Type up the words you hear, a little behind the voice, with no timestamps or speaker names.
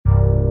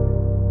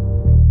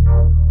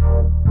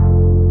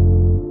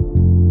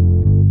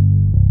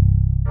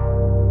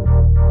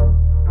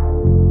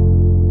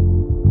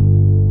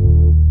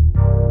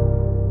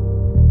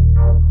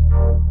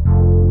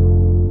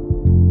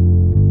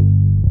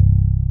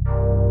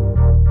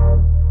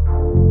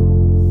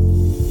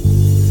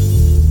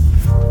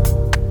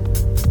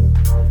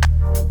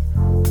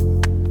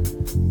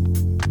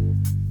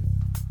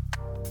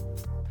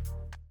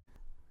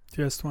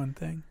just one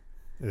thing.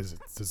 Does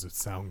it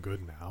sound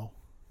good now?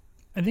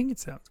 I think it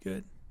sounds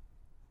good.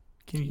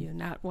 Do you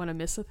not want to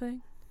miss a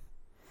thing?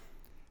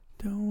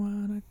 Don't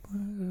want to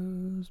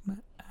close my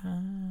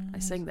eyes. I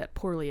sang that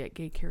poorly at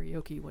gay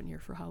karaoke one year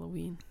for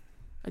Halloween.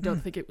 I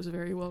don't think it was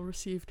very well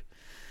received.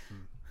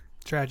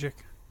 Tragic.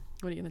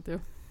 What are you going to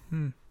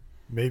do?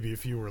 Maybe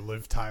if you were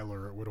Liv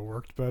Tyler, it would have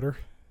worked better.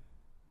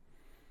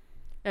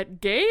 At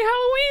gay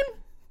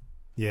Halloween?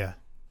 Yeah,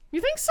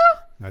 You think so?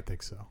 I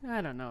think so.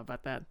 I don't know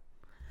about that.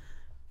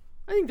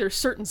 I think there's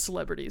certain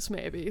celebrities,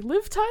 maybe.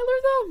 Liv Tyler,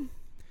 though?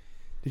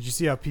 Did you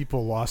see how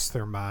people lost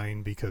their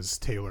mind because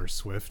Taylor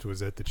Swift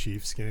was at the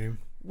Chiefs game?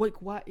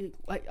 Like, why?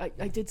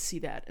 I did see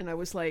that, and I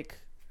was like,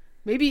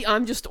 maybe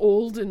I'm just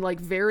old and, like,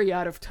 very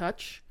out of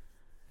touch.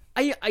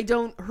 I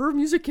don't... Her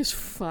music is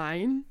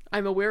fine.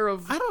 I'm aware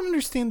of... I don't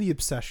understand the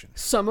obsession.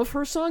 Some of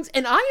her songs,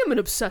 and I am an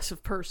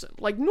obsessive person.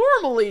 Like,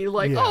 normally,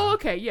 like, Yeah. oh,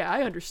 okay, yeah,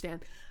 I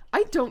understand.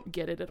 I don't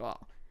get it at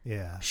all.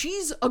 Yeah.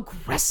 She's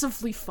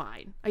aggressively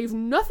fine. I have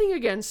nothing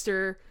against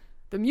her.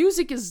 The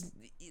music is...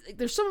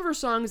 There's some of her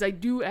songs I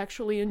do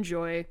actually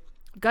enjoy.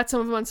 Got some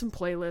of them on some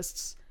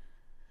playlists.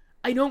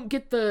 I don't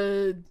get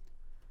the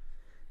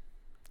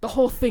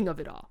whole thing of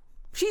it all.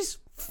 She's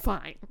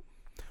fine.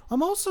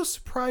 I'm also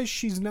surprised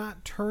she's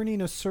not turning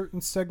a certain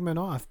segment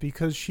off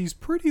because she's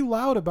pretty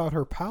loud about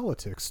her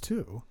politics,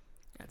 too.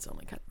 That's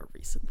only kind of a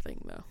recent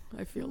thing, though,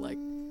 I feel like.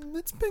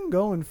 It's been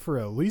going for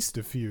at least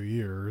a few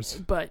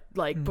years. But,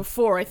 like,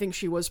 before, I think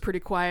she was pretty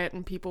quiet,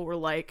 and people were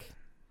like...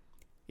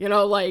 You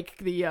know, like,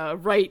 the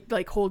right,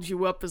 like, holds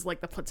you up as,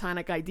 like, the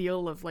platonic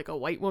ideal of, like, a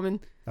white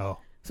woman. Oh.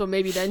 So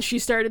maybe then she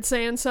started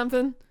saying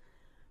something.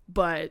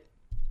 But,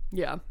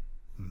 yeah.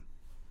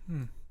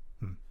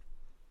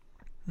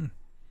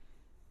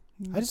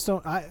 I just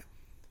don't...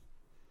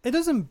 It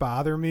doesn't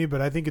bother me,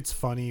 but I think it's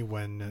funny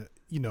when,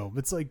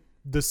 it's like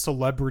the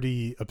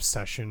celebrity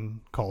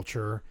obsession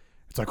culture.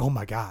 It's like, oh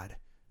my God,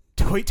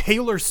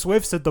 Taylor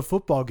Swift's at the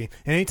football game.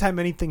 And anytime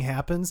anything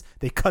happens,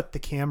 they cut the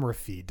camera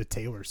feed to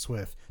Taylor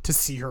Swift to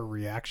see her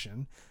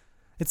reaction.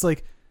 It's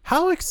like,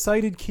 how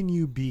excited can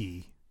you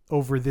be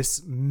over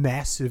this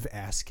massive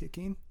ass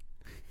kicking?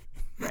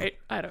 Right?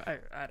 I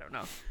don't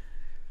know.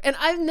 And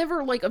I'm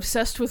never, like,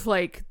 obsessed with,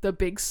 like, the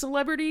big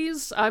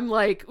celebrities. I'm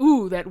like,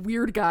 ooh, that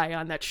weird guy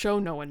on that show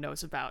no one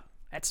knows about.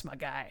 That's my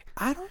guy.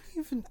 I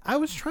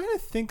was trying to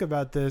think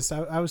about this.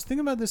 I was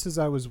thinking about this as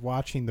I was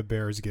watching the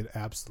Bears get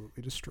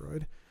absolutely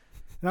destroyed.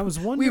 And I was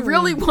wondering... We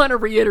really want to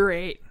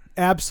reiterate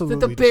absolutely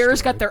that the Bears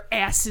destroyed. got their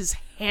asses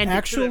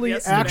handed to them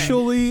yesterday.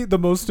 Actually, the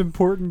most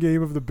important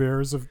game of the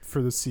Bears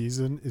for the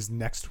season is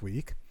next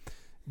week.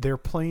 They're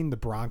playing the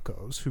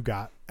Broncos, who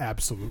got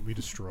absolutely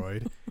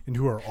destroyed, and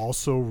who are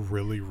also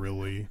really,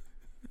 really,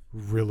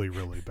 really,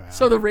 really bad.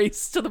 So the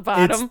race to the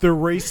bottom. It's the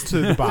race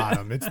to the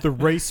bottom. It's the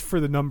race for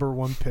the number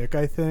one pick,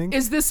 I think.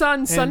 Is this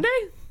on Sunday?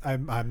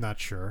 I'm not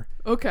sure.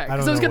 Okay, because I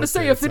was know going to what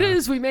say, day if it's it on.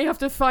 is, we may have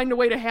to find a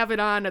way to have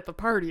it on at the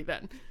party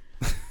then.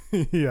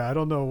 Yeah, I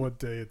don't know what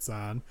day it's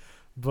on,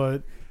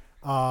 but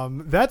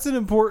that's an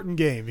important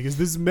game because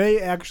this may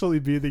actually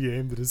be the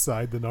game to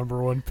decide the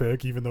number one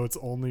pick, even though it's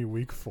only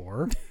week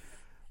 4.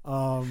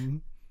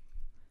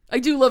 I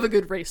do love a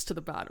good race to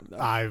the bottom, though.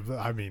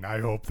 I mean, I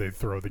hope they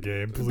throw the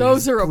game. Please,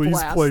 Those are a please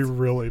blast. play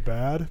really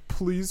bad.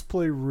 Please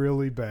play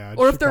really bad.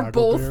 Or if they're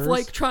Chicago both Bears.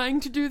 like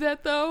trying to do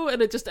that though,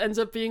 and it just ends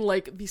up being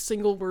like the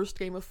single worst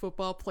game of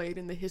football played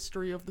in the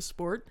history of the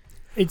sport.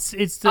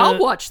 I'll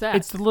watch that.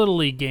 It's the Little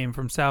League game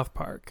from South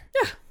Park.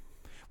 Yeah.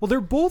 Well,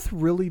 they're both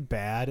really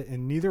bad,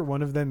 and neither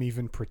one of them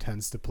even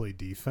pretends to play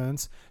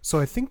defense. So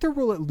I think there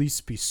will at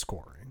least be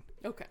scoring.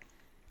 Okay.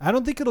 I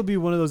don't think it'll be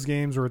one of those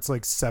games where it's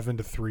like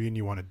 7-3 and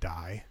you want to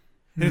die.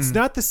 And it's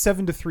not the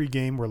 7-3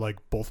 game where like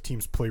both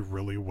teams play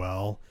really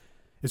well.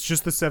 It's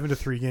just the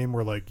 7-3 game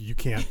where like you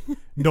can't,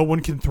 no one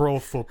can throw a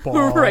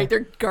football. Right,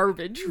 they're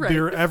garbage. Right.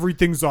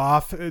 Everything's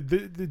off.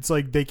 It's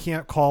like they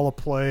can't call a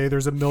play.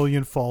 There's a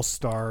million false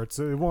starts.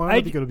 Well, I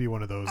don't think it'll be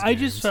one of those. I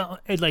games. just felt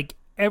like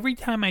every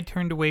time I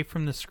turned away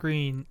from the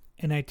screen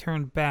and I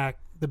turned back,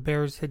 the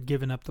Bears had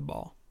given up the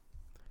ball.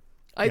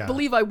 I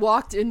believe I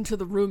walked into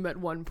the room at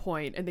one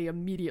point and they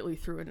immediately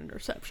threw an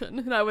interception.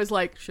 And I was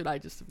like, should I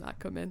just have not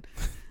come in?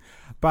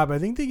 Bob, I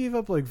think they gave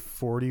up like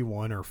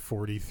 41 or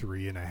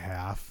 43 and a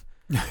half.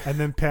 And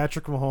then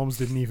Patrick Mahomes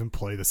didn't even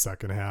play the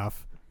second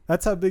half.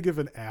 That's how big of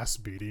an ass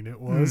beating it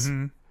was.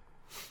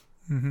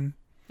 They're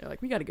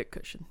like, we got a good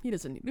cushion. He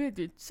doesn't need...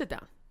 Dude, sit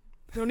down.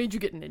 Don't need you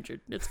getting injured.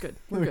 It's good.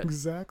 We're good.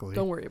 Exactly.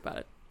 Don't worry about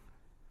it.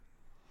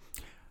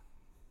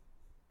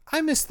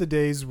 I miss the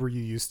days where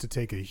you used to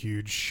take a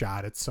huge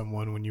shot at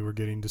someone when you were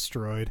getting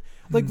destroyed.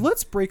 Like,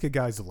 let's break a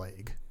guy's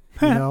leg.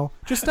 You know?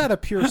 Just out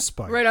of pure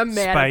spite. Right, I'm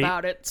mad Spite.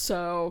 about it,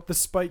 so... The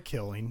spite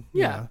killing.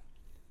 Yeah.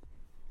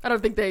 I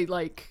don't think they,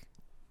 like...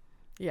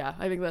 Yeah,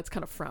 I think that's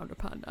kind of frowned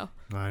upon now,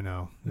 I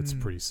know. It's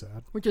pretty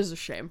sad. which is a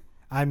shame.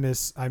 I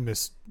miss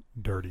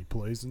dirty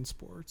plays in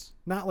sports.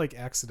 Not like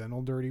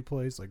accidental dirty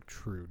plays, like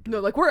true dirty. No,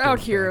 like, we're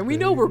out here, and we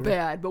know we're behavior.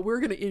 bad, but we're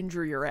going to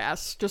injure your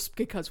ass just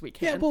because we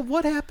can. Yeah, well,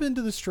 what happened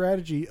to the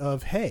strategy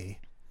of, hey,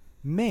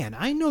 man,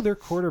 I know their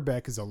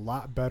quarterback is a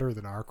lot better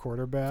than our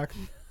quarterback.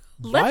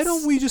 Why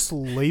don't we just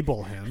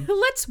label him?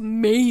 Let's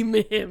maim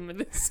him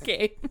this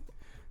game.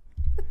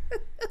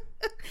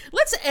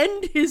 Let's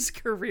end his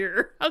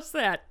career. How's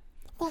that?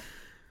 Well,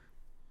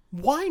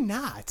 why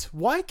not?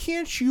 Why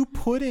can't you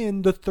put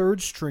in the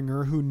third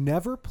stringer who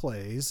never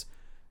plays,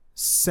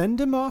 send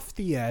him off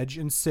the edge,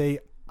 and say,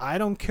 I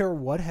don't care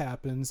what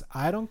happens.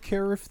 I don't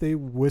care if they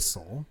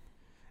whistle.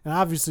 And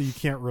obviously, you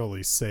can't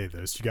really say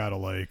this. You got to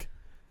like.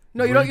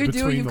 No, you know what you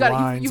do. You've got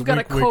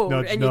a code,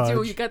 nudge, and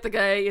nudge. you got the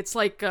guy. It's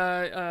like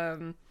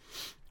grab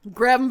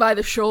him by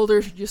the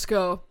shoulders and just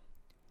go,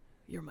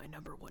 "You're my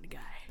number one guy."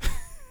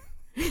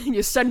 And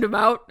you send him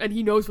out, and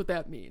he knows what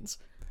that means.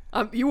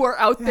 You are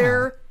out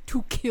there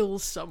to kill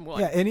someone.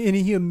 Yeah, and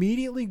he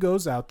immediately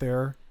goes out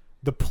there.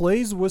 The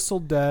play's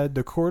whistled dead.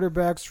 The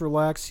quarterback's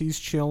relaxed. He's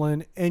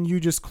chilling, and you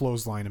just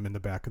clothesline him in the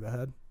back of the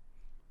head.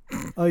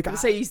 Like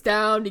Say he's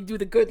down. You do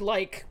the good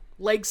leg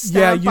stamp.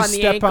 Yeah, you on the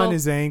step ankle. on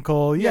his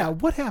ankle. Yeah, Yeah.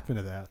 what happened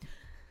to that?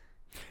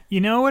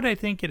 You know what I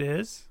think it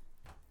is?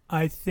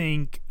 I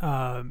think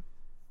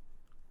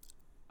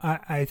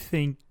I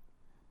think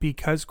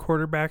because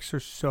quarterbacks are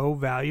so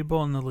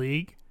valuable in the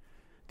league,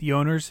 the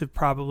owners have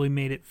probably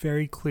made it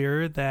very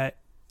clear that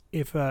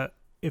if a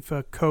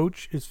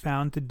coach is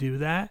found to do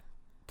that,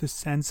 to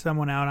send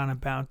someone out on a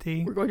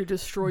bounty, We're going to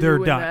destroy They're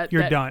you done. in that,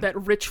 You're that, done.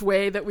 that rich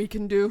way that we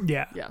can do.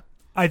 Yeah. Yeah.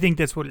 I think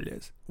that's what it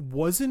is.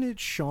 Wasn't it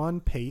Sean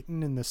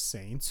Payton and the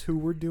Saints who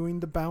were doing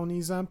the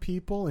bounties on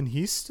people, and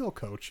he's still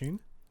coaching?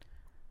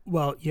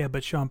 Well, yeah,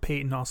 but Sean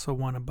Payton also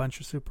won a bunch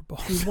of Super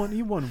Bowls.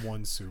 He won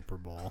one Super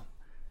Bowl.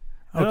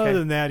 Okay. And other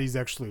than that, he's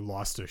actually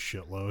lost a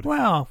shitload.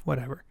 Well,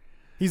 whatever.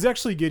 He's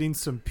actually getting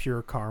some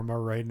pure karma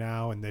right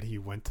now, and that he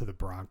went to the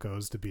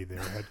Broncos to be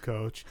their head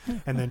coach,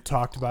 and then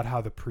talked about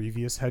how the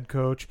previous head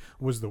coach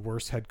was the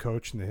worst head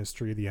coach in the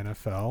history of the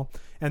NFL,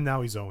 and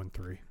now he's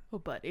 0-3. Oh,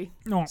 buddy.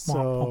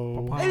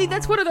 So- I mean,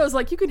 that's one of those,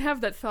 like, you can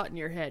have that thought in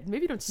your head.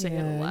 Maybe don't say it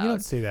aloud. You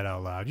don't say that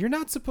out loud. You're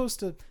not supposed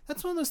to.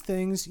 That's one of those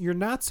things. You're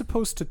not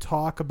supposed to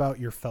talk about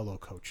your fellow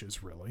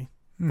coaches, really.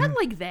 Not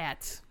like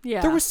that.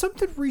 Yeah. There was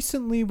something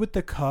recently with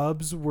the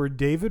Cubs where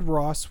David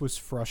Ross was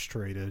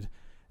frustrated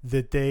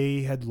that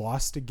they had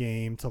lost a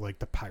game to like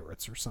the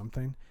Pirates or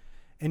something.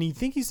 And he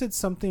said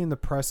something in the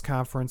press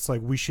conference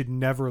like, we should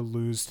never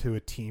lose to a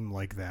team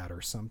like that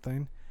or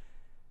something.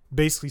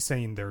 Basically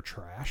saying they're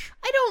trash.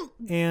 I don't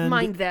And-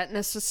 mind that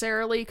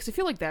necessarily, because I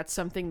feel like that's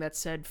something that's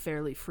said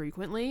fairly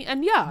frequently.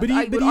 And yeah, But, I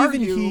would even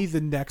argue, he the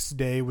next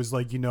day was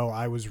like,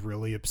 I was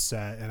really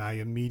upset, and I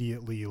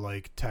immediately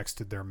like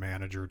texted their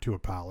manager to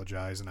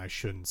apologize, and I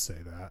shouldn't say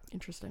that.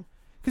 Interesting.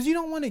 Because you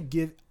don't want to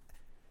give.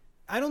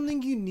 I don't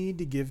think you need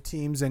to give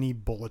teams any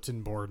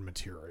bulletin board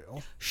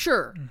material.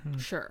 Sure,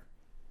 sure.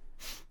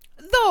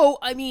 Though,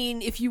 I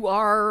mean, if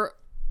you're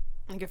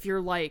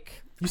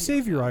like... You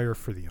save your ire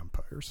for the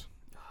umpires.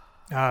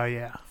 Oh,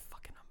 yeah.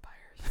 Fucking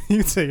umpires. You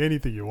can say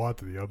anything you want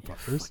to the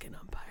umpires. Fucking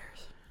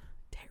umpires.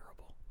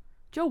 Terrible.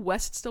 Joe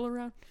West still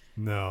around?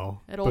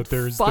 No, That but old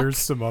there's fuck.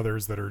 some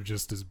others that are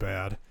just as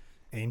bad.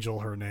 Angel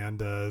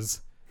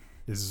Hernandez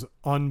is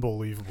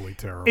unbelievably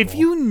terrible. If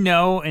you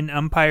know an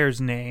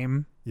umpire's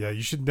name,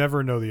 you should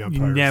never know the you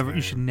umpire's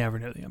name. should never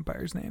know the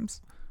umpire's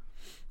names.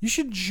 You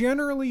should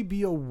generally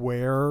be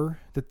aware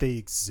that they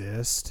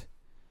exist,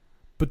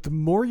 but the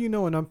more you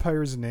know an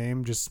umpire's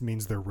name just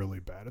means they're really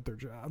bad at their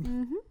job.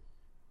 Mm-hmm.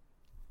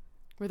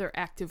 Where they're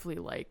actively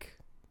like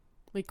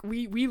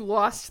we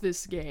lost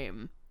this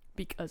game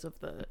because of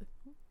the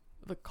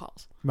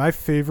calls. My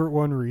favorite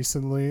one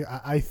recently,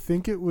 I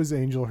think it was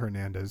Angel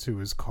Hernandez who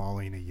was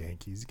calling a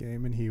Yankees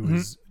game, and he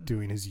was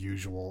doing his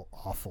usual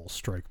awful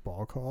strike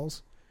ball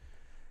calls.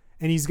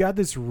 And he's got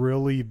this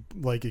really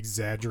like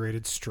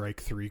exaggerated strike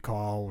 3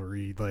 call where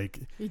he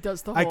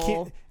does the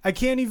whole I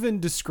can't even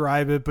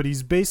describe it, but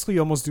he's basically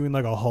almost doing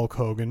like a Hulk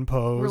Hogan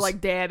pose. we're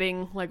like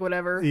dabbing, like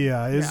whatever.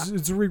 Yeah,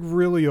 it's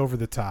really over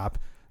the top.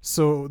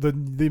 So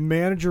the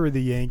manager of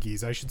the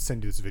Yankees, I should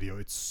send you this video.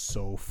 It's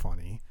so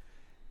funny.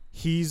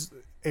 He's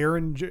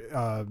Aaron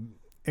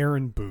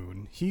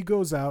Boone. He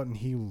goes out and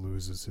he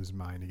loses his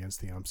mind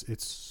against the umps.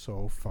 It's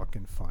so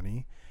fucking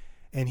funny.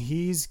 And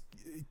he's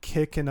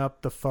kicking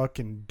up the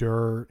fucking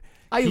dirt.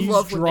 I He's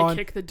love drawn- when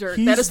they kick the dirt.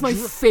 he's That is my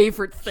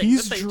favorite thing.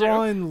 He's that they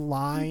drawing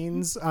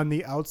lines on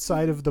the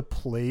outside of the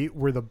plate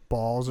where the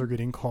balls are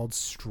getting called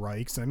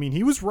strikes. I mean,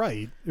 he was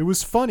right. It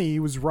was funny. He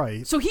was right.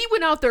 do. So he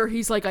went out there.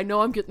 He's like, I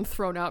know I'm getting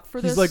thrown out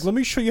for this. He's like, let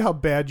me show you how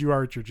bad you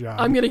are at your job.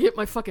 I'm gonna get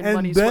my fucking and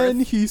money's then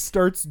worth. he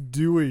starts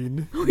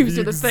doing He was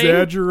the doing the thing.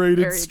 exaggerated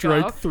There you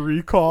strike go.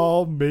 3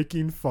 call,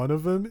 making fun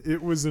of him.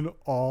 It was an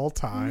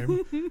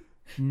all-time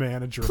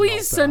manager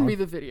Please send meltdown. me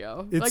the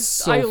video. It's like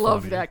so I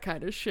love funny. that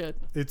kind of shit.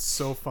 It's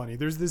so funny.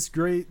 There's this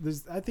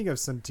I think I've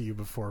sent it to you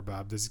before,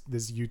 Bob, this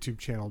YouTube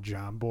channel,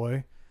 John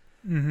Boy.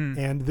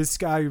 And this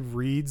guy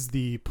reads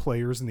the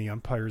players and the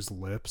umpires'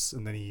 lips,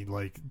 and then he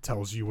like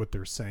tells you what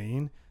they're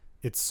saying.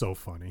 It's so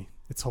funny.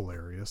 It's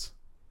hilarious.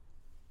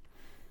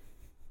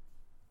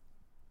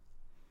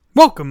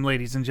 Welcome,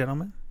 ladies and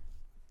gentlemen,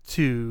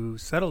 to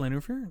Subtle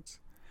Interference.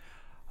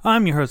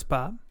 I'm your host,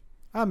 Bob,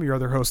 I'm your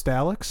other host,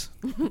 Alex.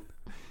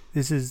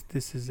 This is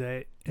This is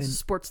an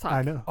sports talk.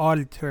 I know.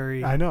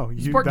 auditory. I know.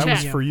 Sport That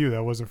was chat. for you.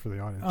 That wasn't for the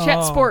audience.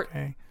 Chat sport.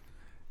 Okay.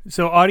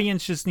 So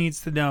audience just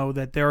needs to know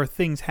that there are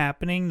things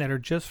happening that are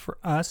just for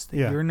us that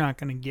Yeah. you're not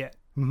going to get.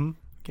 Mm-hmm.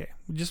 Okay.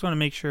 We just want to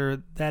make sure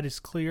that is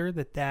clear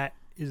that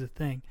is a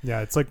thing.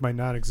 Yeah, it's like my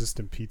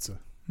non-existent pizza.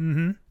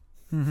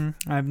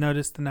 I've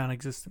noticed the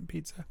non-existent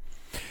pizza.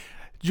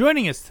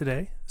 Joining us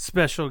today,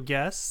 special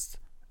guest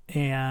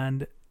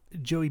and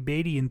Joey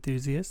Beatty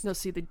enthusiast. No,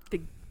 see,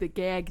 the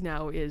gag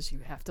now is you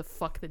have to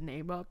fuck the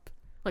name up.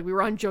 Like, we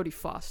were on Jodie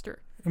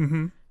Foster.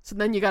 Mm-hmm. So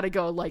then you got to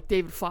go, like,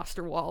 David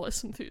Foster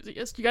Wallace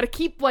enthusiast. You got to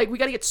keep, like, we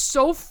got to get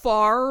so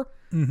far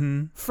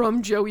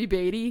from Joey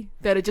Beatty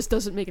that it just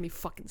doesn't make any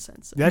fucking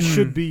sense. That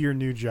should be your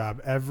new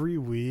job. Every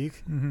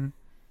week,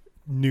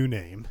 new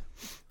name.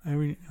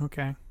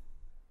 Okay.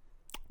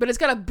 But it's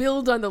got to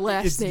build on the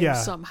last It's- name yeah.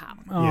 somehow.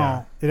 Oh,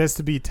 Yeah, it has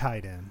to be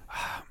tied in.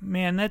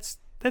 man, that's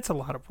a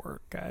lot of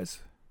work, guys.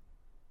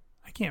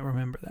 I can't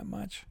remember that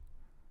much.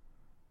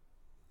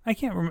 I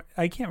can't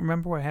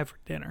remember what I had for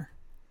dinner.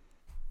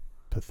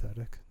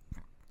 Pathetic.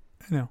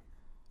 I know.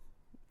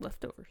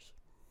 Leftovers.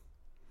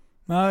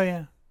 Oh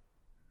yeah.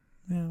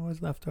 Yeah, it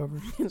was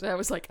leftovers. Because I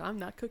was like, I'm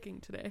not cooking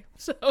today.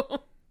 So,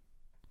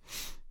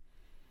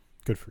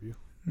 Good for you.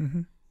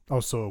 Mm-hmm. Oh,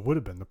 so it would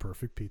have been the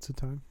perfect pizza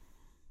time.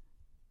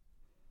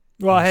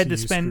 Well, I You had see, to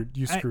you spend. screwed-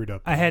 you screwed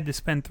up I there. had to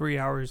spend 3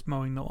 hours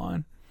mowing the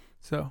lawn.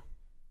 So.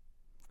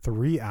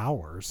 3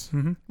 hours.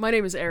 Mm-hmm. my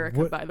name is Erica,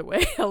 What? by the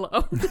way. Hello.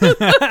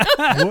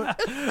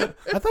 What?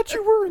 I thought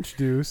you were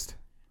introduced.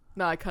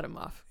 No, I cut him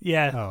off.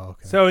 Yeah. Oh,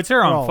 okay. So it's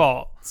her own Well,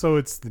 fault. So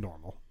it's the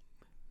normal.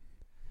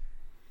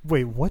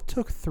 Wait, what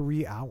took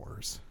 3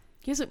 hours?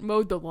 He hasn't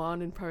mowed the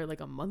lawn in probably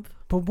like a month.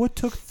 But what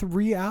took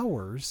 3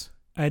 hours?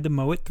 I had to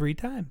mow it 3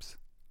 times.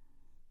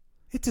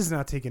 It does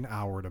not take an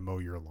hour to mow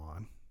your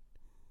lawn.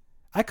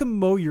 I can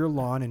mow your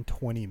lawn in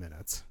 20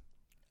 minutes.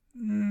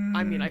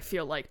 I mean, I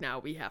feel like now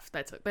we have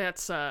that's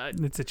It's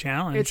a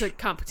challenge. it's a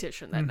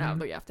competition that now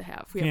we have to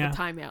have. We have Yeah. to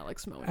time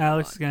Alex mowing.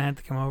 Alex is the gonna have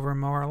to come over and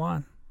mow our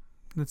lawn.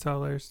 That's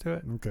all there is to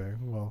it. Okay,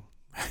 well,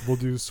 we'll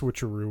do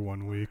switcheroo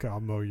one week.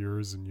 I'll mow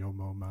yours and you'll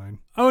mow mine.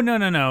 Oh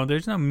no!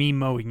 There's no me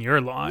mowing your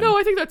lawn. lawn. No,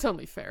 I think that's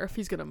only fair. If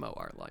he's gonna mow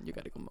our lawn, you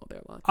got to go mow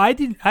their lawn.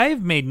 I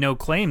have made no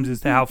claims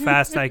as to how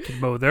fast I could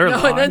mow their No,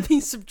 lawn. and then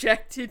he's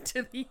subjected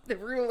to the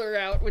ruler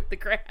out with the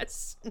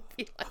grass and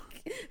be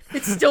like,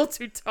 it's still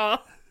too tall.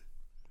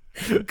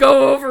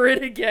 Go over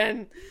it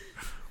again.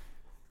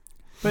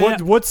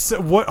 But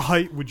What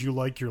height would you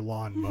like your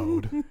lawn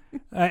mowed?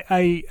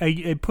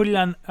 I put it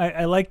on.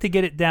 I like to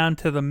get it down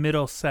to the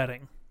middle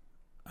setting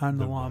on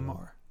the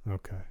lawnmower.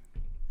 Okay.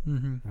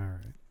 Mm-hmm. All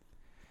right.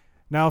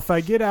 Now, if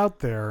I get out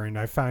there and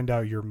I find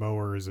out your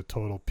mower is a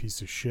total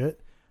piece of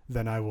shit,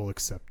 then I will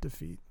accept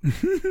defeat.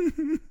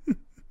 Because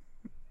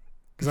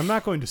I'm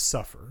not going to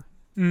suffer.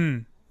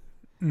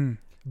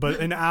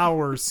 But an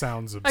hour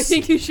sounds obscene. I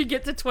think you should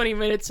get to 20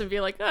 minutes and be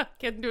like,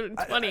 can't do it in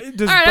 20.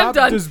 Does All right, I'm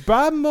done. Does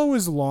Bob mow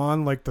his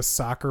lawn like the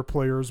soccer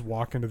players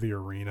walk into the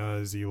arena?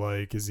 Is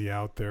he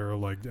out there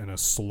like in a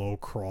slow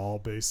crawl,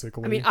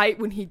 basically? I mean,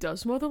 when he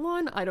does mow the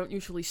lawn, I don't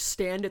usually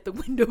stand at the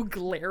window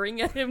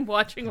glaring at him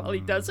watching while he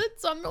does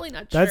it, so I'm really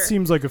not sure. that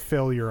seems like a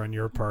failure on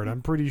your part.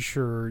 I'm pretty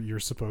sure you're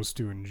supposed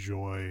to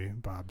enjoy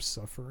Bob's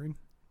suffering.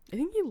 I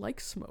think he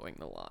likes mowing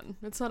the lawn.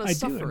 It's not a I do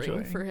suffering enjoy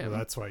it. for him. Well,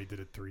 that's why he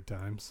did it 3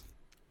 times.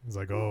 It's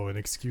like, an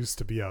excuse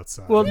to be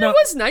outside. Well, It no,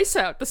 was nice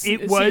out this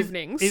it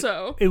evening, it,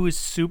 so it was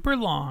super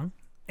long,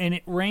 and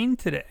it rained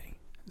today,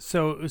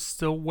 so it was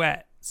still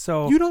wet.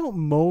 So you don't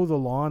mow the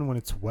lawn when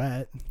it's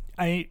wet.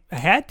 I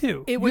had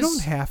to. it You was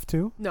don't have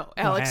to. no,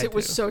 Alex. had It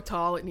was to. so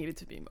tall it needed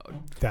to be mowed.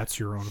 That's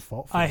your own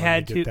fault. For I letting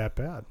had it get to- that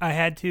bad. I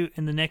had to.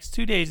 In the next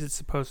 2 days, it's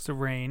supposed to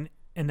rain,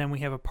 and then we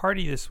have a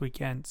party this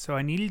weekend, so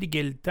I needed to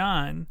get it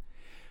done.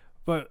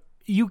 But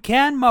you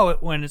can mow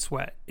it when it's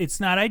wet. It's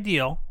not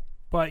ideal,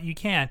 but you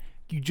can.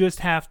 You just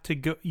have to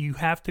go. You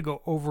have to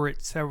go over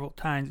it several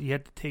times. You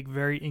have to take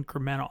very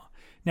incremental.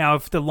 Now,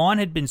 if the lawn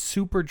had been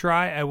super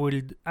dry,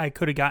 I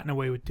could have gotten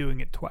away with doing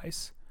it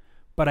twice,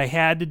 but I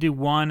had to do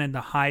one in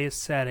the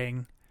highest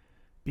setting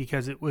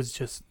because it was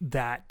just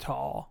that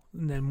tall,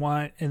 and then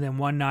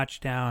one notch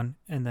down,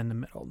 and then the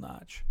middle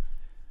notch.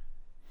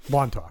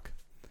 Lawn talk.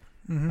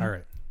 Mm-hmm. All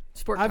right.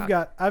 Sport I've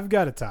talk.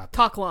 got a topic.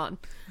 Talk lawn.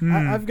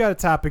 I've got a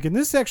topic, and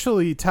this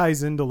actually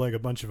ties into like a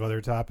bunch of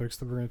other topics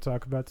that we're going to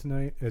talk about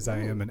tonight, as I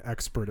am an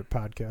expert at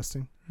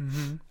podcasting.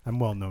 Mm-hmm. I'm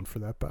well known for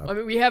that, Bob. I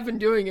mean, we have been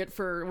doing it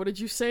for, what did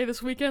you say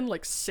this weekend?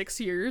 Like 6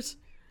 years,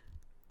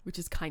 which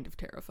is kind of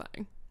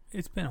terrifying.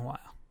 It's been a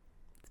while.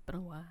 It's been a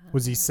while.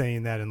 Was he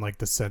saying that in like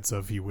the sense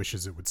of he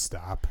wishes it would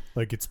stop?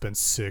 Like it's been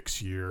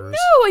 6 years.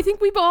 No, I think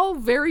we've all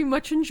very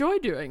much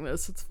enjoyed doing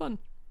this. It's fun.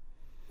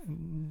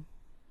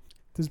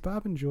 Does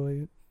Bob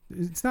enjoy it?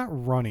 It's not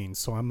running,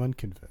 so I'm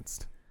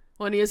unconvinced.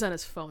 Well, and he is on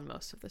his phone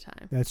most of the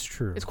time. That's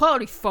true. It's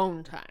quality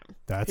phone time.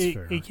 That's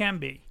fair. It can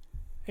be.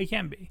 It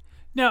can be.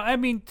 No, I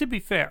mean, to be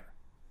fair,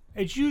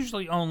 it's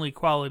usually only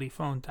quality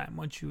phone time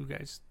once you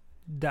guys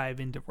dive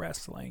into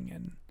wrestling.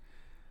 And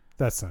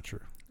That's not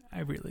true. I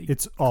really.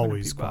 It's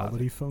always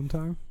quality phone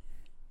time.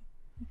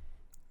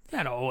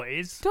 Not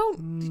always.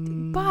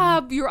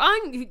 Bob, you're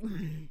on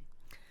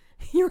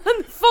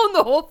the phone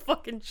the whole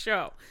fucking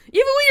show.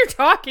 Even when you're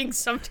talking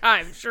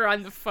sometimes you're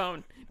on the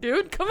phone.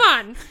 Dude, come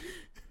on.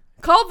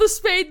 Call the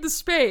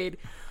spade.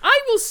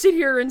 I will sit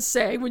here and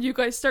say, when you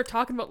guys start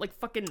talking about like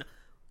fucking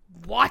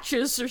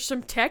watches or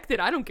some tech that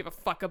I don't give a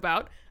fuck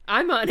about,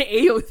 I'm on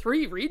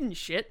AO3 reading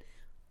shit.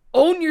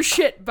 Own your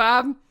shit,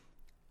 Bob.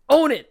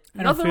 Own it.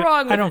 Nothing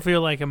wrong with it. I don't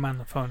feel like I'm on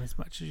the phone as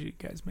much as you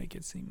guys make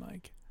it seem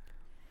like.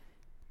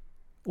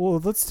 Well,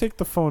 let's take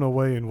the phone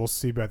away, and we'll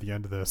see by the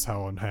end of this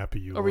how unhappy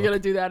you Are look. we gonna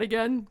do that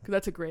again? Because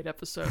that's a great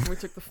episode.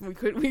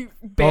 We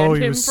banned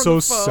him he was from so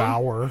the phone.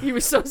 sour. He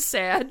was so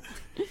sad.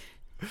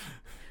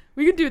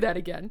 We can do that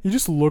again. He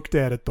just looked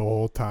at it the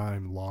whole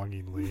time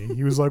longingly.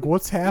 He was like,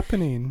 "What's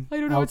happening?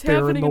 I don't know out what's there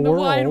happening in the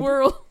world? wide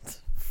world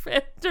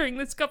during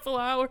this couple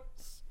hours."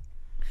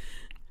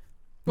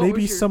 What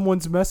Maybe was your-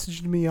 someone's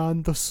messaged me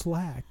on the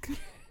Slack."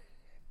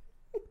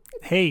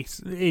 Hey,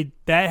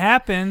 that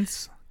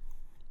happens.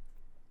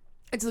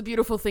 It's the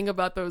beautiful thing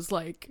about those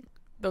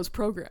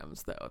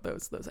programs, though.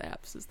 Those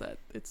apps is that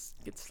it's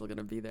still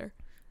gonna be there.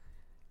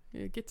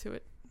 You get to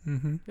it.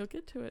 Mm-hmm. You'll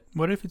get to it.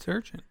 What if it's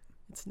urgent?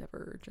 It's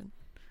never urgent.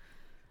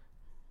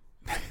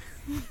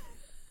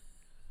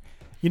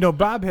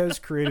 Bob has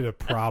created a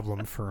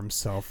problem for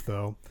himself,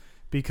 though,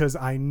 because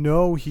I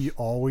know he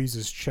always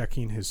is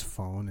checking his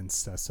phone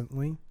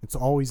incessantly. It's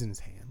always in his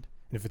hand.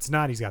 And if it's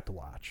not, he's got the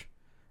watch.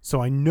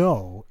 So I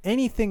know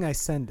anything I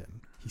send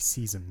him, he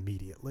sees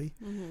immediately.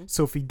 Mm-hmm.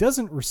 So if he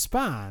doesn't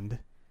respond,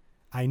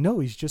 I know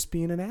he's just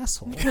being an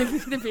asshole.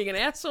 Either being an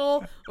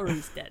asshole or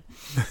he's dead.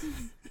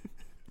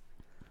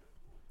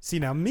 See,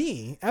 now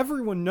me,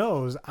 everyone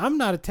knows I'm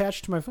not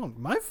attached to my phone.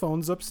 My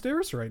phone's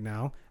upstairs right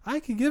now. I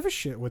could give a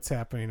shit what's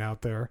happening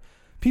out there.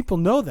 People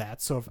know that,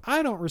 so if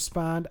I don't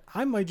respond,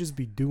 I might just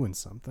be doing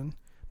something.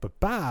 But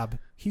Bob,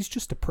 he's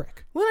just a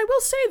prick. Well, I will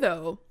say,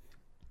 though,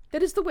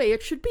 that is the way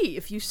it should be.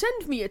 If you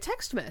send me a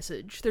text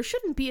message, there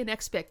shouldn't be an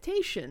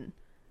expectation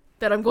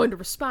that I'm going to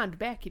respond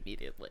back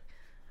immediately.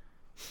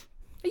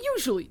 I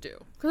usually do,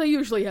 because I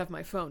usually have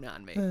my phone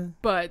on me.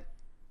 But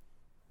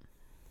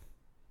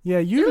Yeah,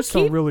 you It'll just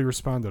don't keep- really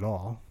respond at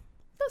all.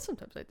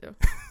 sometimes I do.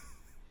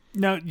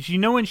 No, you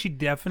know when she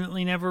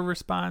definitely never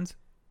responds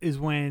is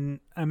when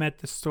I'm at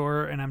the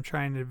store and I'm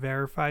trying to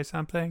verify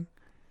something.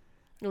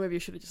 Or maybe you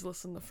should have just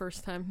listened the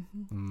first time.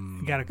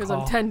 I got a Because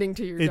call. I'm tending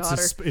to your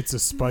daughter. It's a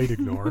spite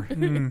ignore.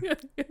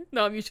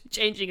 No, I'm usually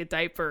changing a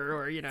diaper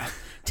or,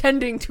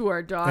 tending to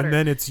our daughter. And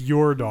then it's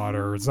your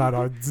daughter. It's not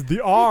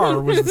the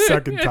R was the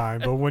second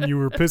time, but when you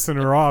were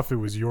pissing her off, it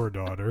was your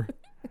daughter.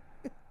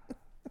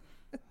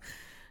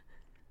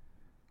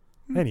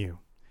 Anywho.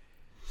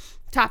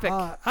 Topic.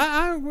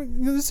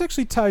 This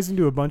actually ties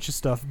into a bunch of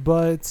stuff,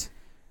 but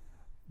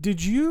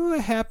did you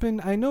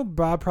happen, I know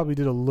Bob probably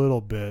did a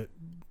little bit,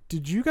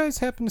 did you guys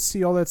happen to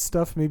see all that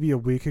stuff maybe a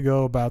week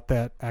ago about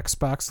that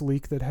Xbox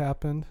leak that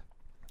happened?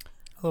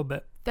 A little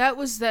bit. That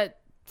was that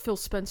Phil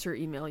Spencer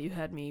email you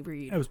had me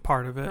read. It was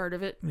part of it. Part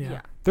of it?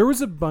 Yeah. There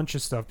was a bunch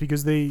of stuff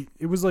because it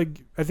was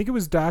like, I think it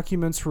was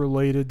documents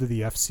related to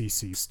the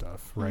FCC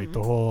stuff, right? Mm-hmm.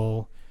 The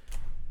whole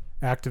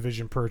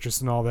Activision purchase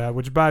and all that,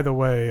 which by the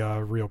way,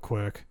 real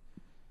quick,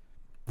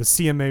 the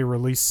CMA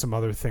released some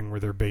other thing where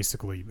they're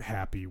basically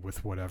happy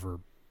with whatever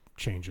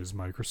changes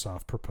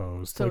Microsoft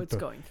proposed. So Like it's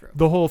going through.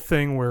 the whole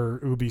thing where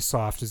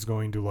Ubisoft is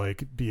going to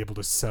be able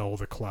to sell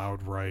the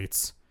cloud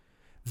rights.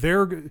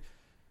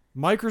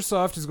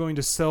 Microsoft is going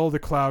to sell the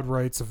cloud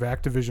rights of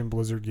Activision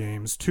Blizzard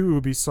games to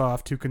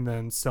Ubisoft, who can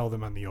then sell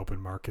them on the open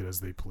market as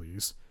they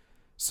please.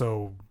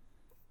 So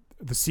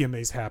the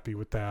CMA's happy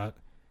with that,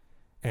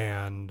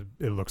 and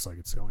it looks like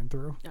it's going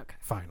through. Okay.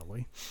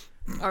 Finally.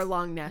 Our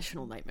long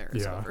national nightmare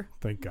is over.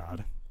 Thank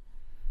God.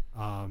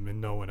 And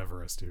no one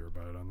ever has to hear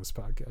about it on this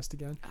podcast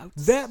again.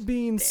 That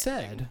being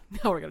said,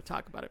 Now we're going to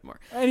talk about it more.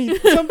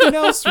 something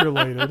else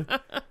related.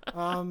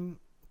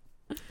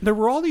 There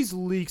were all these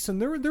leaks, and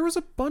there was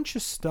a bunch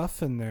of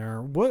stuff in there.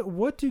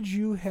 What did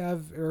you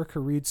have Erica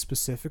read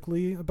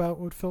specifically about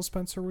what Phil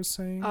Spencer was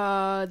saying?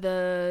 How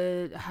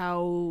the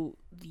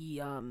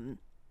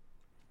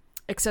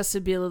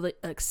accessibility,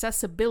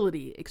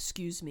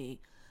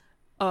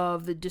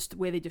 of the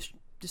way they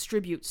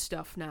distribute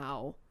stuff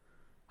now,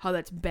 how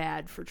that's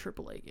bad for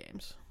AAA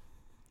games.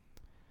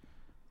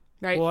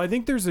 Right? Well, I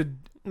think there's a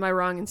Am I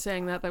wrong in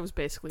saying that? That was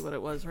basically what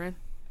it was, right?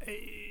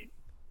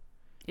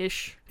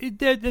 Ish.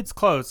 It's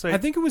close. I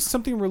think it was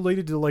something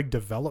related to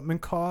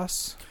development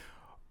costs.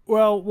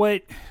 Well,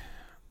 what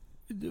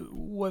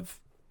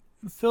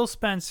Phil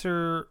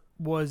Spencer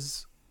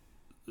was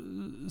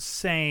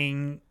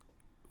saying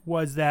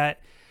was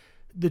that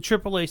the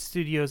AAA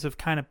studios have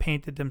kind of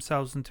painted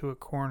themselves into a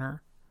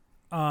corner,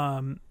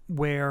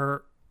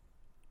 where,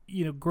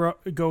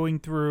 going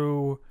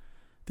through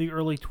the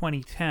early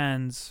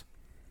 2010s,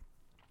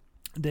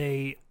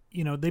 they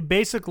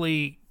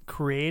basically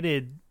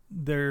created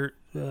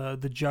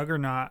the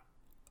juggernaut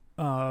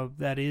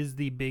that is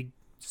the big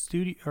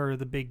studio or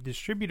the big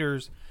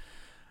distributors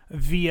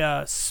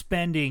via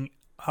spending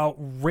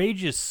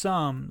outrageous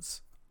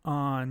sums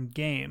on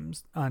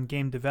games, on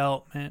game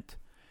development,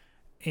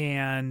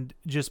 and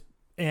just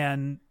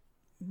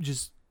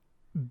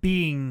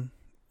being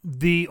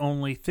the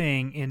only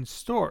thing in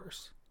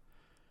stores.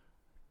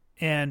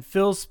 And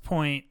Phil's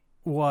point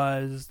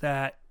was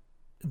that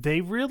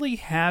they really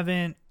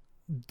haven't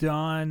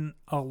done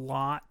a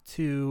lot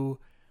to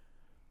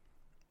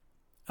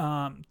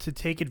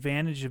take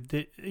advantage of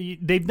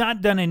they've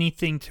not done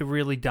anything to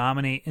really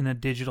dominate in a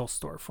digital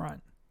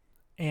storefront.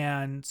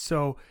 And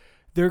so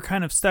they're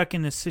kind of stuck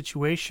in this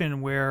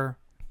situation where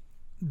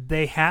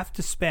they have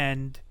to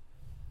spend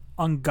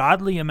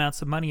ungodly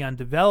amounts of money on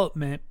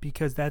development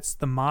because that's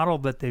the model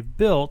that they've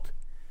built.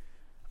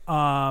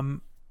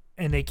 And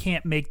they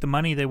can't make the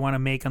money they want to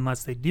make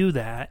unless they do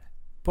that.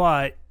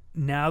 But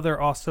now they're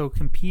also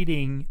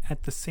competing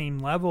at the same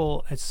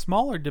level as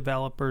smaller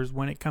developers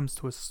when it comes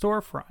to a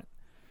storefront.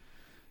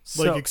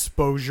 Like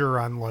exposure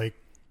on like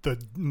the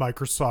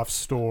Microsoft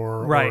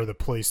store right. or the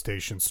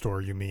PlayStation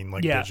store, you mean,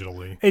 like yeah.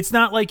 digitally. It's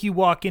not like you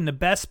walk into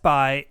Best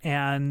Buy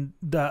and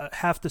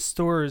half the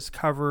store is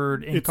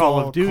covered in it's Call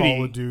all of Duty.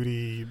 Call of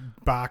Duty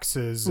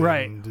boxes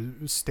right.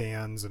 and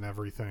stands and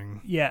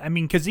everything. Yeah, I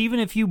mean, because even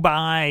if you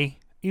pay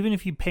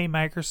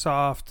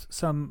Microsoft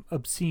some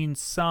obscene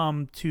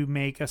sum to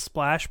make a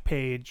splash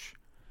page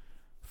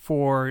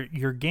for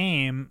your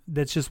game,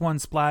 that's just one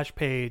splash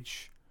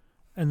page,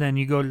 and then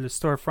you go to the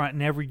storefront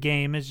and every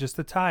game is just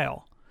a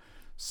tile.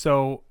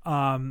 So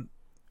the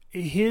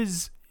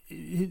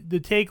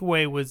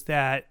takeaway was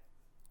that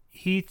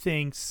he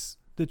thinks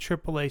the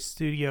AAA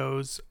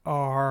studios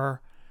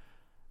are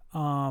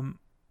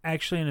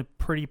actually in a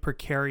pretty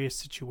precarious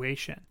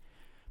situation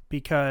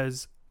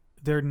because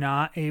they're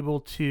not able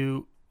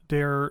to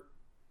they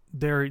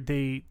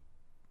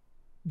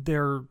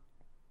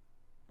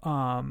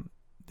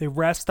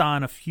rest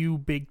on a few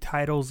big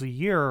titles a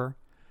year.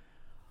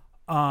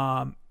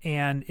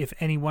 And if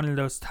any one of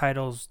those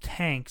titles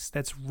tanks,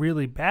 that's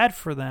really bad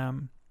for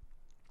them.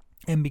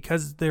 And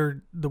because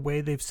the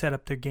way they've set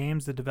up their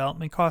games, the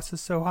development cost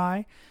is so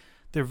high,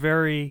 they're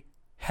very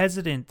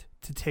hesitant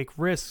to take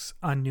risks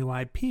on new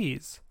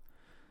IPs.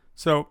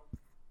 So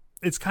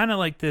it's kind of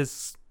like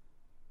this,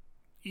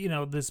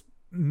 this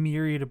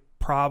myriad of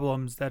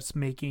problems that's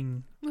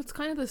making... It's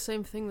kind of the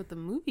same thing that the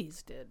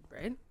movies did,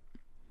 right?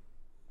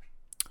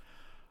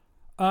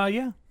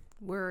 Yeah.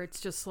 Where it's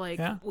just like,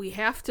 yeah. we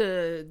have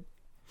to...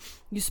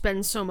 You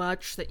spend so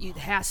much that it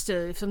has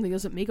to... If something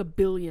doesn't make $1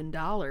 billion...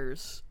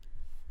 It's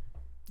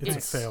a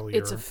failure.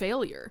 It's a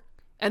failure.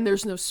 And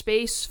there's no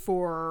space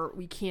for...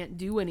 We can't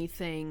do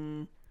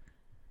anything...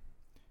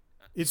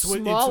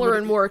 Smaller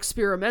and more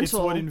experimental. It's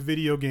what in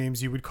video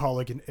games you would call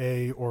like an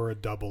A or a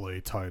AA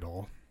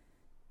title.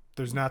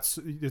 There's not...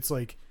 It's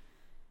like...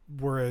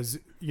 Whereas,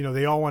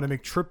 they all want to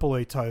make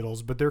AAA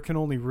titles, but there can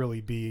only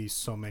really be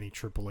so many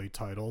AAA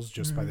titles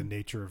just by the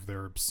nature of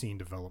their obscene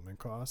development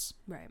costs.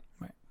 Right.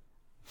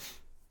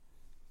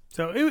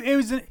 So it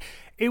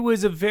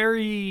was a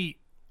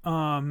very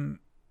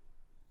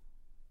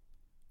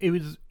it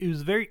was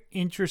a very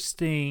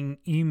interesting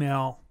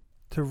email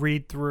to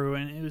read through,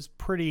 and it was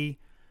pretty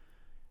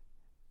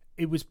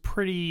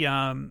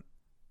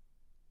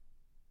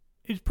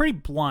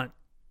blunt.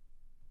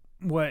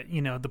 What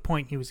the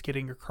point he was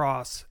getting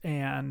across,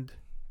 and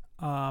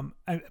I'm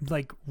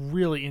like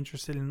really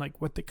interested in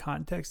like what the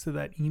context of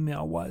that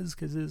email was,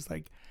 because it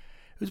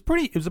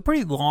was a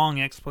pretty long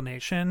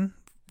explanation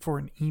for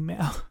an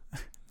email.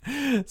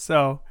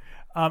 So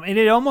and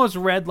it almost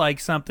read like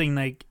something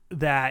like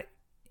that,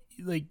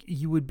 like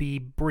you would be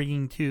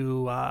bringing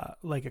to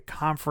like a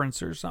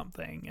conference or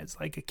something as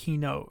like a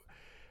keynote,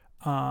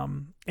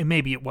 and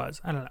maybe it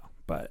was, I don't know,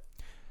 but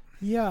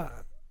yeah.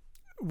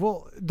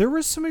 Well, there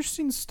was some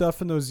interesting stuff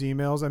in those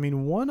emails. I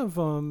mean, one of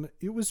them,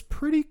 it was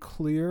pretty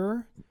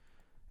clear,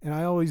 and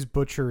I always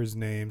butcher his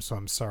name, so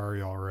I'm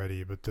sorry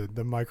already, but the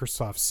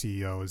Microsoft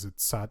CEO, is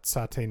it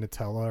Satya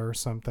Nadella or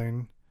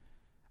something?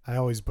 I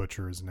always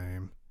butcher his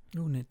name.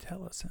 Oh,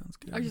 Nutella sounds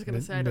good. I was just going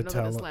to say, I don't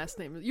know what his last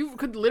name is. You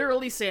could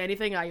literally say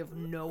anything. I have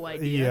no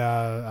idea.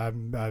 Yeah,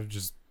 I've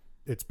just,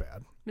 it's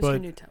bad. Mr.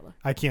 But Nutella.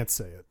 I can't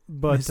say it.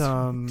 But,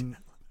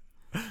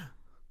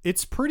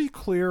 it's pretty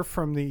clear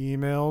from the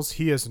emails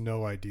he has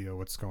no idea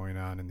what's going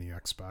on in the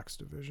Xbox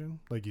division.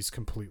 Like, he's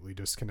completely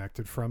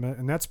disconnected from it.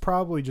 And that's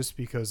probably just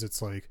because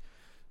it's like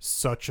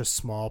such a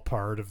small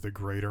part of the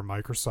greater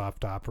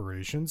Microsoft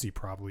operations. He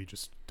probably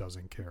just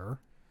doesn't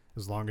care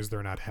as long as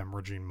they're not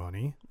hemorrhaging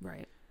money.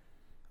 Right.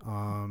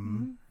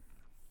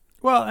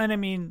 Well, and I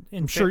mean,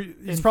 I'm sure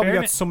he's probably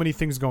got so many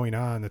things going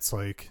on. It's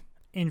like,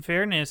 in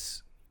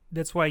fairness,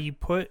 that's why you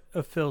put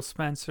a Phil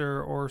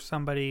Spencer or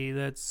somebody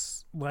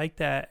that's like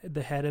that at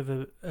the head of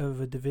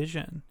a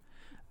division.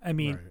 I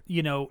mean,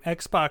 right.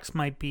 Xbox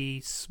might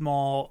be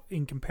small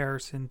in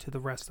comparison to the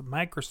rest of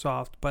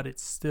Microsoft, but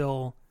it's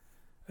still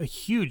a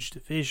huge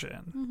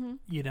division,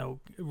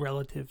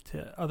 relative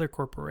to other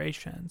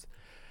corporations.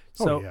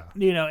 So,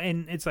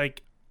 and it's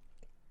like,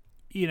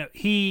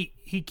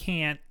 he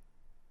can't,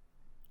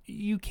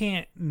 you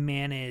can't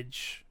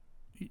manage,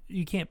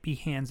 you can't be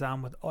hands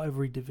on with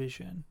every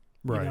division.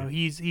 Right. You know,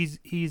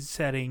 he's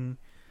setting.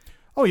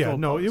 Oh yeah, full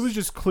no, it posts. was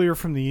just clear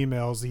from the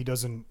emails he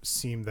doesn't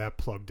seem that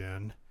plugged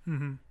in.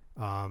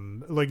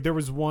 Mm-hmm. Like there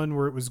was one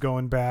where it was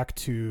going back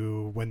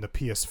to when the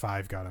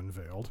PS5 got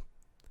unveiled,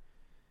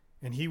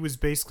 and he was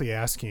basically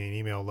asking in an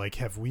email like,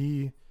 "Have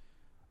we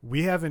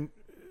haven't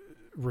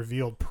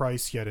revealed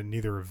price yet, and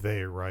neither have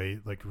they, right?"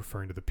 Like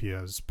referring to the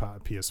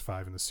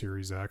PS5 and the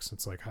Series X.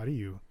 It's like, how do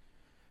you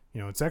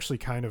know? It's actually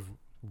kind of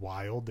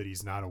wild that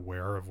he's not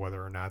aware of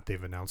whether or not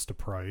they've announced a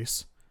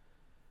price.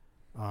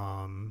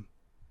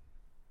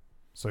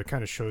 So it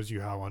kind of shows you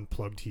how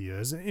unplugged he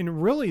is.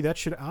 And really, that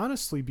should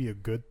honestly be a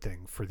good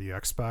thing for the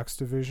Xbox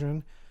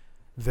division,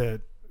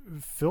 that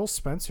Phil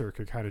Spencer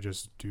could kind of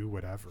just do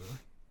whatever.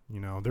 You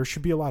know, there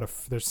should be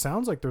there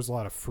sounds like there's a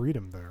lot of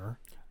freedom there.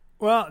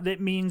 Well,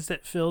 that means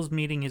that Phil's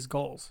meeting his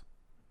goals.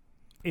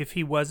 If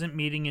he wasn't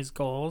meeting his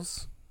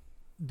goals,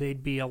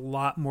 they'd be a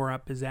lot more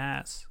up his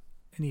ass,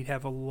 and he'd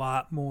have a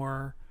lot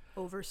more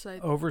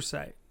oversight.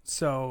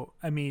 So,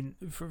 I mean,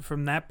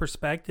 from that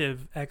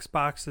perspective,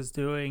 Xbox is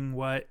doing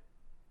what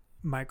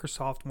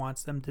Microsoft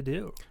wants them to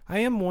do.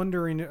 I'm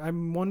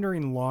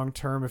wondering long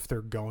term if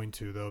they're going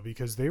to, though,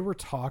 because they were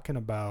talking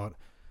about,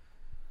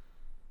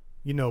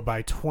 you know,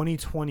 by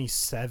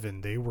 2027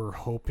 they were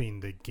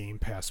hoping that Game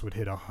Pass would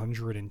hit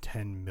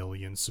 110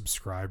 million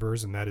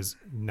subscribers, and that is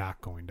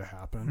not going to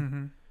happen.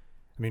 Mm-hmm.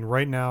 I mean,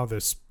 right now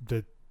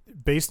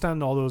based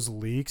on all those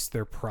leaks,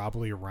 they're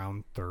probably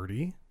around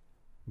 30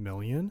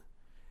 million.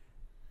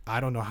 I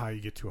don't know how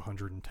you get to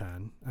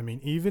 110. I mean,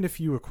 even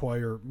if you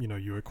acquire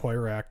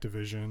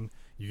Activision,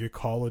 you get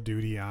Call of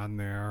Duty on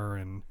there,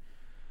 and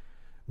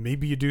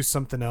maybe you do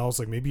something else,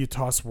 like maybe you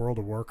toss World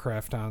of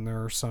Warcraft on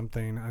there or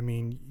something. I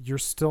mean, you're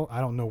still, I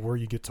don't know where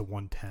you get to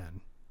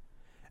 110.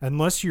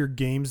 Unless your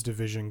games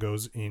division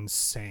goes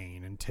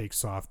insane and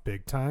takes off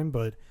big time,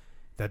 but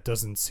that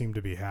doesn't seem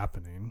to be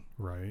happening,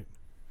 right?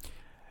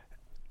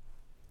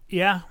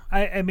 Yeah,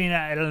 I mean,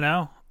 I don't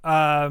know.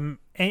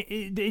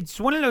 It's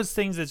one of those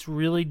things that's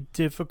really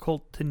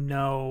difficult to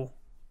know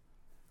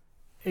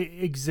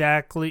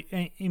exactly.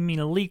 I mean,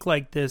 a leak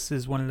like this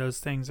is one of those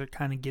things that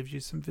kind of gives you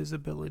some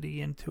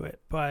visibility into it,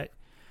 but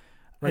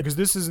right, because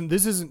this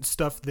isn't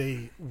stuff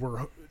they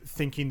were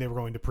thinking they were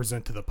going to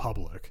present to the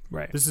public.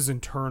 Right. This is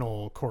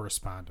internal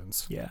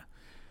correspondence. Yeah.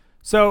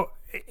 So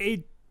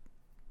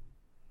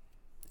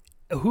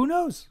who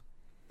knows?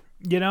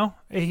 You know,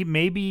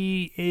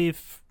 maybe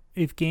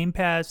if Game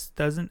Pass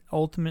doesn't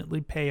ultimately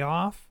pay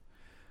off,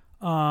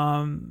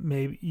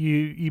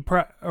 maybe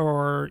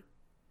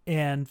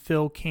and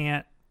Phil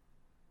can't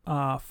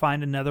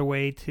find another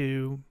way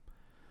to,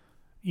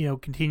 you know,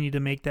 continue to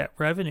make that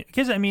revenue.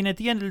 Because I mean, at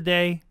the end of the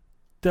day,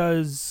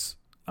 does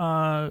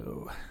I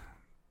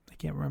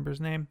can't remember his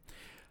name.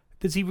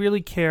 Does he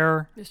really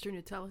care? Mr.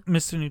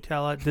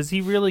 Nutella. Does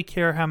he really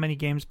care how many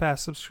Games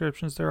Pass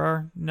subscriptions there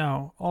are?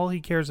 No. All he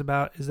cares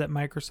about is that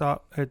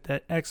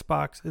that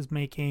Xbox is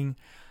making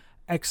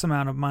X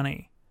amount of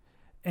money.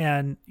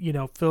 And, you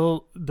know,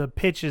 Phil, the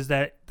pitch is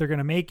that they're going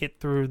to make it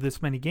through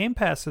this many Game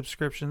Pass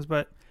subscriptions,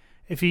 but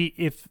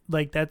if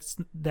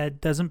that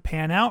doesn't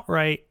pan out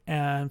right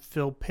and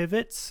Phil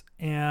pivots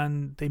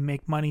and they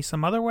make money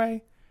some other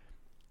way,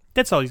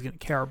 that's all he's going to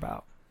care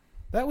about.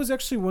 That was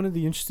actually one of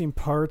the interesting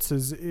parts,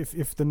 is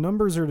if the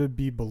numbers are to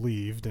be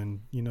believed,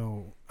 and, you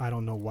know, I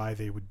don't know why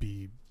they would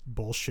be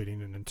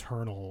bullshitting in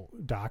internal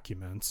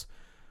documents,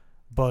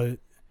 but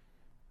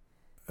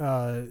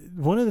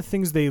one of the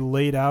things they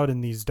laid out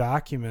in these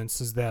documents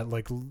is that,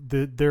 like,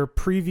 their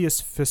previous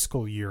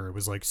fiscal year, it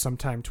was like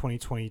sometime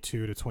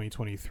 2022 to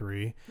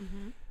 2023,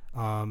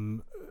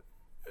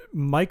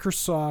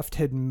 Microsoft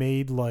had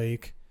made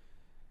like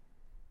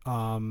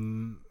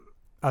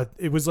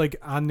it was like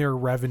on their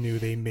revenue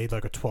they made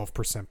like a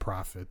 12%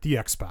 profit, the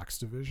Xbox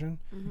division.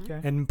 Okay.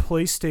 And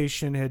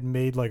PlayStation had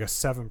made like a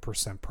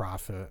 7%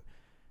 profit,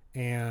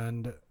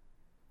 and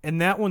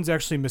that one's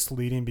actually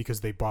misleading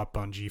because they bought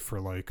Bungie for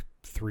like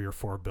 $3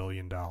 or $4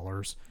 billion,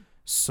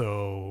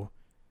 so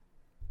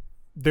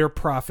their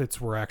profits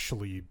were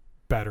actually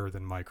better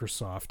than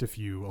Microsoft if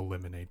you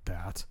eliminate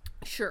that.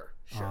 Sure.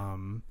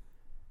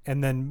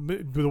 And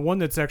then the one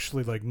that's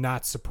actually like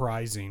not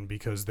surprising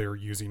because they're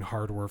using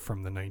hardware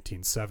from the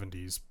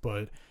 1970s,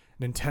 but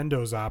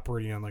Nintendo's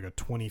operating on like a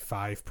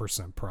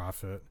 25%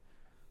 profit,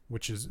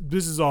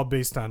 this is all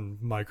based on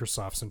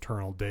Microsoft's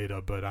internal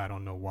data, but I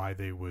don't know why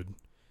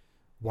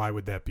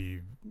would that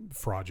be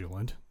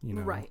fraudulent, you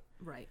know? Right.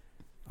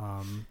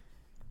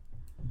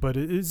 But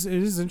it is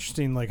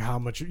interesting, like how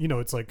much, you know,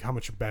 it's like how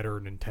much better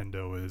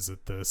Nintendo is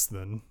at this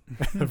than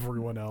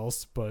everyone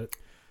else, but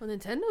Well,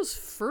 Nintendo's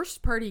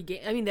first party game,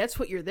 I mean, that's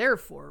what you're there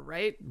for,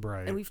 right?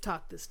 Right. And we've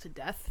talked this to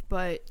death,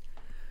 but...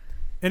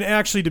 And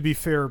actually, to be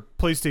fair,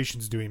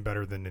 PlayStation's doing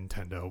better than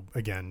Nintendo,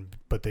 again,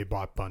 but they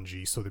bought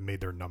Bungie, so they made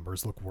their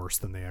numbers look worse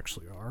than they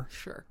actually are.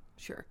 Sure.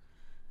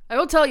 I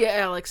will tell you,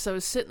 Alex, I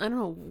was sitting, I don't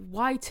know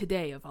why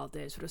today of all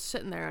days, but I was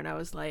sitting there and I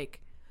was like,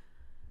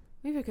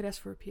 maybe I could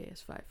ask for a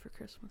PS5 for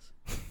Christmas.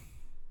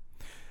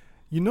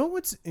 You know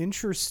what's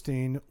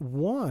interesting?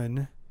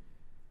 One,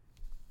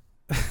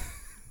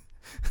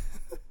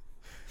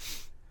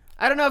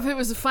 I don't know if it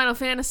was a Final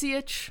Fantasy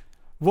itch.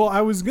 Well,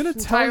 I was gonna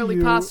It's tell entirely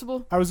you.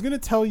 possible. I was gonna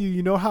tell you.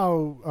 You know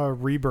how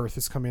Rebirth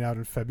is coming out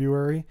in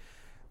February.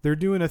 They're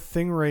doing a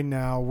thing right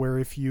now where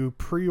if you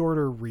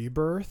pre-order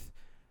Rebirth,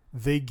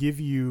 they give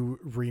you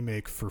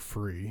Remake for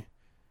free.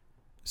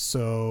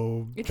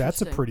 So that's a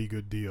Interesting. pretty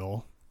good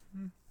deal.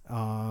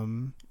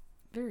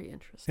 Very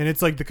interesting. And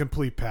it's like the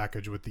complete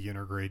package with the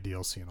Intergrade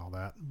DLC and all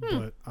that.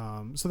 But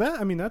so that,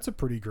 I mean, that's a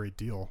pretty great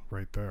deal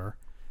right there.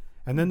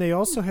 And then they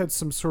also had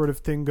some sort of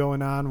thing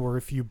going on where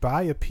if you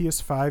buy a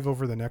PS5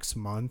 over the next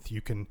month, you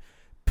can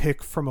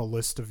pick from a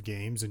list of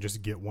games and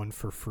just get one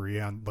for free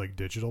on like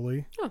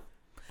digitally. Because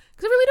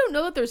I really don't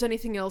know that there's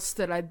anything else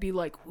that I'd be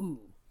like, ooh,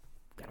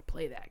 gotta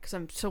play that. Because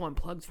I'm so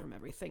unplugged from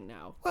everything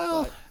now.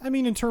 Well, But I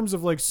mean, in terms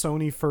of like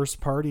Sony first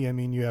party, I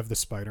mean, you have the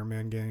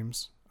Spider-Man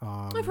games.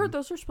 I've heard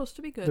those are supposed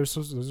to be good.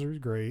 Those are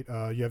great.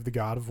 You have the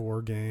God of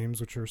War games,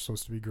 which are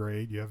supposed to be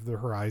great. You have the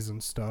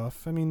Horizon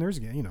stuff. I mean, there's,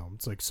 you know,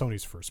 it's like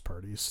Sony's first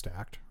party is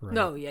stacked. Right?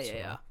 No, yeah.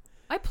 So-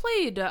 I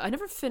played, I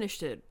never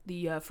finished it,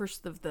 the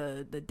first of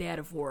the Dad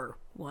of War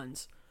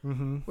ones,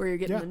 where you're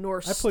getting Yeah, the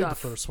Norse I played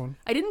stuff. the first one.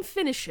 I didn't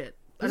finish it.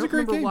 I was a don't great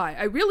remember game. why.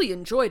 I really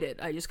enjoyed it.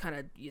 I just kind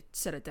of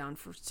set it down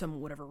for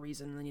some whatever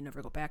reason, and then you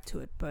never go back to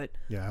it. But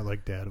Yeah, I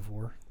like Dad of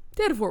War.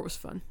 Dad of War was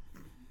fun.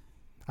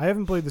 I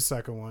haven't played the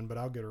second one, but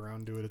I'll get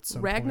around to it at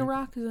some point.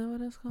 Ragnarok, is that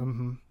what it's called?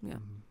 Mm-hmm. Yeah.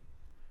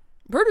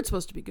 Heard it's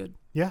supposed to be good.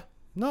 Yeah.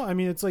 No, I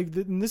mean, it's like,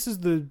 and this is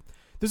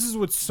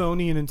what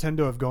Sony and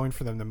Nintendo have going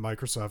for them that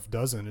Microsoft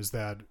doesn't, is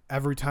that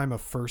every time a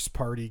first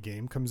party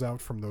game comes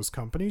out from those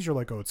companies, you're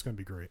like, oh, it's going to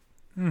be great.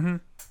 Mm-hmm.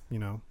 You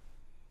know?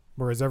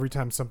 Whereas every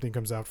time something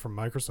comes out from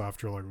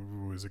Microsoft, you're like,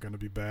 ooh, is it going to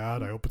be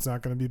bad? I hope it's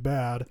not going to be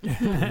bad.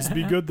 Please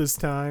be good this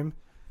time.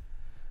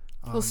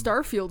 Well,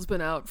 Starfield's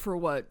been out for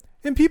what?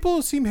 And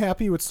people seem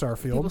happy with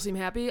Starfield. People seem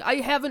happy. I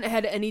haven't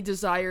had any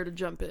desire to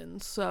jump in,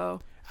 so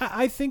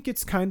I think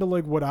it's kind of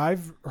like what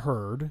I've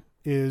heard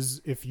is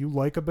if you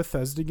like a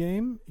Bethesda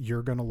game,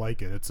 you're going to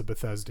like it. It's a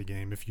Bethesda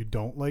game. If you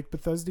don't like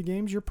Bethesda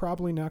games, you're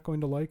probably not going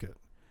to like it.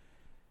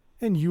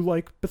 And you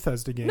like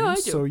Bethesda games, No, I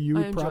do. so you I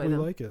would enjoy probably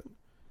them. like it.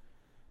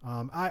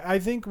 I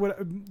think what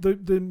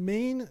the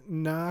main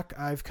knock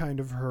I've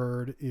kind of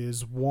heard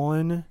is,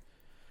 one,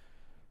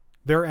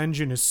 their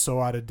engine is so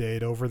out of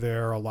date over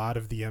there. A lot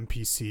of the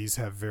NPCs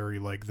have very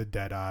like the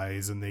dead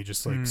eyes, and they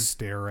just like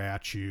stare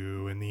at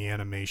you, and the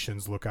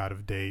animations look out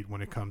of date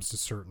when it comes to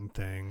certain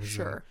things.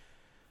 sure. And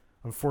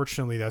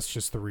unfortunately, that's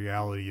just the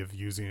reality of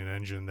using an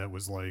engine that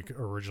was like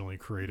originally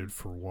created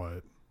for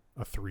what,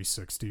 a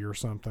 360 or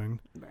something.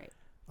 Right.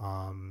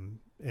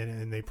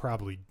 And they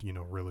probably, you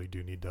know, really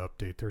do need to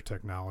update their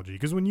technology,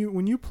 because when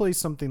you play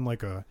something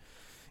like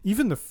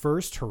even the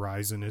first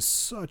Horizon is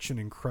such an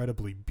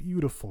incredibly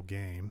beautiful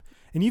game,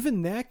 and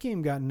even that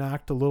game got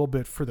knocked a little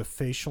bit for the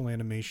facial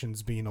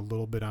animations being a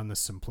little bit on the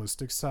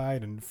simplistic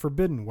side, and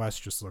Forbidden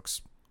West just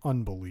looks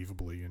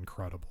unbelievably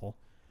incredible.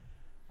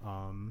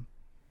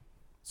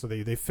 So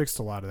they fixed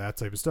a lot of that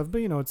type of stuff,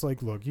 but you know, it's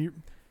like, look, you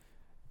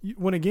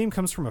when a game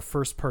comes from a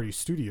first party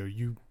studio,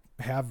 you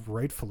have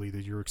rightfully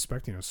that you're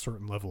expecting a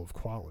certain level of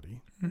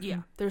quality.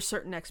 Yeah, there's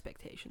certain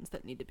expectations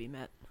that need to be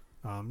met.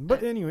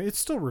 But anyway, it's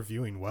still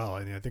reviewing well.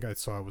 I mean, I think I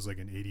saw it was like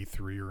an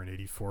 83 or an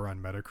 84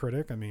 on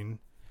Metacritic. I mean,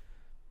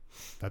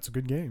 that's a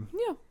good game.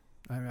 Yeah.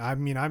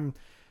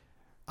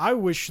 I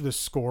wish the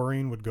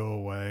scoring would go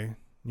away.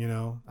 You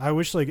know, I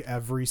wish like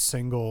every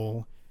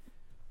single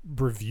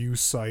review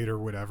site or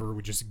whatever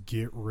would just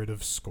get rid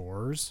of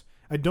scores.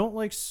 I don't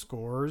like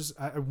scores.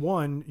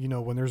 One, you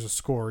know, when there's a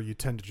score, you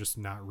tend to just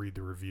not read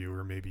the review,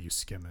 or maybe you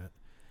skim it.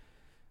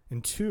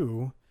 And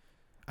two,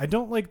 I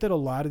don't like that a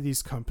lot of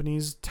these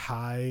companies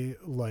tie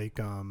like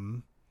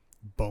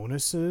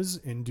bonuses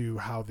into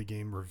how the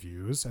game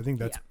reviews. I think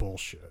that's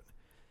bullshit.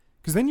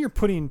 Because then you're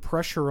putting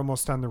pressure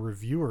almost on the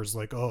reviewers,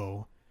 like,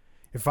 oh,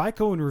 if I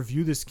go and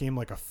review this game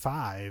like a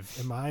 5,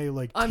 am I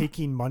like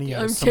taking money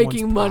out of someone's pocket? I'm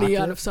taking money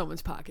out of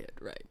someone's pocket,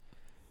 right?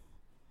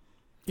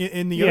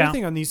 And the other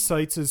thing on these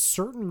sites is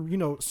certain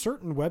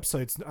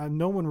websites,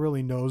 no one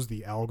really knows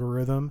the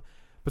algorithm,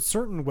 but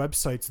certain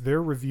websites,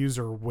 their reviews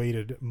are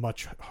weighted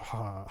much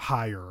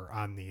higher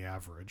on the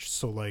average.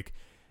 So like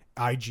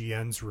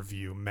IGN's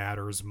review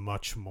matters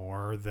much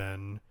more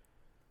than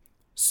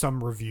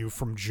some review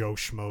from Joe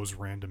Schmo's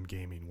random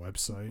gaming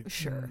website.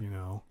 Sure. You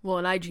know, Well,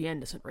 an IGN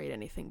doesn't rate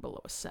anything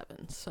below a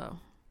 7, so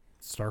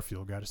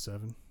Starfield got a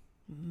 7.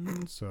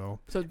 So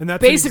and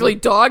that's basically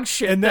dog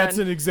shit. And that's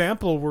then. an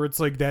example where it's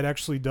like that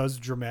actually does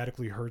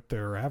dramatically hurt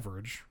their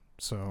average.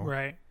 So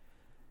Right.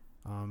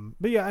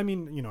 But yeah, I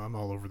mean, you know, I'm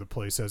all over the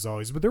place as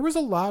always, but there was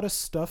a lot of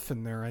stuff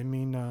in there. I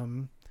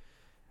mean,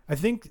 I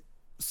think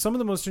some of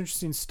the most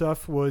interesting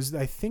stuff was,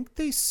 I think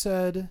they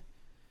said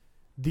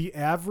the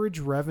average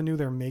revenue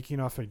they're making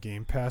off a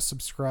Game Pass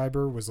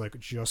subscriber was like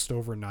just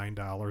over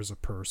 $9 a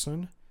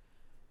person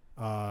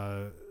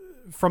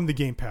from the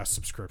Game Pass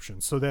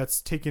subscription. So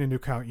that's taking into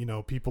account, you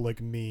know, people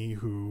like me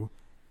who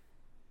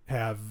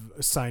have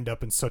signed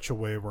up in such a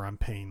way where I'm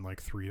paying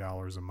like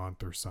 $3 a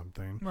month or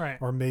something. Right.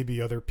 Or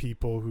maybe other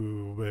people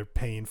who are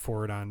paying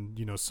for it on,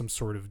 you know, some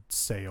sort of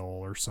sale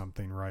or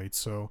something, right?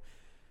 So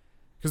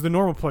because the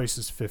normal price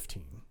is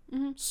 15.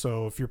 Mhm.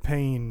 So if you're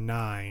paying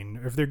 9,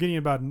 or if they're getting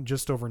about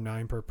just over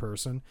 9 per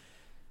person,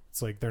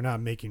 it's like they're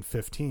not making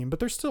 15, but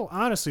they're still,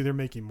 honestly, they're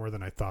making more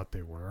than I thought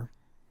they were.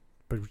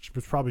 But which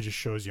probably just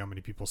shows you how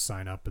many people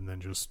sign up and then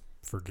just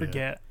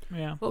forget.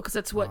 Yeah. Well, because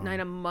that's what,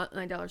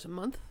 $9 a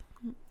month?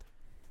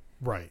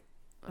 Right.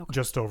 Okay.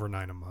 Just over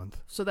 9 a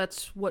month. So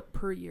that's what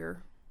per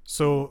year?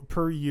 So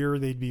per year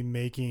they'd be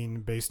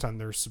making, based on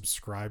their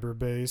subscriber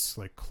base,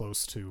 like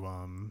close to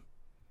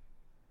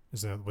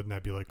wouldn't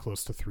that be like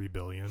close to 3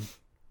 billion?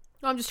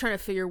 No, I'm just trying to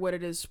figure what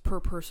it is per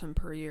person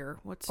per year.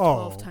 What's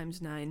 12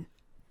 times 9?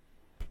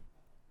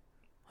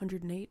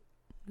 108?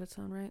 Does that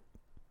sound right?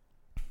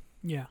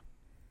 Yeah.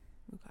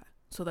 Okay.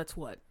 So that's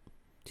what?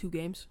 2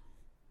 games?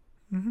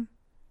 Mm-hmm.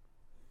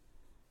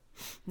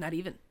 Not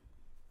even.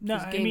 No,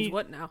 'Cause I games mean, Mm.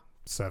 what now?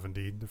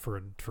 70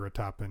 for a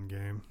top end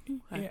game.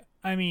 Okay. yeah,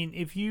 I mean,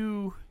 if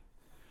you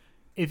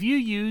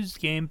use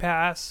Game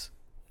Pass,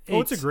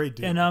 It's a great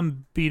deal. an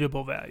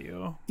unbeatable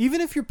value.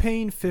 Even if you're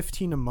paying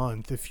 15 a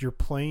month, if you're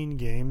playing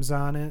games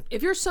on it,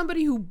 If you're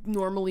somebody who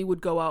normally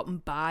would go out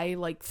and buy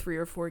like 3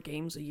 or 4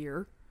 games a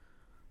year,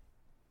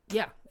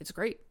 yeah, it's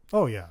great.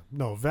 oh yeah,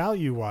 no,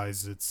 value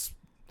wise, it's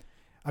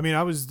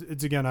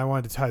again, I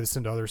wanted to tie this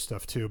into other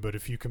stuff too, but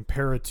if you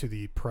compare it to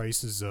the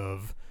prices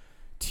of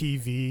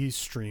TV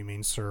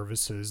streaming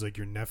services like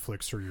your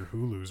Netflix or your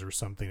Hulu's or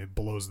something, it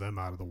blows them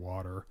out of the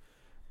water.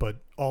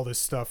 But all this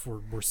stuff,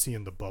 we're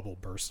seeing the bubble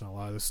burst, and a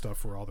lot of this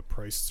stuff where all the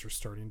prices are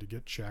starting to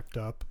get jacked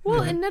up.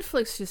 Well, and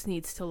Netflix just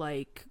needs to,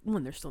 like,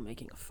 when they're still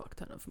making a fuck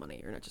ton of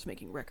money, or not just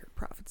making record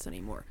profits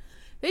anymore.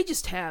 They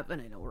just have, and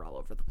I know we're all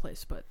over the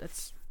place, but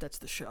that's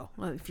the show.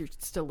 Well, if you're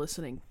still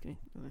listening,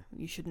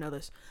 you should know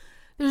this.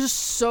 There's just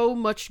so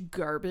much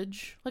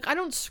garbage. Like, I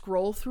don't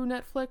scroll through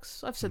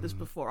Netflix. I've said this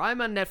before.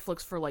 I'm on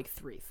Netflix for like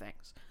 3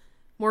 things.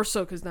 More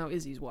so because now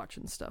Izzy's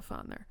watching stuff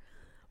on there.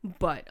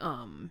 But,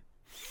 and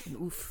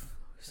oof,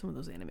 some of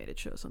those animated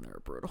shows on there are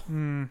brutal.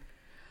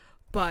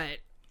 But,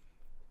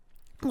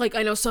 like,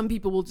 I know some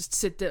people will just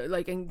sit there,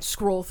 like, and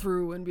scroll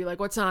through and be like,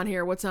 what's on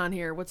here? What's on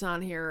here? What's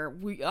on here?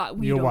 We They'll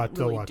don't watch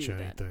really do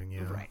anything, that.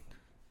 yeah. Right.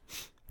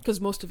 Because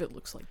most of it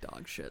looks like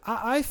dog shit.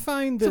 I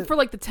find that Except for,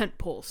 like, the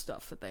tentpole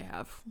stuff that they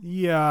have.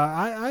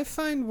 yeah, I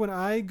find when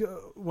I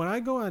go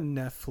on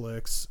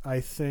Netflix,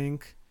 I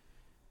think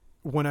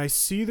when I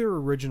see their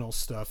original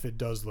stuff, it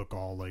does look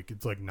all like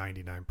it's like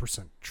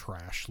 99%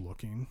 trash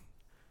looking.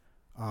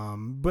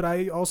 But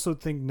I also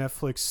think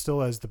Netflix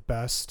still has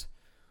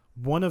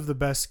one of the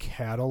best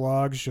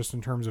catalogs just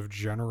in terms of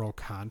general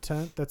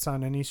content that's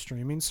on any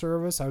streaming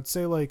service. I would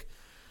say like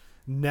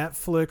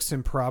Netflix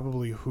and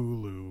probably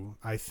Hulu,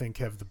 I think,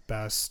 have the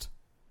best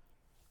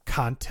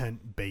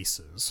content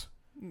bases.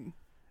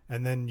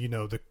 And then,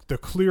 the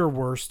clear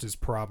worst is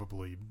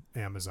probably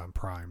Amazon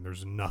Prime.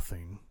 There's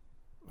nothing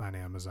on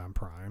Amazon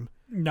Prime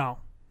No.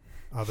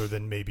 other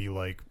than maybe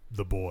like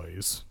The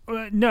Boys.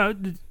 No,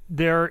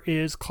 there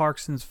is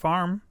Clarkson's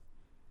Farm.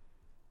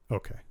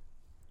 Okay.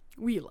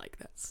 We like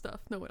that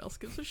stuff. No one else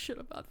gives a shit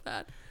about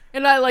that.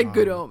 And I like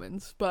Good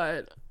Omens,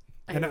 but...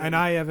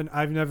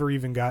 I've never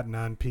even gotten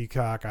on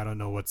Peacock. I don't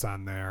know what's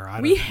on there.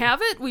 We have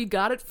it. We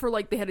got it for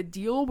like, they had a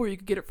deal where you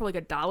could get it for like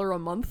 $1 a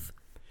month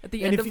at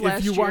the end of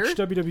last year. If you watch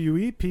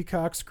WWE,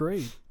 Peacock's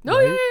great. No,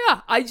 right?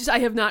 yeah. I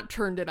have not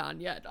turned it on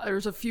yet.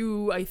 There's a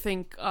few, I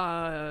think,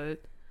 a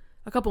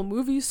couple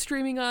movies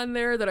streaming on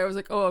there that I was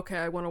like, oh, okay,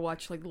 I want to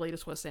watch like the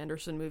latest Wes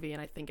Anderson movie,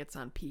 and I think it's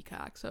on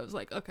Peacock. So I was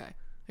like, okay, I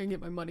can get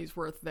my money's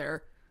worth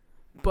there.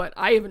 But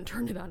I haven't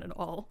turned it on at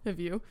all. Have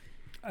you?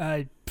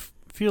 I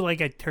feel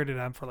like I turned it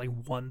on for like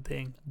one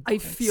thing. I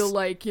feel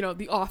like,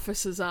 The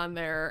Office is on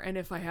there, and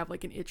if I have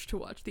like an itch to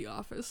watch The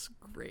Office,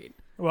 great.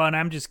 Well, and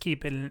I'm just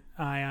keeping an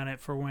eye on it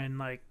for when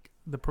like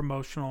the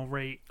promotional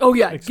rate. Oh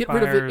yeah, get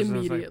rid of it expires. I was like,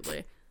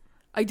 immediately.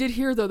 I did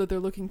hear though that they're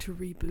looking to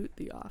reboot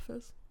The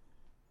Office.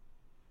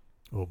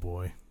 Oh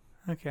boy.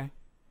 Okay.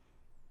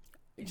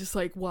 Just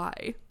like,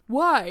 why?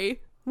 Why?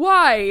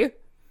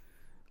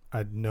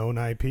 I'd known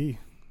IP.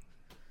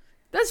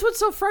 That's what's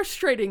so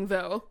frustrating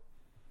though.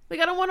 Like,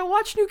 I don't want to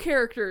watch new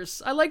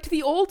characters. I liked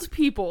the old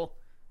people.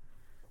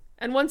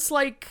 And once,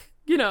 like,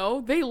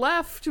 they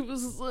left, it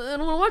was, I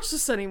don't want to watch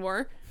this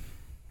anymore.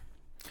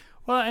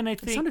 Well, and I It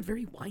think sounded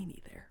very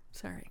whiny there.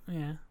 Sorry.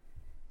 yeah.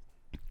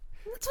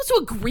 You're not supposed to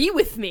agree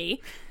with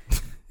me.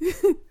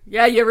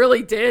 Yeah, you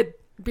really did.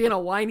 Being a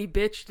whiny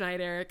bitch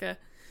tonight, Erica.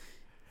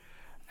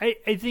 I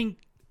think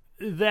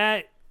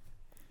that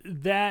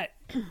the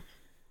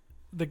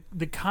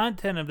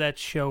content of that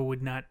show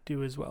would not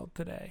do as well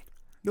today.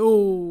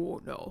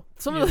 No.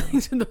 Some of the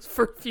things in those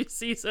first few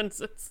seasons,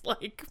 it's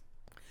like,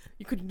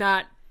 you could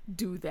not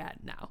do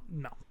that now.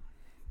 No.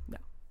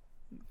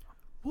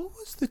 What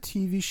was the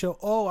TV show?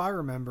 Oh, I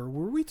remember.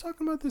 Were we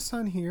talking about this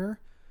on here?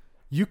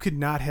 You could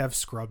not have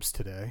Scrubs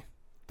today.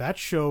 That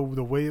show,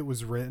 the way it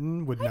was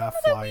written, would not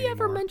fly We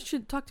ever anymore.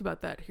 talked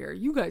about that here.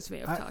 You guys may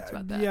have talked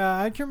about that. Yeah,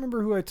 I can't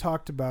remember who I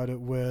talked about it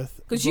with.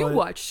 Because you but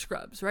watched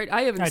Scrubs, right?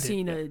 I haven't I did,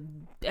 seen yeah.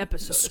 an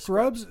episode of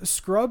Scrubs.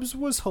 Scrubs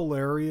was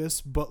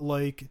hilarious, but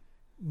like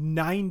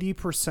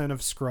 90%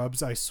 of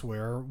Scrubs, I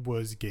swear,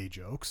 was gay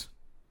jokes.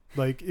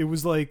 Like, it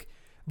was like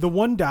the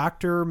one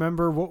doctor,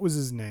 remember, what was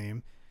his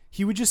name?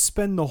 He would just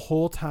spend the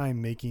whole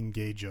time making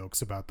gay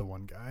jokes about the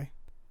one guy.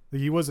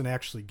 Like, he wasn't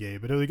actually gay,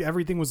 but like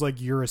everything was like,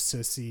 you're a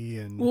sissy.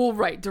 And Well,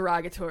 right,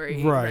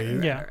 derogatory. Right.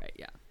 Yeah. Right,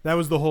 yeah. that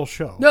was the whole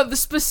show. No, the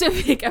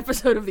specific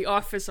episode of The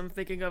Office I'm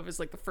thinking of is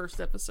like the first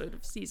episode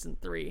of season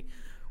 3,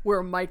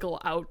 where Michael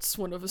outs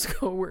one of his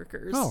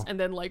coworkers and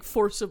then like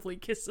forcibly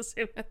kisses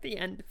him at the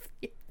end of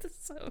the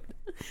episode.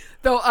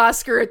 Though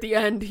Oscar at the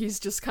end, he's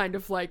just kind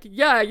of like,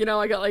 yeah,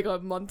 I got like a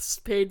month's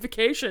paid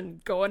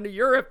vacation going to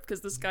Europe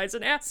because this guy's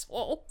an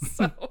asshole.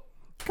 So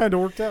Kind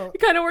of worked out.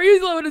 kind of where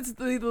he's low, and it's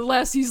the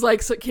last he's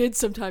like, so kids,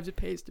 sometimes it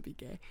pays to be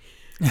gay.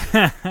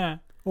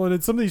 Well,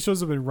 and some of these shows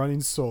have been running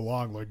so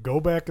long. Like,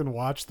 go back and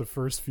watch the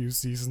first few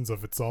seasons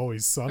of It's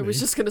Always Sunny. I was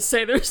just gonna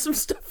say, there's some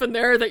stuff in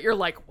there that you're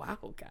like, wow,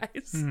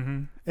 guys.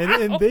 and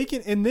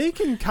they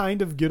can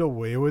kind of get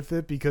away with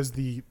it because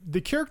the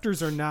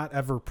characters are not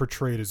ever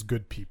portrayed as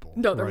good people.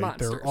 No, they're right?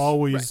 monsters. They're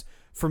always Right.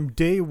 from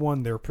day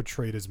one. They're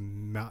portrayed as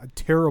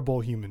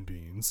terrible human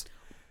beings.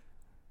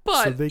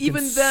 But they can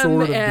even sort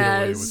them of get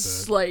away with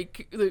as it.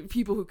 like the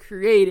people who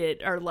create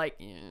it are like,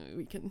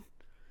 we can.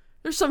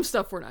 There's some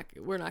stuff we're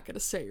not gonna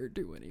say or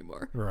do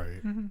anymore.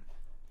 Right.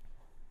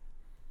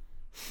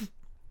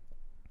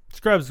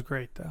 Scrubs is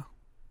great though.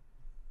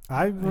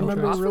 I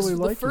remember Office, really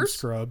the liking first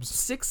Scrubs.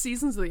 6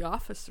 seasons of The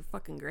Office are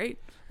fucking great.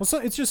 Well, so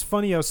it's just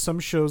funny how some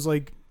shows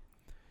like,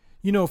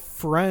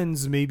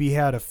 Friends maybe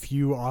had a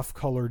few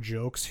off-color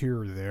jokes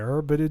here or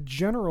there, but in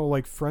general,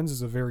 like, Friends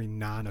is a very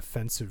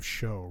non-offensive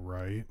show,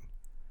 right?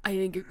 I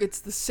think it's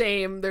the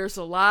same. There's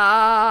a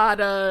lot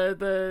of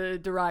the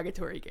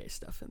derogatory gay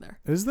stuff in there.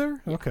 Is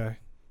there? Okay.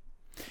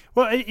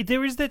 Well, there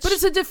was that. But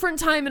it's a different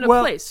time and a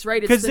Well, place,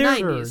 right? It's 'cause the there-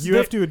 90s. You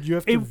have to it-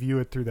 view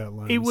it through that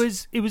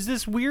lens. it was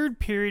this weird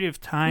period of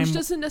time. Which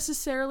doesn't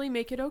necessarily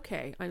make it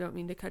okay. I don't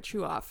mean to cut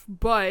you off,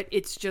 but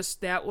it's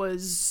just that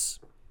was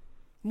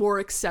more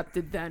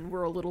accepted then.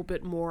 We're a little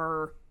bit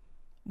more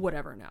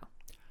whatever now.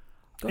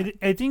 Go ahead.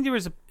 I think there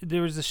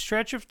was a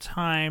stretch of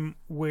time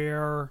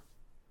where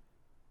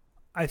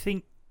I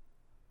think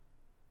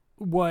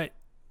what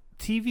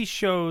TV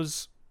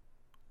shows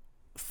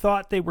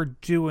thought they were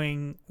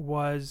doing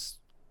was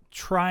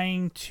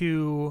trying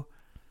to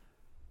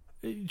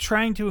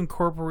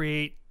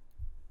incorporate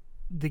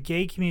the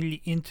gay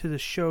community into the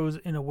shows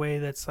in a way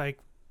that's like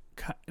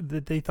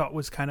that they thought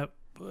was kind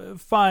of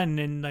fun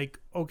and like,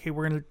 okay,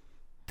 we're gonna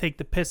take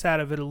the piss out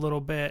of it a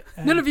little bit.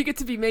 None of you get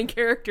to be main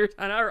characters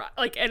on our,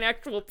 like, an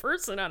actual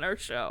person on our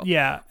show.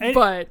 Yeah,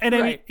 But, I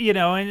mean, right.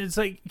 and it's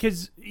like,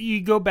 because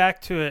you go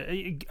back to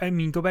it. I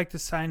mean, go back to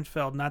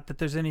Seinfeld. Not that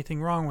there's anything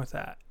wrong with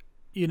that.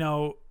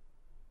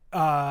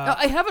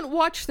 I haven't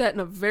watched that in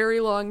a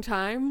very long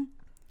time,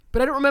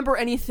 but I don't remember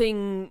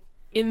anything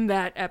in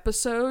that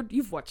episode.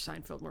 You've watched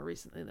Seinfeld more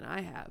recently than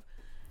I have.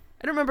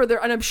 I don't remember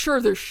there, and I'm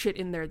sure there's shit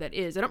in there that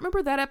is. I don't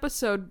remember that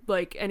episode,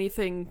 like,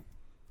 anything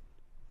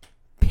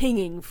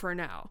pinging for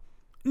now.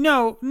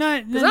 No,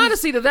 not. Because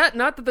honestly,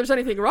 not that there's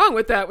anything wrong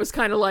with that, was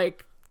kind of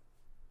like,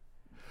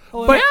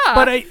 But yeah.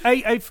 but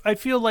I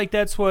feel like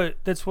that's what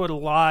a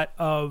lot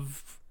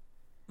of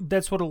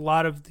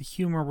the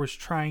humor was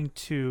trying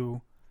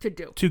to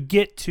do.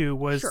 get to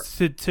was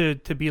Sure.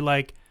 to be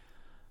like,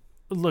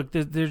 look,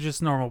 they're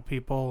just normal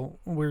people.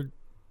 We're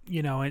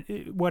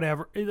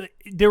whatever.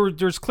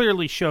 There's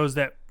clearly shows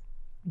that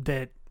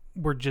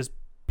were just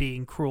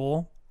being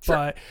cruel, Sure.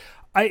 but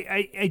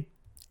I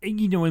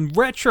in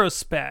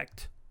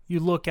retrospect, you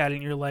look at it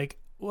and you're like,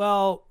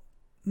 well,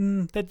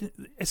 that,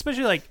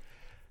 especially like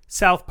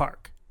South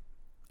Park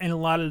and a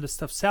lot of the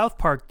stuff South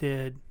Park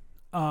did,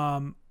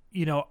 I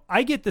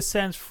get the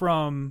sense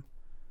from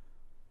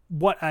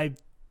what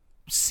I've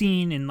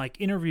seen in like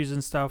interviews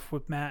and stuff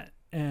with Matt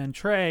and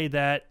Trey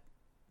that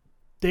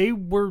they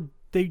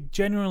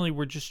genuinely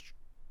were just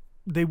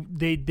they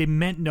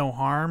meant no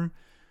harm.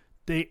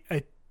 They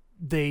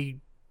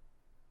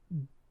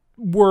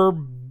were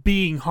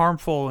being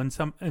harmful in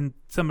some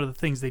of the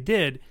things they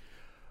did,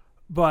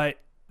 but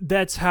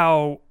that's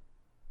how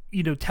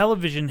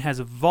television has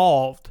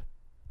evolved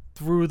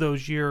through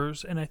those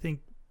years, and I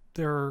think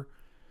there,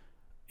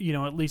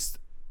 at least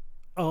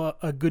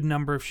a good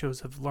number of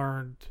shows have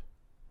learned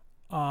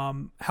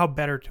how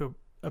better to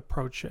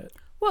approach it.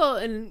 Well,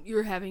 and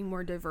you're having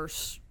more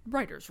diverse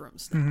writers'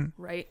 rooms now,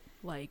 Mm-hmm. right?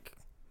 Like,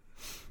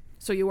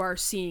 so you are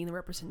seeing the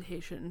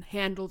representation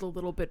handled a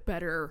little bit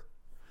better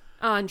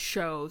on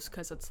shows,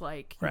 because it's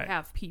like you Right.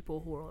 have people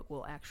who are like,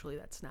 well, actually,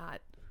 that's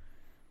not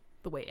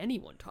the way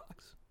anyone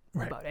talks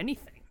Right. about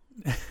anything.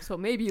 So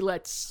maybe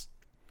let's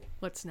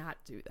not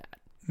do that.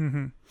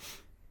 Mm-hmm.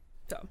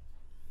 So,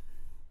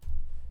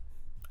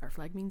 our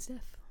flag means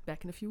death.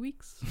 Back in a few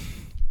weeks.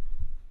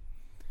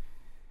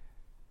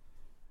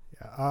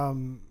 Yeah.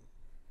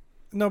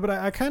 No, but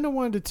I kind of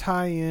wanted to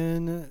tie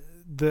in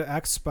the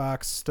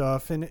Xbox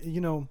stuff, and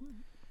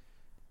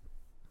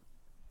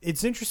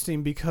it's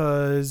interesting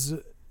because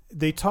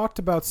they talked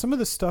about some of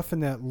the stuff in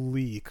that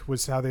leak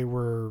was how they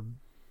were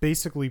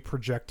basically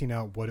projecting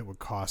out what it would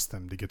cost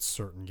them to get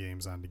certain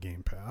games onto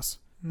Game Pass.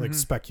 Like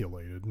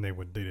speculated, and they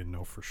didn't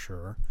know for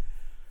sure.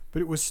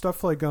 But it was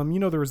stuff like there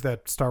was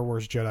that Star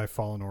Wars Jedi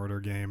Fallen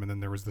Order game, and then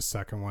there was the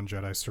second one,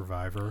 Jedi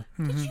Survivor.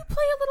 Did you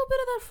play a little bit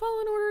of that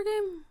Fallen Order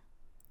game?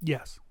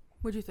 Yes.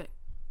 What'd you think?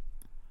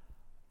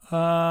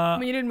 I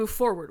mean, you didn't move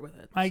forward with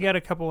it. I got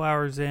a couple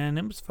hours in.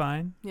 It was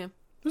fine. Yeah.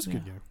 It was a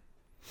good game.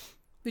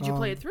 Did you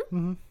play it through?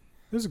 Mm-hmm.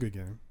 It was a good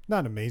game.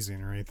 Not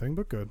amazing or anything,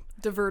 but good.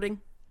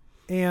 Diverting.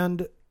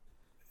 And,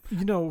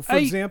 for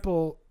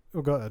example...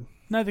 Oh, go ahead.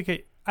 Not the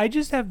case. I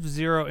just have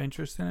zero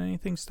interest in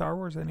anything Star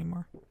Wars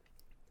anymore.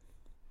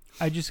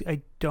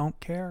 I don't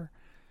care.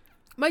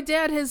 My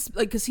dad has,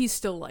 because he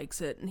still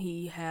likes it, and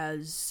he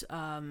has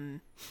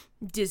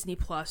Disney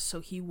Plus,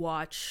 so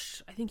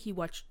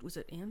was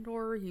it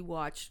Andor? He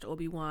watched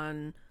Obi-Wan.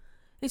 And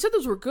he said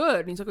those were good,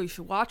 and he's like, oh, you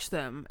should watch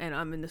them, and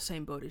I'm in the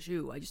same boat as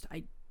you.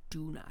 I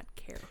do not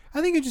care.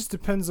 I think it just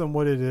depends on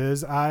what it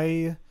is.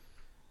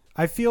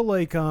 I feel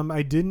like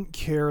I didn't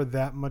care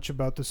that much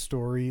about the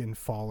story in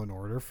Fallen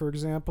Order, for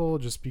example,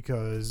 just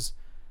because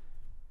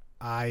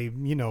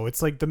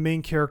it's like the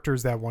main character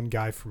is that one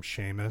guy from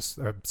Shameless.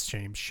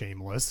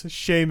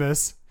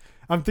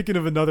 I'm thinking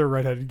of another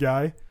redheaded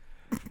guy.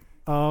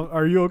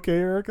 Are you okay,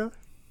 Erica?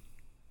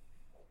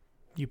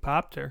 You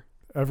popped her.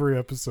 Every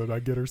episode I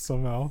get her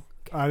somehow.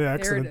 On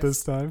accident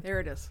this time.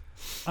 There it is.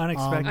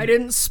 Unexpected. I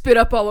didn't spit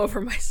up all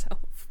over myself.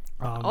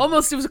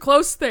 Almost, it was a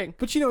close thing.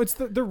 But it's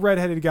the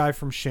redheaded guy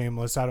from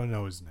Shameless. I don't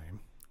know his name.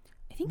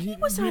 I think he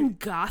was on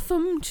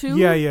Gotham too.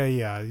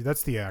 Yeah.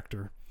 That's the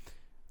actor.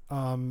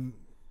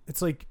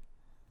 It's like,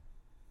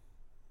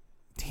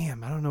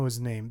 damn, I don't know his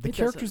name. The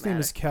character's name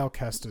is Cal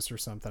Kestis or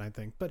something, I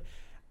think. But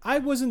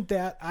I'm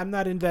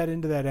not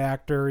into that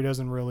actor. He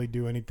doesn't really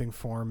do anything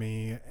for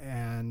me,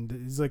 and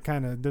he's like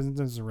kind of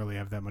doesn't really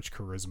have that much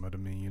charisma to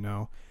me,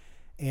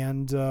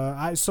 And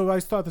I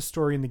thought the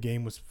story in the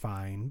game was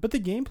fine, but the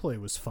gameplay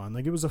was fun.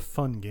 Like, it was a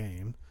fun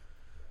game.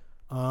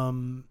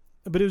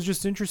 But it was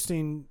just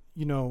interesting,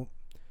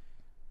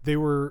 they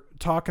were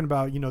talking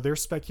about, their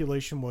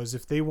speculation was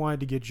if they wanted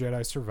to get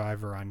Jedi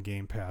Survivor on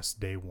Game Pass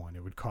day one,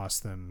 it would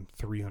cost them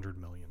 $300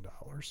 million.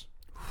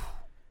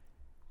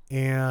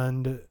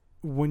 And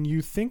when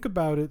you think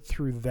about it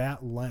through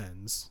that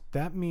lens,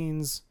 that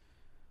means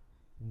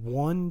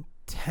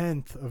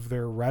 1/10 of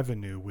their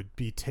revenue would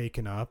be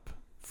taken up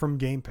from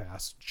Game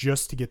Pass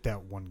just to get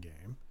that one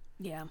game.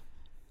 Yeah.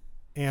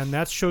 And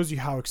that shows you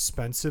how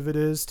expensive it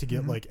is to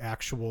get like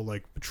actual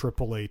like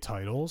AAA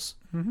titles.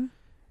 Mm-hmm.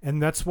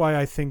 And that's why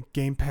I think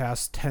Game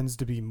Pass tends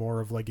to be more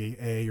of like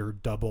a or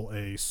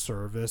AA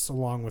service,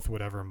 along with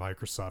whatever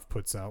Microsoft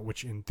puts out,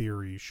 which in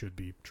theory should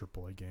be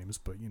AAA games,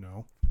 but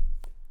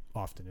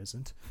often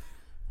isn't.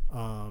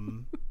 I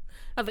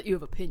thought you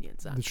have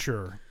opinions on it.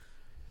 Sure.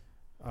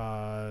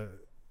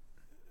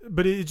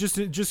 But it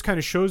just kind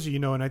of shows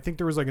you, and I think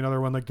there was like another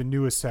one, like the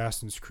new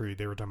Assassin's Creed.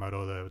 They were talking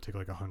about, that would take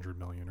like $100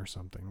 million or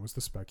something. Was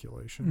the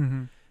speculation?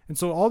 Mm-hmm. And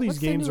so all these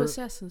games the new are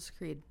Assassin's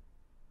Creed.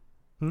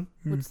 Hmm?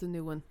 What's the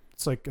new one?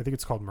 It's like, I think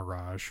it's called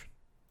Mirage.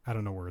 I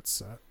don't know where it's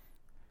set.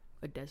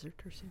 A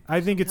desert or something? I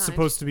think it's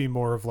supposed to be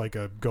more of like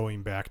a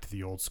going back to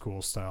the old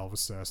school style of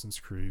Assassin's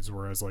Creeds,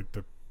 whereas like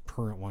the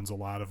current ones, a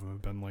lot of them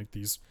have been like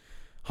these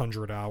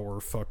 100-hour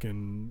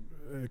fucking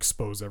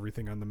expose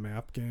everything on the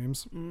map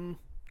games.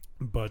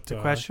 But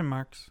the question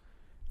marks.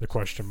 The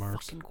question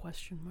marks. Fucking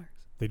question marks.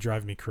 They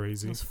drive me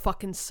crazy. Those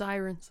fucking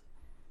sirens.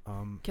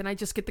 Can I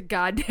just get the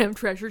goddamn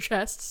treasure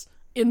chests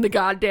in the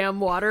goddamn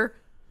water?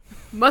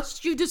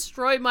 Must you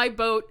destroy my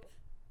boat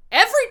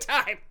every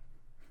time?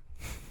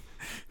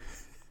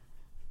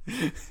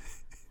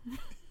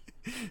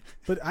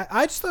 But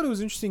I just thought it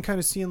was interesting kind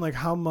of seeing like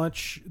how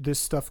much this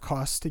stuff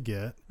costs to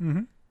get.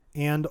 Mm-hmm.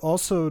 And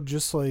also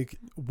just like,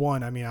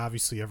 one, I mean,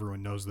 obviously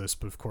everyone knows this,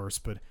 but of course,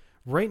 but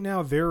right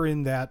now they're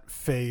in that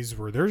phase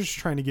where they're just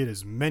trying to get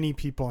as many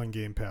people on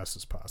Game Pass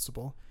as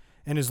possible.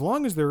 And as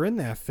long as they're in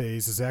that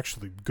phase is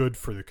actually good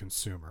for the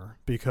consumer,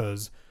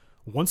 because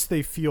once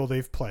they feel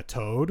they've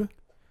plateaued,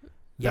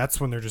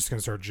 that's when they're just going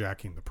to start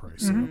jacking the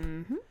price up.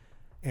 Mm-hmm.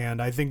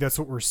 And I think that's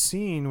what we're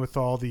seeing with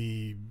all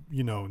the,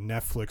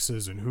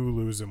 Netflixes and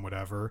Hulus and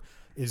whatever,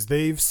 is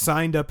they've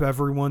signed up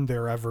everyone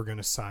they're ever going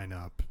to sign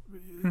up.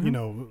 A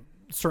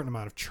certain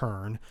amount of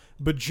churn,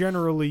 but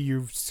generally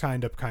you've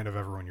signed up kind of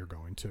everyone you're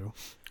going to.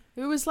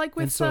 It was like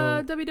with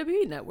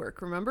WWE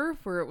Network, remember?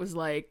 Where it was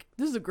like,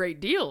 this is a great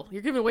deal.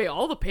 You're giving away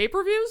all the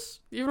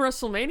pay-per-views, even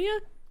WrestleMania,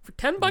 for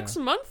 $10 a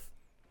month?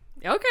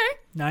 Okay.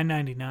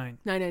 $9.99.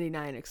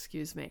 $9.99,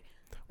 excuse me.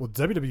 Well,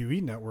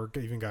 WWE Network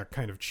even got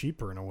kind of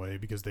cheaper in a way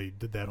because they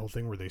did that whole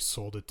thing where they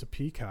sold it to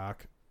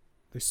Peacock.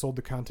 They sold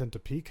the content to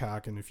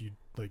Peacock, and if you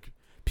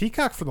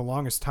Peacock for the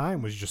longest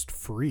time was just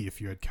free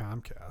if you had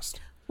Comcast.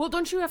 Well,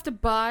 don't you have to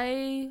buy?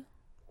 Do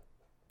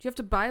you have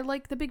to buy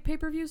like the big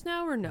pay-per-views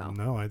now, or no?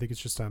 No, I think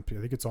it's just on. I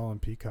think it's all on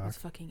Peacock. That's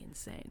fucking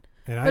insane.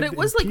 But it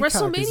was like Peacock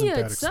WrestleMania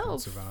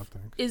itself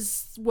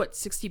is what,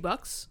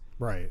 $60?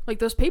 Right. Like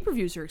those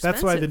pay-per-views are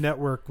expensive. That's why the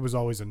network was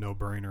always a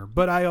no-brainer.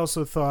 But I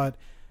also thought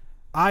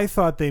I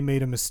thought they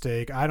made a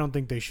mistake. I don't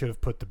think they should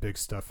have put the big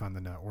stuff on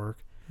the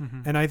network.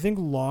 Mm-hmm. And I think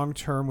long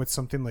term with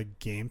something like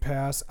Game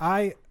Pass,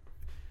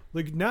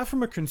 not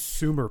from a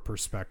consumer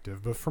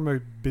perspective, but from a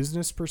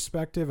business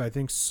perspective, I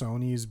think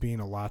Sony is being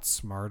a lot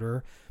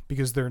smarter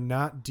because they're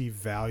not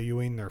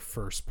devaluing their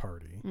first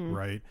party,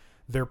 right?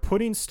 They're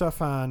putting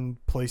stuff on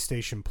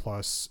PlayStation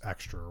Plus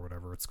Extra or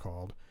whatever it's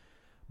called,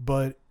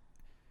 but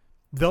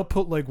they'll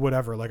put like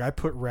whatever. Like I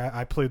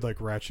played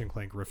like Ratchet and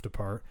Clank Rift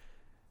Apart,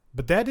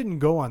 but that didn't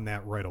go on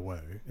that right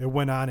away. It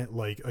went on it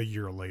like a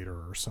year later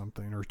or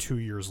something, or 2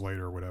 years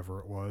later, whatever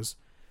it was,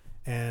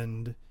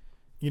 and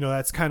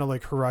that's kind of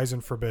like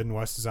Horizon Forbidden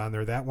West is on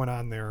there. That went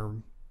on there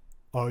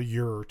a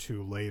year or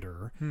two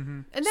later.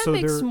 Mm-hmm. And that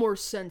makes more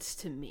sense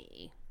to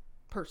me,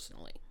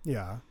 personally.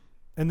 Yeah.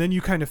 And then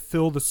you kind of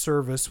fill the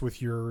service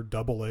with your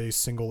AA,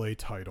 single A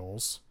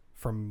titles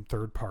from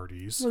third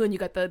parties. Well, then you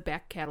got the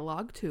back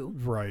catalog, too.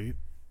 Right.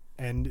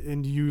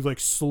 And you like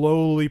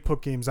slowly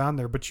put games on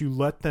there, but you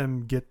let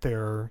them get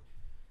their,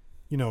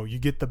 you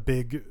get the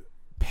big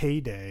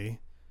payday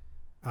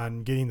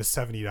on getting the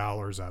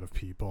 $70 out of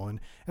people. And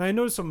I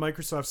noticed what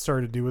Microsoft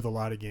started to do with a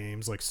lot of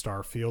games like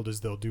Starfield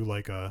is they'll do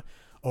like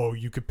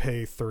you could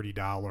pay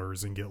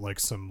 $30 and get like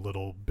some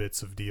little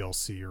bits of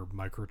DLC or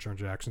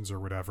microtransactions or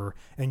whatever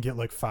and get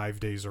like 5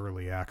 days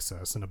early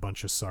access, and a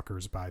bunch of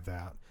suckers buy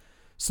that.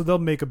 So they'll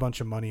make a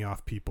bunch of money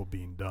off people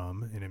being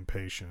dumb and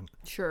impatient.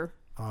 Sure.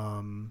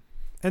 And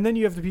then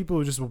you have the people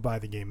who just will buy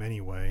the game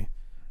anyway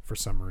for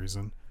some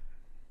reason.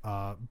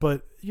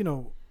 But,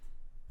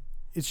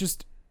 it's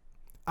just,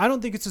 I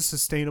don't think it's a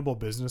sustainable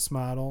business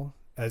model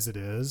as it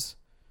is,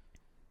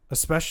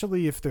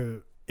 especially if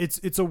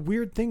it's a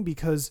weird thing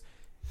because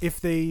if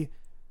they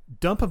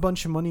dump a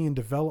bunch of money in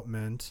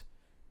development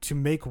to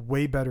make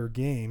way better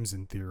games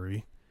in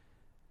theory,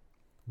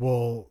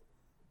 well,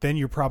 then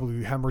you're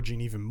probably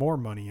hemorrhaging even more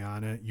money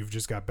on it. You've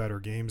just got better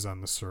games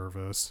on the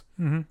service.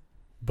 Mm-hmm.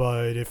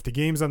 But if the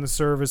games on the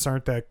service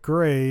aren't that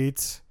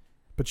great,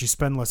 but you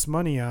spend less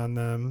money on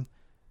them,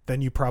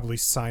 then you probably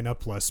sign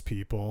up less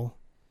people.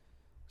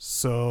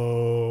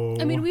 So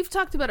I mean, we've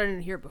talked about it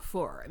in here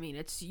before. I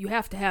mean, you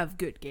have to have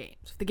good games.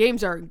 If the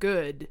games aren't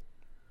good,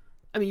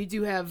 I mean,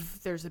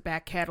 there's a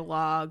back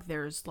catalog.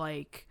 There's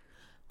like,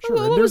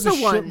 sure, there's a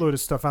shitload of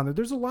stuff on there.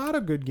 There's a lot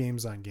of good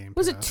games on Game Pass.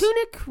 Was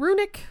it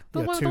Runic? The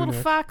little Tunic.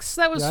 fox?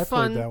 That was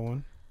fun. I played that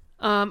one.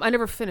 I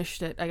never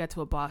finished it. I got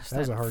to a boss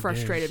that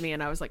frustrated me,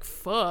 and I was like,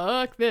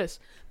 fuck this.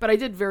 But I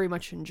did very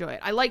much enjoy it.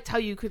 I liked how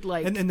you could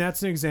like... And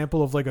that's an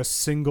example of like a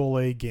single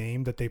A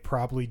game that they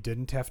probably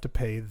didn't have to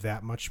pay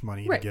that much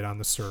money to get on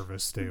the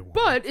service day one.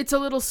 But it's a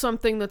little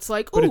something that's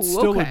like, but it's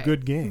still okay. a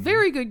good game.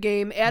 Very good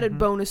game. Added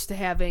bonus to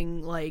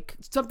having like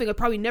something I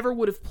probably never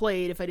would have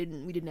played if we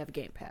didn't have a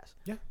Game Pass.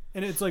 Yeah.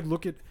 And it's like,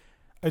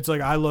 it's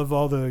like I love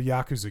all the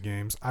Yakuza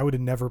games. I would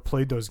have never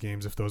played those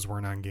games if those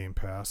weren't on Game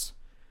Pass.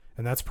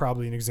 And that's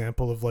probably an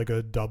example of like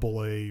a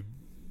AA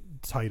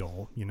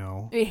title, I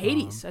mean,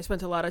 Hades. I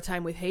spent a lot of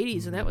time with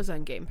Hades, and that was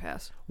on Game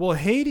Pass. Well,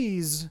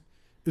 Hades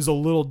is a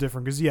little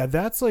different because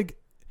that's like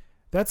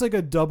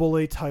a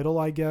AA title,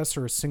 I guess,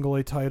 or a single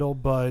A title,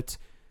 but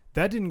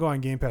that didn't go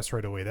on Game Pass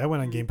right away. That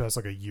went on Game Pass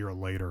like a year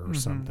later or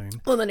something.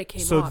 Well, then it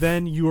came off. So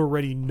then you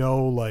already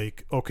know,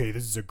 like, okay,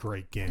 this is a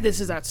great game. This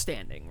is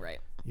outstanding, right?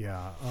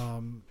 Yeah.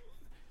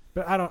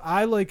 But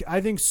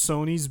I think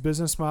Sony's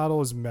business model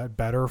is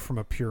better from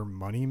a pure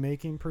money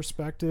making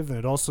perspective, and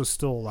it also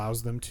still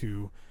allows them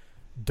to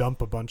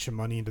dump a bunch of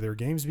money into their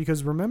games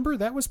because remember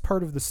that was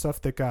part of the stuff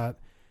that got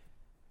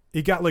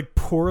like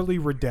poorly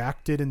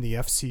redacted in the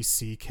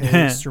FCC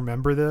case.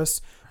 Remember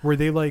this? Where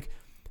they like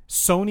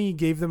Sony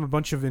gave them a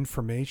bunch of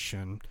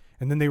information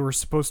and then they were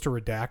supposed to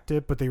redact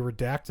it, but they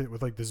redacted it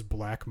with like this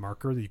black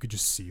marker that you could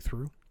just see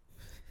through.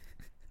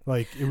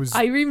 Like it was.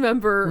 I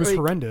remember. It was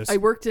horrendous. I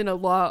worked in a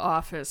law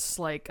office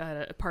like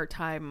part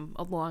time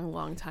a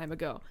long time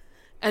ago,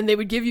 and they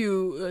would give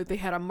you. They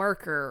had a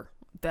marker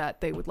that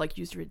they would like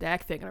use to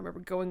redact thing, and I remember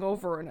going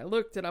over and I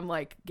looked and I'm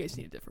like, "You guys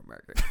need a different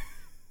marker."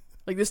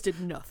 Like this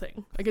did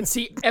nothing. I can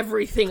see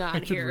everything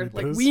on here.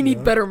 Like we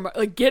need better.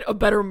 Like get a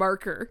better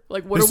marker.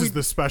 Like what? This is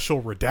the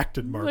special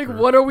redacted marker. Like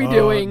what are we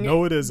doing?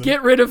 No, it isn't.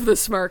 Get rid of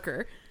this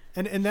marker.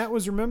 And that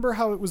was, remember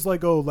how it was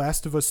like,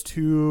 Last of Us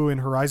 2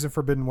 and Horizon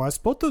Forbidden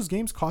West? Both those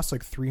games cost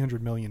like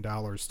 $300 million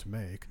to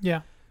make.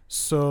 Yeah.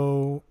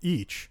 So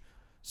each.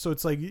 So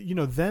it's like,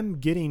 them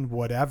getting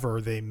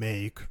whatever they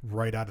make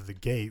right out of the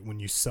gate when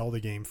you sell the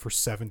game for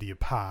 $70 a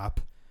pop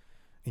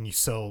and you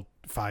sell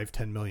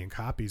 5-10 million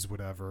copies,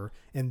 whatever,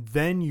 and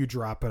then you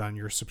drop it on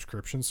your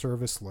subscription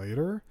service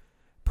later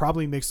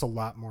probably makes a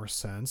lot more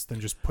sense than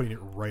just putting it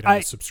right on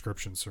the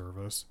subscription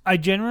service. I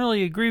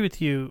generally agree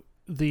with you.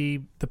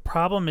 The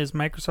problem is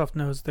Microsoft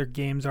knows their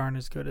games aren't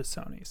as good as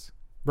Sony's.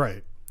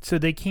 Right. So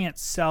they can't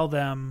sell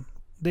them.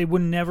 They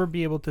would never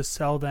be able to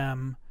sell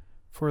them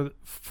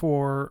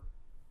for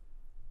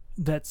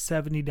that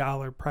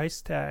 $70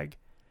 price tag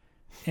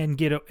and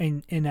get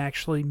and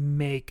actually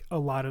make a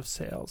lot of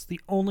sales. The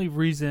only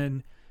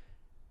reason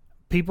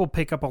people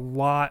pick up a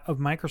lot of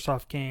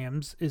Microsoft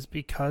games is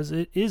because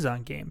it is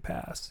on Game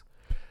Pass.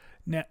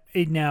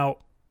 Now,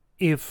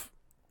 if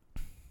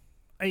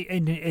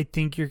I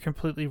think you're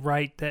completely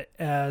right that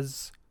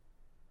as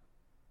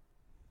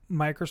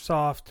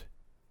Microsoft,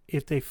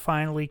 if they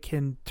finally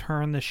can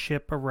turn the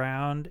ship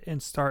around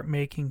and start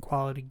making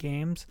quality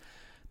games,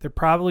 they're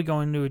probably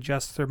going to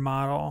adjust their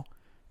model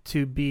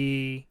to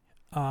be.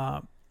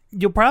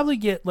 You'll probably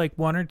get like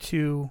one or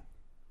two,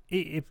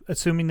 if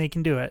assuming they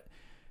can do it.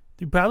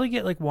 You probably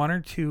get like one or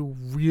two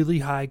really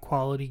high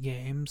quality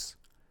games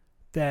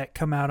that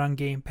come out on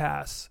Game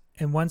Pass,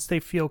 and once they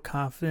feel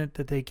confident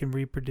that they can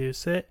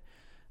reproduce it,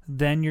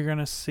 then you're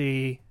gonna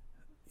see,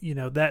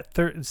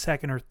 that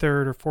second or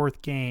third or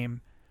fourth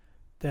game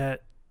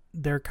that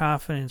their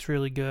confidence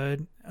really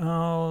good.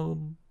 Oh,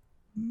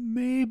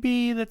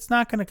 maybe that's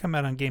not gonna come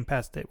out on Game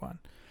Pass day one.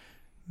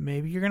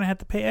 Maybe you're gonna have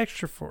to pay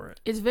extra for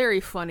it. It's very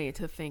funny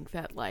to think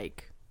that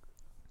like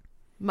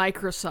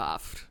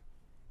Microsoft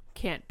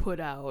can't put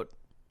out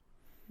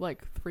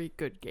like 3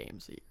 good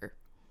games a year.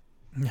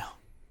 No.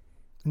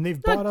 And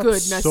they've Not bought up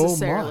good so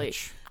necessarily.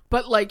 much.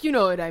 But like, you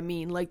know what I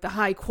mean? Like the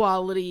high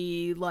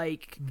quality,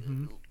 like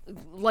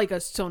like a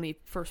Sony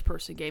first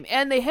person game.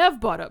 And they have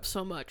bought up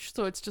so much.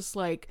 So it's just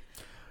like,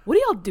 what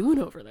are y'all doing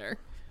over there?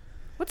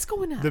 What's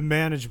going on? The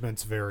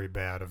management's very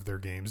bad of their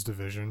games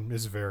division.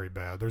 Is very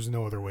bad. There's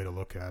no other way to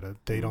look at it.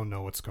 They don't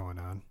know what's going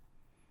on.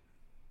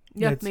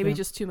 Yeah, It's, maybe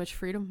just too much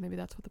freedom. Maybe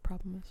that's what the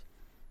problem is.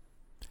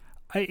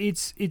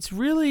 It's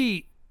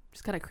really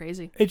It's kind of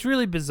crazy. It's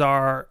really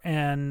bizarre,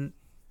 and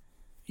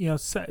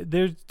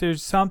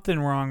there's something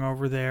wrong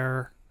over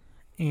there,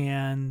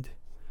 and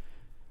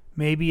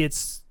maybe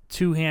it's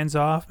too hands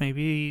off.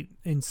 Maybe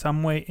in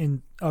some way,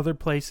 in other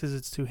places,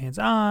 it's too hands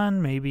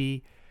on.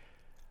 Maybe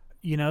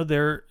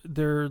their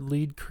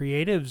lead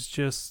creatives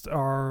just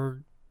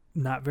are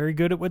not very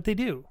good at what they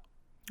do.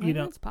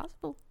 It's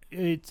possible.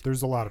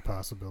 There's a lot of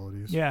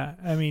possibilities. Yeah,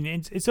 I mean,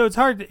 it's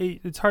hard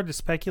to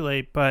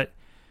speculate, but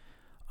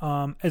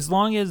as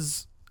long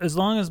as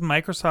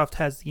Microsoft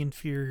has the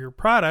inferior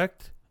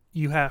product,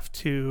 you have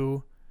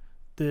to.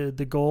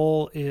 The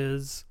goal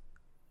is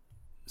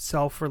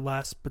sell for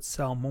less but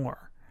sell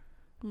more,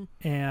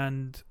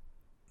 and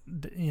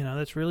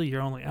that's really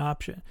your only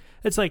option.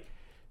 It's like,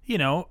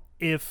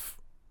 if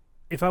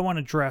I want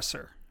a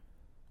dresser,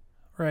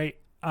 right?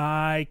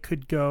 I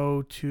could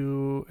go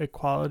to a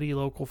quality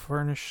local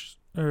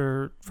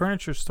furniture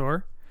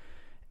store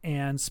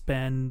and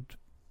spend,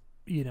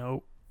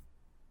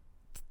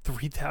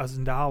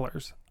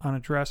 $3,000 on a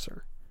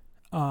dresser,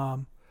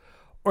 or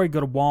I go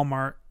to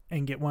Walmart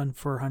and get one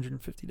for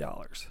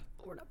 $150.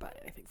 We're not buying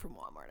anything from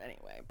Walmart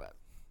anyway, but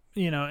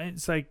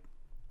It's like,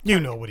 You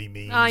know what he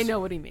means. I know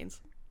what he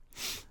means.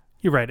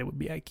 you're right. It would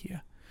be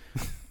IKEA.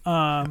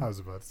 I was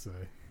about to say.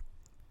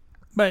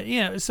 But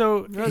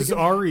so Does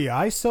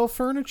REI sell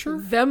furniture?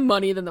 Them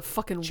money than the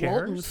fucking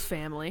Chairs? Walton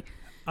family.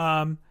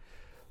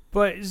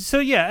 but so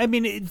yeah, I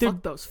mean,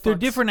 Fuck those they're fucks.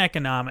 different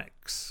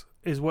economics.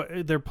 Is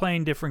what they're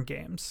playing different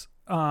games.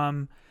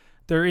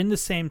 They're in the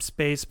same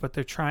space, but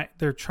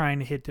they're trying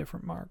to hit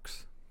different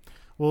marks.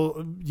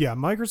 Well, yeah,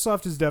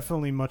 Microsoft is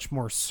definitely much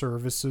more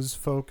services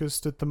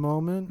focused at the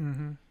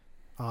moment.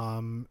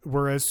 Mm-hmm.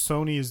 Whereas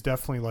Sony is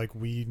definitely like,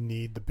 we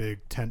need the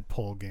big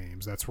tentpole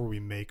games. That's where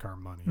we make our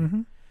money.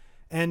 Mm-hmm.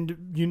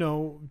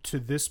 And, to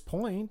this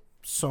point,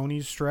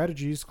 Sony's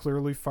strategy is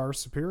clearly far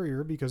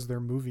superior because they're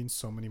moving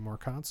so many more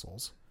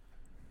consoles.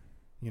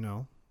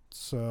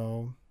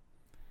 So...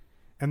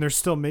 And they're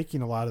still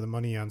making a lot of the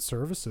money on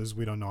services.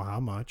 We don't know how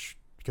much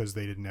because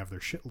they didn't have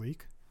their shit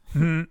leak.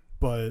 Mm-hmm.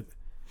 But,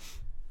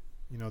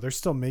 they're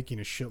still making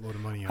a shitload of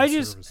money on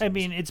services. I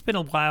mean, it's been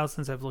a while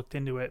since I've looked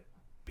into it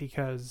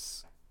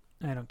because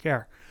I don't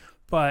care.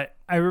 But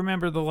I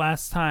remember the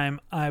last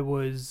time I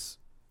was,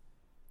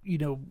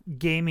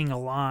 gaming a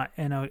lot,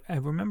 and I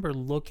remember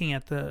looking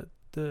at the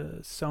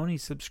Sony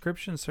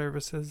subscription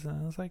services,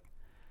 and I was like,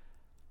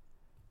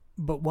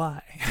 but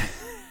why?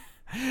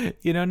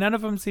 None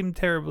of them seem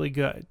terribly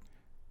good.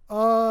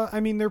 I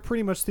mean, they're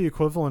pretty much the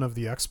equivalent of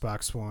the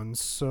Xbox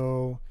ones.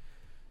 So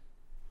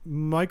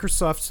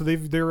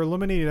Microsoft, they're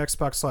eliminating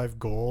Xbox Live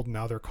Gold.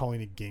 Now they're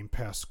calling it Game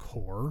Pass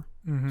Core.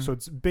 Mm-hmm. So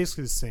it's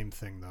basically the same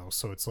thing, though.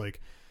 So it's like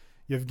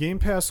you have Game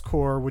Pass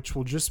Core, which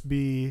will just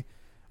be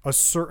a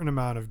certain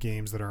amount of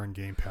games that are in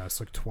Game Pass,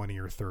 like 20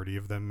 or 30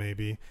 of them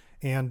maybe,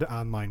 and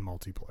online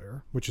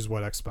multiplayer, which is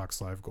what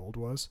Xbox Live Gold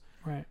was.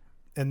 Right.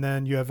 And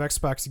then you have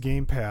Xbox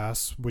Game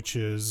Pass, which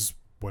is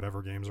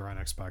whatever games are on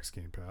Xbox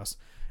Game Pass.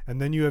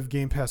 And then you have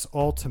Game Pass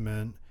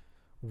Ultimate,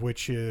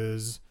 which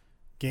is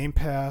Game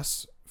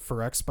Pass for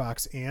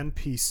Xbox and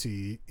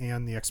PC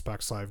and the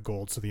Xbox Live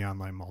Gold, so the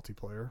online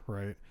multiplayer,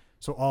 right?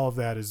 So all of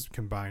that is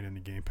combined into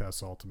Game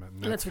Pass Ultimate,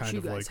 and that's what kind you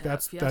of guys like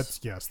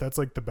have, that's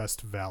like the best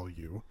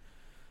value,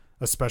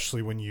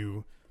 especially when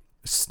you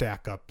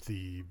stack up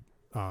the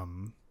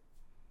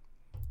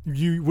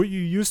what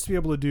you used to be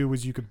able to do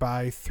was you could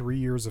buy 3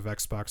 years of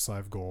Xbox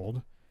Live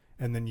Gold,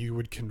 and then you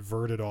would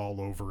convert it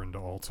all over into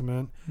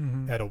Ultimate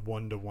at a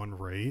 1-to-1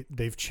 rate.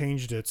 They've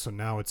changed it, so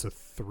now it's a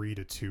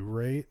 3-to-2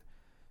 rate.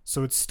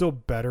 So it's still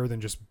better than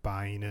just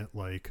buying it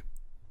like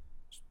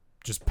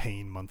just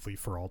paying monthly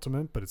for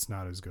Ultimate, but it's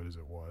not as good as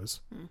it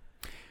was.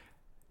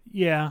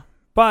 Yeah,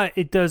 but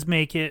it does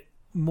make it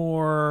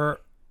more.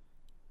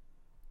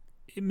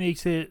 It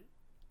makes you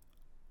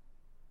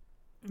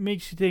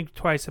think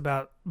twice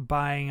about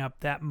buying up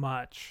that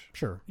much.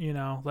 Sure. You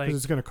know, like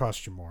Because it's going to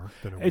cost you more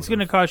than it's going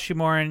to cost you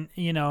more, and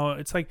you know,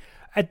 it's like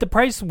at the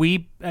price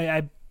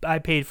I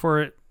paid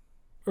for it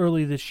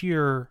early this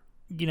year.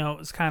 You know,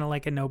 it's kind of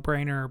like a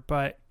no-brainer.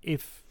 But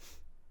if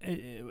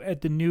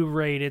at the new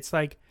rate, it's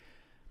like,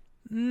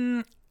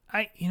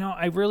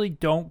 I really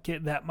don't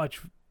get that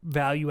much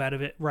value out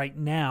of it right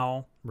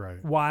now.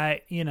 Right.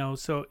 Why,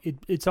 so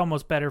it's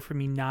almost better for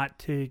me not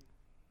to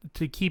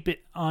keep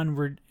it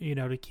on,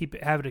 to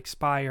have it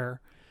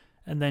expire,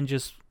 and then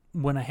just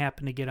when I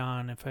happen to get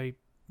on, if I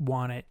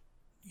want it,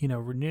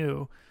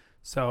 renew.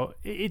 So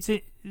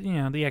the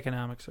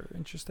economics are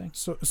interesting.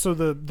 So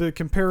the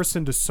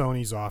comparison to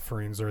Sony's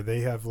offerings are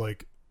they have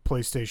like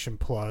PlayStation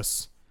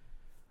Plus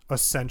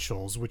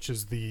Essentials, which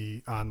is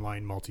the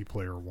online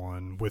multiplayer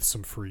one with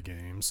some free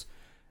games.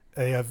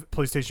 They have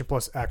PlayStation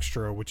Plus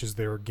Extra, which is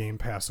their Game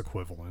Pass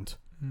equivalent,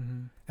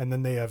 and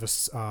then they have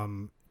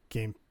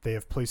They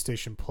have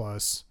PlayStation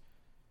Plus.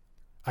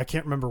 I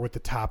can't remember what the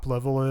top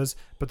level is,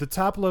 but the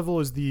top level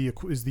is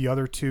the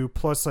other two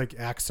plus like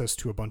access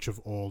to a bunch of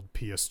old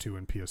PS2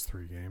 and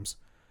PS3 games.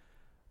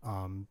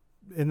 And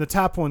the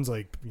top one's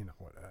like,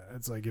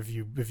 it's like if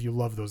you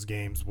love those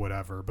games,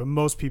 whatever. But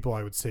most people,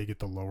 I would say, get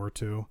the lower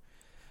two.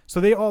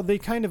 So they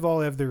kind of all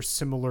have their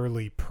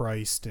similarly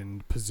priced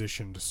and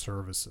positioned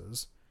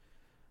services.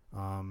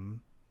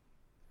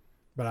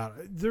 But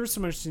there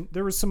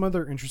was some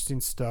other interesting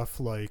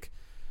stuff. Like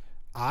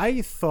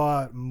I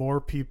thought more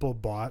people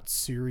bought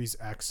Series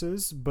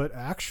X's, but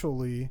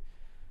actually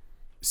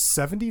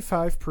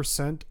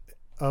 75%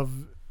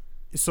 of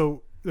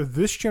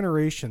this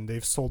generation,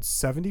 they've sold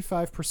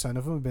 75%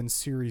 of them have been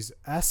Series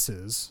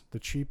S's, the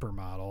cheaper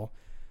model,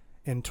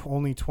 and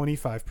only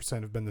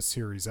 25% have been the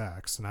Series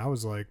X. And I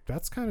was like,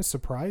 that's kind of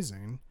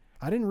surprising.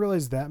 I didn't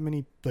realize that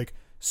many, like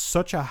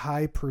such a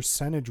high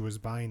percentage was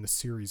buying the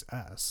Series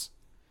S.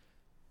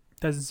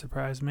 Doesn't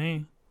surprise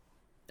me.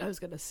 I was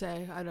gonna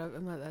say I'm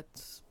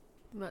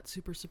not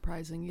super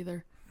surprising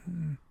either.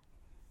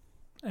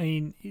 I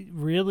mean,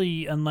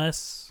 really,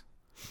 unless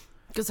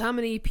because how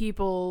many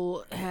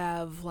people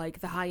have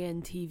like the high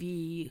end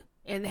TV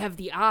and have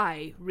the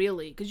eye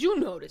really? Because you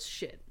notice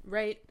shit,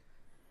 right?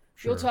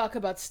 Sure. You'll talk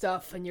about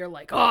stuff and you're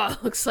like, oh,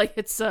 it looks like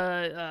it's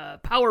a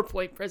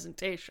PowerPoint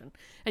presentation,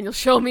 and you'll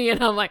show me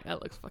and I'm like,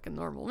 that looks fucking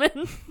normal,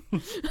 man.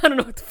 I don't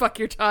know what the fuck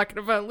you're talking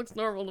about. It looks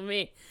normal to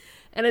me.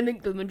 And I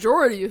think the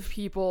majority of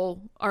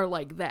people are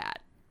like that.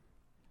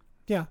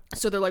 Yeah.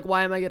 So they're like,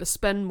 why am I going to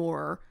spend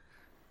more,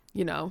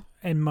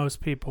 And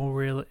most people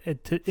really,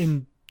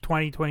 in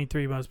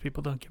 2023, most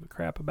people don't give a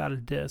crap about a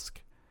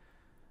disc.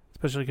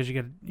 Especially because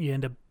you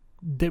end up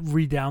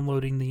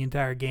re-downloading the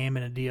entire game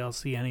in a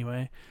DLC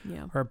anyway.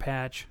 Yeah. Or a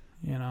patch,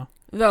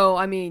 Though,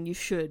 I mean, you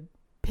should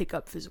pick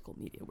up physical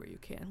media where you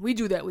can. We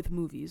do that with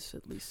movies,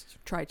 at least.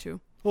 Try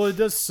to. Well, it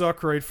does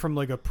suck, right, from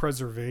like a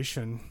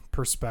preservation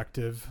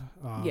perspective.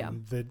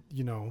 That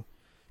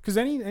because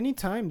any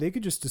time they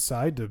could just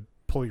decide to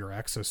pull your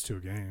access to a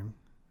game.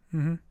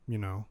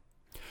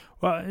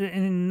 Well,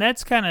 and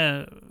that's kind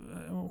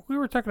of we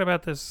were talking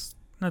about this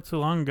not too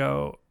long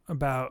ago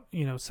about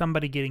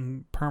somebody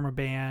getting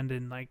permabanned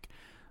and like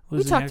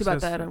we talked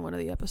about that on one of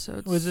the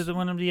episodes. Was it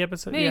one of the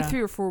episodes? Maybe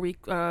 3 or 4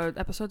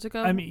 episodes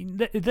ago. I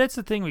mean, that's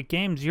the thing with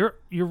games. You're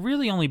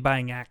really only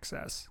buying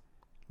access.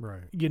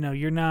 Right.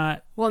 You're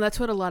not... Well, that's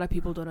what a lot of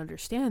people don't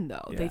understand,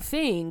 though. Yeah. They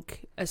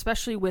think,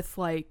 especially with,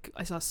 like,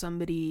 I saw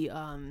somebody,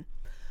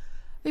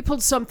 they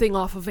pulled something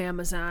off of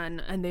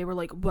Amazon, and they were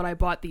like, but I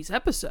bought these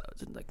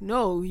episodes. And like,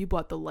 no, you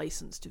bought the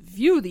license to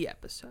view the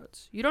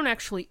episodes. You don't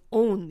actually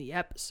own the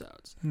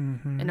episodes.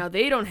 Mm-hmm. And now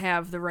they don't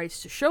have the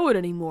rights to show it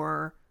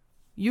anymore.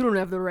 You don't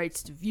have the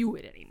rights to view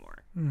it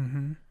anymore.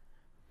 Mm-hmm.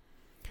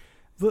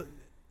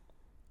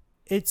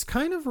 It's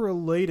kind of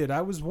related.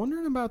 I was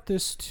wondering about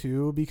this,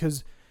 too,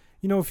 because...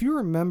 if you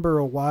remember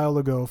a while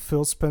ago,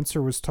 Phil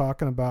Spencer was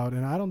talking about,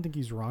 and I don't think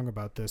he's wrong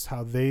about this,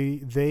 how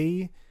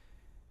they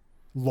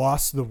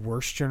lost the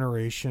worst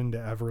generation to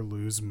ever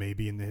lose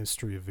maybe in the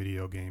history of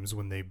video games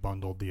when they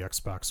bundled the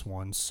Xbox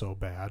One so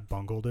bad,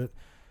 bungled it.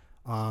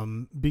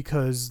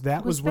 Because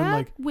that was when,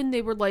 like... when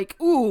they were like,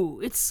 ooh,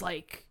 it's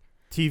like...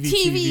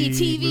 TV,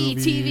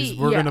 TV.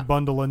 We're going to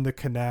bundle into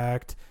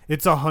Kinect.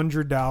 It's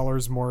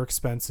 $100 more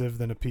expensive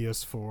than a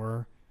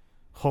PS4.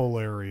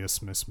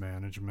 Hilarious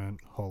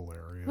mismanagement.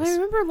 Hilarious. Well, I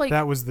remember like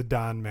that was the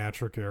Don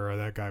Matrick era.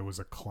 That guy was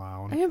a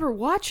clown. I remember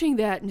watching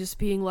that and just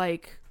being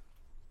like,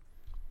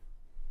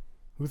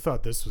 who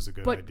thought this was a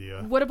good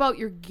idea? What about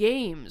your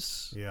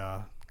games?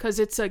 Yeah. Because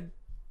it's a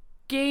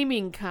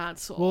gaming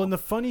console. Well, and the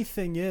funny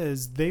thing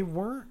is, they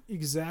weren't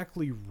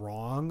exactly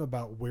wrong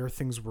about where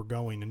things were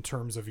going in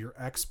terms of your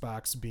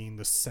Xbox being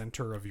the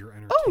center of your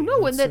entertainment Oh,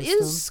 no, and that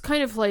system. is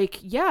kind of like,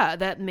 yeah,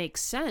 that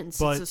makes sense.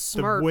 But it's a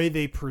smart... the way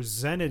they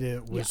presented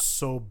it was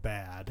so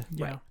bad.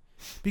 Yeah. Right.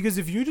 Because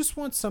if you just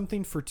want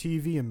something for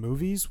TV and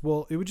movies,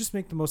 well, it would just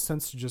make the most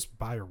sense to just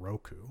buy a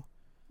Roku,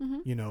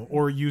 you know,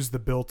 or use the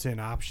built-in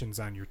options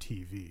on your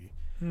TV.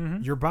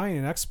 Mm-hmm. You're buying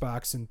an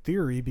Xbox in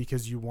theory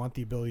because you want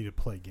the ability to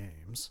play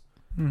games.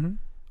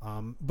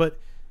 Mm-hmm. But,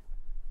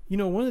 you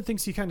know, one of the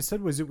things he kind of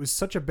said was it was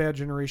such a bad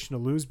generation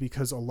to lose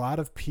because a lot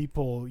of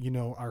people, you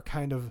know, are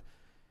kind of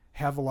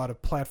have a lot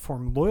of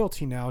platform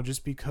loyalty now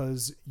just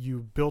because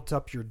you built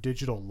up your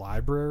digital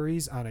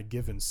libraries on a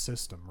given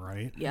system,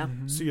 right? Yeah.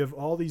 So you have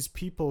all these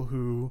people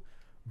who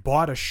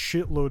bought a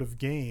shitload of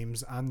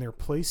games on their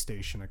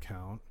PlayStation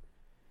account.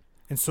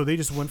 And so they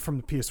just went from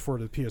the PS4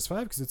 to the PS5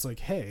 because it's like,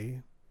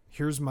 hey,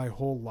 here's my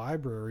whole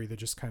library that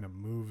just kind of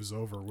moves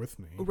over with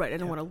me. Right. I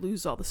don't want to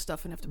lose all the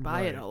stuff and have to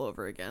buy it Right. all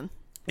over again.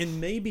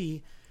 And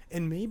maybe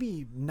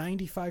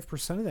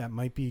 95% of that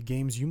might be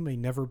games you may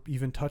never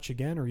even touch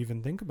again or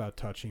even think about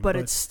touching. But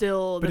it's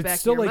still in the but back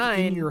it's still of your like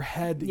mind. in your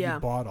head that Yeah. you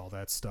bought all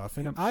that stuff.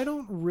 And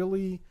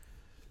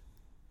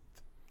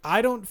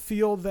I don't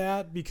feel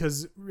that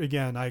because,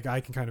 again,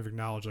 I can kind of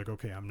acknowledge like,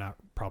 okay, I'm not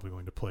probably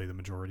going to play the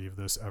majority of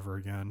this ever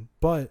again.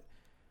 But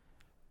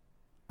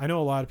I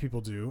know a lot of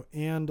people do.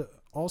 And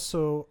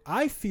also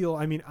I feel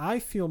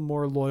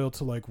more loyal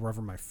to like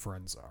wherever my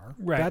friends are.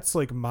 Right. That's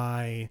like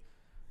my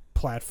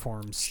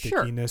platform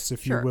Sure, stickiness,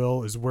 if sure. you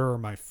will, is where are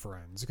my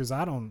friends? Because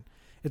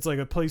it's like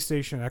a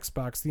PlayStation,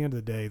 Xbox, at the end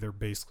of the day, they're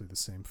basically the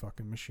same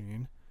fucking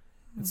machine.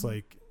 It's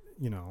like,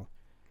 you know,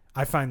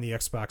 I find the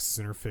Xbox's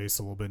interface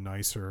a little bit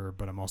nicer,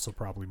 but I'm also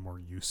probably more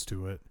used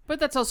to it. But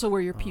that's also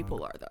where your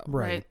people are, though,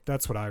 right?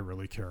 That's what I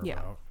really care Yeah.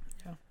 about.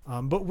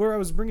 Yeah. But where I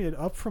was bringing it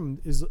up from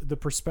is the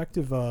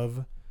perspective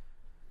of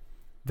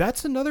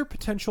that's another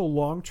potential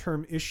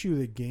long-term issue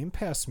that Game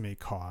Pass may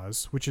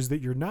cause, which is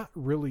that you're not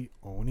really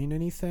owning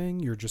anything.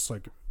 You're just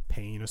like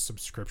paying a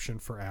subscription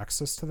for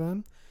access to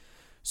them.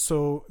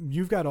 So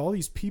you've got all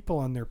these people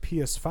on their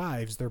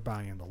PS5s. They're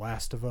buying The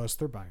Last of Us.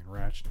 They're buying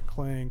Ratchet and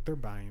Clank. They're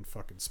buying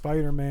fucking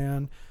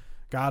Spider-Man,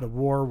 God of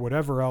War,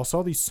 whatever else.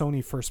 All these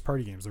Sony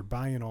first-party games. They're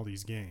buying all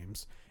these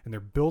games. And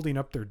they're building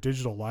up their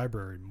digital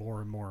library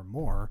more and more and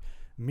more.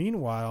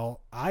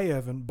 Meanwhile, I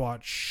haven't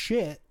bought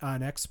shit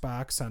on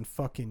Xbox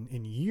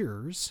in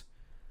years.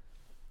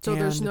 So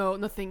there's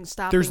And nothing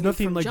stopping. there's you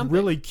nothing from like jumping.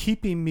 really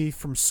keeping me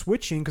from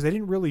switching because I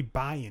didn't really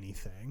buy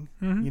anything,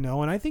 Mhm. you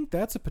know. And I think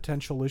that's a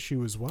potential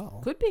issue as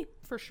well. Could be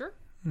for sure.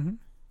 Mm-hmm.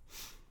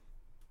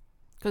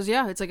 Because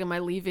yeah, it's like, am I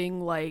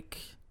leaving like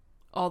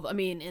all? I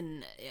mean,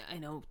 and I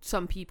know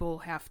some people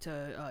have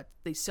to.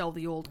 They sell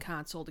the old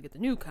console to get the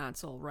new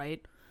console,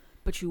 right?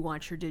 But you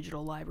want your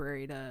digital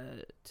library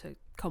to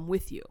come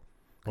with you.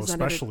 Well, 'Cause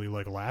then especially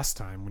like last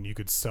time when you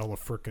could sell a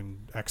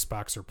frickin'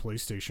 Xbox or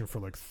PlayStation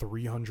for like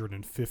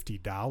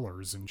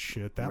 $350 and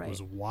shit. That Right.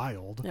 was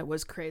wild. That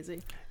was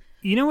crazy.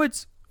 You know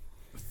what's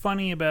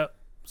funny about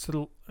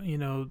the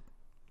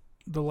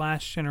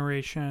last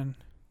generation?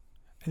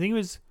 I think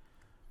was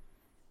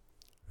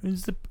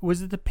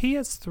it the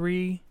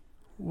PS3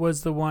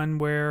 was the one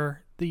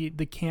where the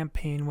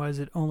campaign was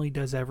it only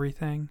does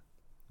everything.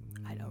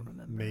 I don't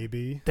remember.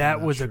 Maybe That I'm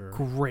not was sure. a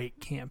great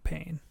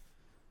campaign.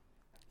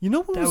 You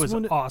know what That was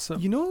one,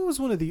 awesome. You know what was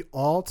one of the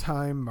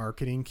all-time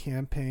marketing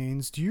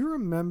campaigns? Do you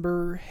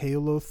remember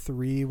Halo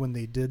 3 when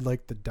they did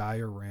like the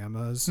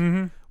dioramas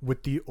Mm-hmm.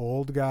 with the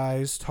old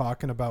guys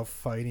talking about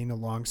fighting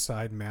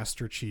alongside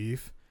Master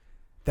Chief?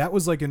 That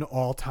was like an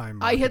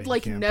all-time I had marketing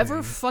like campaign.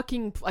 never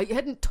fucking. I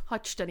hadn't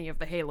touched any of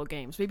the Halo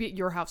games. Maybe at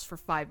your house for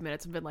 5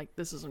 minutes and been like,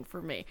 "This isn't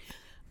for me."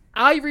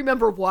 I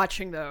remember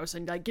watching those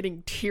and like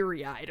getting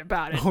teary-eyed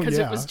about it Oh, because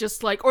yeah. it was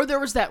just like, or there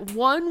was that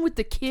one with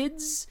the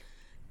kids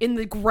in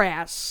the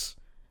grass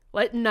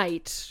at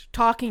night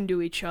talking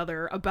to each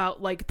other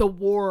about like the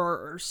war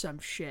or some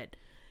shit,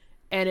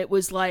 and it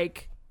was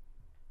like,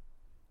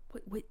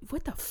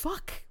 what the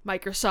fuck,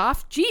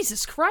 Microsoft?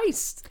 Jesus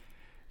Christ!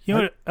 You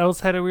know what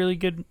else had a really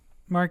good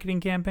marketing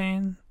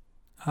campaign?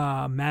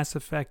 Mass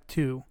Effect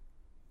 2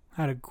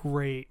 had a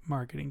great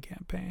marketing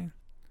campaign.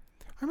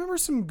 I remember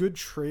some good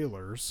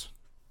trailers.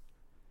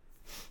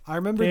 I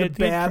remember They the had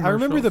bad. I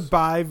remember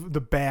commercials. the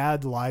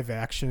bad live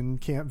action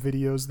camp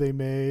videos they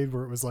made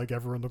where it was like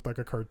everyone looked like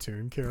a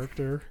cartoon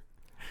character.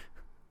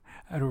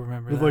 I don't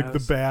remember With that. like the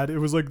bad. It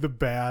was like the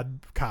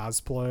bad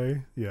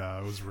cosplay. Yeah,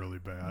 it was really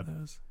bad.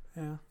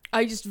 Yeah.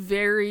 I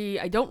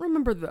don't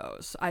remember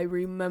those. I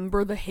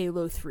remember the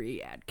Halo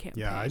 3 ad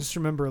campaign. Yeah, I just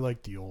remember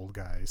like the old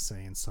guy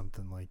saying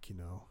something like, you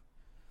know,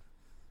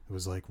 it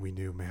was like we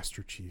knew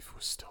Master Chief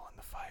was still in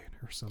the fight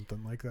or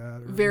something like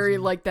that. Or very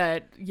something. like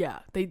that. Yeah,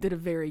 they did a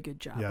very good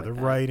job. Yeah, with the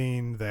that.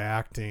 writing, the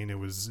acting, it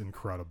was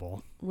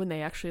incredible. When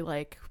they actually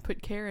like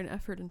put care and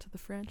effort into the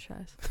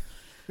franchise.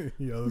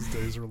 Yeah, those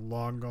days are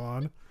long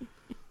gone.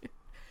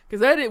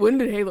 Because when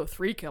did Halo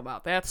 3 come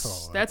out?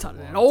 That's that's a an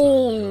long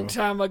old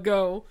time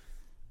ago.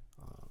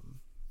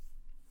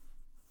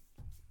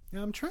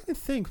 Yeah, I'm trying to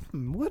think.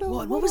 What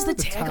was are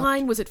the top-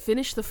 tagline? Was it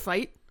 "Finish the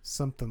Fight"?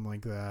 Something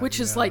like that. Which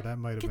is Yeah, like, that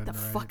might have get been the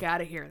right. fuck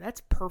out of here.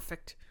 That's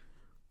perfect.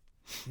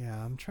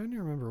 Yeah, I'm trying to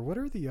remember. What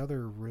are the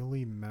other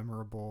really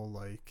memorable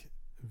like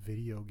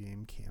video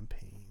game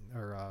campaigns?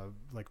 or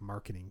like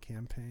marketing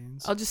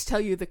campaigns. I'll just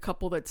tell you the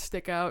couple that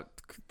stick out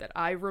that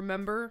I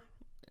remember,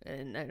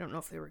 and I don't know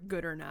if they were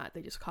good or not.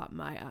 They just caught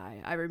my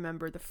eye. I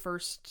remember the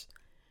first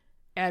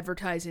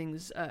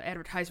advertisements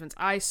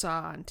I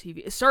saw on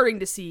TV, starting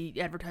to see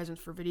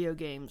advertisements for video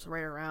games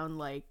right around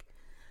like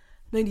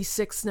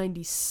 96,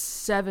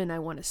 97, I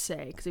want to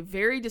say, because I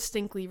very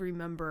distinctly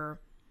remember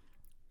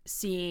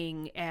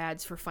seeing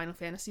ads for Final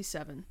Fantasy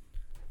VII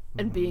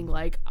and being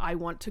like, I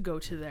want to go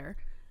to there.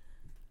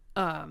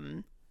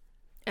 And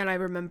I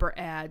remember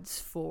ads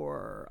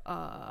for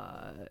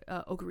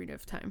Ocarina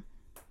of Time.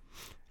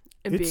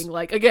 And being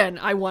like, again,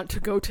 I want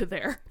to go to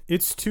there.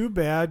 It's too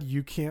bad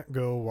you can't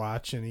go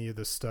watch any of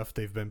the stuff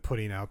they've been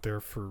putting out there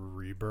for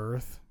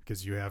Rebirth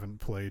because you haven't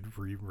played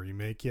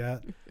Remake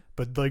yet.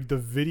 But like the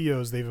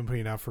videos they've been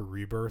putting out for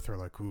Rebirth are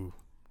like, ooh,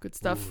 good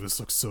stuff. Ooh, this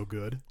looks so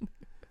good.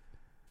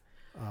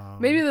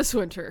 Maybe this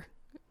winter,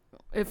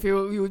 if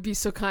you would be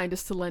so kind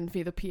as to lend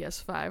me the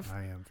PS5.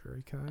 I am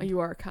very kind. You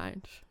are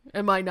kind.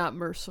 Am I not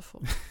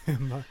merciful?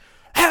 Am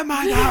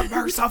I not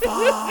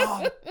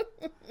merciful?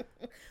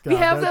 We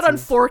have that on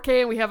 4K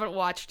and we haven't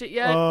watched it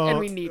yet, and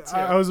we need to.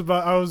 I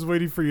was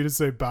waiting for you to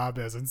say Bob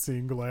hasn't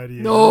seen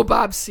Gladiator. No,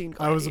 Bob's seen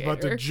Gladiator. I was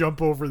about to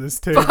jump over this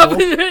table.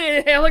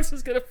 Alex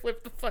was gonna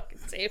flip the fucking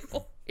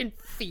table in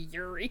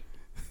fury.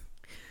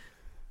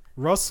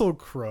 Russell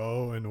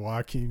Crowe and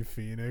Joaquin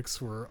Phoenix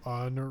were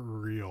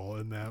unreal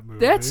in that movie.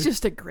 That's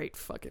just a great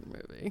fucking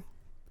movie.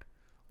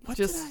 What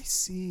did I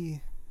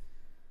see?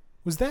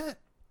 Was that...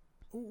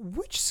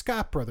 Which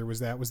Scott brother was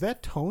that? Was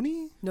that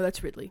Tony? No,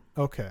 that's Ridley.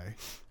 Okay.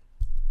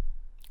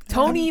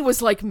 Tony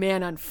was like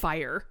Man on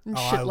Fire and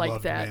shit I like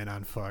love that. Man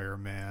on Fire,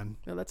 man.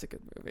 No, that's a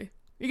good movie.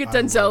 You get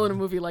Denzel in a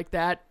movie like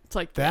that. It's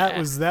like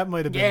that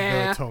might have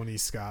been the Tony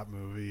Scott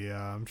movie.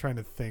 I'm trying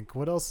to think.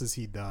 What else has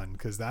he done?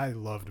 Because I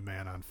loved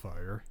Man on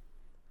Fire.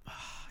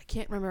 I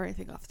can't remember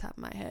anything off the top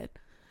of my head.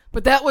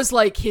 But that was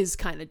like his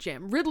kind of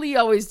jam. Ridley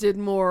always did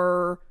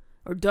more,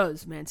 or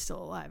does, man's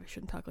still alive. I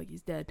shouldn't talk like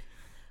he's dead.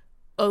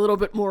 A little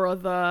bit more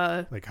of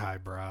the... Like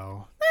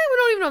highbrow. We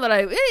don't even know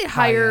that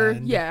higher...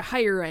 end. Yeah,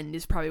 higher end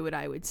is probably what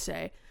I would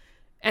say.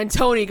 And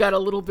Tony got a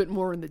little bit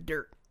more in the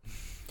dirt.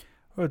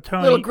 Well,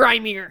 Tony, a little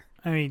grimier.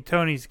 I mean,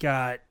 Tony's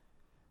got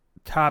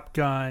Top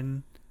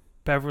Gun,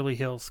 Beverly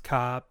Hills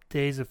Cop,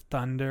 Days of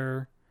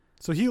Thunder.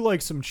 So he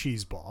likes some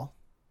cheeseball.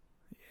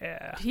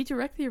 Yeah. Did he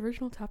direct the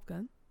original Top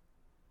Gun?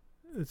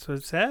 That's what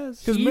it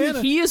says.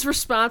 He is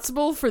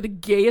responsible for the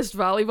gayest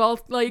volleyball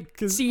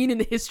scene in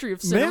the history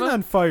of cinema. Man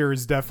on Fire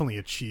is definitely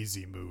a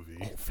cheesy movie.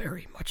 Oh,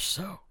 very much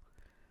so.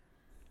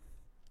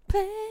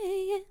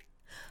 Playing.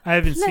 I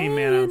haven't seen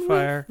Man on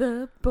Fire.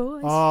 The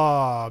boys.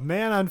 Oh,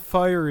 Man on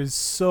Fire is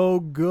so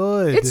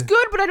good. It's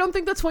good, but I don't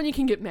think that's one you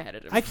can get mad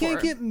at him I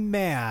can't get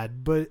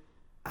mad, but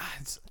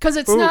because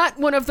it's not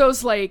one of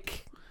those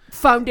like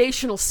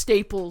foundational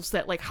staples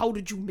that like, how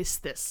did you miss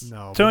this?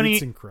 No, Tony, but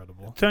it's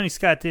incredible. Tony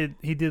Scott did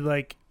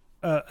like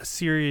a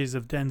series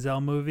of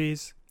Denzel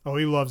movies. Oh,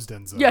 he loves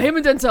Denzel. Yeah, him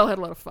and Denzel had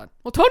a lot of fun.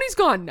 Well, Tony's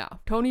gone now.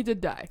 Tony did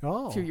die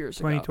a few years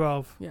ago.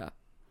 2012. Yeah.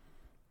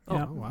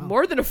 Yeah. Oh, wow.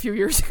 More than a few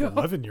years ago.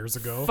 11 years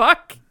ago.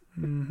 Fuck.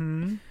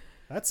 Mm-hmm.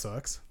 That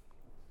sucks.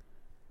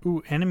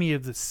 Ooh, Enemy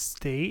of the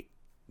State.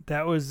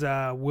 That was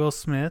Will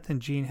Smith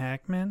and Gene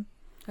Hackman.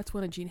 That's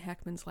one of Gene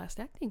Hackman's last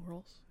acting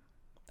roles,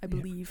 I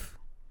believe.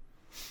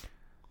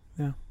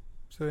 Yeah.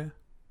 So yeah,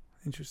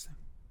 interesting.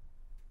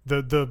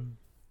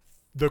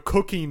 The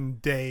cooking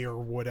day or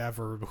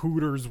whatever,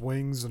 Hooters,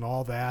 wings, and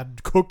all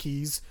that,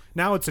 cookies.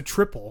 Now it's a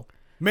triple.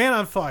 Man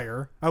on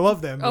Fire. I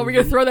love that movie. Oh, we're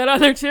going to throw that on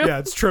there too? Yeah,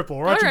 it's triple.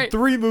 We're watching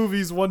 3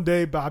 movies one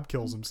day. Bob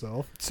kills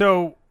himself.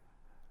 So...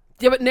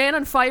 Yeah, but Man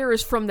on Fire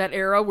is from that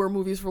era where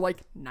movies were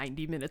like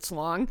 90 minutes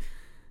long.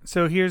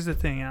 So here's the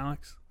thing,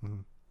 Alex.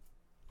 Mm.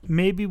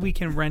 Maybe we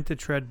can rent a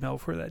treadmill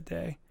for that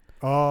day.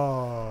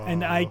 Oh.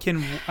 And I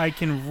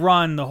can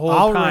run the whole time.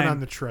 I'll run on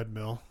the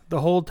treadmill. The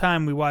whole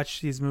time we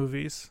watch these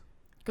movies.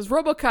 Because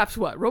RoboCop's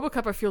what?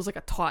 RoboCop feels like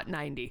a taut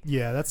 90.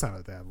 Yeah, that's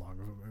not that long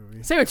of a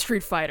movie. Same with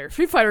Street Fighter.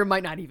 Street Fighter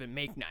might not even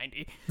make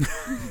 90.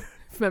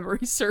 If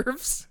memory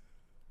serves.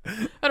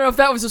 I don't know if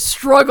that was a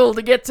struggle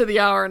to get to the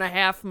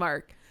hour-and-a-half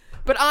mark.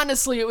 But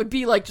honestly, it would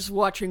be like just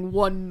watching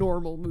one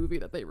normal movie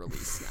that they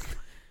release now.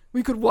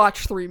 We could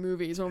watch 3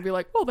 movies and we'll be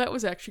like, oh, that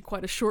was actually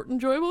quite a short,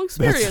 enjoyable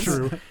experience. That's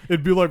true.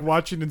 It'd be like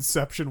watching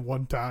Inception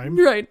one time.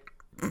 Right.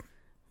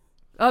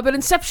 But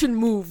Inception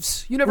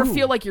moves. You never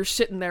feel like you're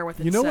sitting there with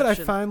Inception. You know what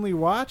I finally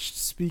watched,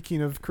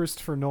 speaking of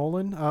Christopher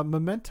Nolan?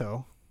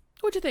 Memento.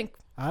 What'd you think?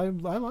 I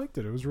liked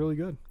it. It was really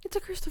good. It's a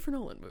Christopher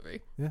Nolan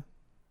movie. Yeah.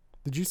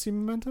 Did you see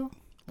Memento?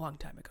 Long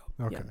time ago.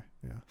 Okay.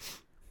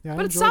 Yeah.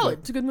 But it's solid.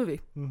 It's a good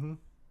movie. Mm-hmm.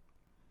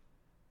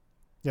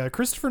 Yeah,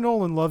 Christopher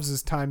Nolan loves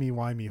his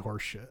timey-wimey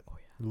horse shit. Oh,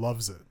 yeah. He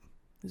loves it.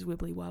 His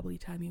wibbly-wobbly,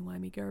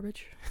 timey-wimey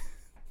garbage.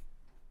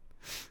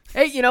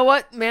 Hey, you know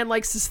what? Man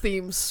likes his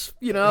themes.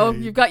 You know,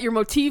 you've got your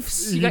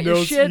motifs, you got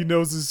your shit. He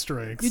knows his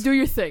strengths. You do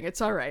your thing. It's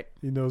all right.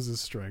 He knows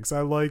his strengths.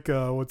 I like,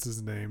 what's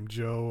his name?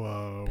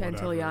 Joe...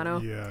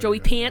 Pantoliano. Yeah, Joey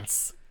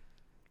Pants.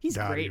 He's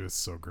God, great. he was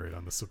so great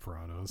on The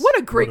Sopranos. What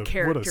a great what a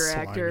character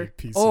slimy actor.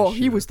 piece Oh, of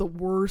he shit. was the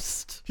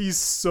worst. He's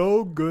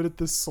so good at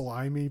this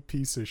slimy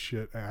piece of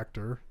shit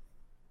actor.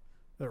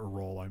 That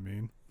role, I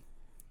mean.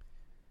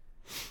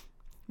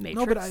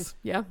 Matrix.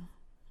 Yeah,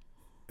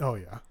 Oh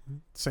yeah,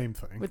 same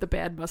thing. with the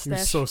bad He mustache.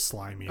 was so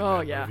slimy. In Oh,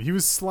 that yeah. movie. He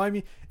was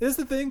slimy. That's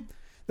the thing.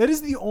 That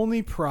is the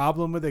only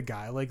problem with a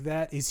guy like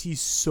that is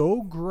he's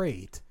so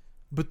great,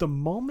 but the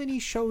moment he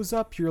shows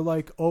up, you're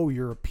like, oh,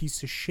 you're a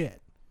piece of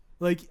shit.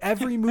 Like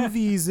every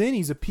movie he's in,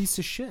 he's a piece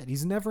of shit.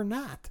 He's never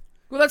not.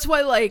 Well, that's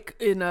why, like,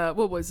 in,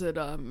 what was it,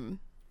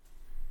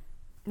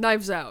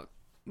 Knives Out,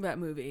 that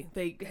movie,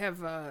 they have,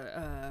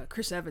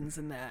 Chris Evans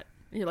in that.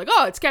 And you're like,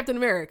 oh, it's Captain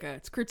America.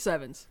 It's Chris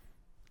Evans.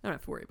 I don't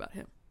have to worry about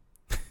him.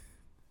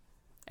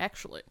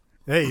 Actually.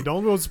 Hey,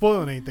 don't go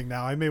spoiling anything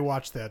now. I may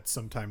watch that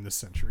sometime this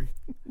century.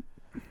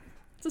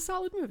 It's a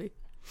solid movie.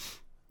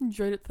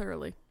 Enjoyed it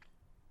thoroughly.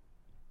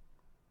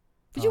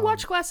 Did you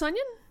watch Glass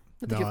Onion?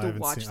 I think you have to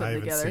watch them I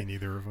haven't together. seen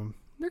either of them.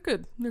 They're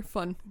good. They're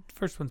fun.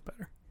 First one's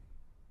better.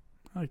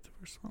 I like the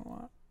first one a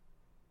lot.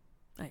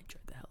 I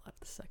enjoyed the hell out of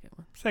the second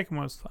one. Second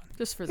one was fun.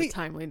 Just for the Hey,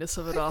 timeliness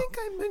of it I all. think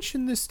I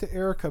mentioned this to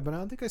Erica, but I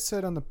don't think I said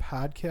it on the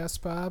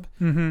podcast, Bob.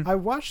 Mm-hmm. I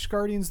watched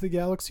Guardians of the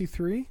Galaxy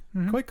 3.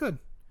 Quite good.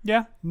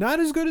 Yeah. Not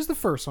as good as the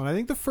first one. I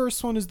think the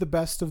first one is the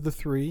best of the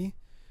three,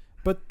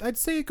 but I'd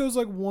say it goes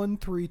like 1,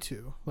 3,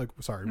 2. Like,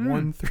 sorry,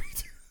 1, 3,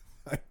 2.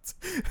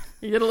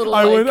 You get a little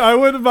I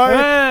went my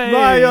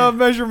Hey!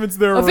 measurements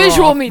there. A were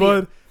visual off,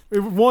 medium.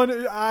 but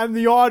one on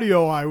the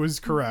audio, I was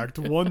correct.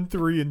 1,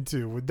 3, and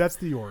 2. That's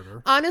the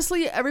order.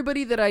 Honestly,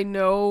 everybody that I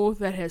know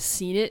that has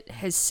seen it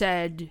has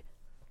said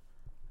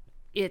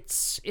it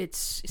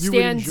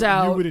stands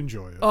out You would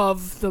enjoy it.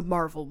 of the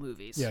Marvel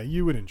movies. Yeah,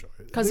 you would enjoy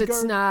it Because The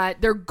it's Guar-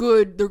 not, they're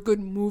good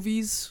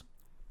movies.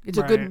 It's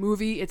a good Right.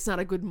 movie. It's not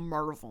a good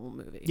Marvel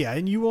movie. Yeah,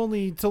 and you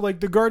only to like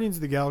the Guardians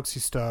of the Galaxy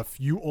stuff.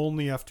 You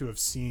only have to have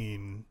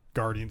seen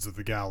Guardians of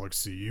the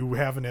Galaxy. You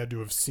haven't had to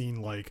have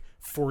seen like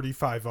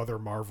 45 other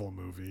Marvel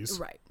movies.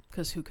 Right.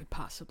 Because who could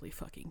possibly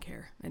fucking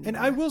care? And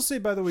anymore? I will say,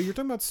 by the way, you're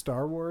talking about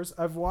Star Wars.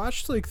 I've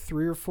watched like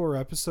 3 or 4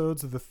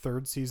 episodes of the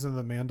 3rd season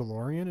of The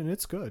Mandalorian, and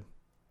it's good.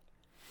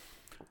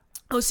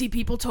 Oh, see,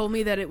 people told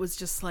me that it was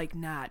just like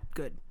not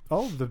good.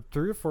 Oh, the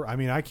 3 or 4. I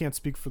mean, I can't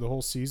speak for the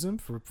whole season.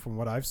 From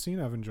what I've seen,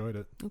 I've enjoyed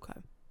it. Okay.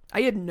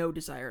 I had no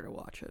desire to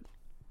watch it.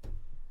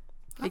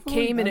 I've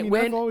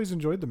went. always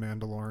enjoyed The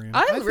Mandalorian.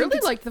 I think really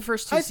it's- liked the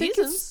first two I think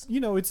seasons.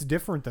 it's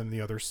different than the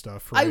other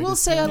stuff. I Right? will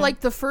It's say I not-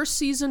 liked the first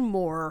season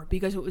more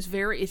because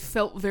it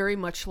felt very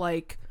much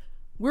like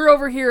we're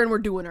over here and we're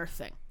doing our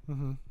thing.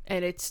 Mm-hmm.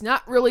 And it's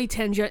not really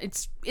tangent.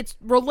 It's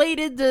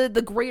related to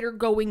the greater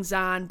goings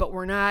on, but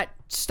we're not.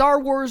 Star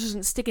Wars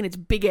isn't sticking its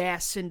big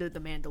ass into the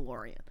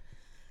Mandalorian.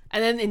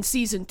 And then in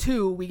season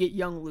 2, we get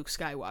young Luke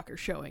Skywalker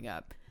showing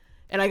up,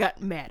 and I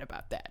got mad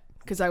about that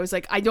because I was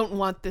like, I don't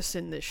want this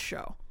in this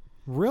show.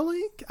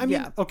 Really? I mean,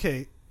 Yeah.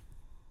 okay.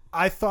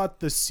 I thought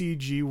the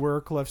CG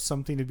work left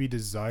something to be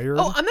desired.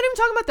 Oh, I'm not even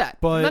talking about that.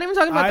 but I'm not even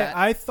talking about that.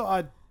 I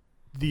thought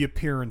the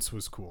appearance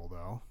was cool,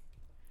 though.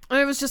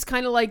 I was just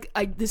kind of like,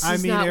 this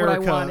is Erica, not what I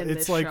want in it's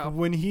this like show.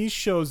 when he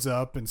shows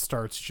up and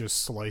starts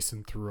just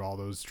slicing through all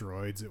those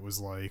droids, it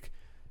was like,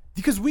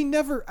 because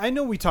I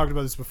know we talked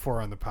about this before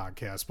on the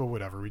podcast, but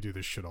whatever, we do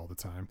this shit all the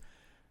time.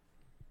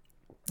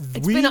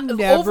 It's been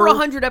over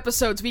 100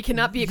 episodes. We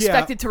cannot be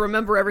expected to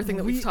remember everything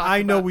that we've talked about.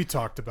 I know we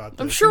talked about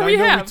this. I'm sure and we I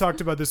know have. we talked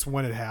about this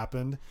when it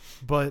happened,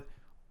 but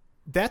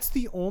that's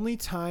the only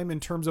time in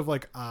terms of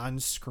like on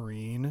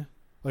screen,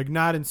 like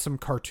not in some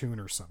cartoon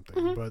or something,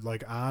 Mm-hmm. but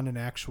like on an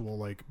actual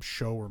like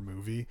show or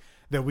movie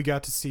that we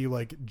got to see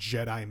like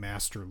Jedi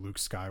Master Luke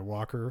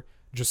Skywalker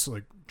just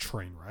like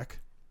train wreck,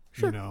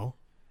 you know?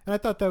 And I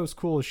thought that was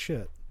cool as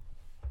shit.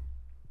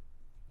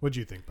 What'd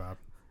you think, Bob?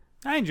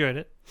 I enjoyed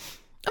it.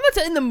 I'm not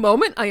saying in the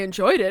moment I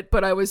enjoyed it,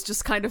 but I was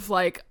just kind of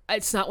like,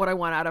 it's not what I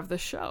want out of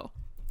this show.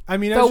 I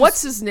mean, So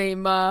what's his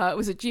name?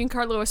 Was it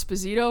Giancarlo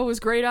Esposito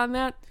was great on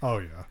that? Oh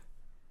yeah,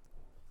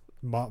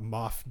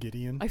 Moff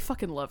Gideon. I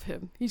fucking love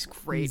him. He's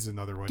great. He's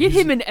another one. Get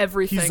He's- him in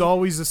everything. He's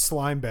always a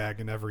slime bag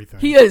and everything.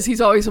 He is. He's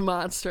always a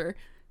monster.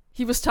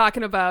 He was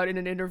talking about in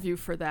an interview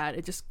for that.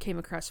 It just came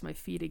across my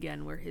feed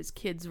again where his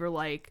kids were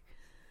like,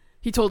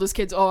 he told his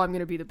kids, oh, I'm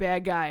going to be the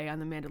bad guy on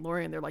The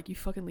Mandalorian. They're like, you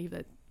fucking leave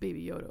that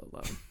baby Yoda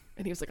alone.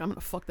 And he was like, I'm going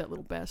to fuck that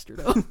little bastard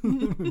up.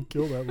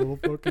 Kill that little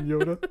fucking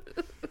Yoda.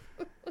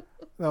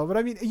 No, but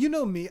I mean, you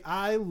know me.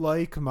 I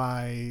like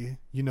my,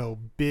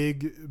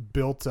 big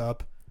built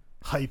up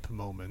hype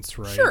moments,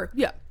 right? Sure,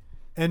 yeah.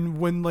 And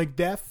when like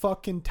that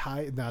fucking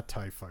not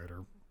TIE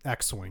fighter,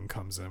 X-Wing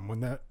comes in, when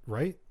that,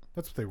 right?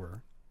 That's what they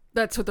were.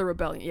 That's what the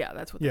rebellion, yeah,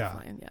 that's what they're Yeah.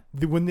 flying,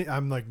 yeah.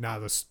 I'm like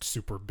not a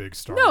super big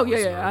Star No, Wars yeah,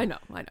 nerd. yeah, I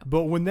know.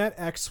 But when that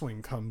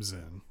X-Wing comes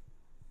in,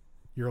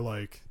 you're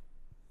like,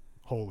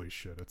 holy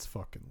shit, it's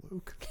fucking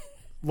Luke.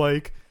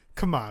 Like,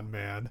 come on,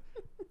 man.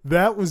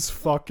 That was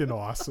fucking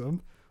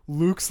awesome.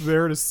 Luke's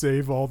there to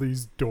save all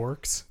these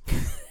dorks.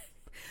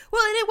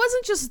 Well, and it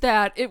wasn't just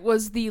that. It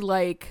was the,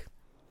 like,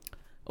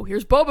 oh,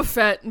 here's Boba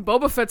Fett, and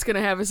Boba Fett's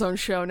gonna have his own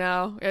show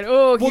now. And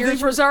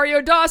here's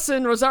Rosario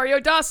Dawson. Rosario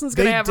Dawson's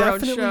gonna have her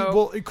own show.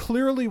 Well,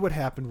 clearly what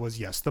happened was,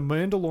 yes, The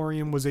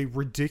Mandalorian was a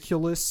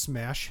ridiculous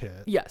smash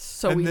hit. Yes,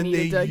 so and we then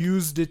needed they to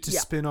used it to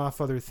spin off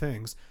other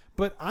things.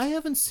 But I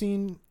haven't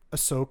seen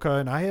Ahsoka,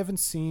 and I haven't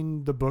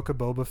seen the Book of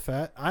Boba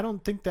Fett. I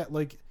don't think that,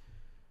 like,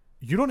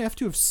 you don't have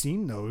to have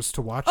seen those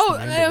to watch The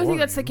Mandalorian. I don't think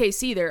that's the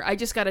case either. I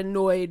just got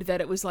annoyed that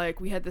it was like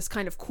we had this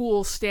kind of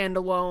cool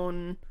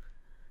standalone,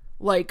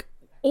 like,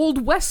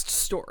 Old West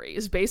story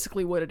is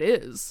basically what it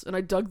is, and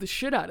I dug the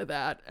shit out of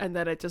that, and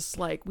that it just,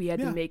 like, we had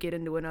to make it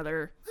into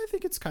another... I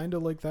think it's kind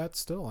of like that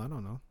still. I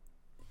don't know.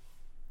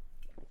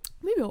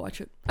 Maybe I'll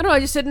watch it. I don't know, I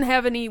just didn't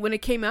have any... When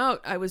it came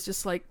out, I was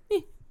just like,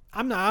 eh.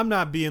 I'm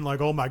not being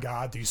like, oh my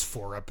god, these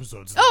 4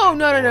 episodes. Oh,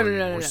 no,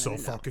 were so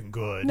fucking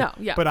good. No,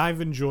 yeah. But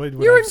I've enjoyed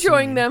what You're I've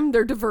enjoying seen. them.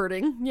 They're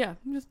diverting. Yeah.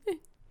 Just,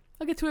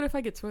 I'll get to it if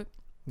I get to it.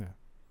 Yeah.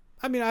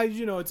 I mean,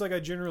 it's like I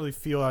generally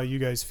feel how you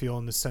guys feel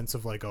in the sense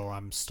of like, oh,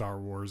 I'm Star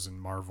Wars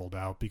and Marveled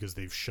out because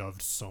they've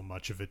shoved so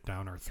much of it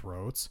down our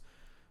throats.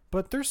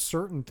 But there's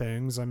certain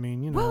things, I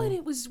mean, you know. Well, and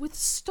it was with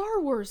Star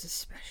Wars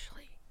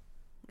especially.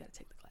 I gotta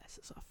take the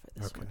glasses off for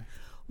this one.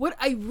 What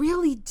I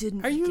really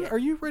didn't Are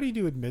you ready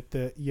to admit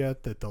that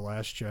yet that The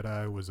Last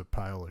Jedi was a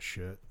pile of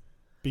shit?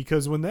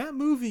 Because when that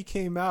movie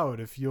came out,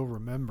 if you'll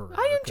remember,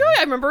 I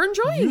remember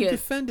enjoying you it.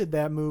 defended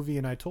that movie,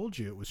 and I told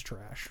you it was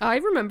trash. I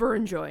remember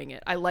enjoying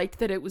it. I liked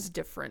that it was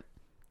different.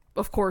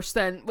 Of course,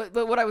 then,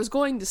 but what I was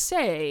going to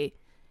say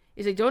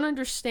is I don't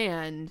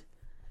understand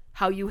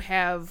how you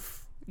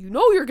have,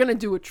 you're going to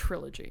do a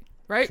trilogy,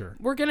 right? Sure.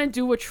 We're going to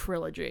do a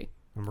trilogy.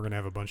 And we're going to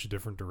have a bunch of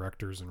different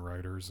directors and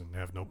writers and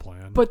have no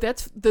plan. But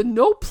that's the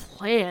no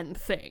plan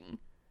thing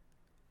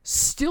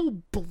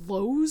still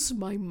blows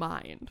my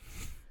mind.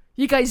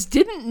 You guys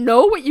didn't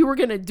know what you were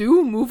going to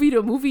do movie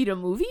to movie to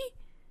movie?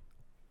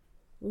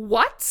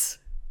 What?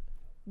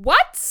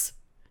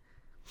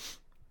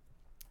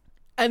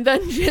 And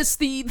then just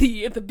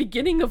the at the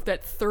beginning of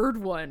that third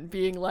one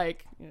being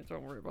like,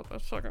 don't worry about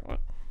that second one.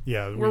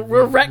 Yeah,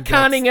 we're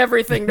retconning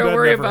everything. Don't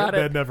worry about it.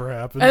 That never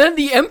happened. And then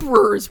the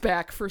Emperor is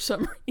back for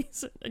some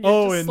reason.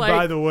 And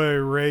by the way,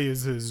 Rey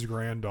is his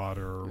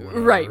granddaughter. Or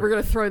whatever. Right, we're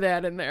gonna throw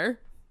that in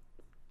there.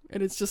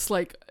 And it's just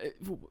like,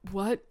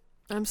 what?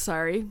 I'm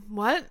sorry.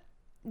 What?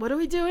 What are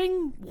we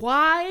doing?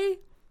 Why?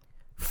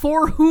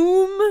 For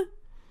whom?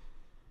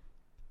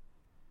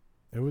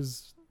 It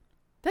was.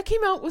 That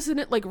came out, wasn't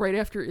it, like right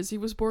after Izzy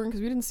was born?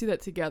 Because we didn't see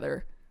that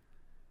together.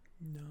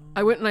 No.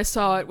 I went and I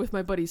saw it with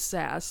my buddy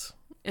Sass.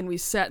 And we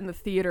sat in the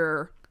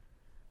theater,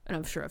 and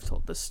I'm sure I've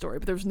told this story,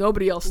 but there was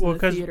nobody else in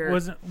the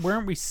theater.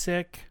 Weren't we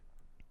sick?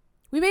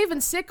 We may have been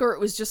sick, or it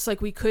was just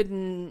like we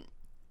couldn't,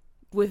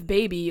 with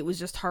baby, it was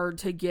just hard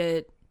to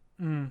get.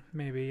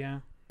 Maybe, yeah.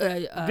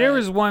 There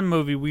was one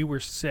movie we were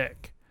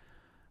sick,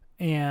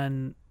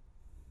 and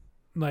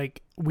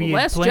like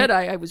Last Jedi,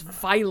 I was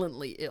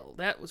violently ill.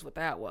 That was what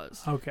that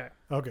was. Okay.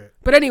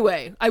 But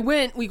anyway,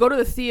 we go to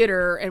the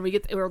theater, and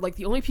we're like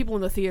the only people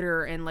in the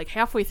theater, and like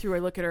halfway through I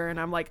look at her, and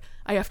I'm like,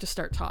 I have to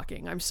start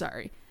talking. I'm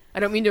sorry. I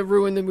don't mean to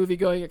ruin the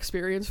movie-going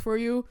experience for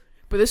you,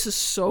 but this is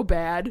so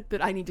bad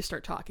that I need to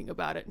start talking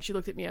about it. And she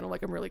looked at me, and I'm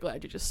like, I'm really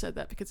glad you just said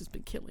that, because it's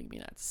been killing me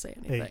not to say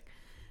anything. Hey,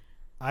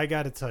 I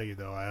gotta tell you,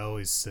 though, I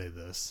always say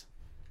this.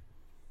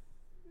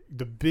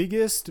 The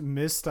biggest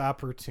missed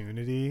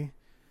opportunity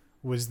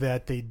was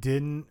that they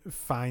didn't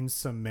find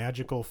some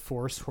magical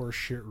force horse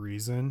shit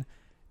reason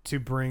to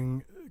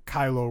bring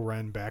Kylo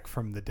Ren back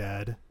from the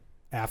dead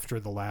after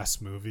the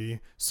last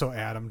movie, so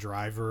Adam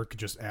Driver could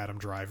just Adam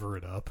Driver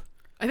it up.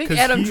 I think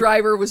Adam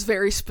Driver was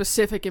very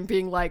specific in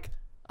being like,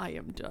 I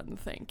am done,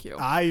 thank you.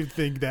 I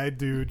think that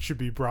dude should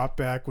be brought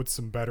back with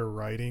some better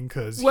writing,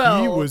 because he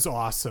was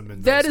awesome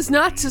in that those is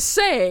not movies. to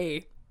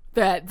say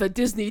that the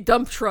Disney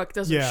dump truck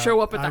doesn't show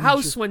up at the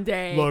house one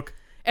day. Look,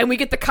 and we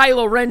get the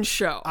Kylo Ren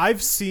show.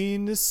 I've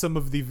seen some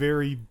of the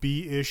very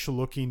B-ish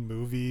looking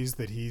movies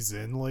that he's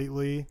in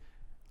lately.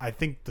 I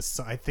think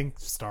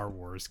Star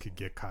Wars could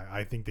get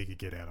I think they could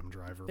get Adam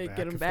Driver back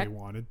if they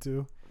wanted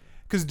to.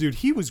 Because, dude,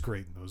 he was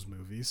great in those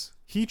movies.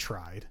 He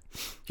tried.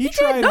 He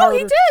tried harder.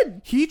 He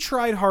did. He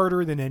tried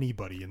harder than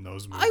anybody in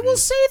those movies. I will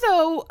say,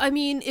 though, I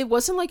mean, it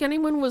wasn't like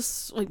anyone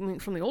was,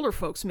 like, from the older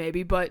folks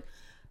maybe, but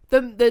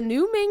the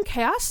new main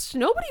cast,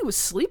 nobody was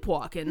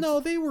sleepwalking.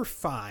 No, they were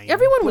fine.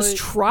 Everyone was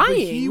trying. But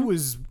he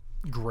was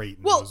great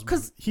in those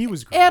movies. He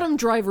was great. Adam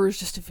Driver is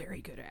just a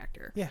very good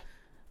actor. Yeah.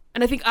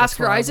 And I think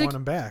Oscar Isaac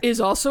back.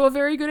 is also a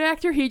very good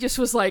actor. He just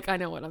was like, I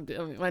know what I'm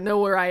doing. I know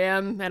where I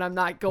am, and I'm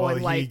not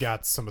going he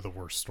got some of the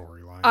worst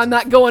storylines. I'm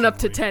not going up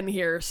to 10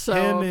 here. So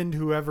him and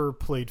whoever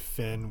played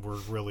Finn were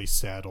really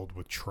saddled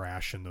with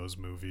trash in those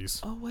movies.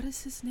 Oh, what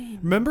is his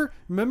name?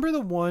 Remember the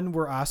one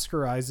where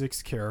Oscar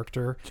Isaac's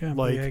character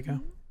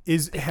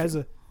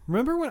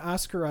Remember when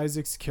Oscar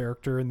Isaac's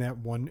character in that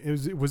one,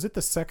 was it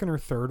the second or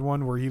third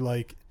one where he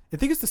I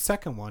think it's the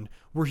second one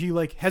where he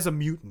has a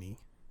mutiny.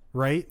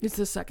 Right? It's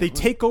the second They one.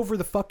 take over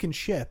the fucking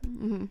ship.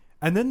 Mm-hmm.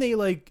 And then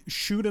they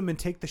shoot him and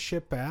take the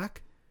ship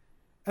back.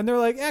 And they're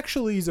like,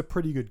 actually, he's a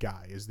pretty good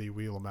guy as they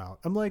wheel him out.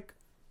 I'm like,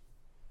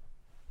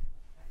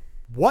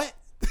 What?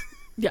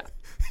 Yeah.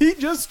 He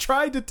just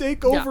tried to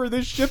take over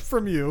this ship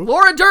from you.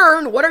 Laura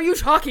Dern, what are you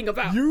talking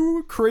about?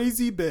 You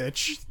crazy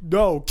bitch.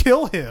 No,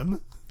 kill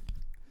him.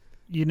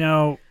 You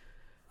know,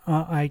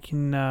 I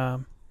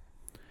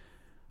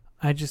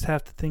just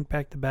have to think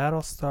back to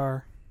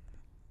Battlestar.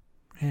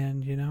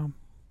 And, you know,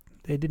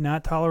 they did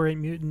not tolerate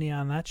mutiny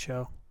on that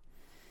show.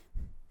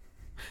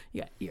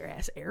 You got your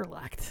ass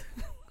airlocked.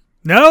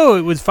 No,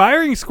 it was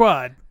Firing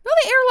Squad. No,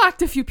 they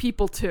airlocked a few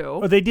people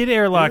too. Oh, they did It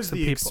airlock was some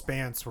the people.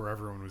 Expanse where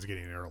everyone was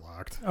getting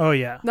airlocked. Oh,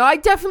 yeah. No, I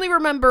definitely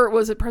remember,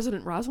 was it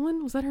President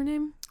Rosalind? Was that her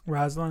name?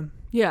 Rosalind.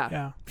 Yeah.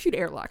 Yeah. She'd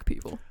airlock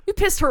people. You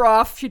pissed her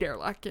off, she'd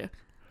airlock you.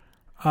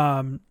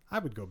 I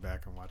would go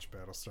back and watch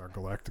Battlestar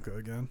Galactica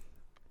again.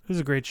 It was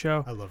a great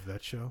show. I love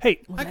that show.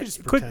 Hey, I could just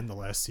quick- pretend the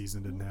last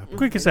season didn't happen.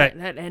 quick aside.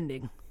 That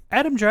ending.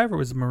 Adam Driver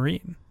was a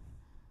Marine.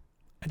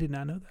 I did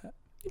not know that.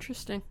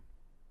 Interesting.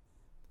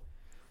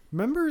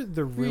 Remember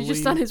the Were really... you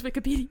just on his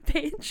Wikipedia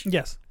page?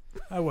 Yes,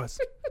 I was.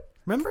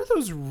 Remember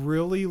those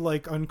really,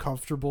 like,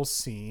 uncomfortable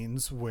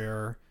scenes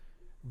where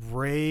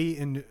Rey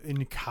and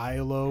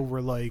Kylo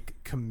were, like,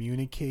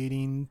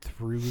 communicating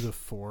through the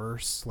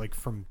Force, like,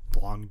 from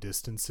long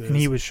distances? And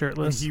he was And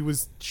shirtless. he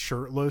was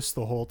shirtless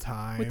the whole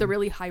time. With the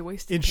really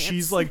high-waisted And pants.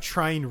 she's, like,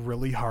 trying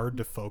really hard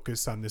to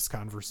focus on this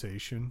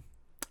conversation.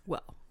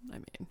 Well,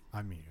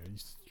 I mean,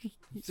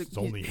 He's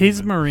only His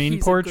human. Marine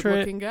he's a portrait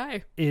good-looking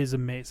guy. is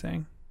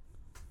amazing.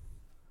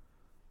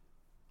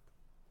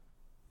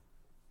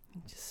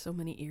 Just so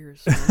many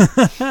ears.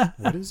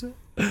 What is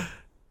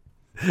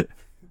it?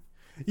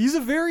 He's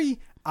a very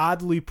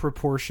oddly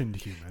proportioned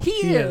human.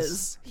 He He is.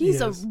 is. He's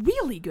He a is.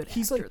 really good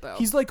actor, though.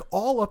 He's like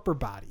all upper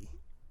body.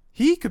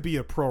 He could be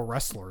a pro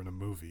wrestler in a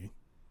movie.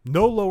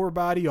 No lower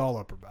body, all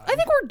upper body. I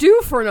think we're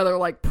due for another,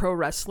 like, pro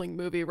wrestling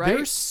movie, right?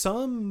 There's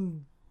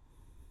some.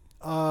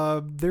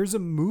 There's a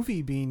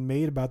movie being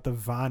made about the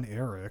Von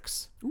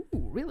Erichs Ooh,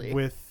 really?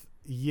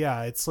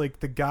 it's like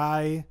the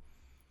guy.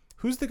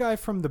 Who's the guy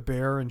from The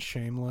Bear and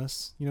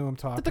Shameless? You know what I'm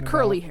talking With the about?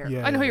 curly hair.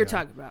 Yeah, I know who yeah, you're yeah.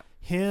 talking about.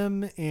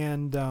 Him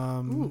and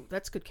Ooh,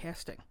 that's good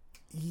casting.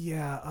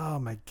 yeah. Oh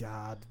my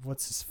God,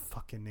 what's his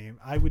fucking name?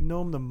 I would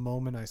know him the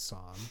moment I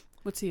saw him.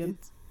 What's he in?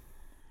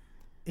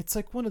 It's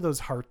like one of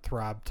those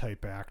heartthrob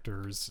type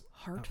actors.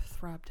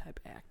 Heartthrob type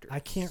actor. I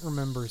can't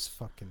remember his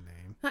fucking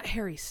name. Not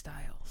Harry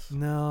Styles.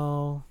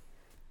 No,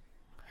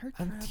 I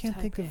Heartthrob can't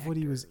type think of what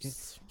he was in.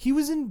 actors. He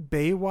was in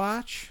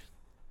Baywatch.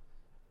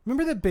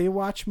 Remember that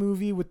Baywatch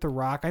movie with The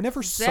Rock? I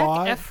never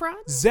saw it. Zac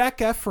Efron? Zac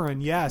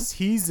Efron, yes,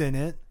 he's in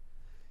it.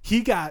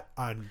 He got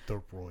on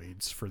the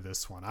roids for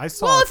this one. I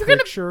saw Well, a if you're gonna-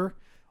 picture.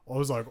 I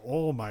was like,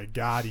 oh my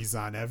God, he's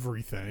on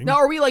everything. Now,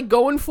 are we, like,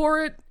 going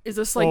for it? Is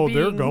this, like, being...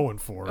 they're going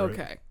for it.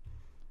 Okay.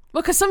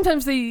 Well, because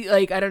sometimes they,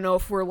 like, I don't know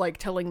if we're, like,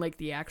 telling, like,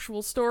 the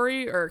actual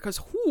story, or because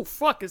who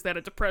fuck is that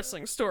a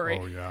depressing story?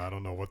 Oh yeah, I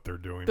don't know what they're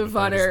doing. The but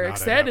Von that is Erichs. not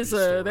That happy is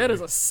story. that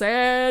is a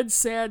sad,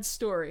 sad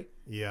story.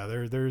 Yeah,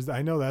 there's.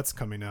 I know that's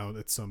coming out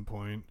at some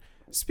point.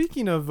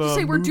 Speaking of, Just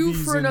say we're due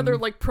movies for another,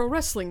 and- like, pro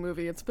wrestling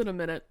movie. It's been a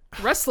minute.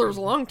 Wrestler was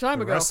a long time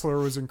The ago. Wrestler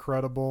was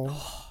incredible.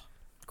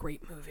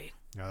 Great movie.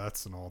 Yeah,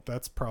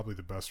 that's probably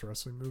the best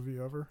wrestling movie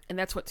ever. And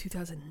that's what,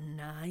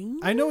 2009?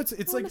 I know it's I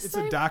like wanna it's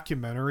say? a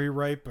documentary,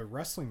 right? But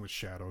Wrestling with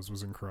Shadows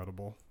was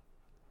incredible.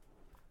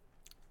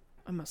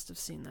 I must have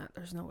seen that.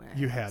 There's no way. I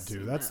You haven't had to.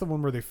 seen That's that. the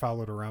one where they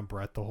followed around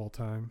Brett the whole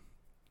time.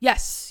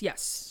 Yes.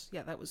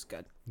 Yeah, that was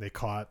good. They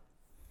caught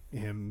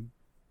him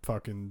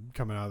fucking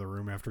coming out of the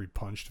room after he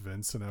punched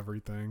Vince and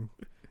everything.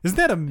 Isn't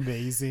that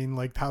amazing?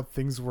 Like how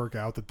things work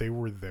out that they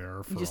were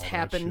there for You just all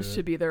happened that shit.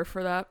 to be there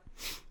for that.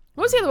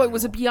 What was the other one?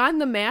 Was it Beyond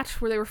the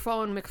Match where they were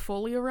following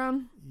McFoley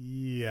around?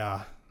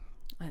 Yeah.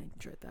 I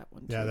enjoyed that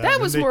one too. Yeah, that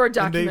was and more a and they-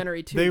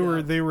 documentary too. They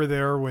though. were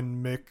there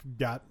when Mick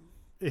got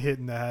hit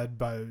in the head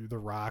by The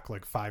Rock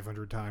like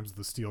 500 times with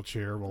the steel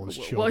chair while his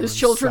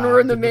children were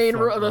in the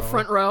sobbed the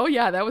front row.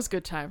 Yeah, that was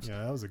good times.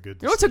 Yeah, that was a good.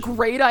 You know what's a decision.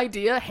 great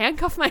idea?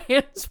 Handcuff my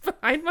hands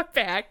behind my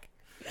back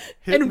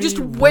Hit and me just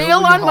wail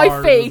really on my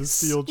hard with a face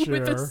steel chair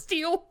with a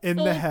steel in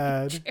the fold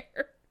head.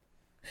 chair.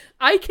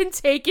 I can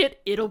take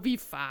it. It'll be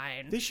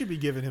fine. They should be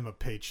giving him a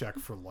paycheck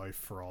for life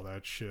for all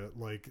that shit.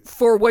 Like,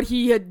 For what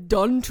he had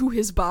done to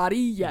his body,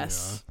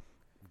 yes.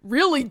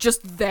 Really,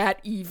 just that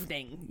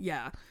evening,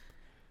 yeah.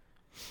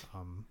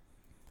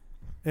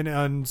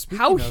 and speaking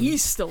How of,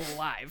 he's still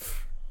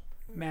alive.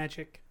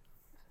 Magic.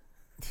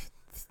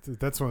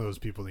 that's one of those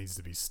people that needs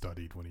to be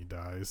studied when he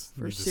dies.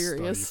 For Need to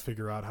serious? study,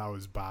 figure out how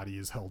his body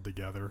is held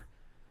together.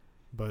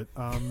 But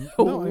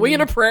We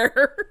in a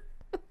prayer.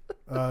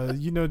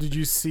 did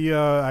you see?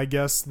 I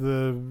guess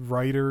the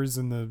writers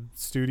and the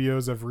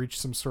studios have reached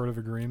some sort of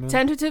agreement.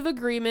 Tentative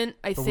agreement,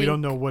 I but think. we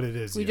don't know what it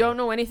is. We yet. don't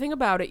know anything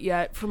about it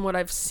yet from what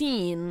I've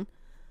seen.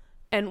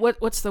 And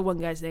what's the one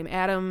guy's name?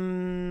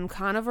 Adam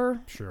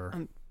Conover? Sure,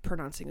 I'm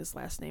pronouncing his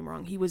last name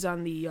wrong. He was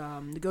on the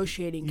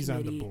negotiating he's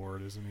committee. on the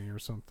board, isn't he, or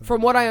something?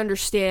 From what I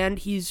understand,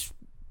 he's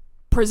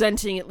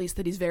presenting at least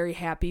that he's very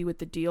happy with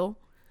the deal.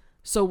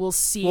 So we'll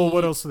see. Well,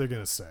 what else are they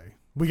gonna say?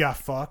 We got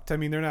fucked. I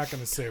mean, they're not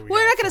gonna say we. Well,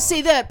 they're got not going to fucked.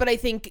 say that, but I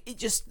think it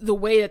just the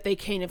way that they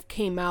kind of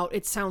came out,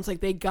 it sounds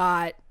like they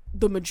got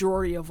the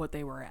majority of what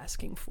they were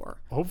asking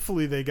for.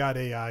 Hopefully they got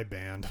AI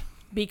banned.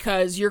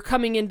 Because you're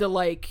coming into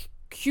like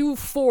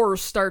Q4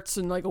 starts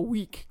in like a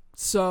week.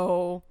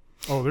 So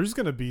Oh, there's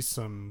going to be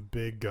some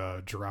big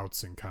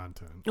droughts in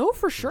content. oh,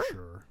 for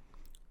sure.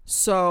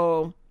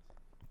 So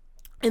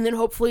and then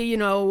hopefully, you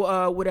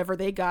know, whatever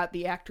they got,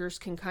 the actors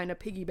can kind of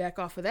piggyback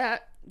off of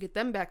that, get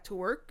them back to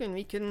work, and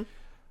we can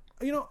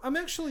You know, I'm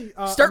actually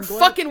start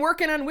fucking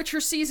working on Witcher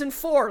season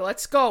 4.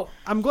 Let's go.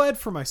 I'm glad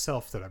for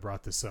myself that I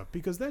brought this up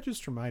because that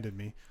just reminded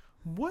me.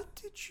 What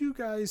did you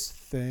guys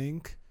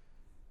think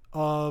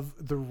of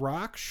The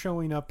Rock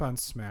showing up on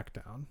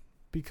SmackDown?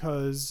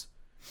 Because,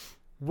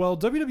 well,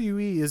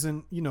 WWE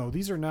isn't, you know,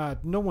 these are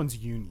not, no one's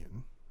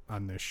union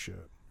on this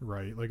shit,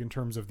 right? Like in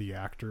terms of the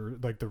actor,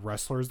 like the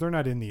wrestlers, they're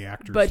not in the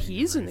actors. But union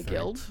he's or in the anything.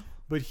 guild.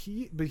 But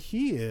he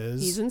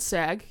is. He's in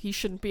SAG. He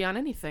shouldn't be on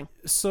anything.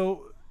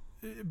 So,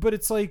 but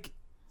it's like,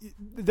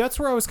 that's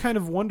where I was kind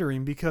of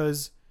wondering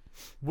because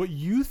what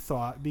you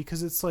thought,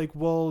 because it's like,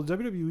 well,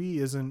 WWE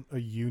isn't a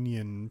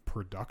union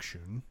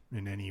production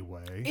in any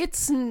way.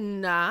 It's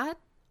not.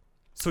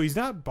 So he's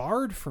not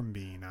barred from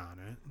being on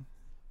it,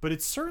 but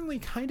it certainly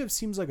kind of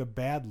seems like a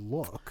bad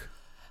look.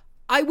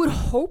 I would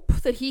hope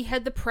that he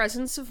had the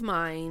presence of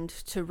mind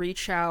to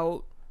reach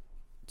out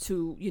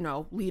to, you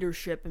know,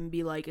 leadership and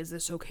be like, is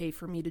this okay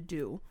for me to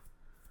do?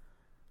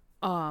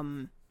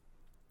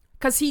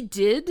 Because he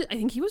did, I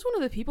think he was one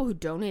of the people who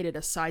donated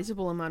a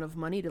sizable amount of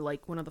money to,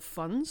 like, one of the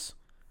funds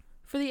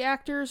for the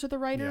actors or the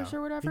writers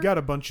or whatever. He got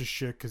a bunch of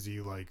shit because he,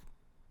 like,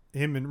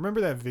 him and,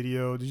 remember that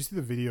video? Did you see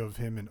the video of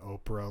him and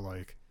Oprah,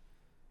 like,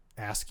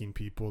 asking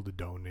people to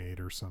donate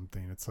or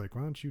something? It's like,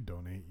 why don't you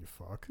donate, you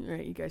fuck? All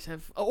right, you guys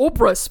have,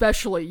 Oprah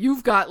especially,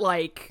 you've got,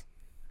 like,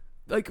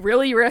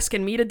 really? You're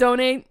asking me to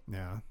donate?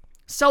 Yeah.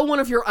 Sell one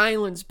of your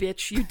islands,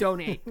 bitch. You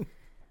donate.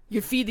 You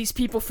feed these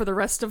people for the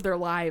rest of their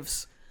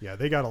lives. Yeah,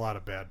 they got a lot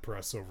of bad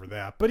press over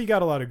that, but he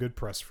got a lot of good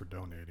press for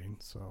donating,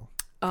 so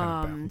kind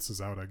of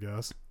balances out, I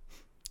guess.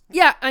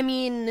 Yeah, I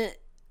mean,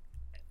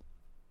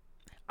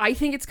 I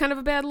think it's kind of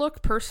a bad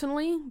look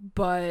personally,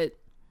 but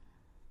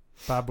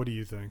Bob, what do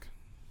you think?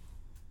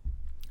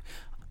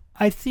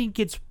 I think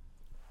it's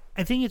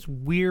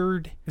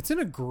weird. It's in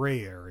a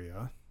gray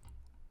area.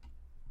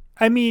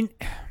 I mean,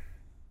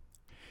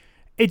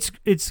 it's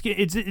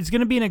going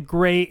to be in a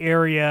gray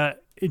area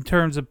in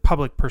terms of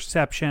public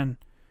perception.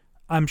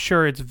 I'm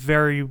sure it's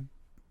very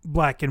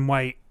black and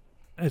white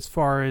as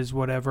far as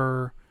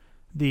whatever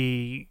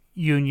the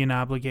union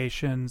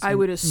obligations I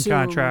would and assume,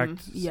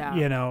 contracts, yeah.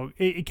 you know,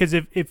 because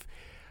if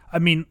I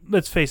mean,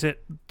 let's face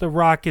it, The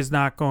Rock is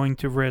not going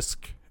to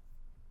risk,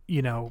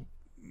 you know,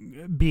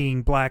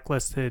 being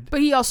blacklisted.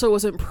 But he also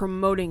wasn't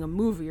promoting a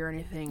movie or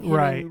anything. Him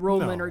Right. and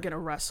Roman No. are going to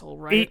wrestle,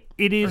 right?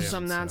 It Or is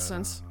some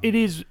nonsense. it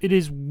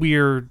is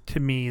weird to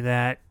me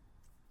that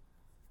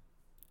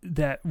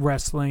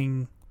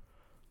wrestling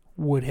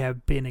would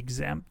have been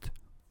exempt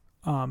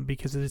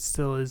because it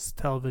still is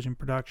television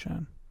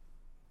production.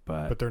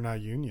 But they're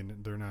not union.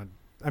 They're not.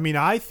 I mean,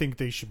 I think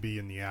they should be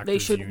in the actors They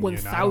should union.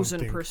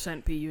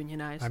 1,000% be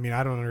unionized. I mean,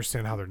 I don't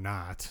understand how they're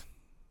not.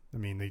 I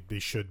mean, they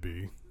should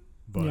be,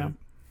 but Yeah.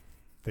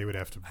 they would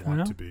have to don't want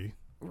know. to be.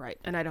 Right.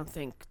 And I don't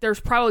think there's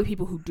probably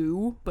people who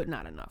do, but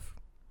not enough.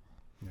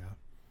 Yeah.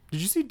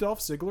 Did you see Dolph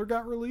Ziggler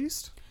got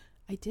released?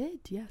 I did,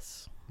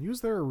 yes. He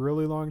was there a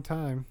really long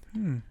time.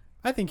 Hmm.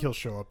 I think he'll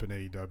show up in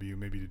AEW,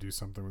 maybe to do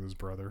something with his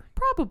brother.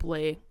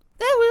 Probably.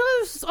 That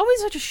was always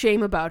such a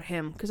shame about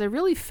him because I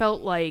really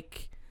felt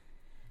like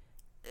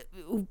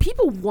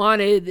people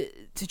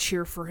wanted to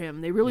cheer for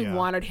him. They really Yeah.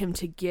 wanted him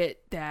to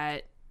get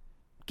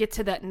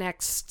to that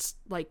next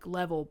like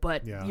level,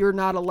 but Yeah. you're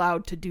not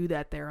allowed to do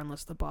that there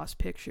unless the boss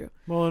picks you.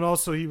 Well, and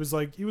also he was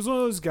one of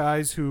those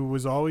guys who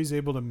was always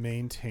able to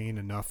maintain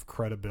enough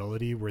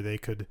credibility where they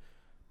could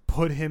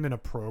put him in a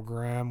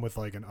program with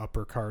like an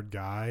upper card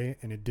guy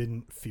and it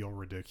didn't feel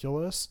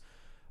ridiculous,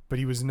 but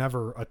he was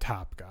never a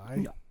top guy.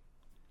 No.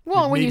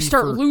 Well, Like, when you maybe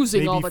start for- losing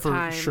maybe all the for-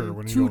 time, sure,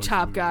 when you two always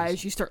top lose.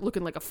 guys, you start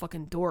looking like a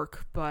fucking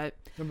dork. But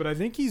No, but I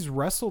think he's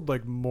wrestled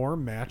like more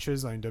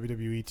matches on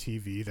WWE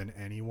TV than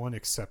anyone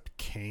except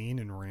Kane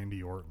and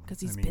Randy Orton. because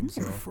he's I been mean,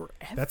 there so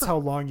forever. that's how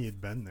long he had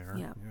been there.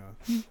 Yeah.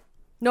 Yeah.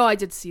 No, I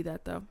did see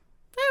that though.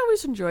 I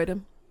always enjoyed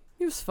him.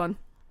 He was fun.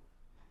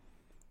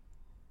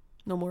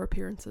 No more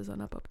appearances on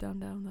Up Up Down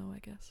Down though, I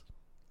guess.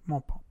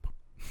 Womp womp.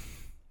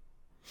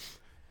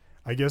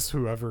 I guess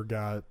whoever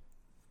got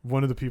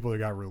one of the people that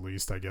got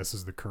released, I guess,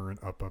 is the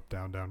current Up Up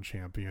Down Down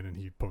champion, and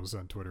he posted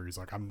on Twitter, he's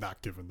like, "I'm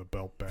not giving the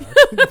belt back."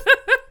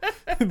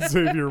 And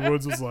Xavier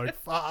Woods was like,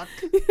 "Fuck."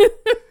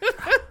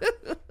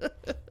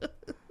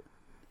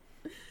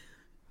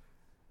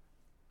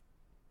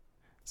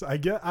 So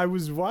I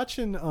was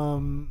watching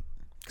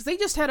Because they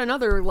just had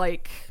another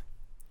like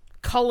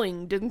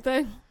culling, didn't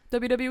they?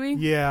 WWE.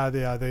 yeah,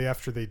 they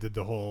after they did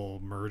the whole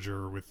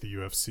merger with the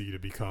UFC to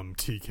become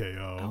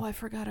TKO. Oh, I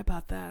forgot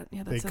about that.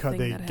 Yeah, they that's a cut thing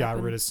they that got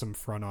happened. rid of some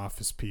front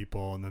office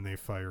people and then they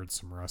fired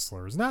some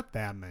wrestlers. Not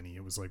that many.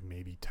 It was like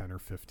maybe 10 or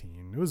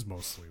 15. It was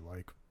mostly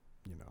like,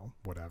 you know,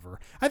 whatever.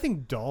 I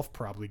think Dolph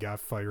probably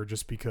got fired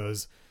just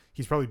because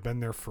he's probably been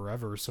there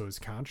forever, so his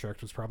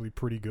contract was probably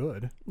pretty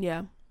good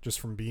Yeah. just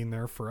from being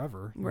there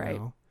forever. You Right.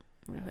 know?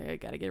 I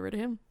gotta get rid of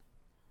him.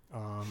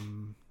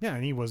 Yeah,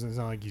 and it's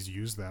not like he's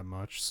used that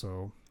much,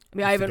 so I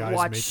mean, I if the haven't guy's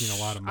watched. making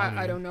a lot of money.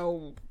 I don't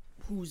know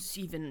who's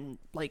even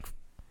like.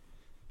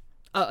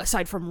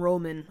 Aside from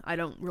Roman, I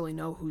don't really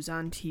know who's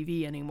on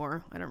TV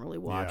anymore. I don't really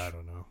watch. Yeah, I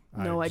don't know.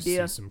 No I just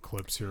idea. see some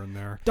clips here and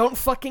there. Don't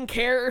fucking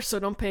care, so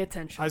don't pay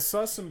attention. I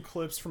saw some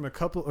clips from a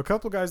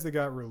couple guys that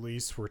got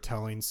released were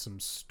telling some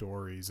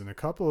stories, and a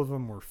couple of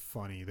them were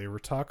funny. They were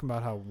talking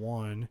about how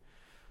one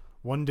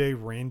day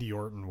Randy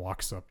Orton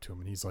walks up to him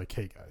and he's like,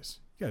 "Hey guys,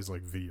 you guys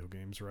like video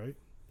games, right?"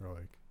 They're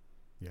like,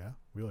 "Yeah,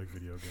 we like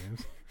video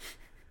games."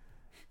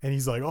 And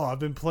he's like, "Oh, I've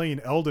been playing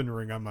Elden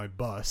Ring on my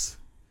bus."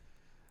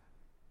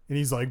 And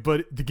he's like,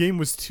 "But the game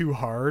was too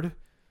hard,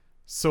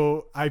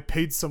 so I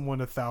paid someone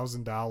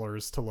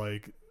 $1,000 to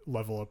like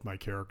level up my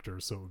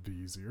character so it would be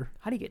easier."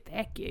 How do you get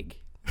that gig?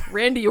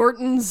 Randy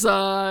Orton's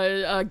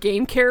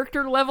game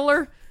character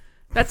leveler?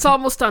 That's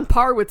almost on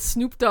par with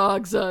Snoop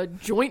Dogg's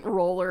joint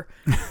roller.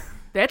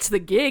 That's the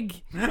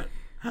gig.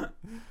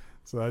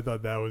 So I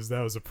thought that was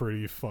a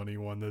pretty funny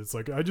one. That it's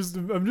like I'm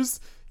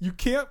just you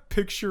can't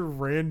picture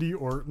Randy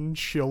Orton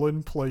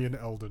chilling playing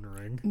Elden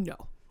Ring.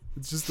 No.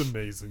 It's just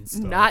amazing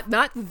stuff.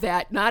 Not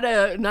that. Not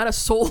a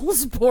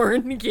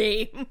Soulsborne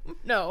game.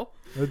 No.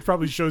 It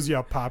probably shows you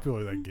how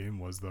popular that game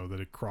was, though, that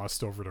it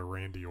crossed over to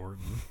Randy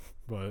Orton.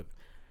 But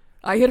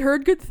I had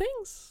heard good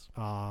things.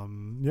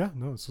 yeah,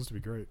 no, it's supposed to be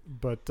great.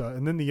 But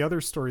and then the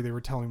other story they were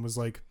telling was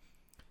like,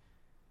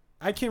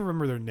 I can't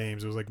remember their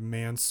names. It was like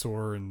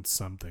Mansoor and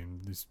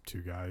something. These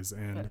two guys,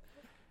 and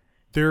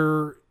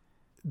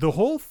the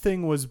whole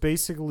thing was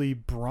basically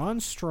Braun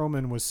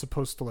Strowman was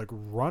supposed to like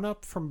run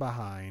up from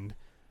behind,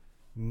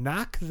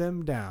 knock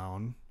them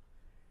down,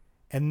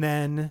 and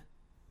then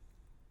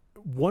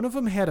one of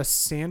them had a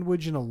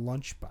sandwich in a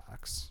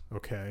lunchbox.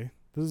 Okay,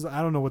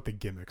 I don't know what the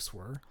gimmicks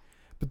were,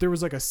 but there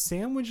was like a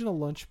sandwich in a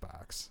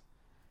lunchbox,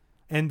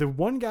 and the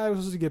one guy was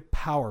supposed to get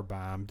power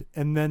bombed,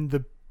 and then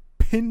the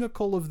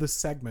pinnacle of the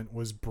segment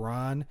was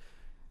Braun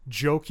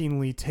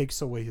jokingly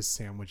takes away his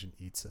sandwich and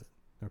eats it.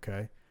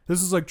 Okay,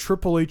 this is like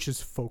Triple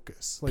H's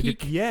focus. Like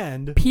Peak. at the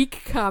end,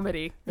 Peak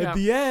comedy. at Yeah.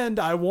 the end,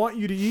 I want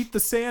you to eat the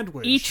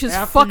sandwich. Eat his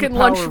after fucking you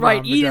lunch powerbomb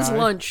right. the Eat his guy.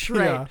 lunch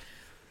right. Yeah.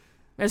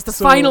 As the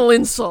So- final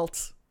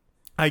insult.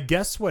 I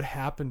guess what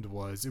happened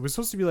was it was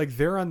supposed to be like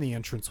they're on the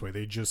entranceway.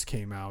 They just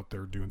came out.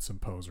 They're doing some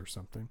pose or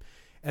something.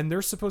 And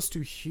they're supposed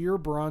to hear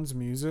Braun's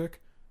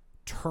music,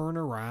 turn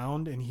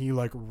around, and he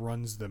like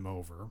runs them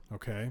over.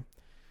 Okay.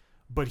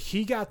 But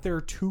he got there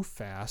too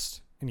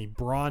fast and he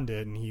brawned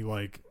it and he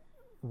like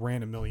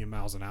ran 1,000,000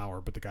 miles an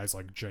hour. But the guy's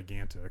like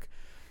gigantic.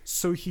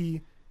 So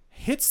he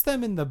hits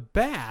them in the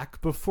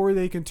back before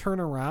they can turn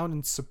around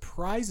and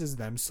surprises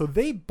them. So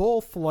they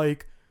both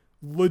like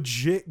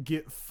legit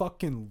get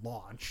fucking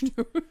launched,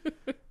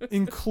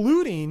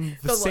 including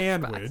the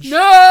sandwich.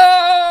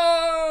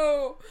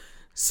 No.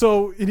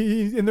 So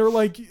and they're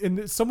like,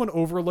 and someone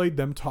overlaid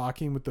them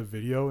talking with the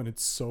video, and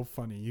it's so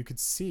funny. You could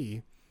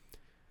see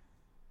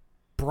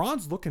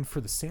Braun's looking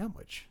for the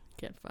sandwich,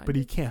 Can't find but it.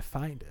 he can't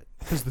find it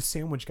because the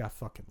sandwich got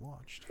fucking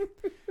launched.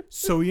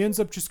 So he ends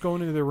up just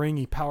going into the ring.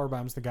 He power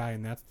bombs the guy,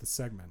 and that's the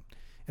segment.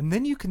 And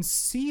then you can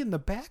see in the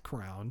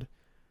background,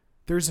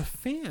 there's a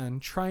fan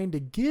trying to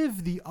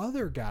give the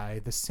other guy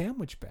the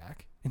sandwich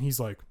back. And he's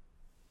like,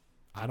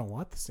 I don't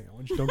want the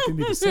sandwich. Don't give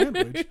me the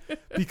sandwich.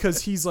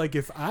 Because he's like,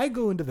 if I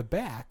go into the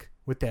back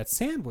with that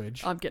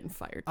sandwich, I'm getting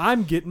fired.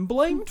 I'm getting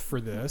blamed for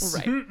this.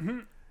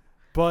 Right.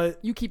 But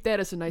You keep that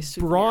as a nice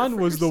souvenir Braun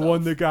for was the yourself.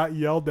 one that got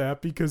yelled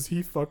at because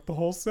he fucked the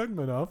whole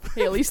segment up.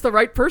 Hey, at least the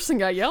right person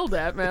got yelled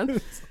at,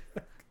 man.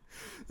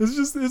 It's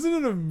just, isn't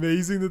it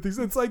amazing that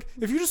it's like,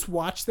 if you just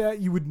watch that,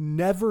 you would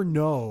never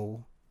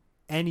know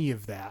any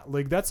of that.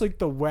 Like, that's like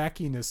the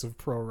wackiness of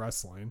pro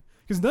wrestling.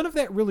 Because none of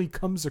that really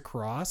comes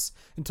across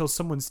until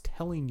someone's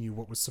telling you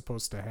what was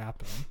supposed to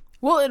happen.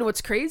 Well, and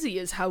what's crazy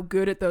is how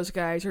good at those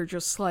guys are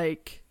just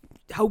like,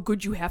 how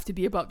good you have to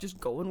be about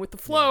just going with the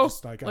flow.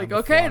 just like on the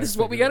okay, fly, this is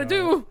what we figure got to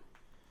it out. do.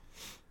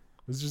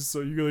 It's just so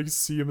you like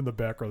see him in the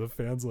background, the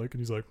fans like,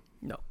 and he's like,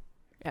 No,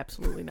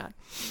 absolutely not.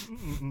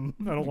 I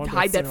don't want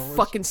Hide that sandwich.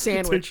 fucking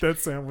sandwich. Take that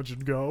sandwich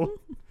and go.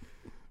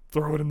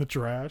 Throw it in the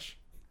trash.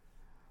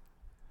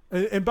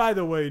 And by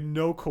the way,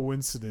 no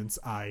coincidence,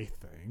 I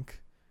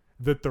think,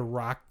 that The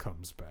Rock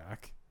comes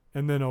back.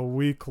 And then a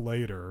week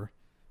later,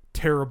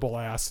 terrible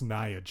ass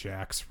Nia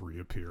Jax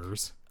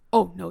reappears.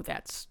 Oh, no,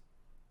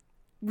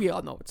 we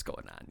all know what's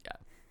going on, yeah.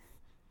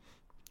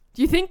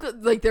 Do you think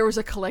that, like, there was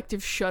a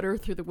collective shudder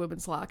through the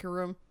women's locker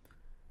room?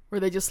 Where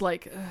they just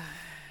like, ugh.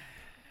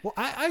 Well,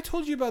 I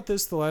told you about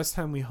this the last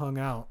time we hung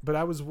out, but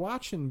I was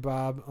watching,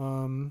 Bob,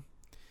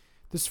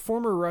 this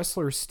former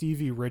wrestler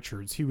Stevie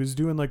Richards. He was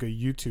doing like a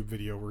YouTube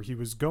video where he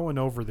was going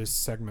over this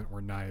segment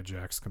where Nia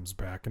Jax comes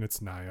back, and it's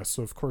Nia,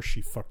 so of course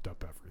she fucked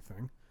up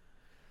everything.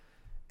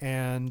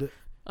 And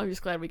I'm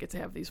just glad we get to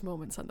have these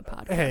moments on the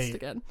podcast hey,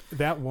 again.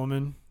 that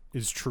woman,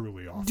 is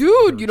truly awful.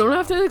 Dude, you don't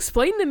have to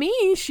explain to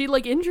me. She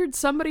like injured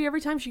somebody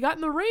every time she got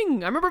in the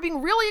ring. I remember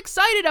being really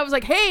excited. I was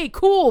like, hey,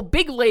 cool,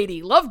 big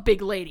lady. Love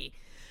big lady.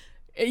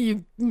 And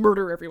you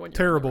murder everyone.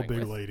 Terrible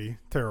big lady.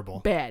 Terrible.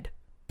 Bad.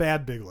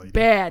 Bad big lady.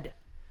 Bad.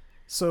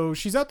 So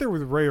she's out there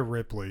with Rhea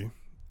Ripley,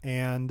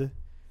 and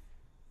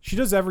she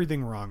does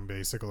everything wrong,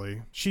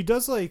 basically. She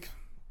does, like,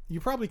 you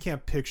probably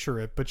can't picture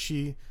it, but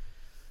she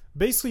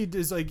basically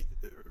is like,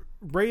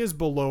 Rhea's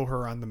below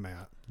her on the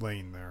mat,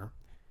 laying there.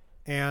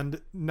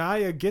 And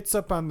Nia gets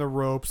up on the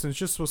ropes, and it's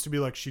just supposed to be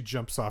like she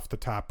jumps off the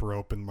top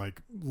rope and,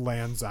 like,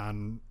 lands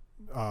on...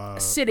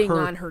 Sitting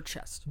on her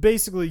chest.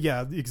 Basically,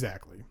 yeah,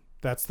 exactly.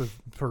 That's the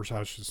first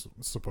how she's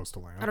supposed to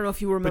land. I don't know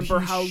if you remember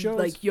how, shows...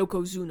 like,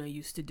 Yokozuna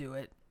used to do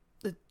it.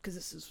 Because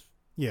this is...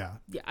 Yeah.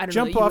 Yeah, I don't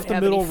Jump know. You off would the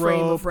have middle any frame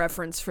rope. of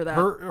reference for that.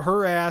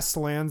 Her ass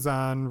lands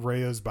on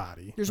Rhea's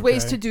body. There's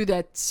ways to do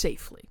that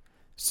safely.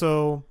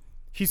 So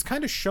he's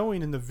kind of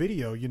showing in the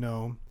video, you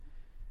know,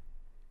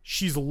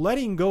 she's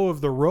letting go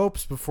of the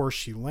ropes before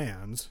she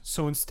lands.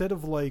 So instead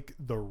of like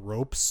the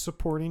ropes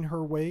supporting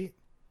her weight,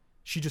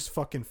 she just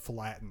fucking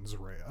flattens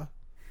Rhea.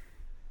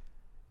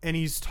 And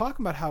he's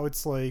talking about how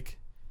it's like,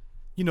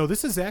 you know,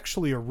 this is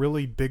actually a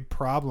really big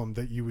problem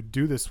that you would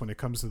do this when it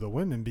comes to the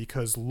women,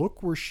 because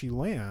look where she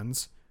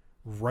lands,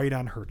 right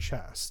on her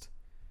chest.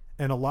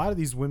 And a lot of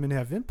these women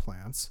have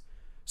implants.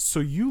 So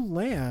you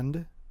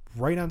land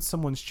right on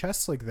someone's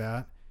chest like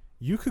that,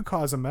 you could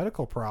cause a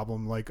medical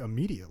problem like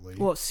immediately.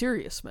 Well, a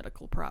serious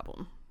medical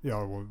problem.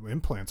 Yeah, well,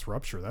 implants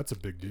rupture, that's a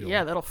big deal.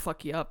 Yeah, that'll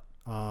fuck you up.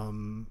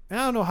 And I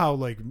don't know how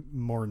like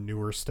more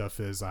newer stuff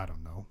is. I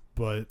don't know,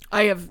 but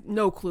I have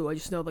no clue. I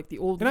just know like the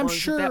old and I'm ones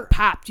sure that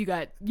popped. You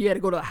had to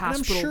go to the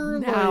hospital I'm sure,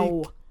 now.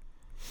 like,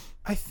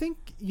 I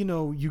think, you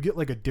know, you get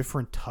like a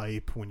different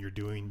type when you're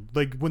doing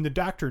like when the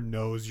doctor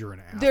knows you're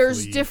an athlete.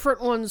 There's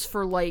different ones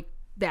for like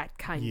that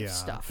kind of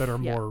stuff that are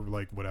more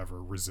like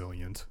whatever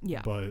resilient.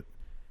 Yeah, but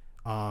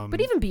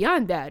even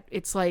beyond that,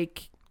 it's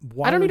like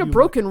why I don't would need a you-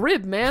 broken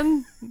rib,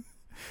 man.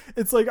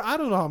 It's like, I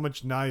don't know how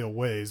much Nia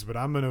weighs, but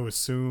I'm going to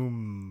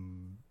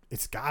assume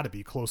it's got to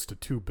be close to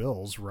 2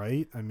 bills,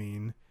 right? I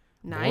mean,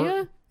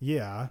 Nia?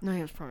 Yeah.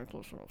 Nia's probably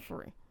close to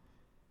 3.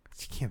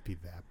 She can't be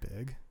that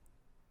big.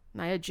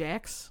 Nia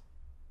Jax.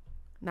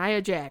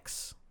 Nia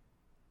Jax.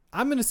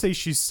 I'm going to say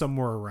she's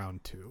somewhere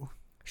around 2.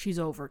 She's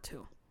over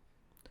 2.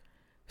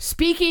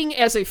 Speaking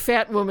as a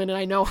fat woman, and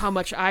I know how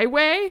much I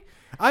weigh.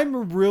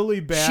 I'm really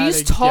bad.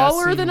 She's at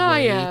taller guessing than I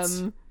weights.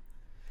 am.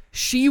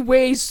 She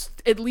weighs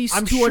at least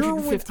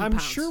 250 pounds. I'm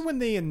sure when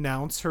they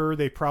announce her,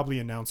 they probably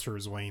announce her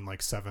as weighing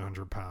like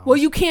 700 pounds. Well,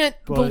 you can't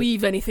But-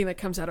 believe anything that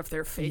comes out of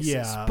their faces.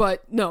 Yeah.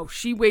 But no,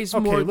 she weighs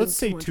more Okay, than let's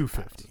say 200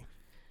 250. pounds.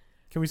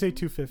 Can we say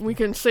 250? We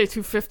can say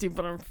 250,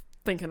 but I'm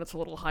thinking it's a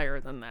little higher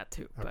than that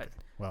too. Okay. But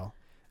Well,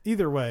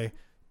 either way,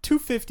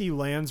 250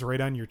 lands right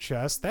on your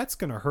chest. That's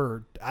going to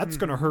hurt. That's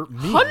going to hurt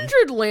me.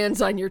 100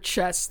 lands on your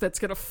chest. That's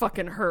gonna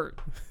fucking hurt.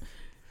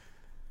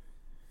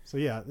 So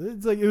yeah,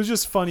 it's like it was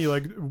just funny.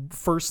 Like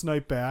first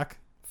night back,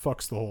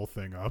 fucks the whole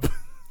thing up.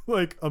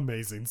 Like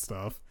amazing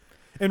stuff.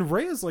 And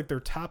Rhea's like their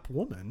top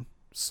woman,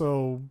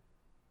 so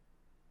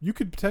you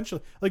could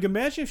potentially like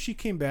imagine if she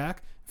came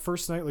back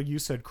first night, like you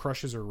said,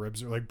 crushes her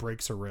ribs or like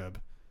breaks a rib.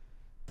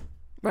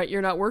 Right,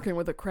 you're not working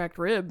with a cracked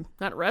rib.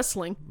 Not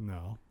wrestling.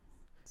 No,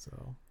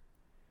 so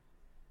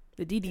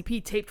The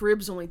DDP taped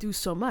ribs only do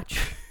so much.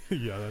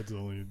 yeah, that's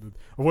only.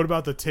 What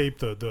about the tape?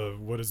 The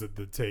what is it?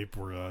 The tape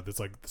where that's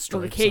like the So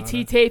the stripes on KT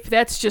it? tape,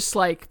 that's just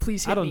like,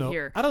 please hit I don't me know.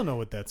 here. I don't know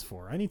what that's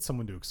for. I need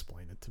someone to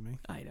explain it to me.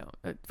 I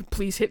don't.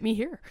 Please hit me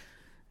here.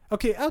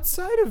 Okay,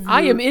 outside of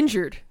I your- am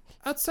injured.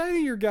 outside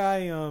of your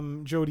guy,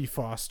 Jodie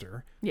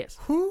Foster, Yes.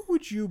 who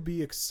would you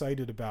be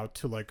excited about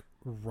to like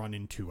run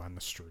into on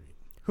the street?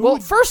 Who Well,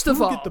 would- first who of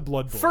would all, get the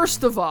blood boiling?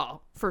 first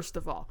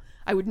of all,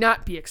 I would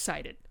not be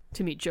excited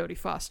to meet Jodie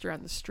Foster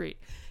on the street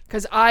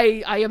because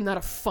I am not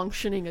a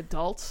functioning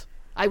adult.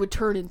 I would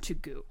turn into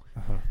goo.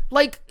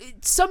 Like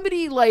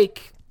somebody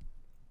like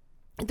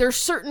there's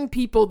certain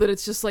people that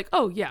it's just like,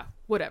 oh yeah,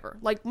 whatever.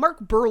 Like Mark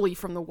Burley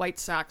from the White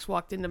Sox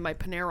walked into my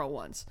Panera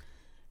once,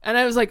 and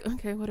I was like,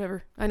 okay,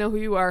 whatever. I know who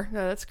you are.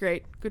 That's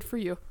great. Good for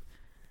you.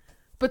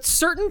 But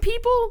certain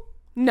people,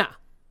 nah.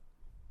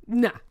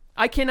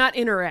 I cannot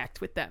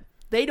interact with them.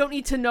 They don't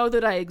need to know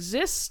that I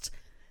exist,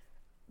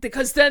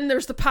 because then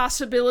there's the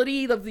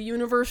possibility of the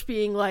universe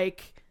being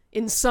like,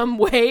 in some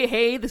way,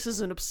 hey, this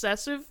is an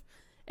obsessive,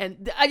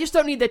 and I just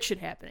don't need that shit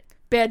happening.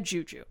 Bad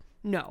juju.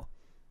 No.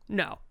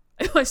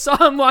 If I saw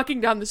him walking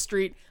down the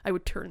street, I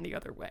would turn the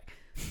other way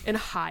and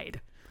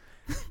hide.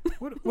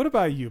 What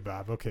about you,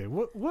 Bob? Okay,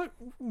 what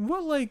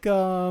like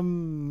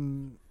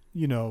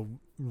you know,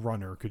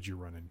 runner could you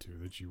run into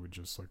that you would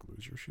just like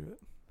lose your shit?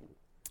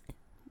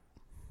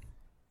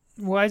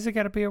 Why is it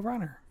got to be a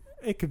runner?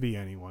 It could be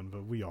anyone,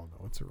 but we all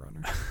know it's a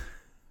runner.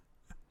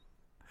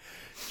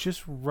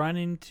 Just run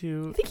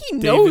into. I think he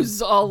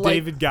knows all like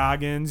David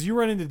Goggins. You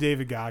run into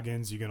David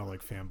Goggins, you're gonna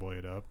like fanboy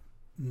it up.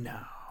 No,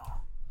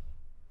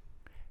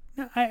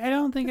 I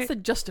don't think. that's the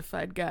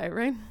justified guy,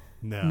 right?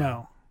 No,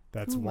 No.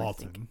 that's Who am I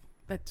Walton. thinking?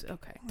 That's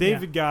okay.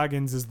 David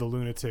Goggins is the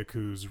lunatic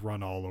who's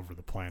run all over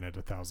the planet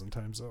 1,000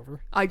 times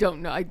over. I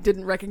don't know. I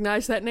didn't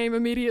recognize that name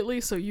immediately,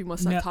 so you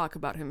must not No. talk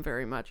about him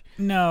very much.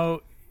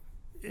 No,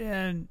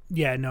 and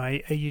no,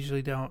 I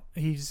usually don't.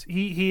 He's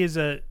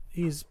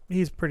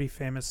pretty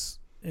famous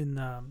in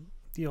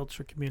the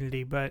ultra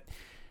community, but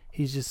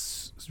he's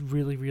just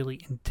really,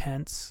 really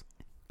intense,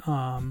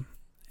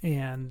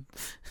 and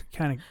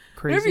kind of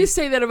crazy. Whenever you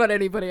say that about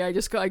anybody, I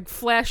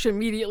flash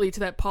immediately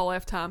to that Paul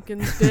F.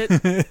 Tompkins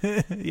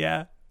bit.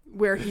 Yeah.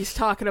 Where he's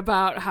talking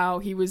about how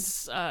he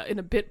was in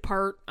a bit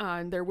part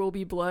on There Will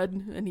Be Blood,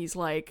 and he's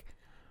like,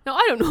 now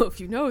I don't know if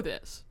you know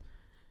this,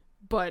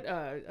 but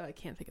I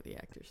can't think of the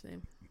actor's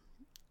name.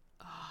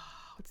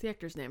 What's the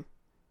actor's name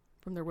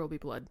from There Will Be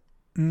Blood?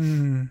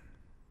 See,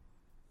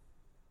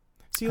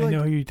 I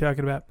know who you're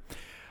talking about.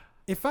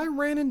 If I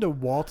ran into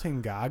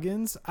Walton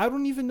Goggins, I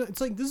don't even know. It's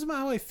like, this is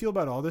how I feel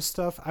about all this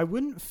stuff. I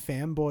wouldn't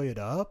fanboy it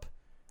up.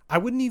 I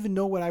wouldn't even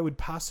know what I would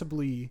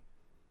possibly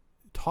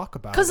talk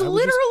about. Because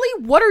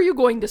literally, what are you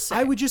going to say?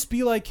 I would just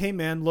be like, hey,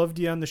 man, loved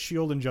you on The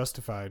Shield and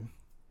Justified.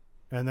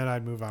 And then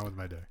I'd move on with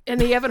my day. And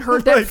they haven't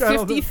heard that Like, I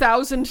don't know.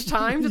 50,000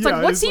 times? It's Yeah,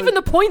 like, what's it's even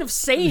like- the point of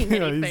saying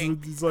Yeah,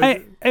 anything? he's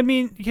like, I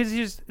mean, because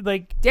he's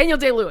like Daniel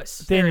Day-Lewis.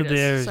 Daniel There it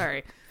is.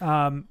 Day-Lewis.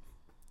 Sorry.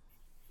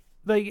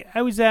 like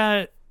I was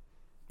at,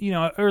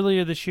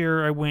 earlier this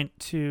year, I went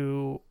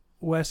to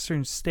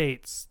Western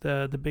States,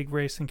 the big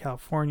race in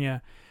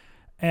California,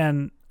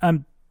 and I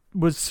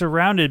was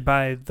surrounded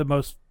by the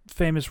most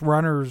famous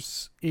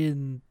runners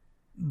in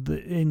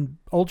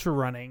ultra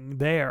running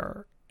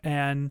there,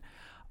 and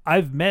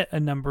I've met a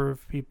number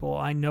of people.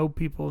 I know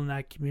people in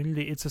that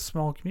community. It's a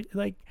small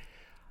community,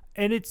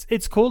 and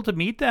it's cool to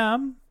meet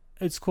them.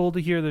 It's cool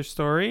to hear their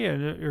story,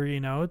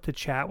 or to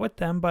chat with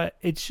them. But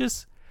it's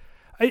just,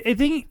 I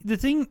think the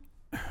thing,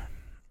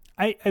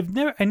 I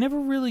never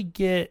really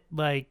get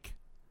like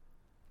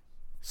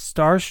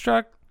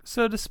starstruck,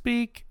 so to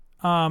speak.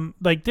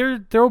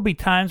 There will be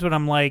times when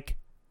I'm like,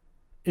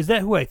 is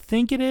that who I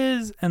think it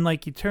is? And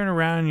like you turn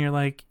around and you're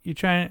like, you're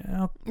trying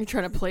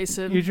to place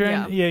it. you're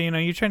trying,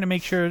 you're trying to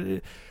make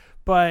sure,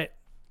 but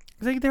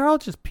like they're all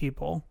just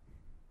people,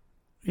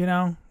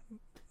 the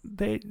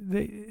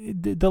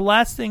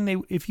last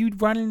thing if you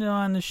run into them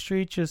on the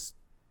street, just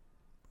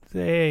say,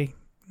 hey,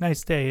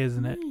 nice day,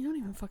 isn't it? You don't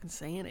even fucking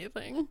say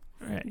anything.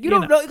 Right. You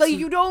don't know,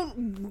 you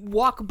don't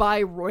walk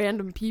by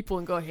random people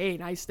and go, hey,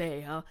 nice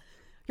day, huh?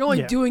 You're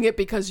only doing it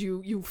because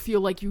you feel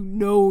like you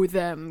know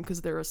them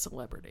because they're a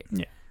celebrity.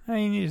 Yeah, I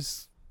mean,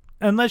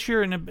 unless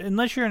you're in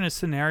a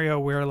scenario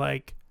where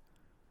like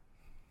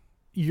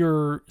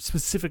you're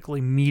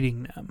specifically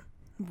meeting them,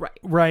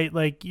 right?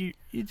 Like you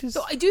just.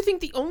 So I do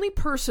think the only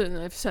person,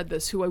 I've said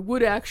this, who I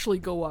would actually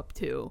go up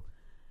to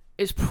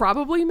is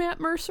probably Matt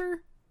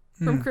Mercer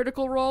from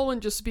Critical Role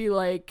and just be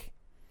like,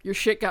 your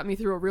shit got me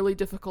through a really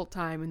difficult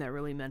time and that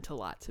really meant a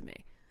lot to me.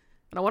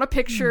 I don't want a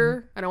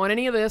picture. I don't want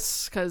any of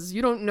this because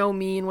you don't know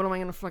me and what am I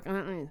going to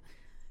fucking...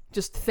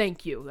 Just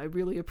thank you. I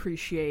really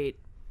appreciate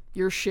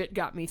your shit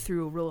got me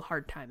through a real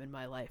hard time in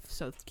my life.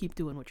 So keep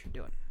doing what you're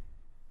doing.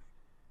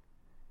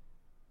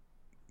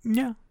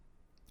 Yeah.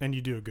 and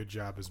you do a good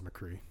job as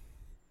McCree.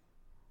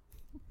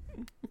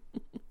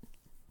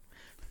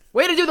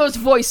 Way to do those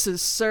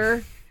voices,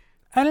 sir.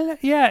 I don't know.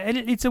 Yeah,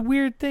 it's a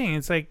weird thing.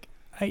 It's like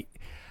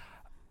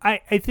I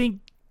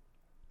think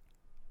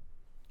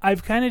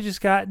I've kind of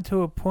just gotten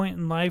to a point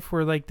in life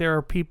where like there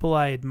are people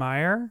I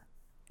admire,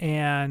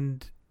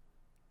 and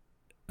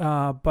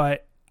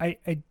but I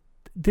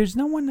there's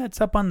no one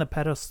that's up on the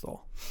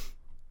pedestal.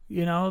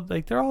 You know,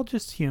 like they're all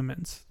just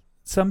humans.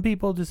 Some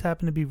people just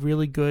happen to be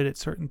really good at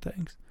certain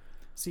things.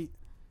 See,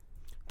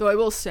 Though I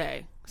will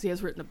say, because he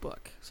has written a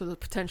book, so there's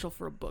potential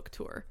for a book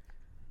tour.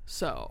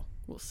 So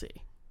we'll see.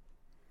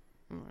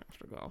 I might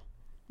have to go.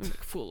 I'm make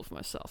a fool of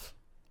myself,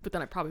 but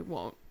then I probably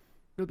won't.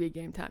 It'll be a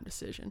game time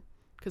decision.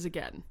 Because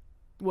again,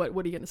 what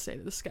are you gonna say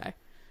to this guy?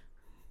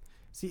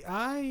 see,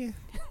 I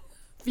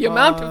The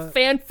amount of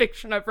fan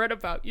fiction I've read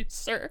about you,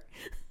 sir.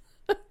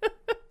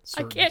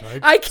 I can't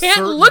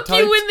certain look you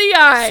in the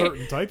eye.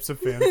 Certain types of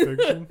fan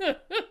fiction.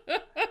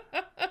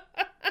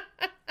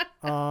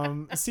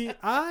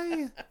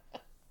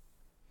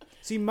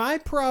 See, my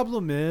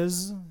problem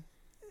is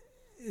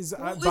Is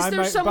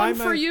there someone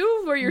for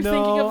you where you're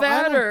thinking of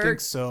that, I don't or think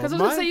so. because I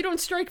was gonna say you don't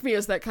strike me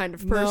as that kind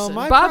of person. No,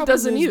 my Bob problem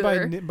doesn't is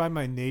either. By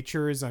my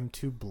nature, is I'm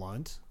too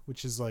blunt,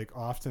 which is like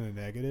often a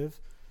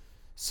negative.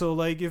 So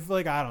like if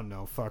like I don't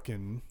know,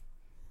 fucking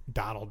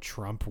Donald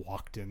Trump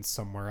walked in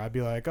somewhere, I'd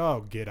be like,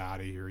 oh, get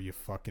out of here, you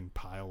fucking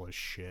pile of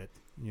shit,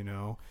 you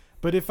know.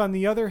 But if on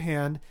the other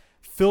hand,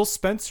 Phil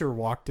Spencer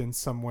walked in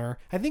somewhere,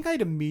 I think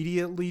I'd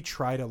immediately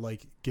try to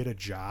like get a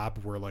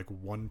job where like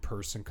one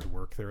person could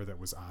work there that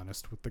was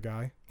honest with the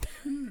guy.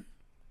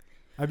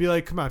 I'd be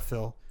like, come on,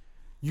 Phil,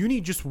 you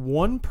need just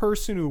one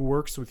person who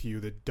works with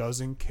you that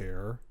doesn't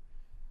care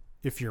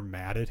if you're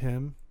mad at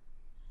him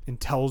and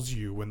tells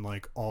you when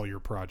like all your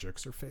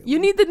projects are failing. You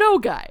need the no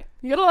guy.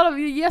 You got a lot of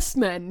yes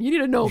men. You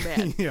need a no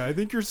man. Yeah, I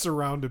think you're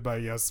surrounded by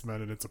yes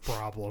men, and it's a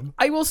problem.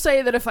 I will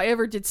say that if I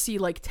ever did see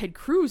like Ted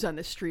Cruz on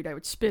the street, I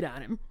would spit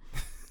on him.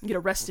 Get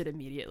arrested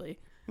immediately.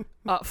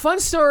 Fun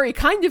story,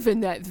 kind of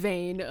in that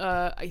vein.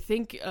 I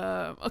think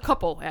a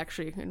couple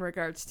actually in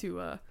regards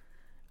to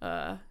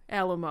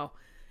Alamo.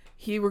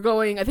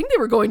 I think they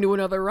were going to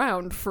another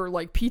round for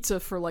like pizza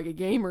for like a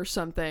game or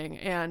something,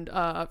 and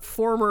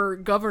former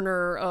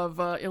governor of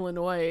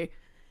Illinois,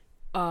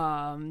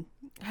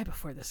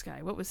 before this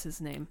guy, what was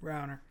his name?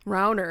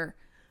 Rauner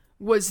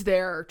was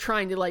there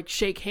trying to like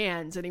shake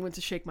hands, and he went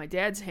to shake my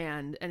dad's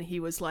hand, and he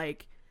was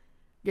like,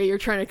 yeah, you're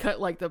trying to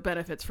cut like the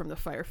benefits from the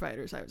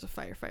firefighters. I was a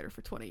firefighter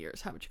for 20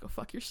 years. How about you go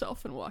fuck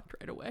yourself? And walked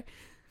right away.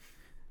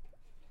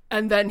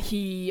 And then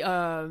he,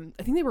 I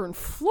think they were in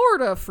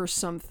Florida for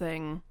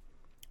something,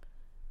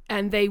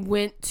 and they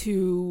went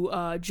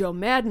to Joe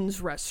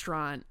Madden's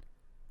restaurant,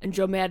 and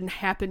Joe Madden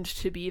happened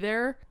to be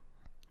there,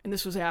 and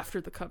this was after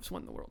the Cubs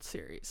won the World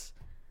Series.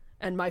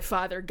 And my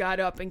father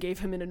got up and gave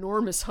him an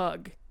enormous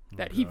hug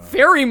that he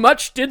very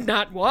much did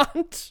not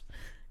want,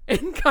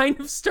 and kind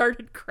of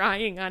started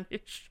crying on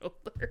his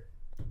shoulder,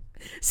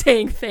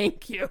 saying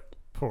thank you.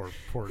 Poor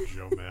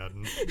Joe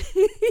Madden.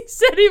 He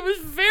said he was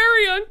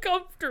very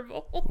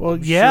uncomfortable. Well,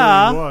 I'm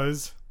yeah. sure he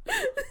was.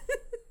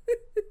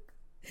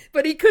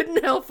 But he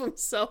couldn't help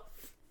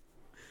himself.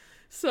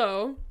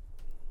 So,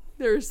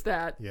 there's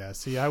that. Yeah,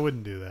 see, I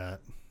wouldn't do that.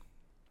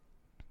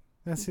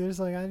 Yeah, see, there's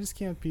like, I just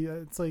can't be,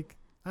 it's like,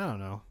 I don't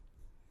know.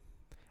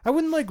 I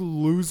wouldn't like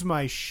lose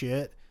my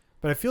shit,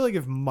 but I feel like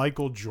if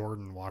Michael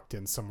Jordan walked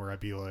in somewhere, I'd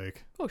be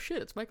like, Oh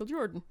shit, it's Michael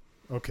Jordan.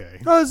 okay.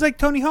 Oh, it's like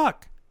Tony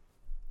Hawk.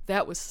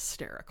 That was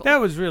hysterical.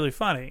 That was really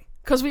funny.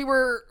 Because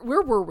where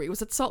were we?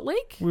 Was it Salt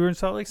Lake? We were in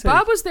Salt Lake City.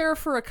 Bob was there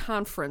for a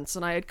conference,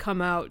 and I had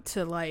come out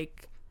to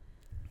like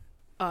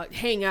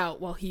hang out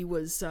while he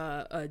was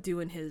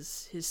doing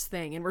his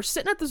thing. And we're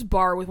sitting at this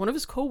bar with one of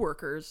his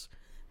coworkers.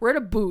 We're at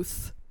a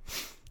booth,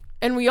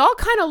 and we all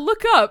kind of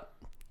look up,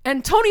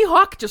 and Tony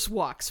Hawk just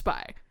walks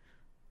by.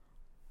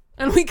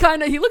 And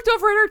he looked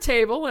over at our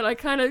table, and I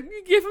kind of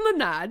gave him the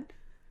nod,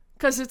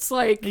 because it's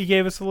like, He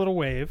gave us a little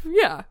wave.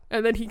 yeah.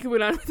 And then he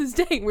went on with his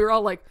day, and we were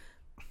all like,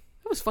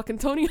 that was fucking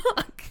Tony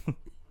Hawk.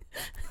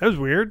 That was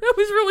weird. That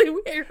was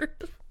really weird.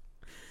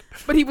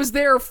 But he was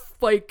there,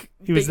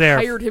 He was they there.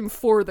 hired him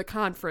for the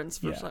conference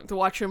for Yeah. something, to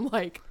watch him,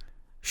 like,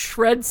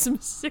 shred some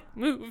sick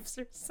moves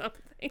or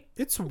something.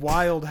 It's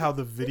wild how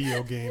the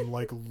video game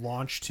like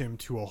launched him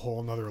to a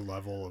whole nother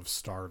level of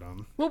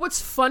stardom. Well,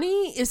 what's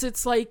funny is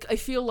it's like, I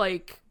feel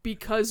like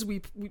because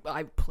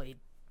I've played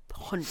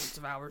hundreds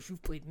of hours,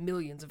 you've played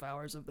millions of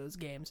hours of those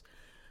games.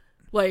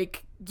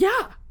 Like,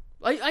 yeah,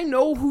 I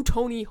know who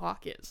Tony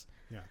Hawk is.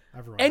 Yeah,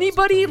 everyone.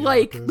 Anybody knows who Tony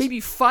like Hawk is. maybe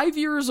 5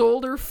 years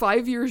older,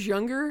 5 years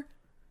younger,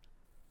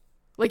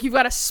 like you've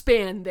got a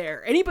span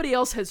there. Anybody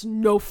else has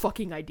no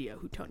fucking idea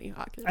who Tony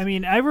Hawk is. I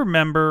mean, I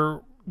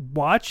remember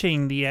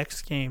watching the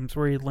X Games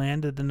where he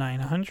landed the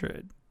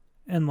 900,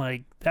 and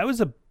like that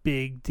was a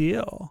big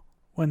deal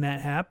when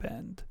that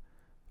happened.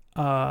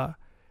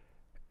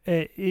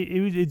 It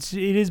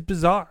is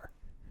bizarre.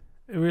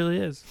 It really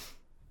is.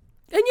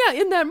 And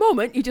yeah, in that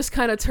moment, you just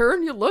kind of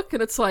turn, you look,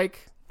 and it's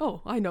like,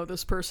 oh, I know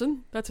this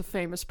person. That's a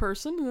famous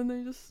person. And then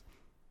they just,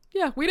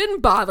 yeah, we didn't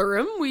bother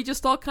him. We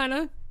just all kind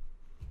of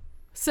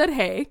said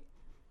hey,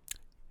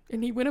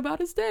 and he went about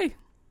his day.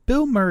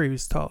 Bill Murray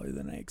was taller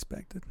than I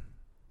expected.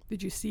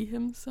 Did you see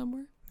him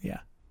somewhere?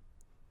 Yeah.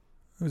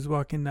 He was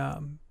walking,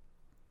 the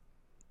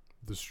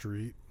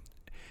street.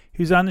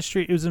 he was on the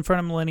street. He was in front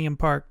of Millennium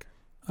Park.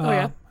 Oh,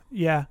 yeah?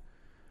 Yeah.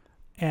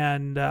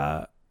 And,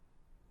 yeah,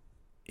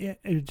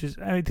 it just,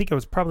 I think I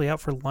was probably out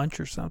for lunch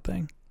or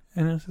something.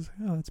 And I was just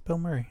like, oh, that's Bill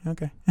Murray.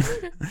 Okay.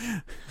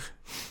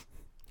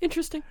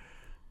 Interesting.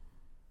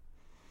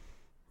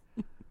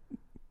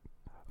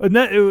 And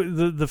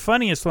the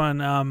funniest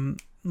one,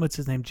 what's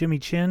his name? Jimmy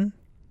Chin?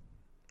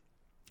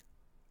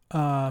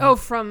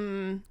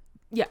 From,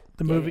 yeah.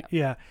 The movie?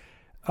 Yeah.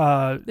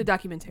 The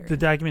documentary. The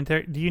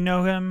documentary. Do you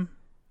know him?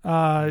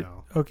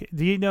 No. Okay.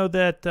 Do you know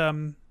that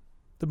the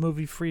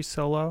movie Free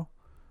Solo?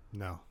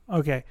 No.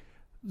 Okay.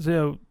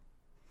 So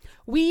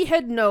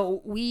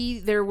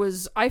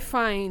I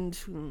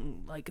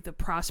find like the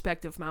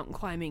prospect of mountain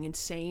climbing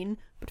insane,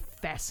 but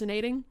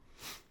fascinating.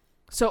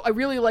 So I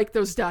really like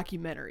those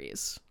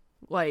documentaries.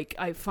 Like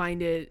I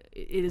find it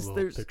is, A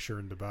there's, picture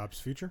into Bob's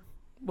future.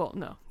 well,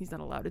 no, he's not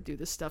allowed to do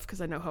this stuff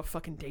because I know how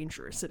fucking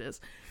dangerous it is.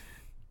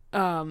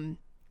 The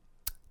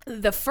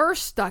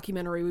first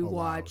documentary we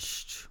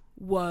watched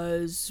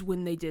was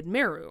when they did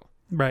Meru.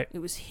 right. It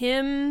was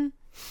him,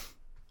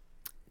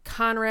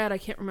 Conrad, I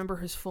can't remember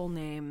his full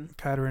name.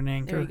 Cutter and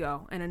Anchor. There you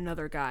go. And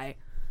another guy.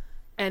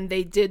 And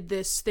they did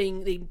this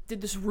thing, they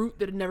did this route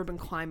that had never been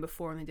climbed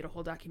before, and they did a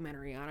whole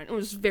documentary on it. It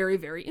was very,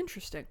 very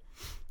interesting.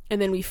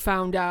 And then we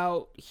found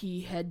out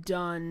he had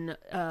done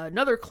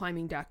another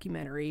climbing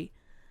documentary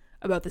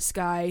about this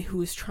guy who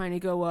was trying to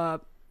go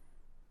up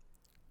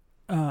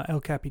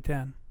El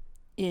Capitan.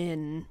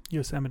 in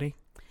Yosemite.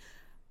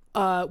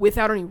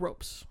 without any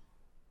ropes,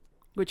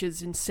 which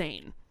is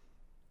insane.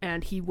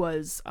 And he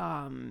was,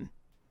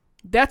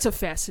 that's a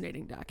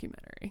fascinating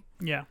documentary.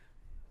 Yeah.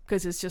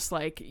 Because it's just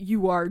like,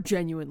 you are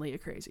genuinely a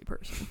crazy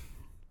person.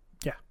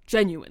 Yeah.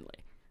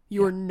 Genuinely.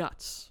 You're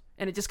nuts.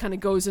 And it just kind of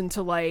goes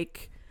into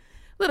like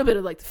a little bit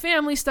of like the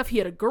family stuff. He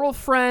had a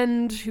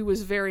girlfriend who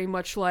was very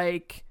much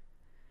like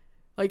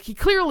he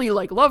clearly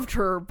like loved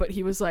her, but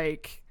he was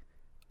like,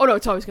 oh no,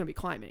 it's always going to be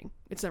climbing.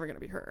 It's never going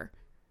to be her.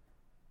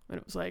 And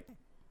it was like,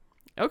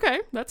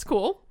 okay, that's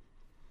cool.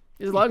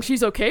 As long as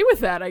she's okay with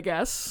that, I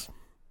guess.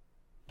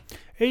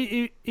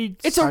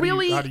 It's a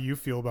really... How do you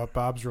feel about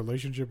Bob's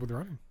relationship with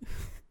running?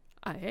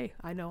 Hey,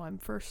 I know I'm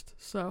first,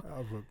 so...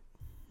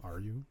 Are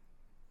you?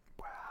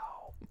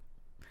 Wow.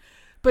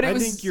 But I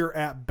think you're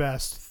at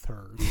best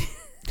third.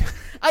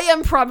 I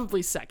am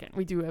probably second.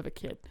 We do have a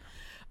kid.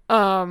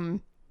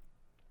 But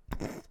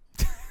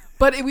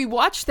we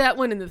watched that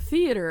one in the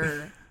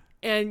theater,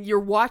 and you're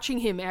watching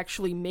him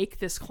actually make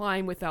this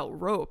climb without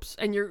ropes,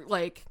 and you're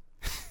like...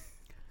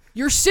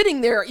 You're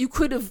sitting there. You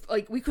could have,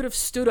 like, we could have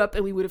stood up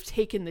and we would have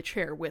taken the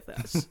chair with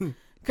us.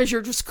 Because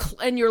you're just,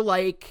 and you're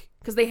like,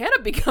 because they had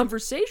a big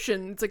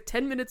conversation. It's like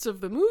 10 minutes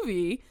of the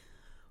movie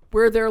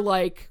where they're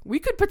like, we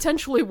could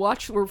potentially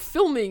we're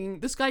filming,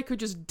 this guy could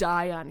just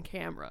die on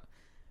camera.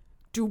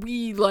 Do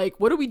we, like,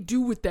 what do we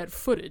do with that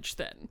footage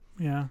then?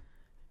 Yeah.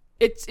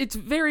 It's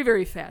very,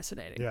 very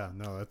fascinating. Yeah,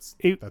 no,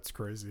 that's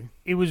crazy.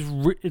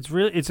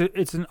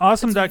 It's an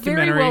awesome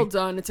documentary. Very well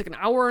done. It's like an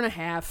hour and a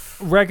half.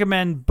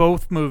 Recommend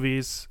both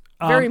movies.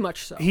 Very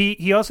much so.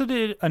 He also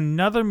did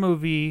another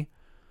movie.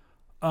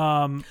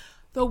 The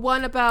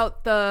one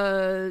about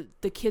the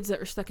kids that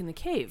were stuck in the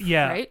cave.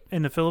 Yeah, right?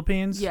 In the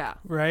Philippines. Yeah,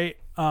 right.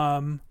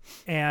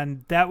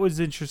 And that was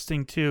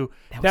interesting too.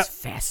 That was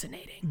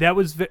fascinating. That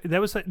was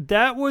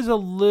a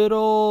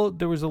little.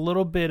 There was a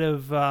little bit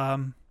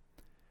of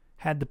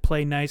had to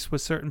play nice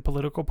with certain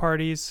political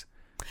parties.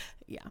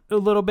 Yeah, a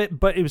little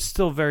bit, but it was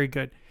still very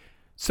good.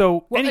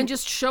 So and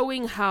just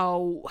showing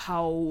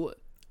how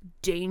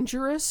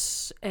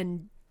dangerous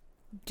and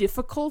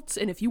difficult,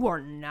 and if you are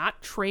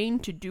not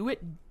trained to do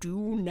it,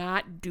 do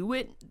not do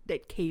it,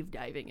 that cave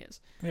diving is.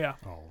 Yeah.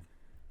 Oh,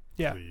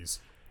 yeah. Please.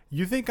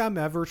 You think I'm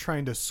ever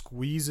trying to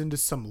squeeze into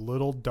some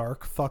little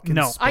dark fucking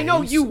No. space? I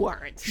know you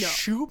weren't. No.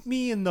 Shoot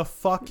me in the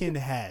fucking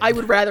head. I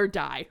would rather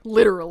die,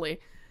 literally.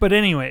 But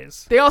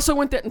anyways. They also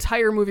went that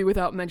entire movie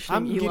without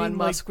mentioning I'm Elon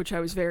Musk, which I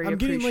was very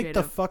appreciative. I'm getting like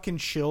the fucking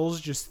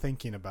chills just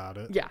thinking about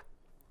it. Yeah.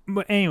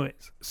 But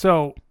anyways,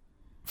 so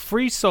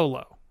Free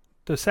Solo,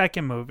 the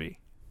second movie,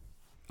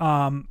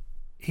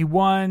 he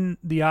won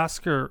the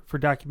Oscar for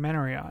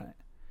documentary on it.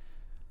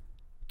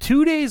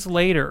 2 days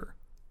later,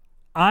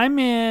 I'm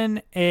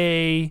in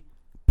a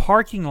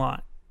parking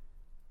lot,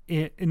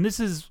 and this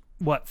is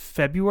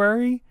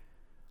February,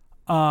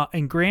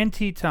 in Grand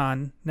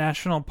Teton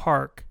National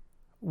Park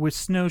with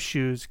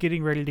snowshoes,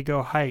 getting ready to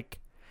go hike,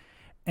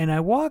 and I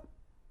walk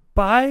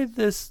behind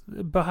this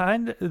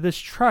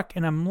truck,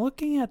 and I'm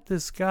looking at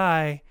this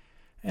guy,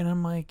 and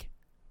I'm like,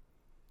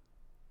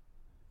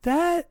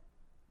 that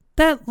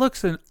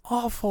looks an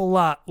awful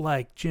lot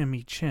like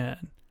Jimmy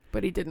Chin.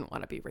 But he didn't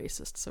want to be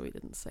racist, so he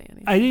didn't say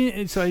anything. I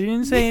didn't say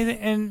anything,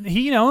 and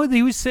he,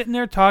 he was sitting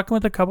there talking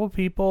with a couple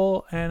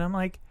people, and I'm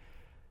like,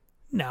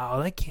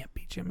 no, that can't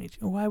be Jimmy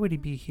Chin. Why would he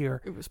be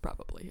here? It was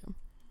probably him.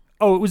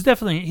 Oh, it was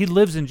definitely, he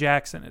lives in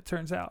Jackson, it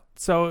turns out.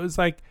 So it was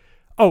like,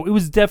 oh, it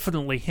was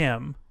definitely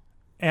him.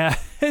 And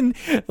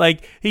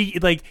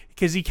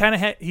because he kind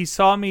of he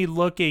saw me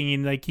looking,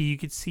 and like you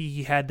could see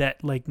he had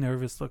that like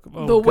nervous look of,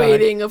 oh, the God.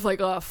 waiting of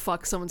like, oh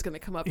fuck, someone's gonna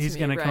come up He's to me.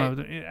 gonna right? come up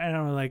to me. I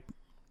don't know, like,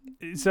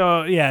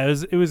 so yeah,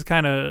 it was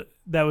kind of,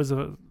 that was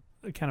a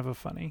kind of a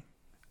funny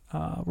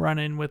run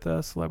in with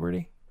a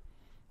celebrity.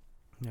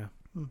 Yeah.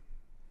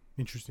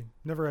 Interesting.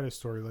 Never had a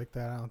story like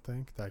that, I don't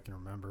think, that I can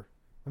remember.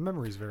 My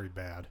memory's very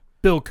bad.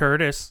 Bill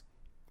Curtis.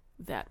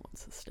 That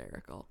one's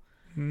hysterical.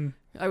 Mm.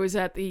 I was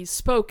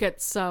spoke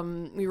at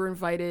we were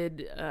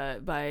invited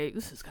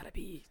this has got to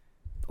be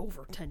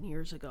over 10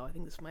 years ago. I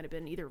think this might have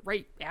been either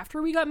right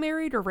after we got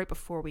married or right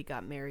before we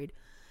got married.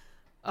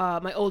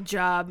 My old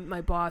job,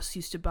 my boss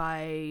used to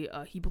buy,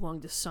 he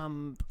belonged to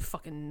some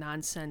fucking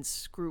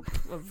nonsense group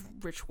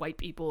of rich white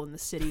people in the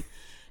city.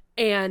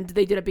 And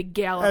they did a big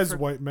gala. As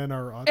white men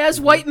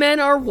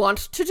are wont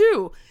to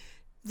do.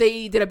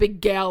 They did a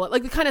big gala,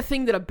 like the kind of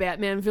thing that a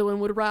Batman villain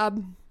would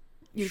rob.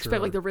 You'd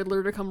expect like the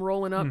Riddler to come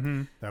rolling up.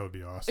 Mm-hmm. That would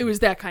be awesome. It was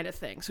that kind of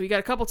thing. So he got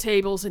a couple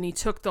tables, and he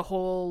took the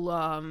whole,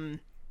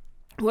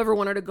 whoever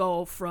wanted to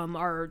go from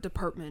our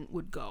department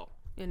would go.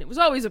 And it was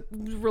always a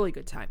really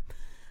good time.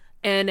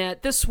 And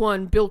at this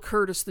one, Bill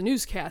Curtis, the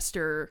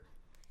newscaster,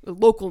 the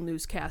local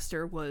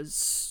newscaster,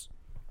 was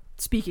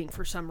speaking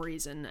for some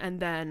reason.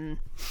 And then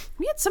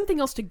we had something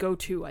else to go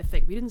to, I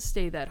think. We didn't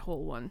stay that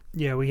whole one.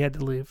 Yeah, we had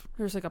to leave.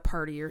 There's like a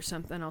party or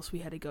something else we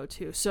had to go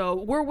to.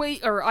 So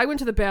I went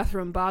to the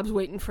bathroom. Bob's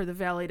waiting for the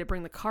valet to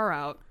bring the car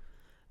out.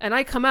 And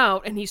I come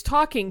out, and he's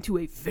talking to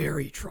a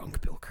very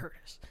drunk Bill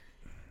Curtis.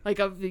 Like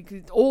a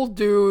old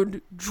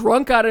dude,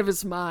 drunk out of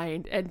his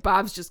mind, and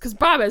Bob's just because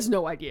Bob has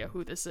no idea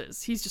who this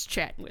is. He's just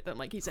chatting with him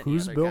like he's any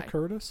Who's other Bill guy.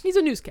 Curtis? He's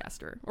a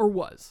newscaster, or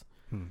was.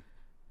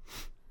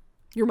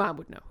 Your mom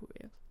would know who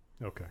he is.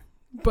 Okay.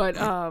 But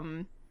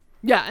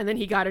yeah, and then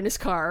he got in his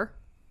car,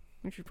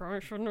 which he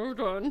probably shouldn't have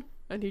done,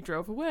 and he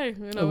drove away.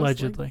 And I was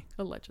Allegedly. like,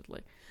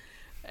 allegedly.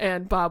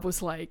 And Bob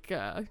was like,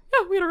 yeah,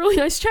 we had a really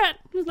nice chat.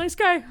 He was a nice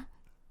guy.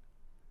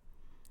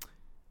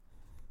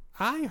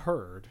 I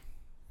heard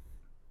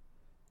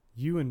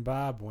you and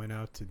Bob went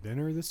out to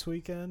dinner this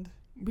weekend,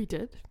 We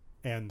did.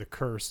 and the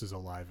curse is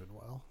alive and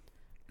well.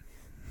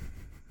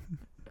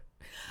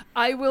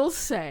 I will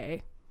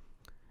say,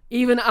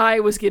 even I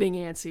was getting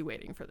antsy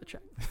waiting for the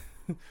check.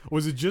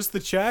 Was it just the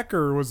check,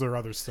 or was there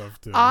other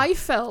stuff too? I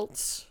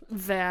felt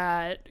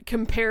that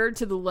compared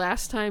to the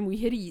last time we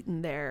had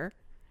eaten there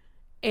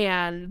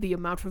and the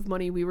amount of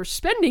money we were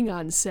spending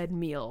on said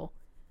meal,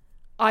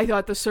 I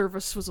thought the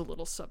service was a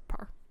little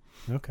subpar.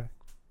 Okay.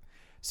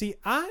 See,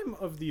 I'm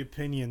of the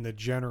opinion that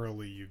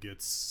generally you get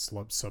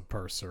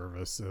subpar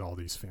service at all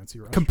these fancy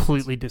restaurants.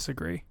 Completely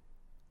disagree.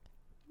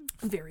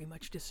 Very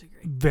much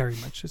disagree. Very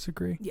much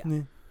disagree. Yeah.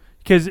 Yeah.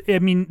 Because I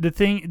mean, the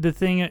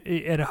thing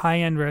at a high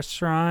end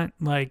restaurant,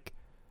 like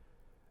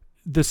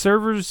the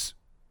servers,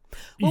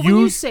 Well, when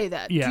you say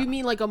that, yeah. do you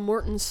mean like a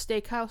Morton's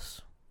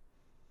Steakhouse?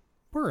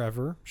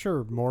 Wherever.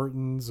 Sure,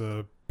 Morton's,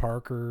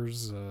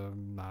 Parker's, I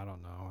don't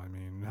know. I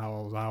mean,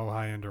 how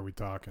high end are we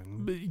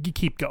talking? you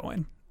keep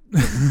going.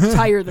 It's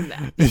higher than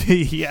that.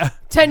 Yeah.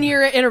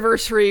 10-year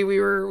anniversary, we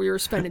were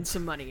spending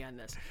some money on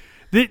this.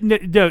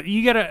 No,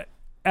 you gotta,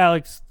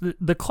 Alex.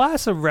 The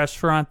class of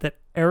restaurant that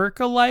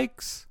Erica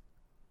likes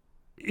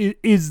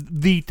is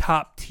the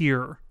top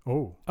tier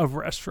Oh. of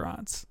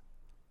restaurants.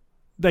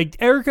 Like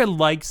Erica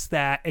likes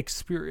that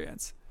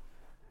experience.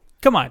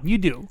 Come on, you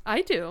do.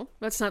 I do.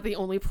 That's not the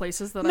only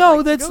places that I No,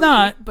 like that's to go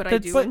not. eat, but I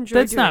That's- do enjoy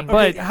that's doing not, it.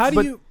 but Okay, how do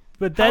but- you...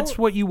 But that's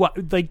what you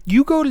want. Like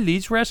you go to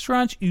these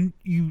restaurants, you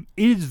it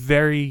is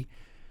very,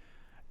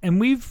 and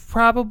we've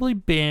probably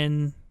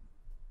been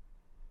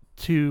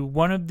to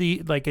one of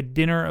the like a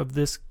dinner of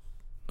this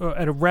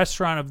at a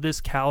restaurant of this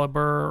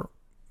caliber.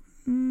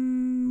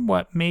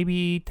 What,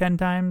 maybe 10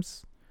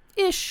 times?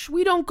 Ish.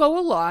 We don't go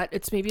a lot.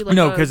 It's maybe like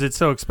No, because it's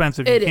so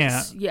expensive. You it can't.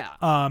 is. Yeah.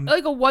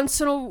 Like a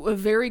once in a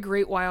very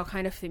great while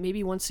kind of thing.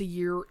 Maybe once a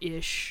year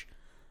ish.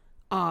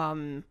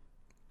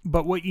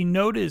 But what you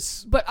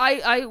notice, But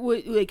I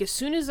would like as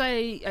soon as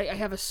I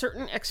have a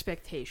certain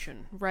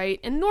expectation, right?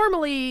 And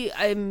normally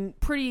I'm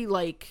pretty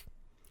like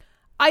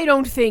I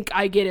don't think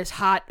I get as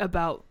hot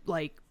about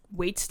like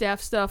wait staff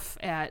stuff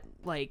at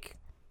like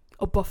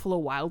a Buffalo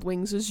Wild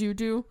Wings as you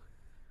do,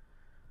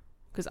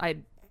 because I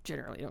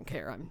generally don't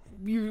care.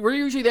 We're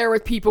usually there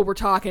with people. We're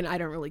talking. I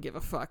don't really give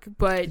a fuck. I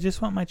But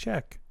just want my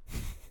check.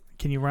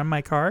 Can you run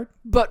my card?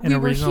 But in we a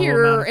were reasonable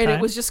here, amount of and it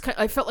time? was just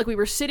I felt like we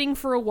were sitting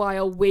for a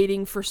while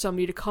waiting for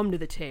somebody to come to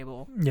the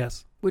table.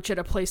 Yes. Which at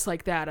a place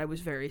like that, I was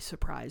very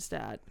surprised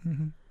at.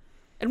 Mm-hmm.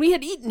 And we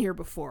had eaten here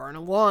before, and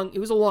it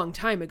was a long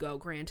time ago,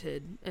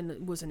 granted, and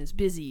it wasn't as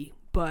busy.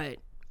 But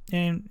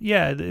And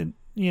yeah, the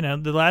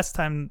last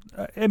time,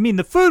 I mean,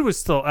 the food was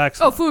still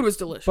excellent. food was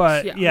delicious.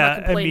 But yeah, yeah, I'm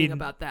not complaining I mean,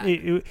 about that.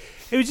 It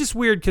was just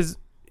weird because,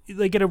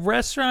 like, at a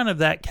restaurant of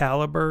that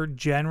caliber,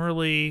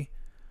 generally,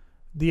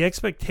 the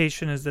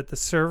expectation is that the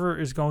server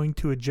is going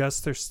to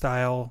adjust their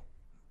style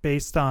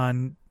based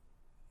on,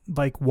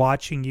 like,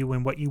 watching you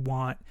and what you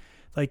want.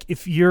 Like,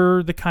 if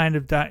you're the kind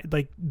of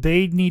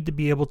they need to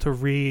be able to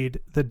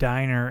read the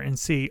diner and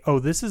see, oh,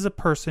 this is a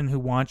person who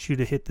wants you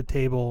to hit the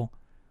table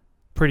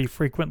pretty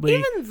frequently.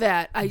 Even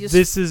that, I just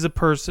This is a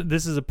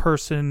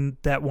person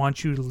that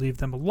wants you to leave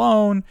them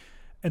alone,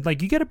 and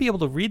like you got to be able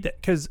to read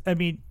that, because I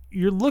mean,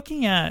 you're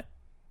looking at,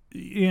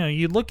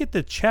 you look at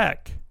the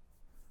check,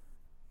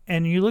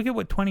 and you look at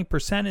what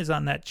 20% is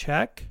on that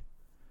check.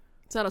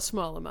 it's not a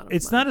small amount of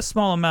It's money. not a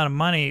small amount of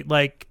money.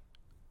 Like,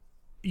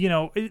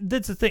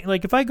 that's the thing.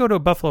 Like, if I go to a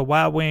Buffalo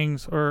Wild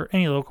Wings or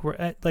any local,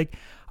 like,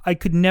 I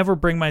could never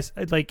bring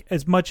like,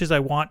 as much as I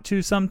want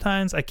to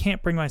sometimes, I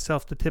can't bring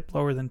myself to tip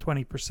lower than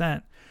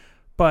 20%.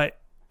 But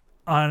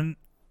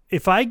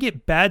if I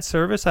get bad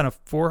service on a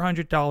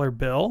 $400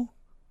 bill,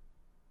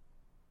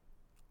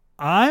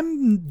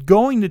 I'm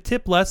going to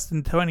tip less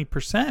than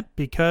 20%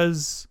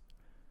 because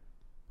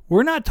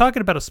we're not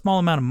talking about a small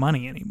amount of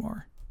money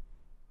anymore,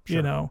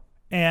 Sure.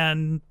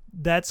 And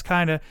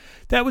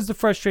that was the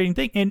frustrating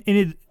thing. And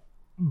it,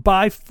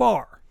 by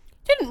far,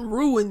 didn't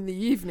ruin the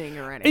evening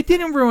or anything. it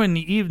didn't ruin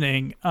the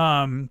evening,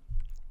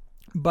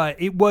 but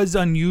it was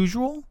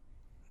unusual,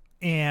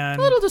 and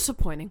a little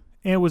disappointing.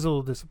 it was a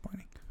little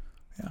disappointing.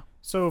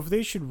 So if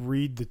they should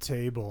read the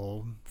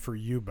table for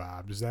you,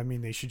 Bob, does that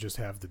mean they should just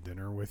have the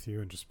dinner with you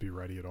and just be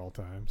ready at all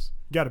times?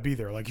 You got to be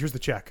there. Like, here's the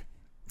check.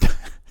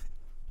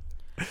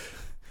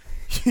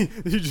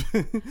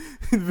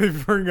 They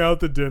bring out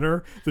the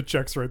dinner. The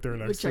check's right there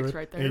next to it. check's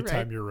right there, Anytime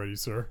right. you're ready,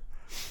 sir.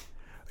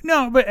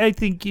 No, but I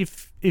think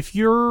if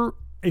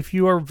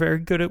you are very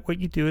good at what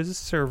you do as a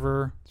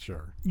server,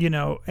 Sure.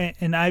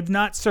 and I've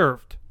not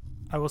served,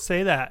 I will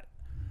say that.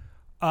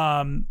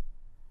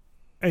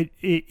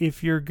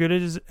 if you're good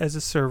as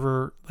a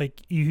server,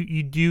 like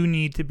you do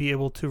need to be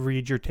able to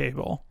read your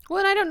table. Well,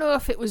 and I don't know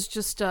if it was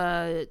just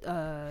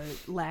a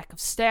lack of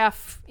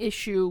staff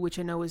issue, which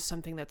I know is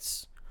something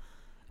that's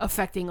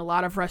affecting a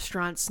lot of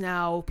restaurants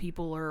now.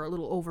 People are a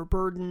little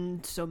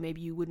overburdened, so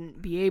maybe you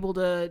wouldn't be able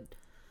to,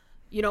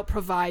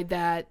 provide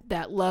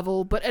that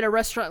level. But at a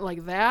restaurant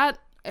like that,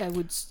 I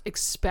would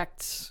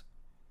expect.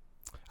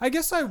 I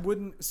guess I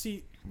wouldn't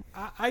see.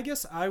 I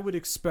guess I would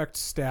expect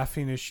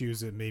staffing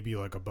issues at maybe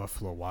like a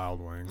Buffalo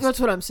Wild Wings. That's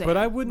what I'm saying. But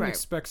I wouldn't Right.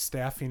 expect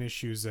staffing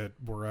issues at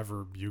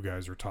wherever you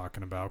guys are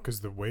talking about, because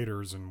the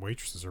waiters and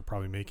waitresses are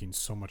probably making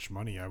so much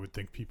money. I would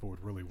think people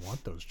would really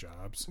want those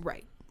jobs.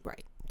 Right.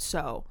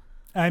 So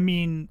I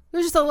mean,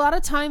 there's just a lot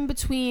of time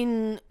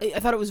between. I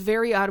thought it was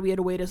very odd we had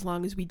to wait as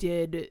long as we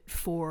did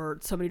for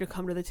somebody to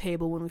come to the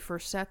table when we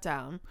first sat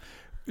down.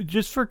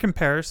 just for I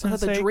comparison's thought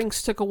the sake,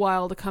 drinks took a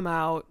while to come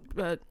out,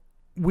 but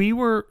we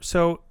were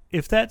so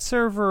if that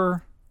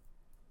server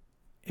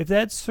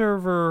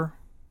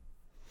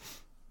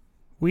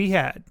we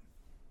had,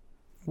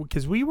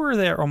 because we were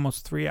there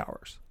almost 3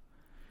 hours.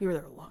 you were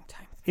there a long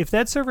time. If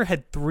that server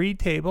had 3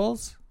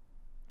 tables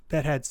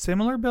that had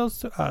similar bills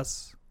to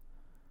us,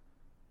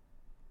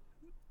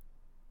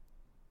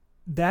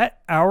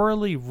 that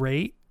hourly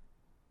rate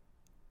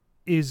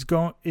is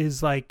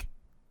like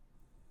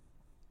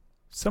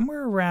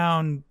somewhere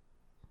around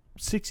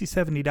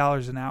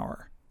 $60-$70 an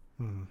hour.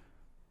 Hmm.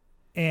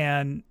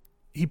 And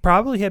he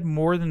probably had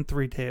more than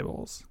 3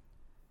 tables.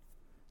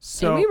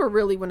 So And we were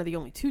really one of the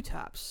only 2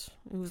 tops.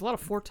 There was a lot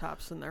of 4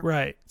 tops in there.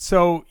 right.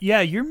 So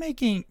yeah, you're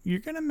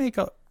gonna make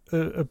a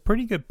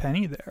pretty good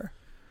penny there.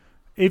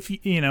 If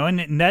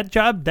and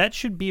that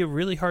should be a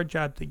really hard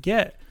job to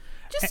get.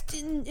 Just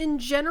in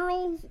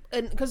general,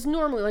 and because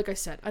normally, like I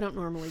said, I don't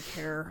normally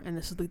care, and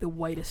this is like the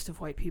whitest of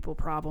white people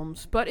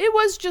problems, but it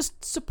was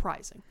just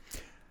surprising.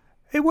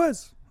 It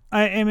was.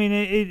 I mean,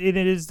 it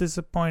is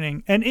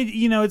disappointing, and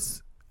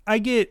it's. I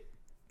get,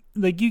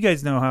 like, you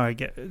guys know how I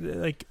get.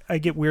 Like, I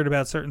get weird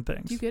about certain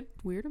things. You get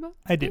weird about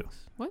I do.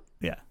 things? What?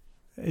 Yeah,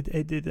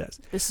 it does.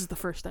 This is the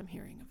first I'm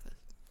hearing of this.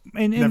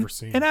 And Never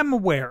seen and it. I'm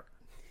aware.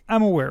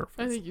 Of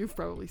I think you've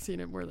probably seen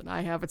it more than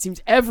I have. It seems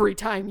every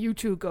time you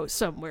two go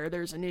somewhere,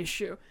 there's an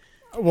issue.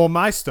 Well,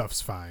 my stuff's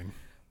fine.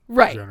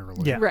 Right.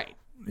 Generally. Yeah. Right.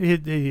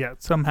 yeah.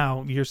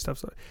 Somehow your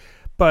stuff's,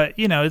 but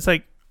it's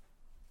like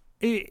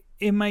it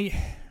might.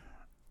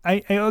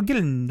 I'll get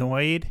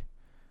annoyed,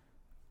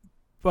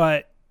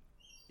 but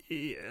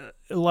a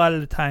lot of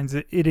the times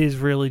it is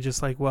really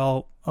just like,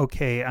 well,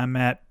 okay, I'm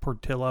at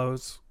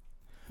Portillo's,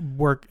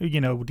 work,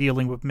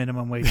 dealing with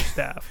minimum wage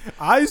staff.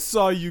 I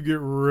saw you get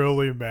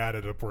really mad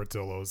at a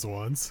Portillo's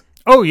once.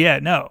 Oh yeah,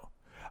 no.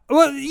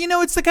 Well,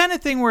 it's the kind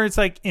of thing where it's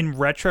like, in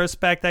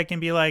retrospect, I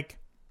can be like,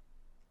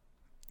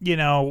 In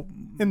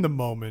the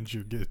moment,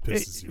 you get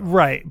pisses you off.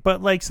 right.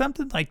 But like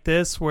something like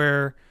this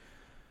where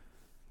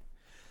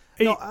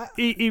No,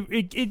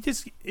 it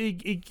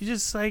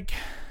just like,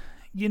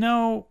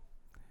 No,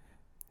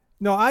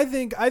 I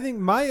think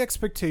my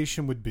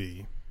expectation would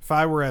be, if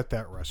I were at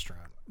that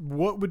restaurant,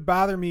 what would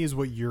bother me is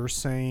what you're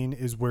saying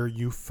is where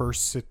you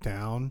first sit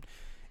down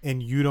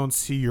and you don't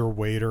see your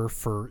waiter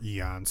for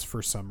eons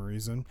for some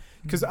reason.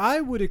 Because I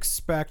would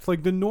expect,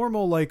 like, the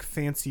normal, like,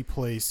 fancy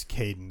place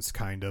cadence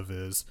kind of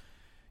is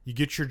you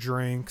get your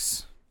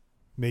drinks,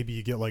 maybe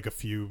you get like a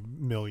few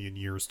million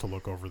years to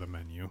look over the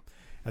menu,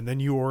 and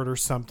then you order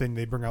something,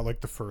 they bring out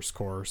like the first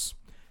course.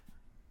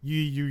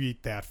 You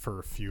eat that for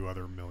a few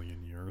other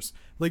million years.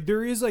 Like,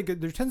 there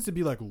tends to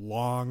be like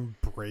long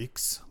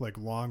breaks, like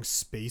long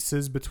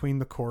spaces between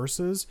the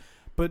courses,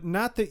 but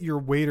not that your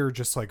waiter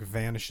just like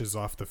vanishes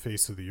off the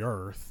face of the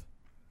earth.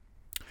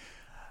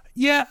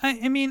 yeah,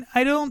 I mean,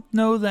 I don't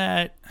know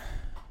that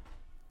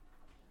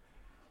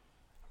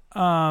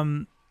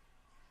the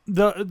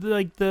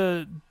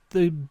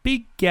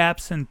big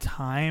gaps in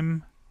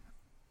time,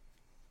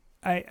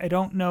 I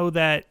don't know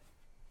that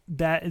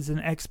is an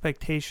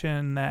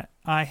expectation that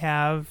I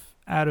have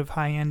out of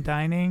high-end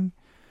dining.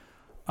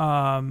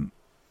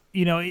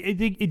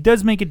 It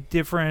does make a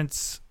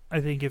difference,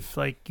 I think, if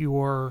like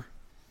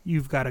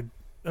you've got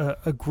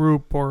a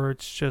group or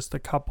it's just a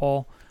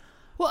couple.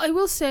 Well, I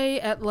will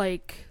say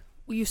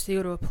we used to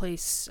go to a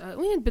place,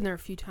 we had been there a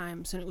few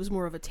times, and it was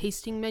more of a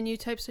tasting menu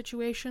type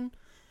situation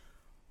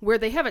where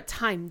they have it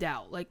timed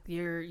out. Like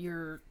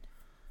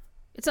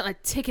it's not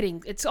like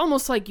ticketing. It's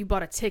almost like you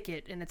bought a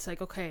ticket and it's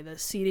like, okay, the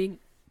seating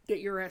that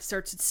you're at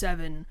starts at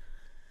 7.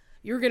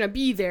 You're going to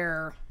be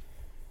there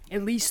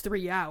at least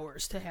 3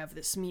 hours to have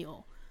this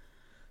meal.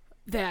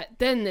 That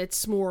then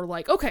it's more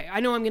like, okay,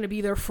 I know I'm going to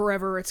be there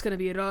forever. It's going to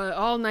be an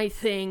all night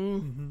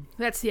thing. Mm-hmm.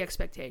 That's the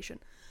expectation.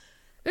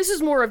 This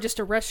is more of just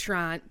a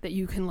restaurant that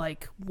you can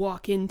like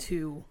walk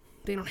into.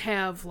 They don't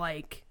have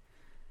like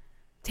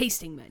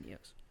tasting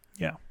menus.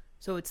 Yeah.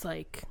 So it's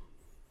like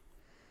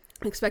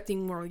I'm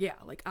expecting more,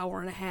 like hour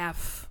and a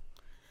half,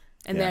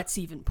 and Yeah. that's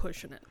even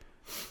pushing it.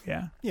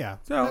 Yeah. Yeah,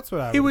 So that's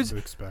what I it would was-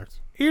 expect.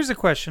 Here's a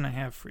question I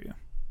have for you.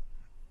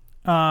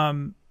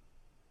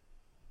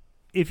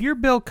 If your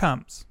bill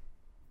comes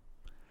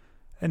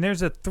And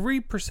there's a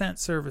 3%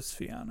 service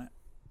fee on it.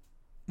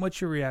 What's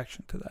your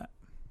reaction to that?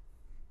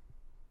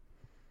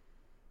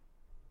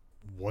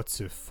 What's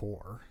it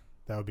for?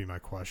 That would be my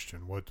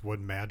question. What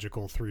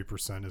magical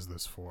 3% is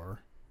this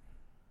for?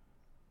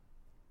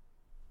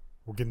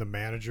 Well, can the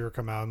manager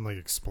come out and like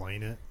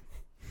explain it?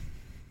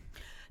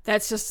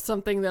 That's just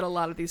something that a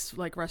lot of these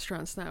like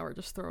restaurants now are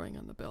just throwing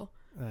on the bill.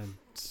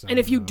 So, And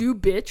if you do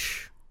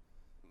bitch,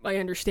 my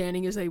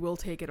understanding is they will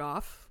take it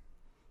off.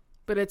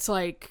 But it's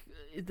like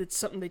it's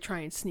something they try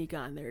and sneak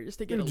on there just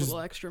to get a little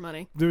extra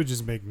money. It would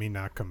just make me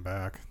not come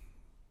back.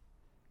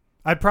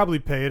 I'd probably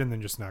pay it and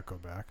then just not go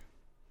back.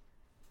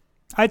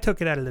 I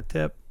took it out of the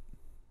tip.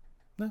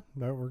 No,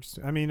 that works.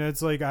 I mean,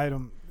 it's like I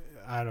don't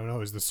know.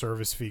 Is the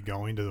service fee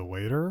going to the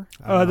waiter?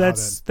 I don't know how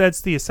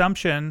That's the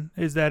assumption,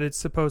 is that it's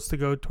supposed to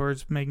go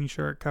towards making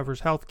sure it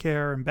covers health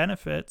care and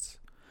benefits.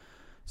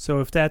 So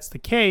if that's the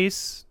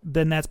case,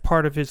 then that's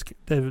part of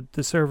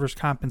the server's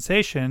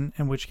compensation,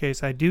 in which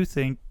case I do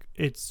think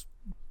it's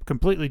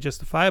completely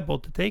justifiable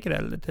to take it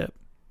out of the tip.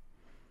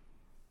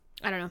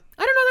 I don't know.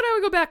 I don't know that I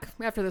would go back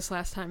after this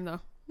last time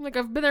though. Like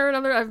I've been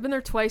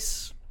there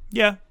twice.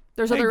 Yeah.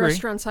 There's other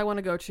restaurants I want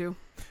to go to.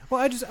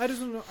 Well, I just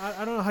don't know.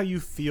 I don't know how you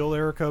feel,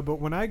 Erica, but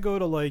when I go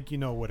to like,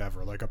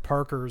 whatever, like a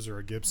Parker's or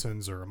a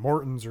Gibson's or a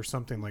Morton's or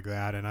something like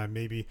that, and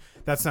maybe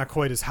that's not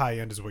quite as high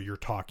end as what you're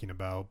talking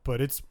about, but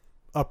it's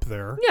up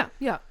there.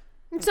 Yeah.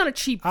 It's not a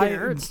cheap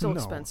dinner. It's still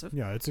expensive.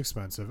 Yeah, it's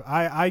expensive.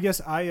 I guess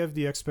I have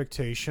the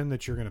expectation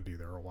that you're going to be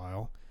there a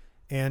while.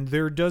 And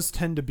there does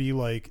tend to be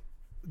like,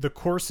 the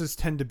courses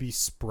tend to be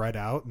spread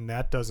out, and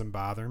that doesn't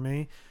bother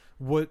me.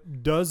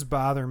 What does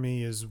bother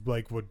me is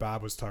like what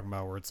Bob was talking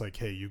about, where it's like,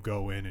 hey, you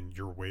go in and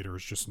your waiter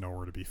is just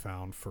nowhere to be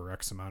found for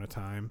X amount of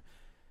time.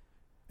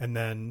 And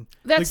then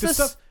that's like,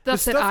 the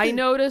stuff that I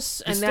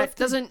notice, and that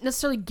doesn't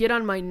necessarily get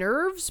on my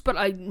nerves, but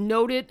I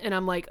note it and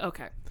I'm like,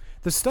 okay.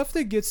 The stuff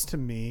that gets to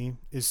me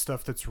is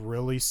stuff that's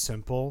really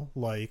simple,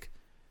 like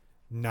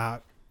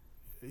not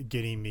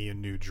getting me a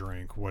new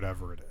drink,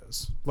 whatever it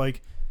is.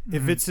 Like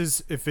if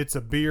it's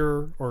a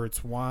beer or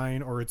it's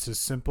wine or it's as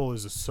simple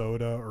as a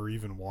soda or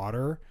even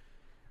water,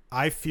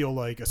 I feel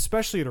like,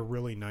 especially at a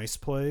really nice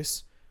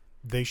place,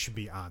 they should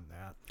be on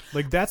that.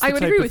 Like that's the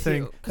type of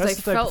thing. That's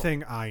the type of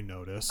thing I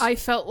notice. I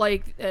felt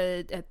like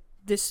at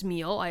this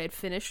meal I had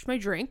finished my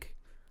drink,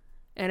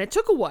 and it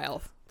took a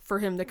while for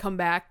him to come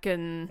back,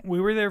 and we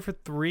were there for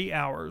 3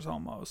 hours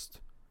almost,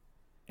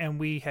 and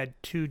we had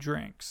 2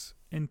 drinks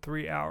in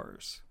 3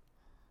 hours.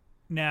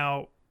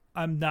 Now,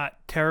 I'm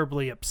not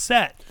terribly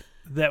upset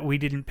that we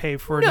didn't pay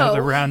for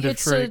another round of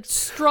drinks. It's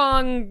a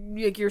strong,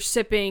 like you're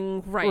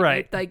sipping,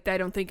 right? Like I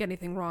don't think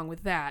anything wrong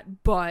with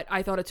that, but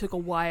I thought it took a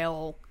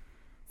while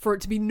for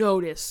it to be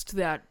noticed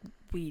that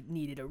we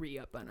needed a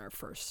re-up on our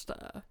first,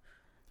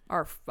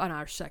 on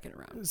our second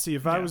round. See,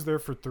 if I was there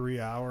for 3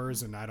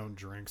 hours and I don't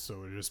drink, so it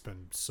would have just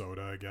been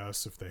soda, I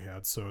guess, if they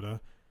had soda.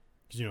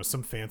 'Cause,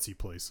 some fancy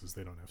places,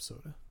 they don't have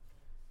soda.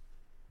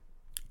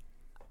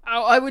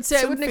 I would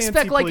say I wouldn't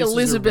expect like places are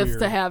Elizabeth weird.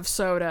 to have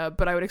soda,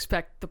 but I would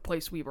expect the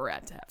place we were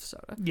at to have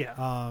soda. Yeah.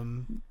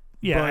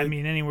 But, I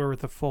mean, anywhere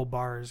with a full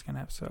bar is going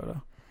to have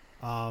soda.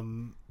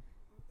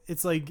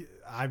 It's like,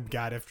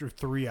 after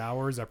 3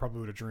 hours, I probably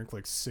would have drank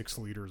like 6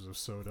 liters of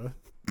soda.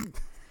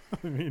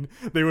 I mean,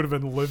 they would have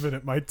been living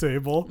at my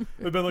table.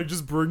 They'd been like,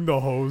 just bring the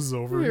hose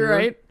over here.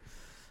 Right.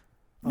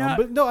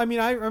 But no, I mean,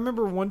 I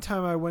remember one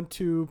time I went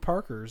to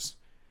Parker's,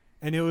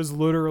 and it was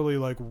literally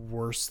like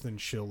worse than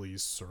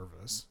Chili's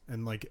service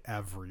in like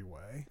every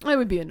way. I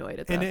would be annoyed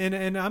at that.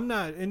 And I'm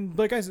not, and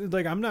like I said,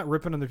 like I'm not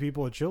ripping on the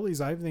people at Chili's.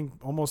 I think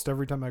almost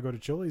every time I go to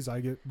Chili's,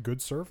 I get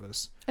good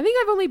service. I think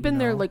I've only been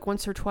there like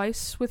once or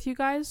twice with you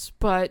guys,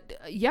 but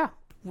yeah,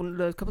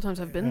 a couple times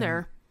I've been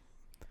there.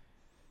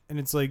 And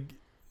it's like,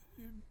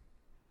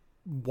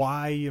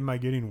 why am I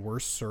getting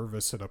worse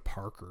service at a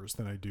Parker's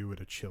than I do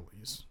at a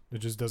Chili's? It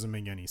just doesn't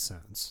make any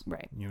sense.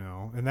 Right.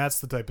 And that's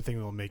the type of thing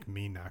that will make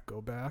me not go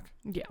back.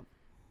 Yeah.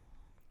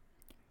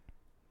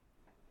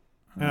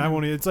 And I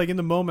won't, it's like in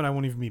the moment, I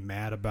won't even be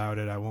mad about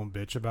it. I won't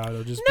bitch about it.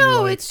 It'll just no,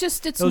 be like, it's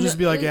just it'll just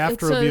be like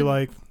after it'll be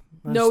like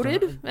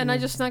noted, and I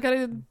just not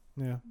gonna.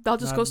 Yeah, I'll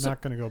just go.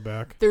 Not gonna go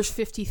back. There's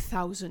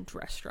 50,000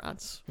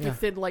 restaurants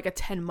within like a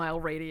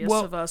 10-mile radius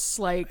of us.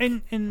 Like,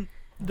 and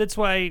that's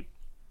why.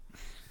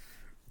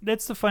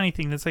 That's the funny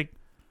thing. That's like,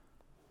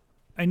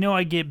 I know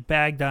I get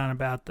bagged on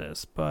about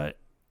this, but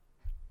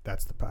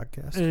that's the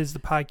podcast. It is the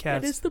podcast.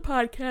 It is the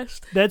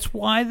podcast. That's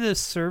why the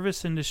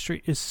service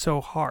industry is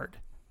so hard,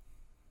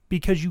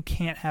 because you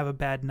can't have a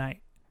bad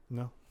night.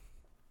 No.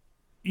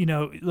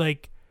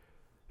 Like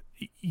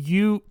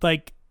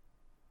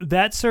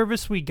that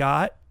service we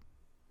got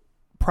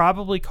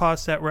probably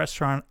cost that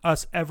restaurant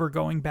us ever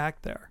going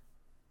back there.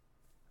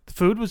 The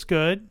food was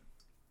good,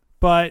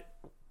 but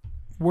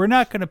we're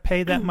not going to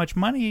pay that much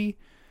money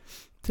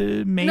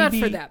to maybe not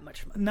for that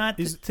much money. Not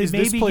is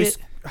this place?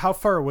 How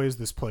far away is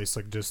this place,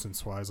 like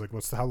distance wise? Like,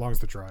 how long is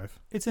the drive?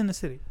 It's in the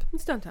city.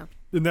 It's downtown.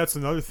 And that's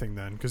another thing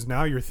then, because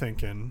now you're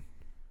thinking,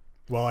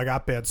 well, I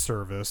got bad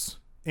service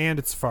and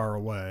it's far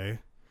away.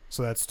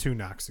 So that's 2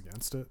 knocks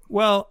against it.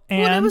 Well,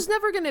 and Well, it was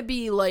never going to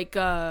be like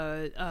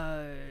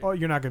Oh,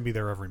 you're not going to be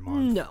there every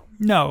month. no.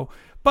 no.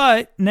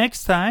 But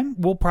next time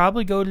we'll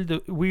probably go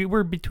to we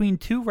were between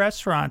 2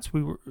 restaurants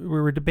we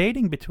were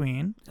debating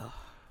between.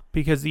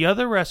 Because the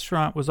other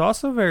restaurant was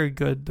also very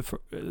good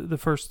the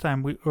first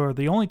time or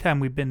the only time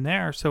we've been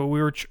there, so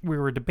we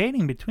were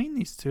debating between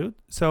these two.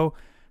 So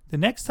the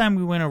next time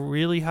we win a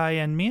really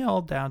high-end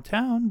meal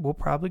downtown, we'll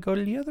probably go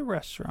to the other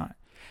restaurant.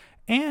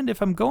 And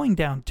if I'm going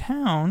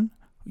downtown,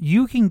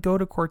 you can go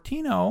to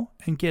Cortino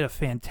and get a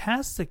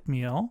fantastic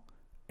meal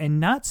and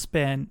not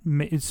spend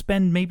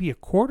maybe a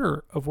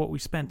quarter of what we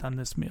spent on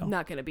this meal.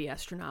 Not going to be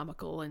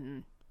astronomical,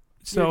 and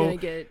So you're going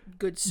to get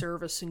good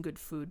service and good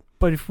food.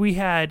 but if we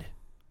had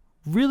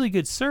really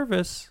good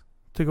service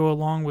to go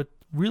along with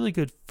really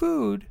good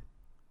food,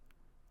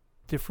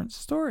 different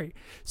story.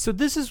 So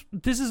this is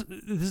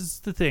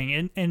the thing,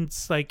 and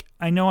it's like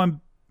I know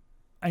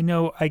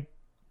I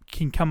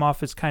can come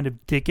off as kind of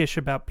dickish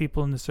about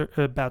people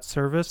about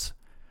service,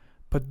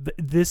 but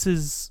this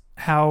is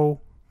how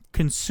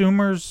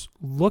consumers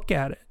look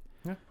at it.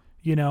 Yeah.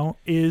 You know,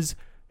 is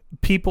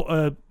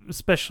people,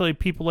 especially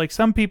people like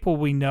some people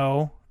we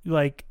know,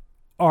 like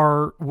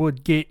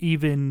would get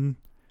even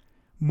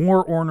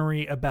more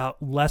ornery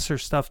about lesser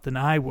stuff than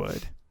I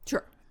would,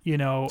 Sure. you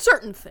know.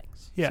 Certain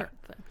things. Yeah. Certain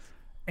things.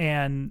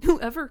 And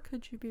Whoever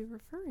could you be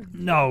referring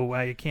to? no,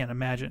 I can't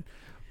imagine.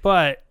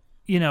 But,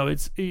 you know,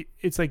 it's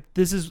like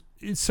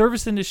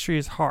service industry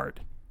is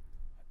hard,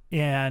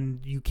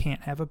 and you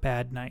can't have a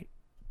bad night.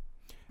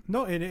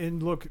 No,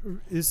 and look,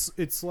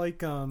 it's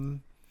like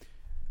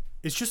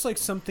it's just like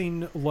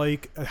something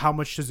like how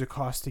much does it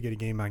cost to get a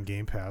game on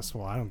Game Pass?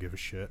 Well, I don't give a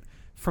shit.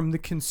 From the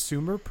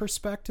consumer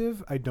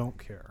perspective, I don't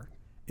care.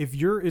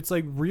 It's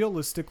like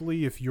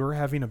realistically, if you're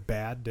having a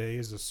bad day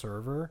as a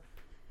server,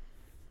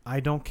 I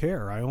don't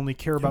care. I only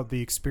care about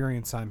the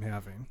experience I'm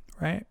having.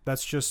 Right?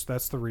 That's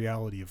the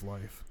reality of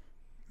life.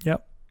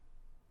 Yep.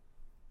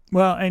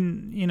 Well,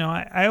 and, you know,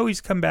 I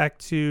always come back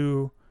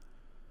to,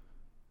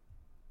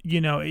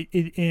 you know,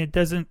 it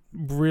doesn't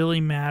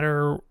really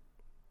matter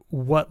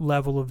what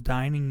level of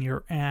dining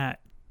you're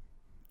at,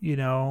 you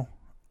know.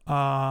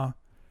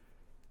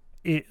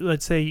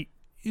 Let's say,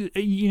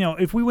 you know,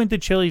 if we went to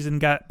Chili's and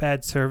got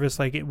bad service,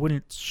 like, it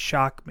wouldn't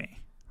shock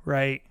me,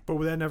 right? But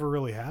that never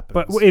really happens.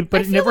 But I it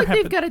feel never like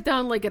happened. they've got it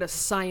down like at a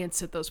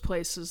science at those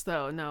places,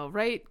 though. No,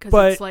 right? Because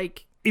But- it's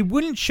like It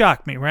wouldn't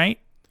shock me, right?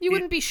 you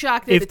wouldn't be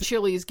shocked that if- the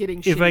chili is getting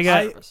If shitty I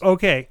got service.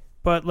 okay,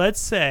 but let's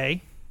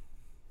say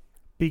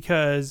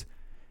because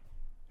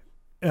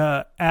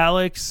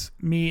Alex,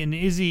 me, and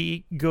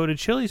Izzy go to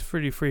Chili's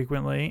pretty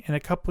frequently. In a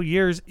couple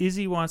years,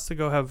 Izzy wants to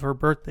go have her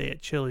birthday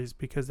at Chili's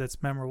because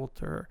that's memorable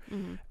to her,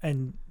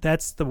 and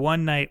that's the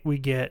one night we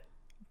get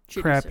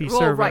Shitty crappy service.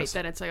 Well, right. service.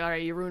 Then it's like, all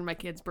right, you ruined my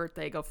kid's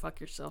birthday. Go fuck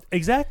yourself.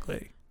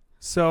 Exactly.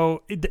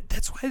 So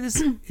that's why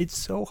it's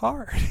so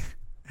hard,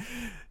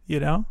 you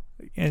know.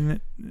 And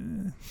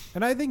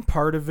And I think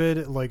part of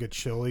it, like a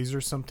Chili's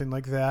or something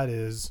like that,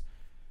 is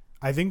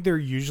I think they're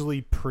usually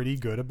pretty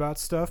good about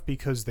stuff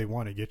because they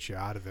want to get you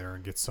out of there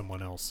and get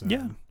someone else in.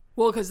 Yeah.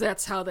 Well, because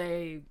that's how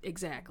they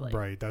exactly.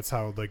 Right. That's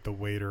how like the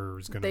waiter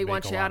is going to. They make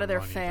want a you lot out of there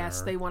money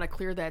fast. there. They want to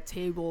clear that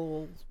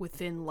table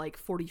within like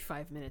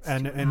 45 minutes.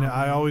 And to and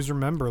I always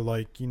remember,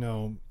 like, you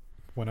know,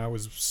 when I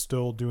was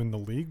still doing the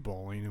league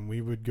bowling, and we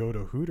would go to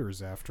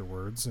Hooters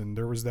afterwards, and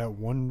there was that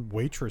one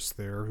waitress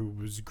there who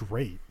was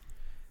great,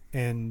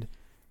 and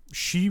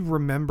she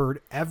remembered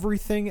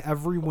everything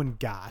everyone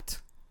got.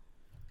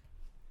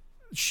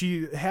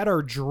 She had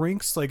our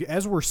drinks, like,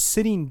 as we're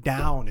sitting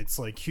down, it's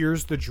like,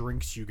 here's the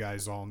drinks you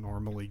guys all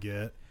normally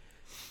get.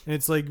 And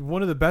it's like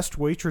one of the best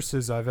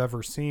waitresses I've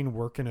ever seen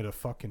working at a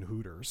fucking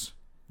Hooters,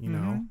 you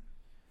know?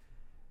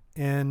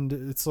 And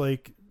it's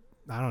like,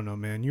 I don't know,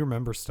 man. You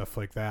remember stuff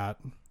like that.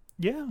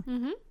 yeah,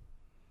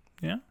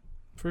 yeah,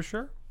 for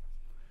sure.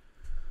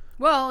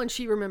 Well, and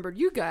she remembered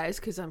you guys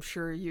because I'm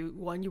sure you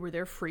were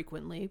there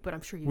frequently, but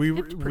I'm sure you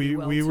tipped pretty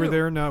well we were too.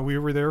 there. We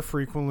were there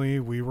frequently.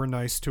 We were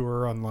nice to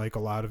her, unlike a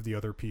lot of the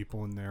other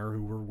people in there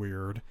who were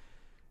weird.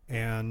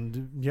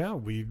 And yeah,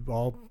 we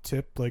all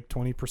tipped like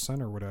 20%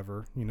 or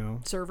whatever, you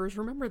know. Servers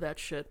remember that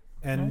shit.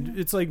 And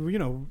it's like, you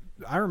know,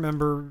 I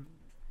remember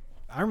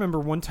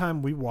one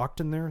time we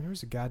walked in there and there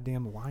was a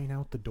goddamn line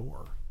out the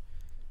door.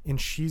 And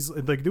she's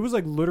like, it was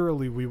like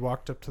literally we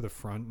walked up to the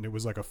front and it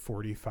was like a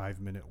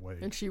 45-minute wait.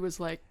 And she was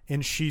like,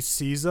 And she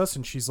sees us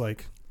and she's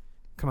like,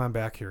 come on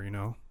back here, you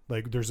know?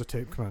 Like, there's a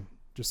tape. Come on.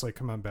 Just like,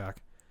 come on back.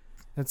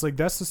 And it's like,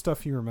 that's the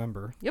stuff you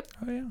remember. yep.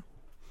 Oh yeah.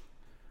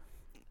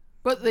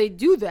 But they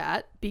do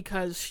that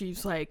because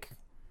she's like,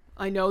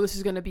 I know this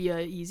is going to be a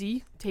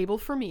easy table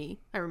for me.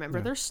 I remember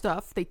Yeah. their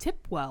stuff. They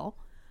tip well,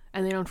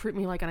 and they don't treat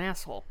me like an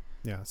asshole.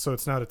 Yeah. So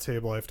it's not a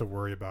table I have to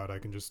worry about. I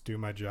can just do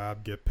my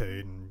job, get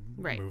paid, and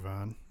Right. move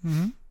on.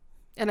 Mm-hmm.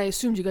 And I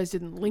assumed you guys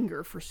didn't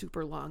linger for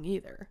super long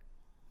either.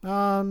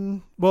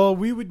 Well,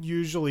 we would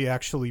usually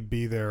actually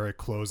be there at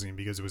closing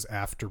because it was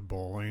after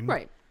bowling.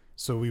 Right.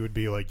 So we would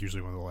be like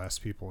usually one of the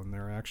last people in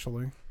there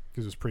actually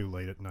because it was pretty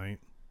late at night.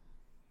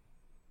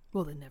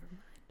 Well, then never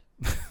mind.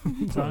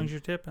 As long as you're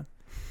tipping.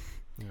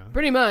 Yeah.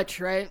 Pretty much,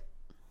 right?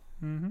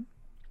 Mm-hmm.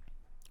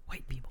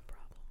 White people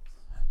problem.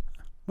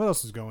 What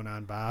else is going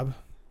on, Bob?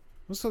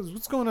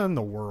 What's going on in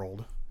the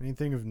world?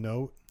 Anything of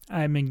note?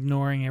 I'm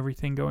ignoring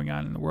everything going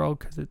on in the world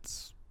because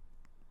it's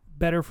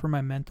better for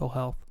my mental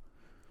health.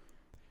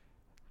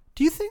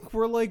 Do you think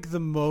we're like the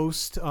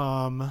most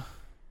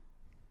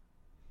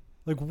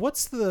like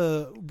what's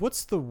the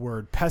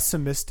word?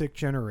 Pessimistic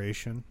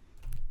generation?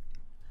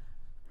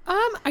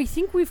 I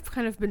think we've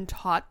kind of been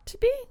taught to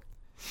be.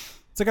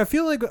 It's like I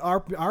feel like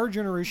our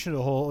generation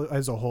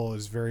as a whole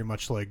is very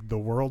much like the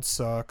world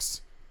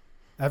sucks,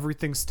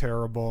 everything's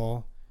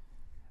terrible,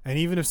 and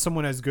even if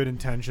someone has good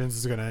intentions,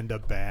 it's gonna end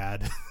up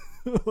bad.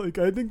 Like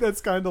I think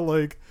that's kind of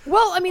like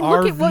Well, I mean,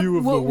 our look at view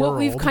of the what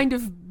we've world. kind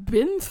of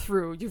been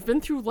through. You've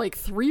been through like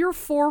 3 or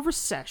 4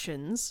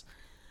 recessions.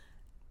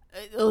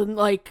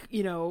 Like,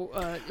 you know,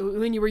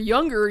 when you were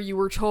younger, you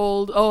were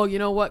told, oh, you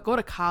know what, go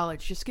to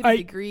college, just get a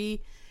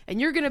degree,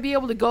 and you're going to be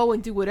able to go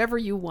and do whatever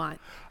you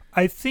want.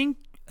 I think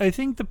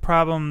the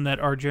problem that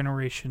our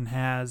generation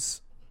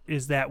has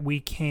is that we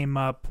came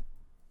up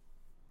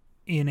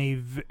in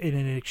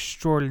an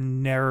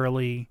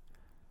extraordinarily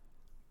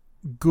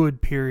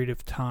good period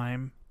of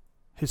time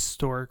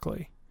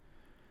historically.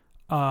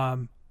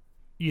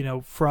 You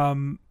know,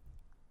 from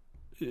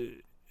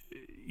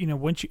you know,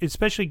 once you,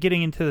 especially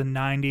getting into the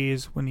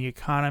 90s when the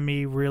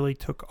economy really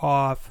took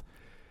off,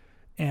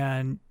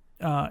 and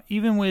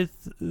even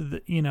with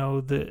the, you know,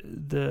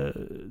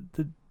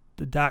 the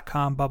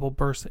dot-com bubble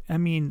burst, I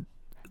mean,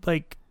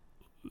 like,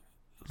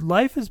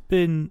 life has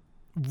been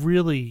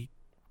really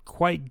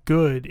quite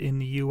good in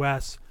the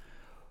U.S.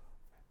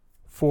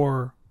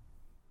 for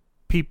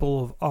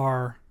people of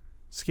our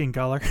skin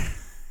color.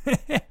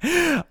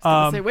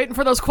 Say, waiting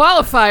for those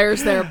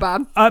qualifiers there,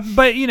 Bob.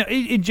 But you know,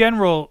 in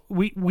general,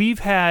 we've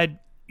had,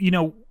 you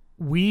know,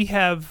 we've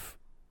had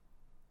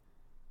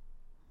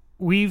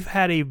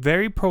a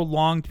very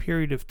prolonged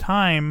period of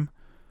time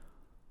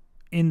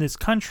in this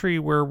country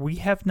where we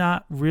have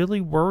not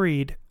really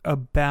worried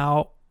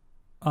about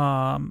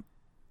a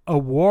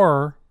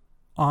war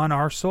on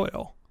our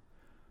soil.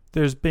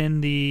 There's been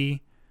the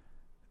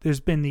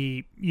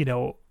you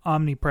know,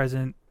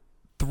 omnipresent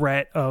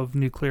threat of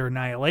nuclear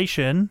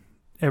annihilation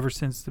ever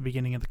since the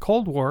beginning of the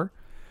Cold War,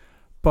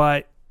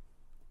 but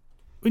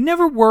we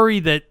never worry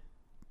that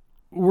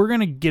we're going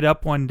to get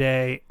up one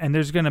day and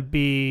there's going to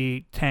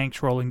be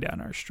tanks rolling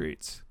down our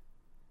streets.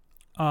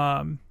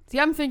 See,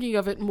 I'm thinking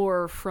of it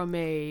more from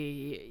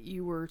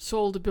you were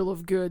sold a bill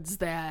of goods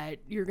that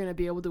you're going to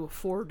be able to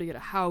afford to get a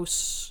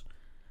house,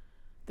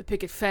 the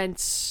picket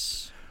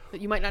fence that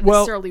you might not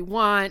necessarily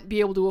want, be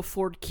able to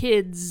afford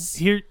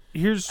kids. And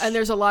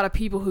there's a lot of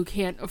people who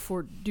can't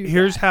afford to do that.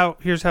 Here's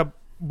how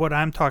what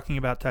I'm talking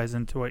about ties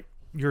into what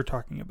you're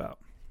talking about.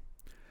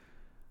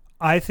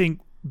 I think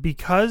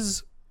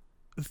because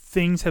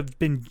things have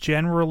been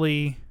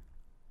generally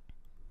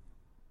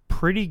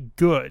pretty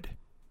good,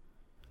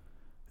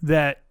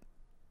 that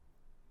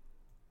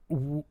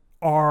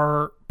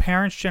our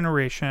parents'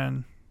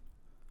 generation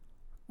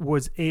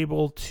was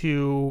able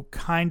to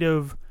kind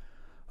of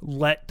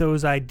let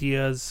those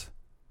ideas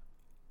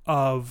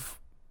of,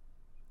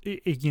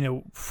 you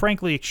know,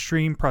 frankly,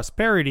 extreme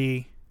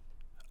prosperity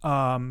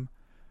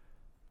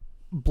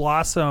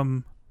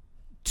blossom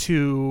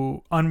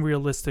to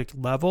unrealistic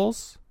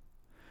levels,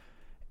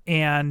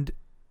 and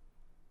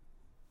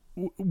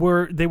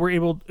they were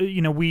able,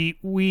 you know, we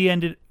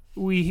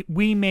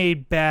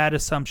made bad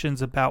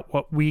assumptions about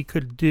what we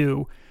could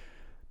do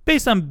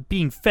based on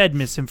being fed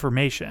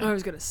misinformation. I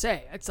was going to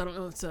say, I don't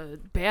know, it's a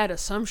bad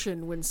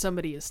assumption when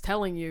somebody is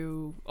telling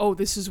you, oh,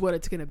 this is what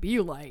it's going to be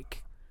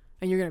like,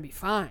 and you're going to be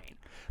fine.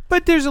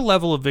 But there's a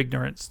level of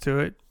ignorance to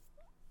it.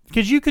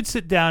 Because you could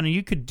sit down and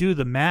you could do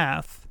the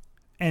math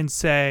and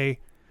say,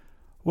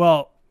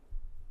 well,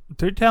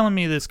 they're telling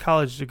me this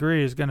college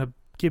degree is going to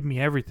give me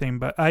everything,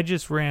 but I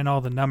just ran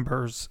all the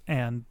numbers,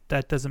 and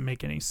that doesn't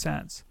make any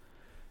sense.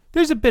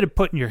 There's a bit of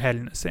putting your head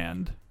in the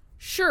sand.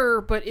 Sure,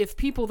 but if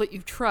people that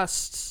you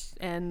trust,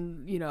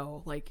 and, you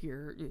know, like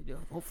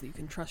hopefully you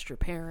can trust your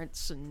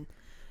parents and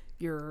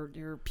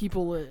your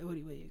people, what do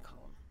you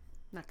call them?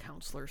 Not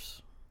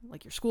counselors,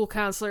 like your school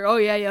counselor. Oh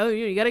yeah,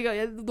 you gotta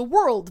go. The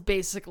world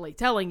basically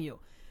telling you,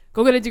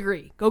 go get a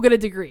degree, go get a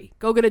degree,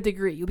 go get a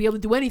degree. You'll be able to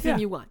do anything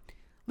you want,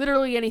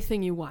 literally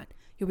anything you want.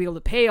 You'll be able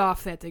to pay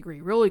off that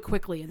degree really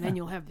quickly, and then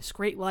you'll have this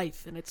great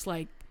life. And it's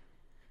like,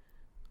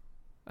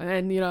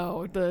 and, you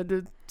know,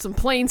 some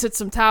planes hit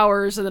some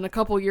towers, and then a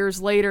couple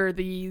years later,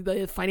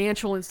 the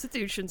financial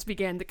institutions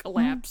began to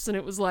collapse, and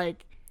it was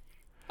like,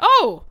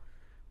 oh,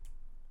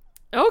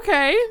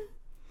 okay.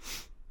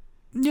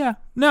 Yeah.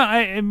 No,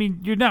 I mean,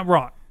 you're not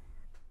wrong.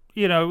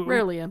 You know,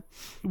 Rarely am.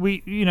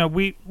 We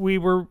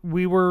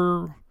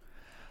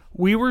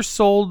were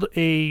sold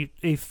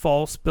a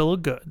false bill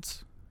of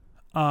goods.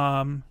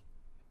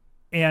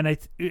 And I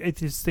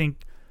just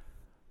think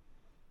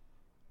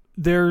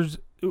there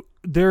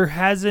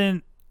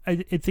hasn't, I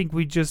think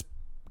we just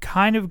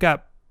kind of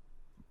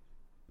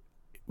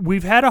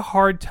we've had a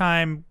hard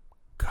time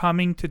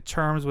coming to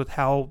terms with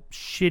how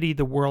shitty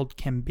the world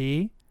can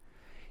be,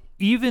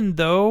 even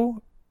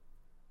though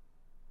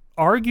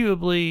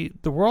arguably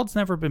the world's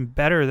never been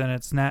better than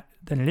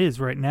it is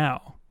right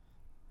now.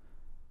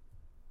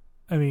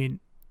 I mean,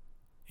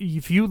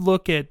 if you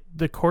look at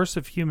the course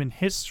of human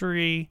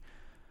history,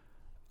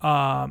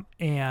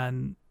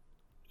 and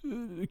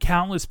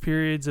countless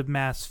periods of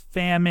mass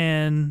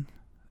famine,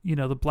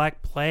 the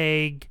Black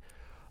Plague,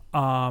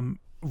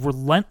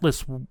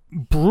 relentless,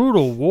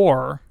 brutal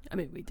war. I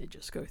mean, we did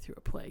just go through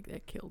a plague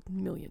that killed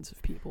millions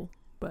of people,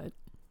 but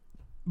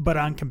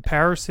on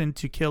comparison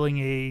to killing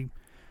a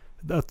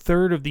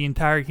third of the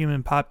entire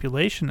human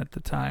population at the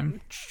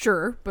time.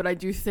 Sure, but I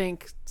do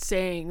think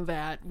saying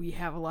that we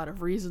have a lot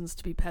of reasons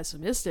to be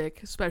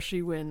pessimistic,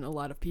 especially when a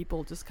lot of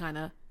people just kind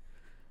of,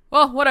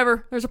 well,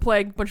 whatever, there's a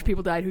plague, a bunch of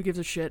people died, who gives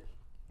a shit?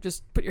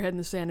 Just put your head in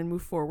the sand and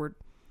move forward.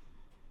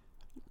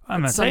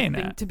 I'm not saying that.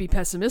 Something to be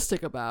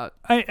pessimistic about.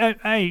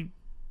 I'm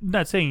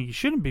not saying you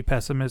shouldn't be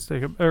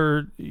pessimistic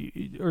or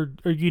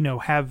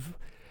have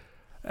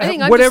I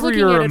think whatever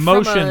your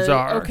emotions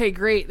are. Okay,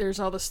 great. There's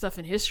all this stuff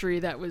in history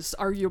that was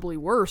arguably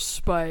worse,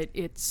 but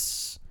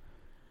it's.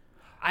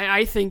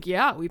 I think,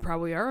 yeah, we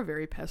probably are a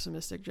very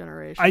pessimistic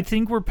generation. I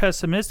think we're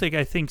pessimistic.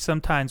 I think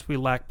sometimes we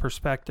lack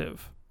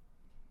perspective.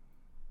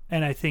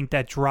 And I think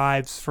that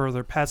drives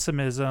further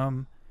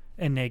pessimism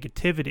and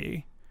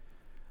negativity.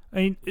 I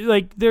mean,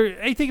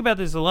 I think about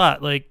this a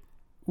lot. Like,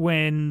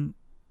 when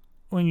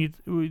we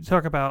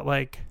talk about,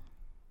 like,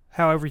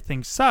 how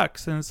everything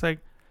sucks, and it's like,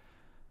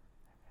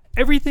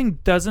 everything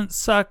doesn't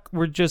suck.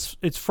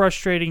 It's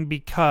frustrating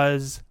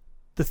because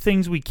the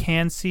things we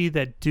can see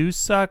that do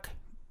suck,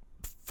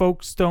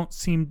 folks don't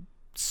seem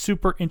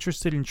super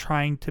interested in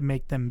trying to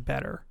make them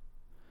better.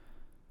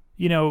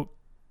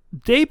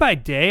 Day by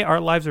day,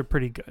 our lives are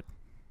pretty good.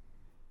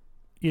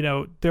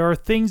 There are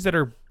things that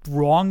are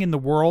wrong in the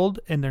world,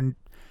 and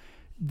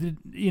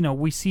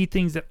we see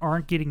things that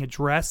aren't getting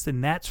addressed,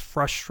 and that's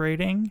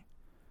frustrating.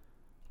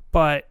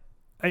 But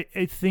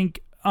I think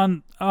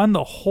on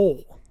the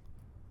whole,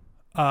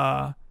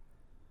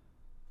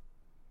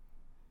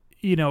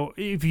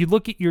 if you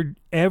look at your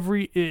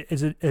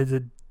as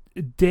a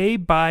day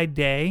by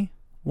day,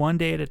 one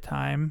day at a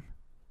time,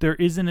 there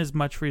isn't as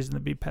much reason to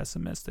be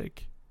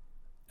pessimistic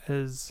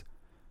as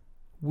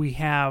we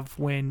have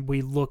when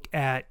we look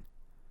at,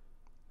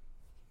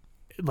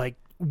 like,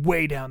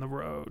 way down the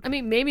road. I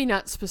mean, maybe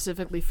not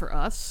specifically for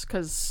us,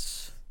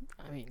 because,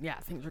 I mean,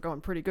 yeah, things are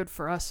going pretty good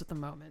for us at the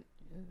moment.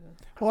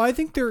 Well, I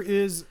think there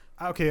is.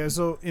 Okay,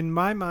 so in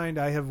my mind,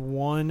 I have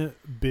one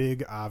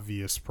big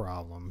obvious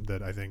problem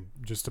that I think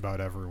just about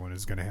everyone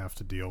is going to have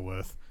to deal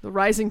with. The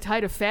rising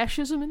tide of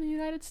fascism in the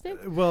United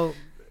States? Well,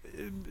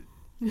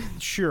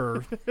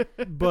 sure,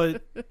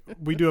 but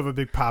we do have a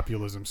big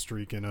populism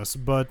streak in us.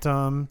 But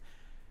no,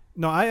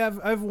 I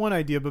have one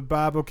idea. But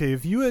Bob, okay,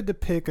 if you had to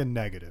pick a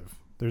negative,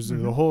 there's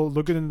the whole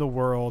looking in the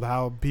world,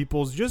 how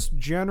people's just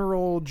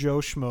general Joe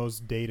Schmo's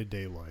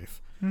day-to-day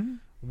life. Mm-hmm.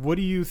 What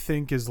do you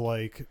think is,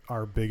 like,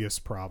 our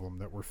biggest problem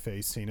that we're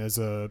facing as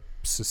a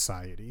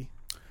society?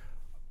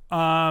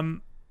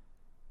 Hold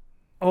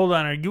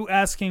on. Are you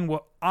asking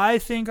what I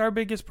think our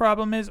biggest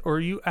problem is, or are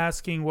you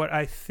asking what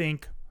I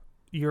think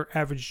your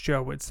average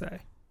Joe would say?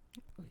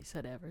 He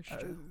said average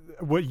Joe.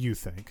 What you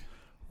think?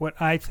 What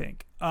I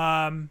think.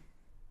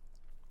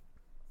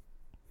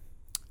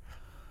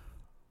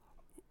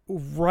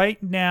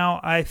 Right now,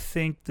 I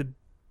think the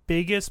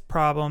biggest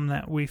problem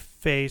that we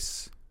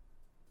face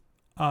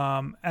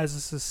as a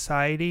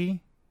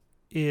society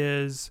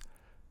is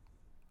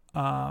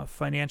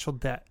financial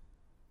debt.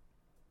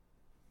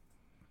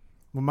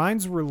 Well,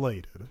 mine's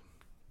related,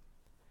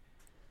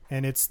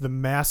 and it's the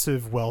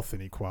massive wealth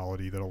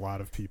inequality that a lot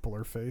of people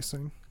are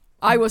facing.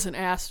 I wasn't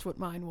asked what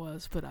mine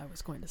was, but I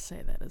was going to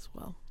say that as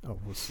well. Oh,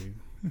 we'll see.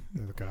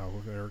 Look how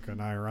Erica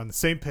and I are on the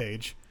same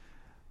page.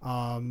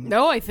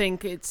 No, I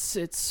think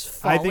it's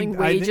falling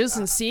wages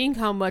and seeing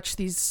how much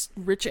these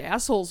rich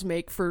assholes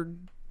make for.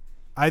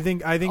 I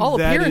think all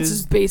that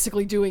appearances is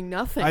basically doing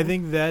nothing. I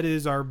think that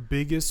is our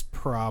biggest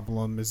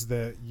problem, is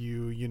that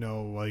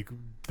like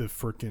the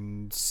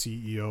freaking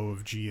CEO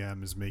of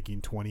GM is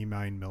making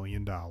 $29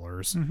 million,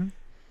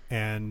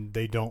 and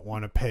they don't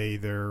want to pay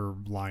their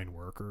line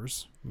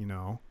workers.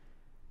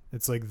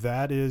 It's like,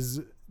 that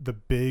is the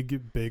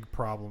big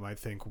problem I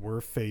think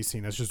we're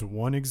facing. That's just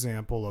one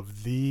example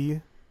of the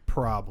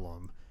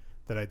problem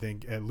that I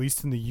think, at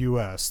least in the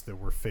U.S., that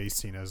we're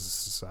facing as a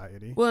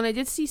society. Well, and I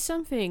did see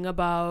something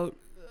about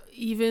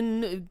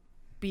even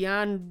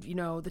beyond,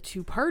 the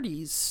two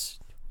parties,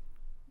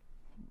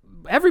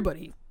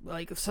 everybody,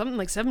 like something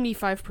like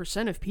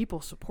 75% of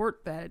people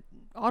support that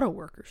auto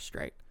workers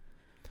strike.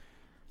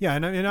 Yeah,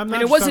 and I'm not.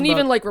 And it wasn't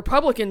even like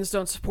Republicans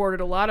don't support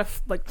it. A lot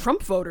of, like,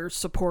 Trump voters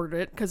supported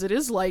it, because it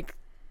is like,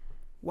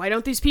 why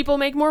don't these people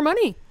make more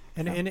money?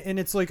 And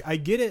it's like, I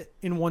get it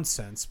in one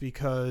sense,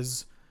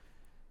 because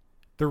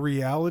the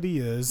reality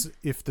is,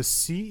 if the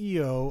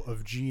CEO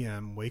of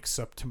GM wakes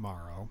up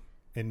tomorrow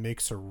and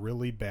makes a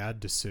really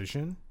bad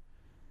decision,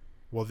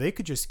 well, they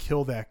could just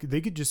kill that. They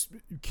could just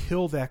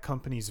kill that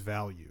company's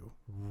value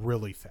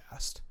really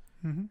fast.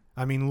 Mhm.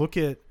 I mean, look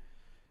at,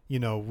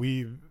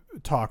 we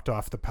talked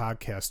off the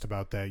podcast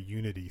about that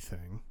Unity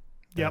thing.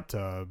 Yep.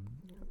 That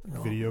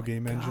video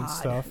game engine God.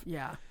 stuff.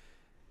 Yeah.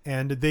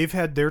 And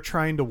they're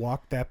trying to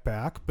walk that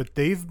back, but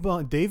they've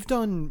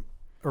done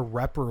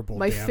irreparable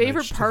My damage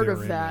favorite to part their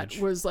of that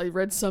image. was I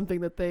read something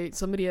that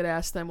somebody had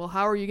asked them, well,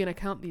 how are you going to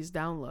count these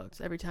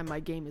downloads? Every time my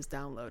game is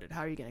downloaded,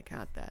 how are you going to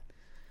count that?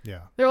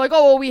 Yeah. They're like,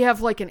 oh, well, we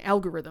have like an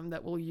algorithm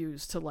that we'll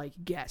use to like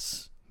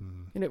guess.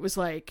 Hmm. And it was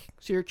like,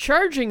 so you're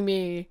charging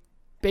me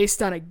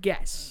based on a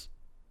guess.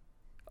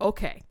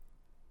 Okay.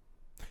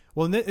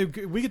 Well,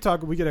 we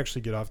could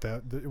actually get off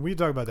that. We could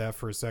talk about that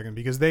for a second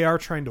because they are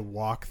trying to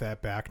walk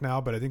that back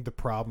now. But I think the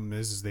problem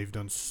is they've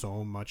done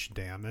so much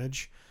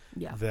damage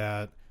Yeah.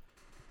 that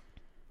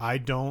I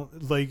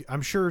don't like.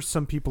 I'm sure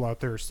some people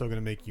out there are still going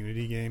to make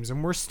Unity games,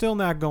 and we're still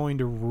not going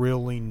to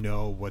really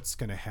know what's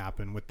going to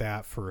happen with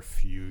that for a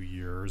few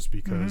years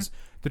because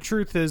the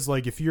truth is,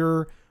 like, if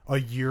you're a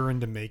year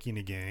into making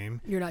a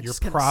game, You're not you're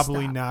just gonna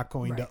probably stop. not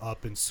going Right. to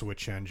up and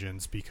switch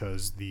engines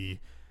because the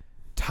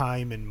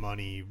time and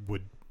money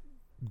would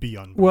be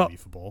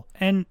unbelievable.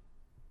 And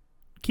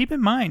keep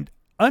in mind,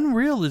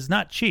 Unreal is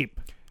not cheap.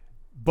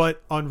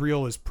 But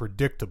Unreal is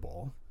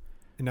predictable.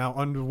 Now,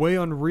 the way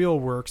Unreal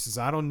works is,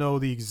 I don't know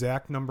the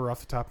exact number off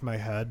the top of my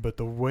head, but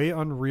the way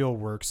Unreal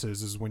works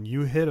is when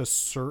you hit a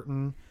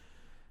certain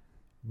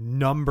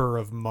number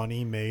of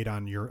money made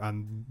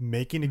on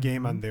making a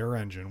game on their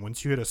engine,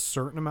 once you hit a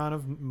certain amount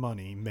of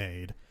money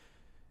made,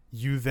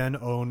 you then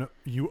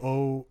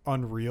owe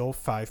Unreal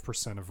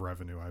 5% of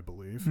revenue, I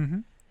believe. Mm-hmm.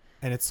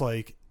 And it's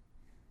like,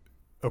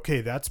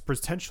 okay, that's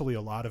potentially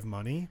a lot of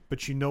money,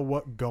 but you know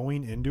what?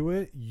 Going into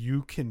it,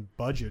 you can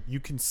budget. You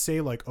can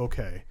say, like,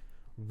 okay,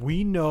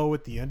 we know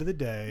at the end of the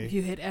day, If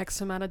you hit X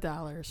amount of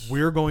dollars.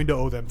 we're going to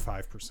owe them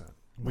 5%.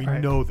 We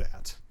Right. know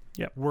that.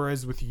 Yep.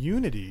 Whereas with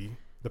Unity,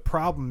 the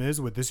problem is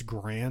with this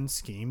grand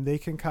scheme they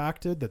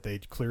concocted that they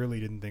clearly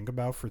didn't think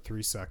about for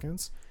 3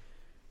 seconds,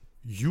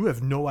 you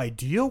have no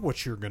idea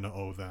what you're going to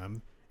owe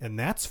them. And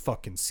that's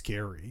fucking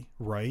scary,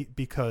 right?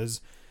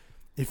 Because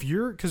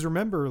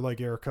remember,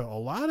 like, Erica, a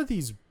lot of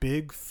these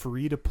big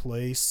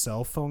free-to-play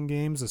cell phone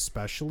games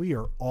especially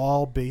are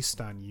all based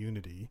on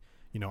Unity.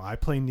 I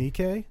play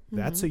Nikke.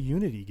 That's a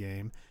Unity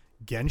game.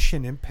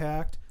 Genshin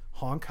Impact,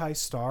 Honkai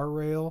Star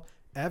Rail,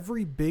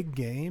 every big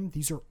game,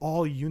 these are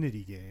all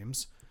Unity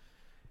games.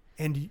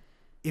 And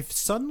if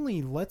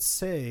suddenly, let's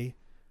say,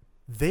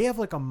 they have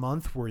like a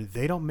month where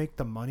they don't make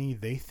the money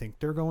they think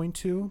they're going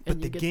to, but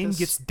And the you get game this-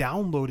 gets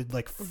downloaded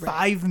like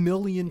Right. 5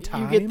 million You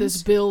times. get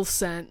this bill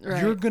sent,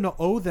 right? You're going to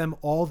owe them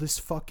all this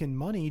fucking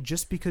money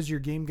just because your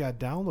game got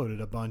downloaded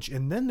a bunch.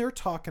 And then they're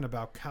talking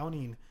about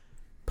counting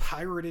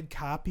pirated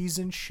copies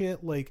and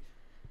shit. Like,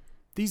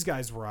 these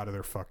guys were out of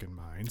their fucking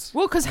minds.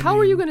 Well, because how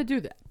are you going to do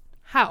that?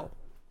 How?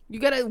 You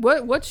gotta.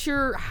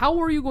 How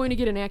are you going to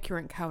get an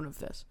accurate count of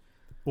this?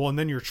 Well, and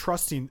then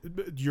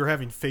you're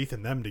having faith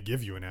in them to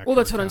give you an accurate Well,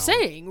 that's what I'm count,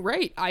 saying,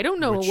 right? I don't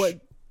know which what.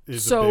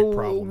 is So a big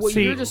problem. well,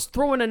 See- you're just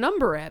throwing a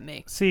number at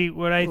me. See,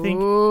 what I think...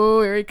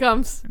 Oh, here he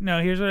comes!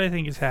 No, here's what I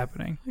think is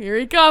happening. Here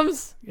he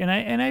comes! And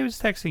I was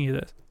texting you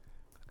this.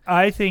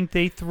 I think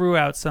they threw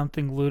out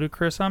something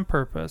ludicrous on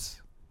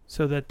purpose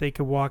so that they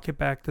could walk it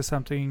back to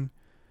something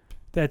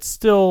that's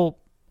still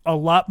a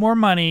lot more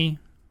money,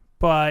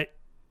 but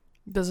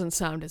Doesn't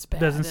sound as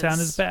bad. doesn't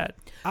sound as bad.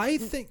 I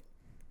think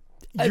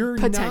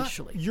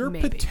potentially, you're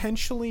maybe.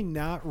 potentially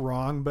not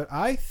wrong, but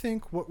I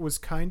think what was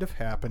kind of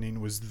happening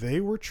was they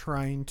were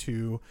trying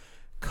to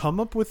come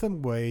up with a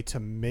way to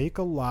make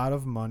a lot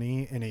of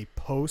money in a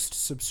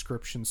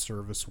post-subscription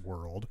service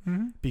world,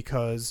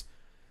 because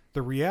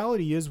the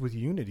reality is with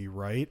Unity,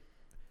 right?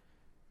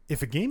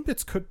 If a game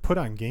gets put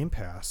on Game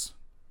Pass,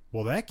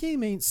 well, that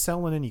game ain't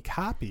selling any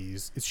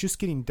copies. It's just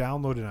getting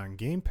downloaded on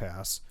Game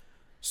Pass.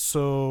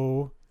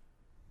 So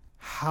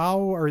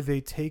how are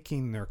they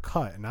taking their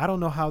cut? And I don't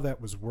know how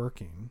that was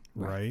working,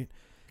 right?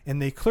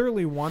 And they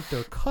clearly want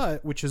their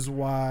cut, which is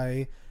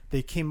why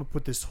they came up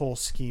with this whole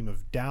scheme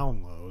of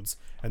downloads.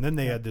 And then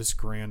they had this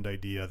grand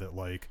idea that,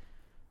 like,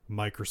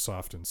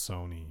 Microsoft and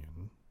Sony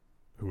and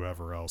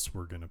whoever else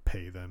were going to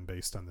pay them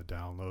based on the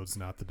downloads,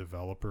 not the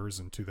developers.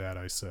 And to that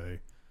I say,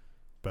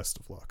 best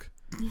of luck.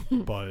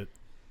 But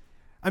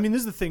I mean, this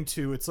is the thing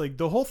too. It's like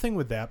the whole thing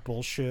with that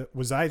bullshit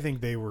was, I think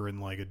they were in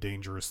like a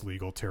dangerous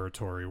legal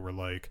territory where,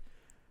 like,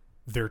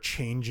 they're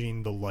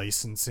changing the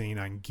licensing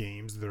on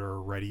games that are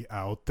already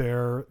out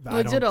there.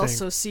 I did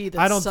also see that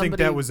I don't think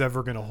somebody that was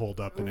ever going to hold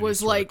up in any was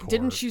sort of like, court.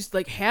 didn't you,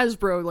 like,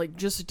 Hasbro like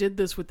just did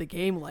this with the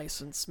game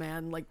license,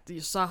 man? Like,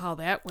 you saw how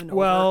that went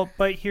Well, over.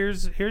 but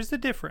here's the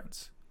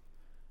difference.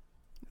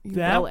 You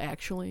that- well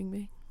actuallying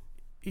me.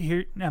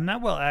 Here, I'm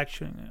not well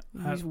actually.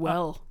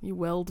 You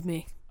welled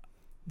me.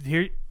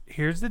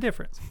 Here's the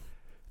difference.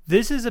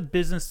 This is a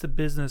business to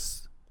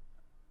business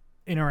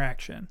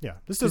interaction. Yeah,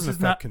 this doesn't is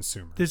affect not-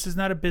 consumers. This is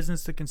not a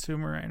business to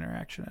consumer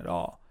interaction at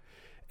all.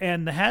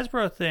 And the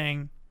Hasbro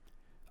thing,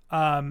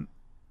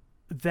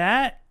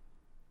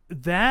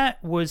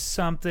 that was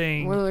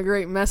something, Wasn't a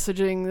great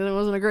messaging. It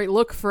wasn't a great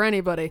look for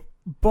anybody.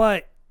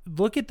 but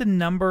look at the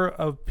number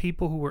of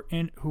people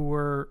who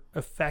were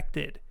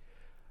affected.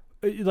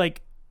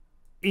 Like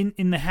in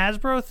the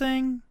Hasbro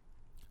thing,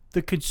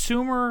 the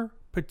consumer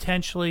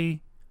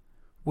potentially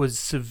was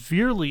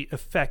severely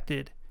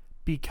affected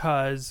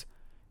because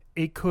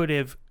it could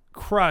have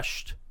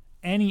crushed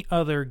any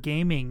other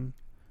gaming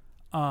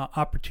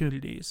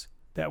opportunities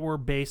that were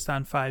based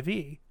on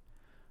 5e.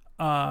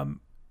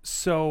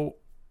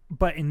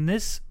 But in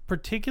this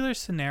particular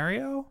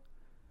scenario,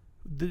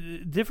 the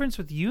difference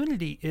with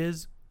Unity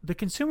is the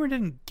consumer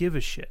didn't give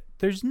a shit.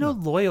 There's no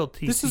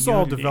loyalty. This to is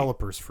all Unity.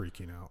 developers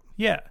freaking out.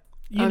 Yeah,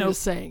 I'm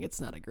just saying it's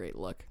not a great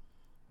look.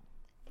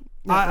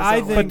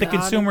 I think, but the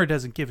consumer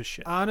doesn't give a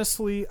shit.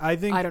 Honestly, I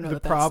think I don't know the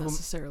that problem. that's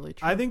necessarily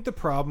true. I think the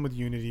problem with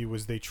Unity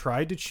was they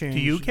tried to change.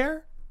 Do you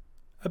care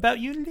about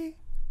Unity?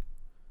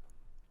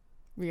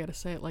 We got to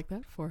say it like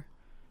that for.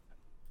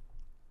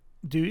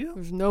 Do you?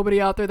 There's nobody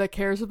out there that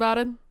cares about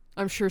it.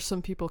 I'm sure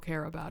some people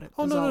care about it.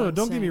 Oh is all no! I'm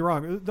Don't get me saying.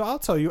 wrong. I'll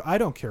tell you, I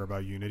don't care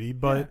about Unity,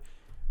 but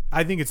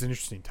I think it's an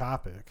interesting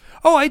topic.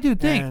 Oh, I do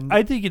think. And-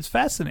 I think it's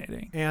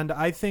fascinating. And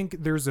I think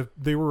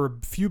there were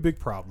a few big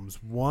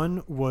problems.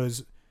 One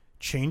was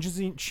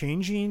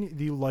changing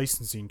the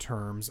licensing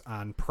terms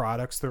on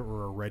products that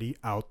were already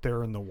out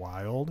there in the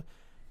wild.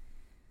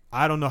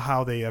 I don't know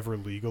how they ever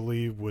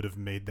legally would have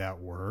made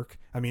that work.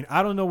 I mean,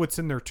 I don't know what's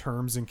in their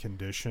terms and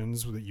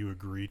conditions that you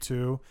agree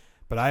to,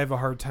 but I have a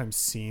hard time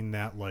seeing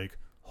that like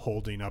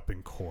holding up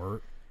in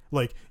court.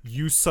 Like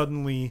you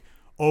suddenly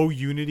owe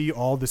Unity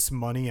all this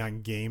money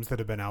on games that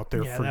have been out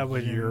there for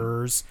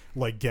years,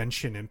 like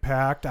Genshin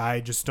Impact.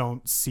 I just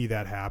don't see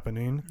that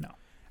happening. No.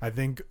 I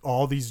think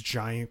all these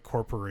giant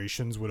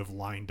corporations would have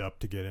lined up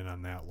to get in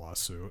on that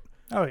lawsuit.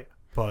 Oh yeah.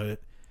 But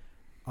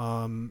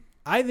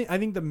I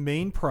think the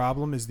main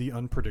problem is the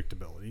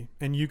unpredictability.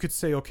 And you could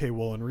say, okay,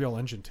 well, Unreal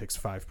Engine takes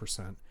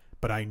 5%,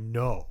 but I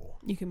know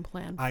You can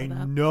plan for I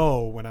that.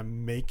 know when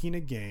I'm making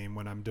a game,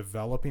 when I'm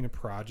developing a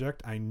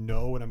project, I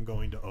know what I'm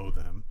going to owe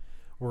them.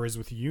 Whereas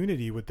with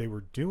Unity, what they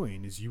were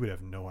doing is you would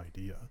have no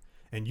idea.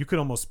 And you could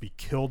almost be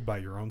killed by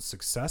your own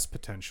success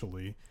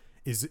potentially,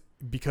 is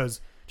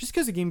because just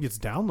because a game gets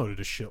downloaded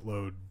a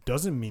shitload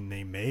doesn't mean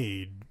they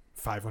made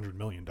 $500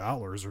 million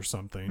or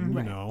something,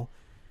 Right. you know?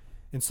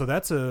 And so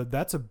that's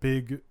a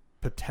big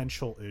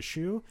potential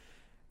issue.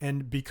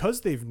 And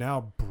because they've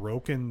now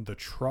broken the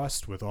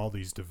trust with all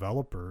these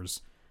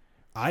developers,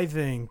 I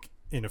think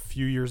in a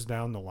few years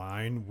down the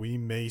line, we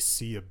may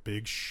see a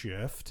big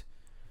shift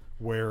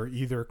where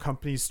either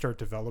companies start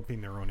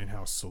developing their own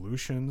in-house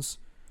solutions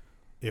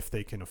if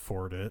they can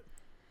afford it,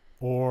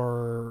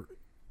 or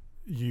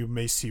you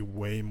may see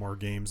way more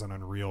games on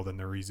Unreal than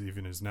there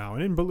even is now.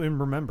 And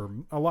remember,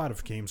 a lot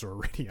of games are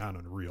already on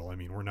Unreal. I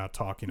mean, we're not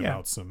talking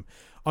about some...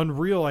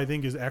 Unreal, I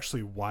think, is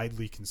actually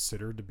widely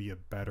considered to be a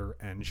better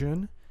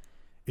engine.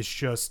 It's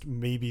just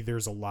maybe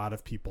there's a lot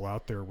of people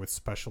out there with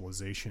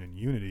specialization in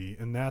Unity,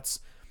 and that's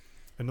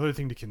another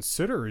thing to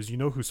consider is, you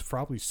know, who's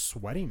probably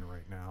sweating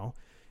right now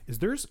is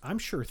I'm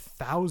sure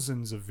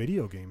thousands of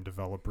video game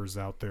developers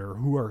out there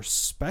who are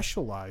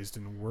specialized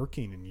in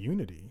working in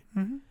Unity.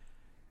 Mm-hmm.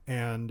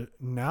 And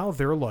now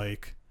they're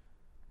like,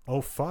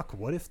 oh, fuck,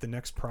 what if the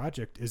next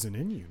project isn't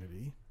in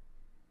Unity?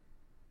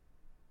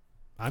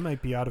 I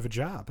might be out of a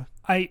job.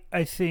 I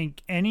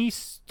think any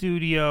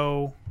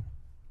studio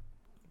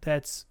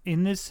that's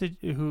in this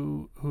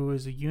who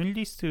is a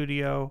Unity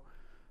studio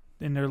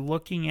and they're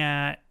looking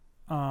at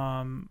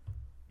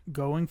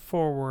going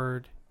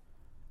forward,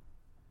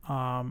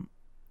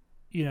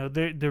 you know,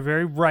 they're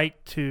very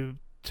right to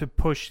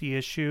push the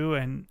issue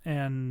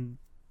and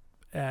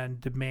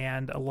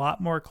demand a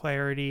lot more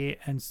clarity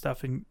and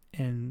stuff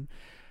in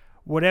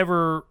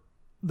whatever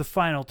the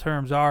final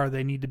terms are.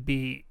 They need to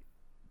be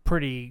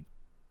pretty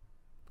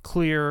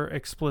clear,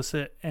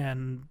 explicit,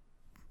 and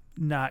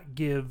not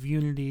give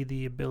Unity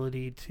the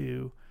ability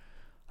to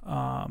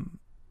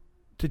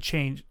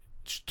change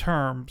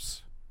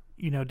terms,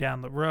 you know,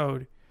 down the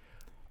road.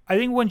 I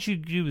think once you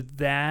do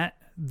that,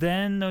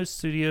 then those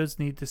studios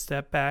need to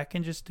step back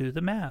and just do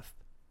the math.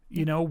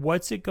 You know,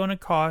 what's it going to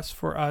cost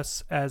for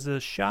us as a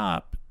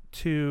shop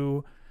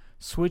to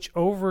switch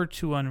over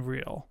to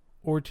Unreal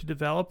or to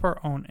develop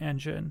our own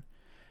engine?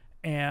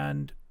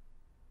 And,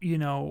 you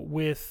know,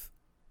 with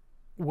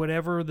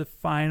whatever the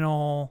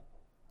final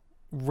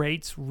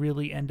rates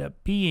really end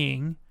up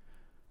being,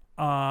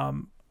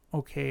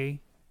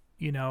 okay,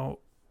 you know,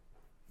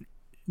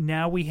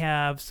 now we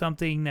have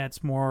something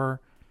that's more,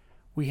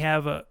 we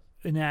have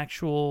an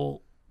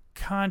actual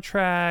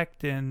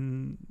contract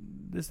and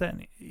this, that,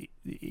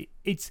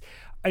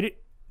 and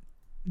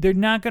they're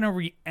not going to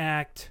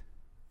react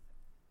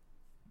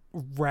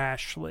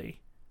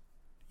rashly.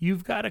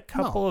 You've got a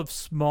couple of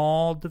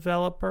small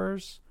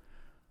developers,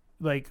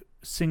 like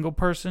single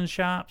person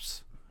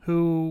shops,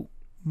 who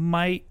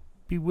might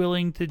be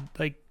willing to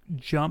like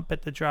jump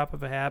at the drop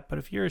of a hat, but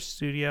if you're a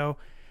studio,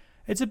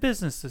 it's a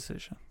business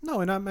decision.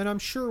 No, and I'm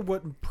sure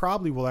what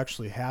probably will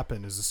actually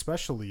happen is,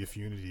 especially if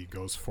Unity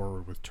goes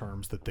forward with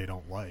terms that they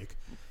don't like,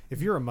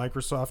 if you're a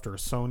Microsoft or a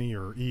Sony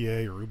or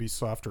EA or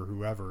Ubisoft or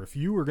whoever, if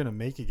you were going to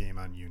make a game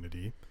on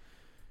Unity,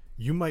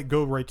 you might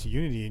go right to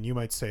Unity and you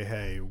might say,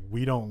 hey,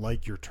 we don't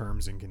like your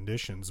terms and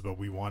conditions, but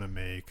we want to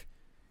make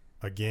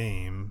a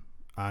game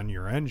on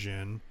your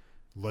engine.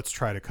 Let's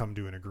try to come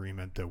to an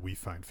agreement that we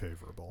find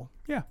favorable.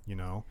 Yeah. You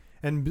know,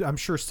 and I'm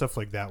sure stuff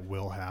like that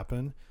will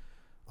happen.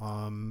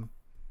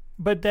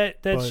 But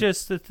that's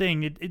just the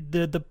thing.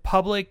 The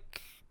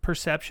public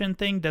perception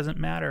thing doesn't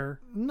matter.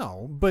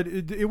 No, but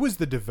it was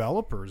the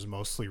developers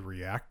mostly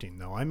reacting,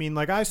 though. I mean,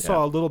 like, I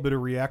saw a little bit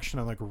of reaction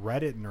on, like,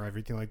 Reddit and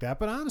everything like that,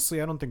 but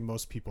honestly, I don't think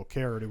most people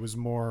cared. It was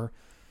more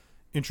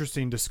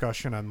interesting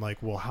discussion on,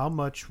 like, well, how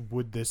much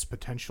would this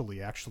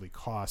potentially actually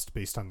cost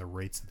based on the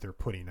rates that they're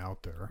putting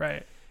out there?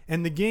 Right.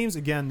 And the games,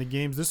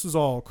 this was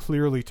all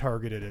clearly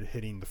targeted at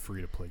hitting the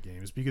free-to-play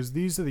games, because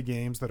these are the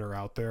games that are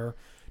out there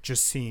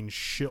just seeing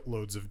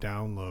shitloads of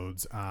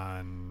downloads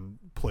on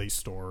Play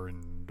Store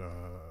and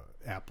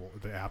Apple,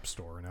 the App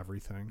Store and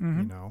everything,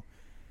 you know?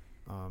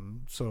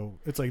 So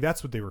it's like,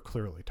 that's what they were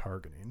clearly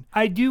targeting.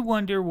 I do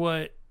wonder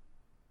because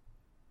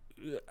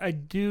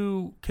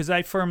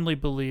I firmly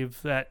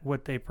believe that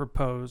what they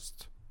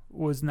proposed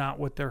was not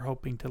what they're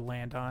hoping to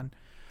land on.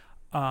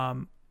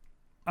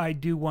 I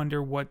do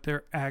wonder what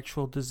their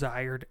actual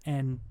desired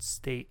end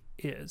state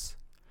is,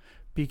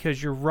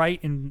 because you're right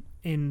in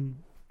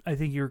I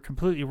think you're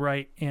completely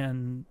right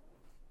in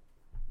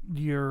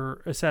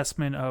your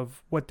assessment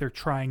of what they're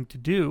trying to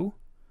do.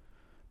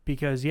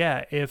 Because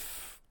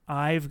if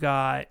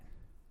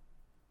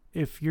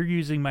you're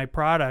using my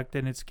product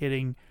and it's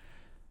getting,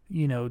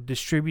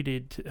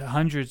 distributed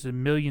hundreds of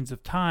millions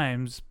of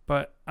times,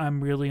 but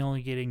I'm really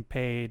only getting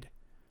paid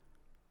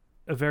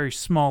a very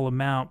small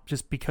amount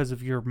just because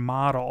of your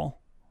model,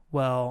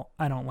 well,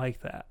 I don't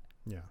like that.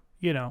 Yeah.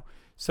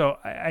 So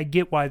I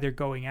get why they're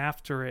going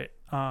after it.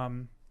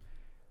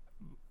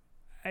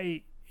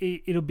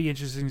 It'll be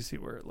interesting to see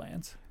where it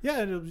lands.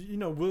 Yeah,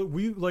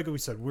 we like we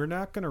said, we're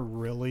not going to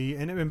really,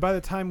 and by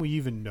the time we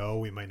even know,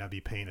 we might not be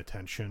paying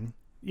attention.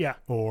 Yeah.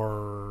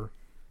 Or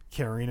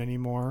caring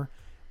anymore.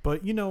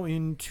 But,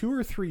 in 2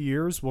 or 3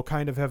 years, we'll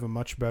kind of have a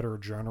much better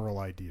general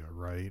idea,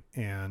 right?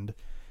 And,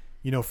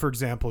 for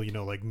example,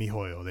 like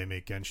MiHoYo, they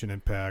make Genshin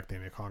Impact, they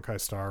make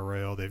Honkai Star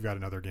Rail, they've got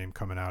another game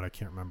coming out, I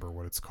can't remember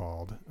what it's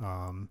called,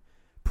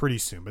 pretty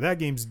soon. But that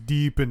game's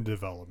deep in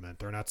development.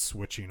 They're not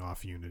switching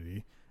off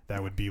Unity.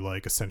 That would be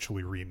like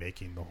essentially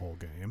remaking the whole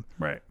game.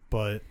 Right.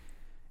 But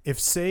if,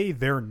 say,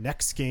 their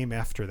next game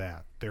after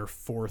that, their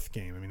fourth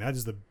game, I mean, that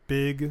is the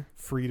big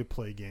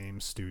free-to-play game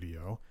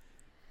studio.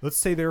 Let's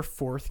say their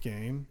fourth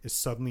game is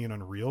suddenly an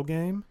Unreal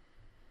game.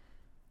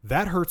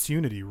 That hurts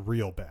Unity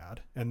real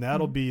bad. And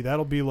that'll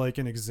be like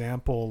an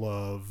example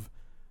of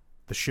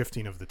the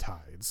shifting of the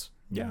tides,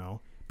 you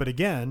know? But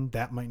again,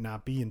 that might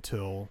not be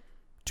until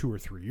 2 or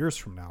 3 years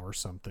from now or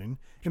something.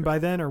 Sure. And by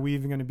then, are we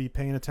even going to be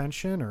paying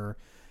attention? Or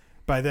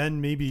by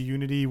then, maybe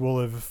Unity will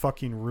have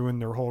fucking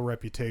ruined their whole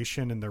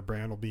reputation and their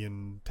brand will be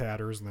in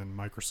tatters, and then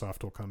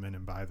Microsoft will come in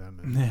and buy them.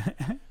 And,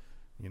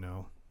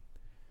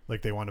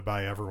 like they want to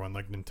buy everyone,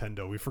 like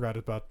Nintendo. We forgot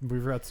to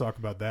talk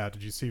about that.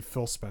 Did you see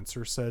Phil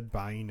Spencer said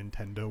buying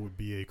Nintendo would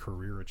be a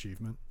career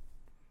achievement?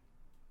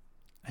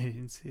 I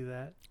didn't see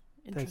that.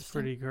 That's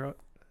pretty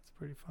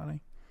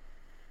funny.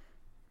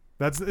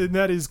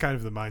 That is kind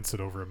of the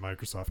mindset over at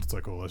Microsoft. It's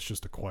like, oh, let's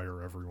just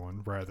acquire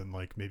everyone rather than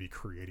like maybe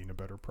creating a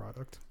better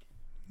product.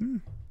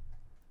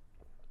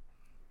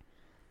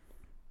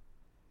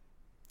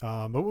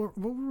 But what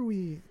were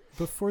we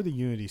before the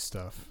Unity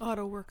stuff?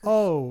 Auto workers.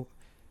 Oh,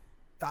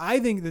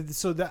 I think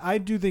I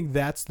do think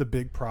that's the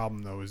big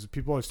problem, though, is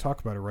people always talk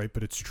about it, right?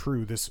 But it's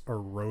true. This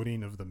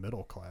eroding of the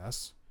middle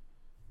class.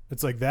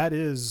 It's like that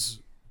is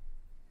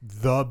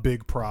the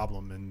big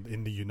problem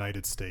in the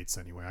United States,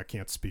 anyway. I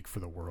can't speak for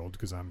the world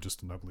because I'm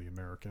just an ugly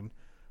American,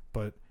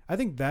 but I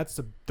think that's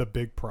the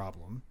big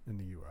problem in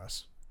the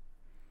U.S.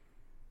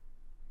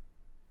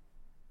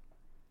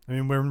 I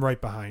mean, we're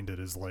right behind it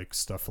is like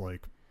stuff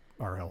like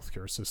our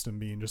healthcare system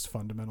being just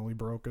fundamentally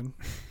broken.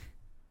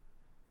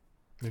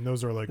 I mean,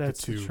 those are like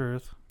that's the two. The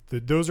truth.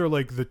 Those are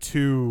like the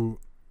two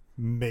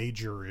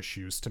major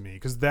issues to me,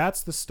 because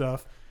that's the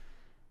stuff,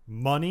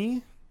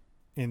 money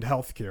and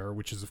healthcare,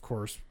 which is of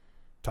course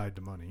tied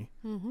to money.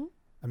 Mm-hmm.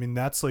 I mean,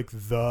 that's like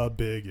the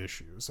big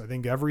issues. I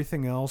think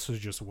everything else is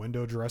just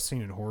window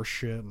dressing and horse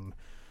shit and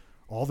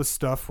all the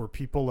stuff where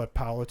people let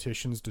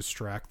politicians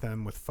distract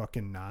them with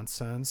fucking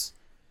nonsense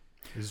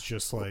is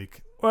just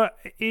like. Well,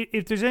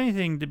 if there's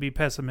anything to be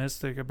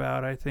pessimistic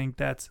about, I think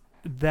that's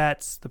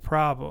the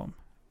problem.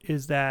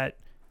 Is that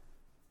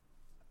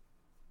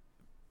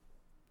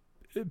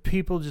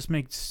people just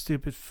make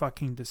stupid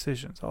fucking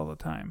decisions all the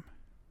time.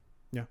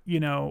 Yeah.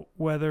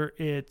 Whether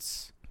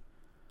it's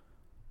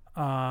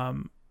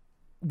gamers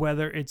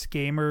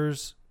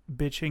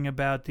bitching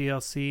about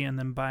DLC and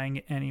then buying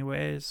it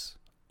anyways,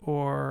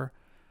 or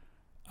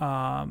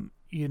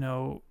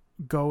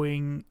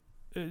going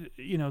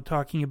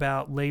talking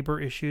about labor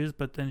issues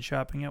but then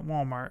shopping at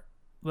Walmart.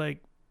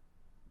 Like,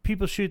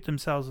 people shoot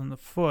themselves in the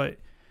foot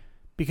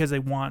because they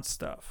want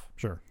stuff.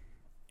 Sure.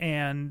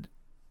 And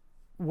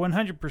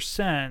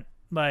 100%,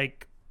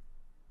 like,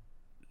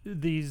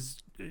 these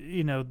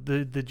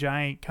the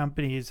giant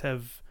companies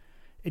have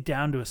it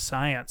down to a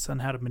science on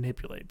how to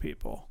manipulate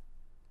people,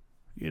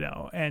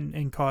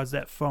 and cause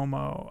that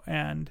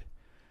FOMO.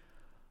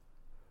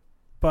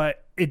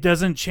 But it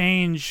doesn't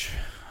change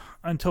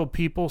until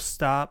people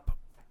stop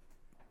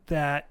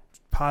that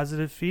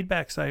positive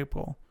feedback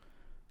cycle,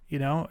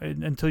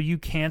 until you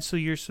cancel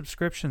your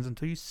subscriptions,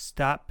 until you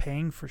stop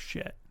paying for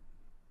shit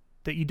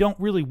that you don't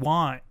really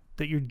want,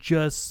 that you're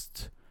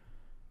just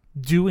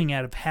doing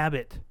out of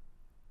habit.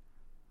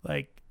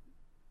 Like,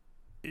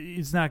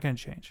 it's not going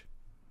to change.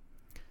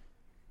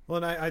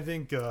 Well, and I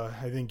think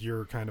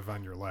you're kind of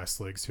on your last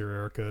legs here,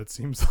 Erica. It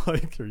seems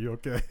like. Are you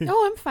okay?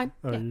 Oh, I'm fine.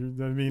 Yeah.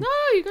 No,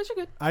 you guys are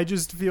good. I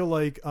just feel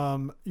like,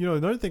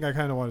 another thing I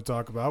kind of want to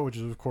talk about, which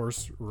is of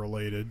course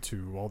related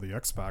to all the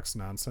Xbox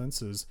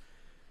nonsense, is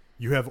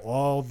you have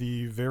all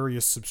the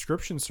various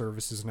subscription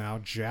services now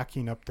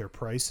jacking up their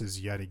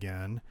prices yet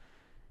again,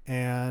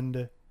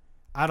 and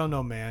I don't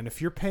know, man.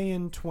 If you're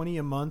paying $20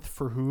 a month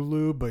for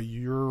Hulu, but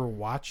you're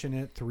watching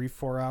it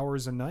 3-4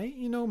 hours a night,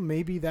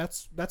 maybe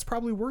that's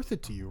probably worth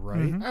it to you, right?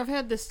 Mm-hmm. I've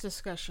had this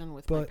discussion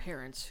with my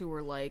parents who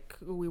were like,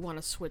 we want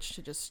to switch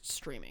to just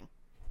streaming,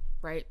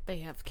 right? They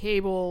have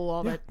cable,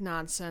 all that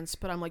nonsense,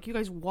 but I'm like, you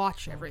guys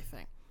watch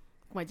everything.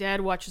 My dad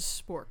watches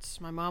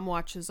sports. My mom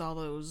watches all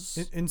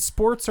those. And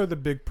sports are the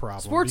big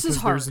problem. Sports is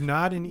hard. There's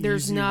not an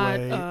easy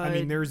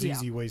way. There's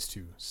easy ways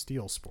to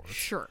steal sports.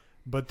 Sure.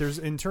 But there's,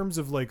 in terms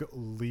of like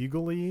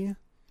legally,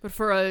 but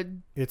for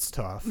it's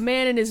tough.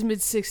 Man in his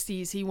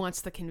mid-60s, he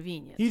wants the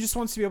convenience. He just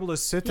wants to be able to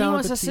sit down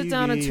at the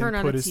TV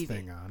and put his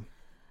thing on.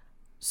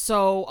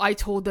 So I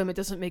told them it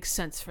doesn't make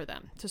sense for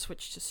them to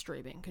switch to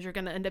streaming because you're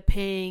going to end up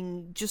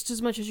paying just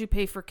as much as you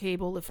pay for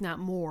cable, if not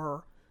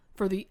more,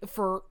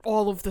 for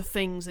all of the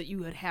things that you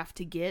would have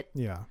to get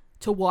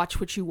to watch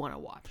what you want to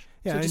watch.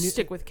 Yeah, so just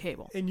stick with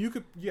cable. And you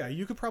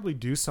could probably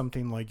do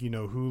something like,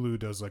 Hulu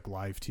does like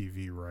live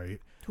TV, right?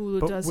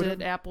 Hulu does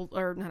it, Apple,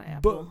 or not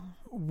Apple.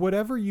 But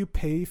whatever you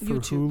pay for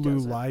YouTube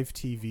Hulu live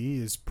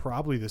TV is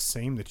probably the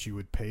same that you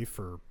would pay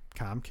for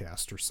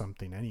Comcast or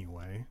something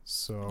anyway.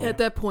 So at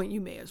that point,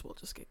 you may as well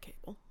just get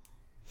cable.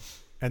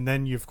 And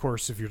then, of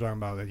course, if you're talking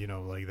about that,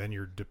 then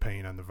you're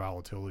depending on the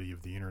volatility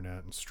of the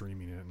internet and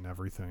streaming it and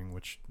everything,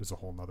 which is a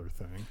whole nother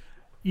thing.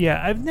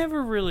 Yeah, I've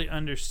never really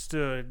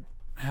understood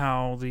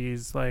how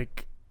these,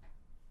 like,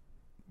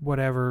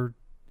 whatever,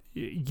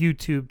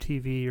 YouTube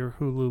TV or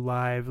Hulu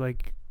Live,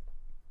 like,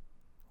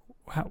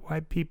 why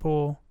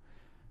people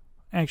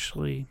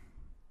actually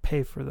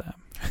pay for them.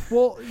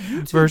 Well,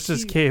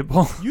 versus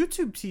cable.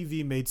 YouTube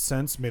TV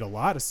made a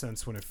lot of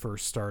sense when it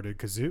first started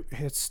because it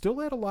still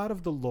had a lot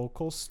of the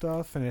local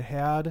stuff, and it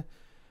had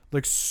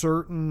like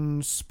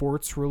certain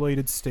sports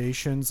related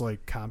stations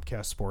like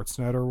Comcast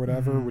Sportsnet or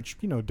whatever, which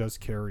does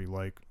carry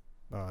like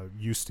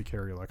used to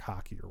carry like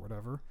hockey or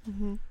whatever.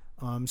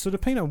 So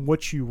depending on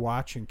what you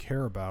watch and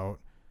care about,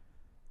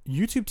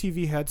 YouTube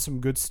TV had some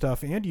good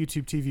stuff, and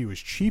YouTube TV was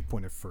cheap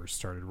when it first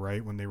started,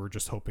 right? When they were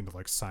just hoping to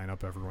like sign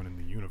up everyone in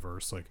the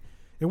universe. Like,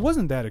 it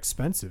wasn't that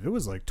expensive. It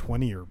was like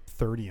 $20 or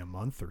 $30 a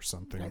month or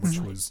something, which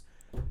was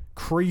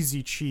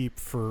crazy cheap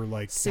for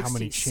like 60, how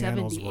many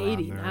channels 70, were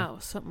 80 on there. now,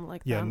 something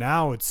like that. Yeah,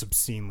 now it's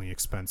obscenely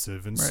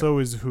expensive, and so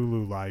is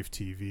Hulu Live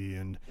TV.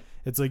 And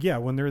it's like,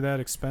 when they're that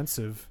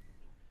expensive.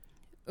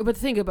 But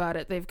think about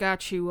it. They've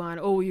got you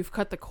on, you've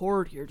cut the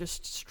cord. You're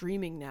just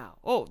streaming now.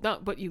 Oh, no,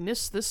 but you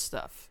missed this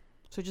stuff.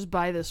 So just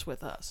buy this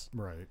with us.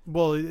 Right.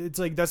 Well, it's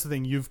like, that's the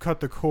thing. You've cut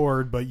the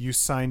cord, but you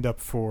signed up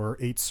for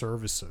 8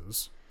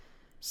 services.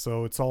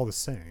 So it's all the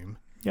same.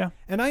 Yeah.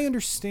 And I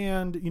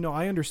understand,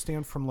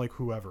 from like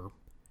whoever,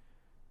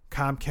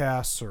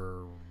 Comcast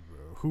or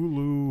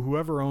Hulu,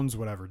 whoever owns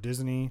whatever,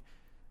 Disney,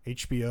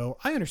 HBO.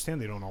 I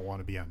understand they don't all want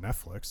to be on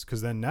Netflix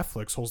because then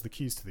Netflix holds the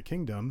keys to the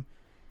kingdom.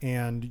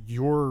 And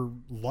your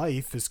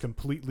life is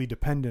completely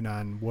dependent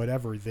on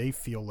whatever they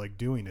feel like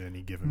doing at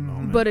any given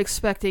moment. But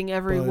expecting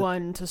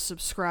everyone to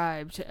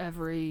subscribe to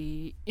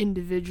every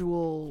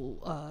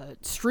individual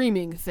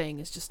streaming thing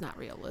is just not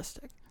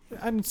realistic.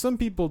 And some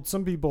people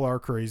are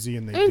crazy,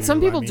 and some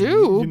people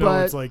do.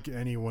 But it's like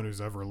anyone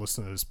who's ever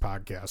listened to this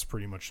podcast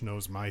pretty much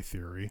knows my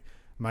theory.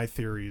 My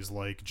theory is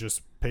like,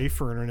 just pay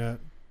for internet,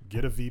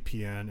 get a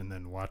VPN, and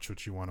then watch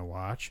what you want to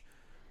watch.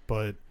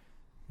 But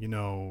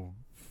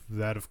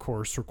that, of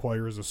course,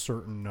 requires a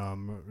certain,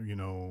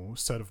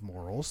 set of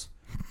morals,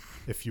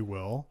 if you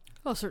will.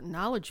 A certain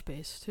knowledge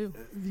base, too.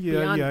 You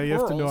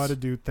have to know how to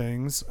do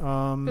things.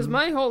 Because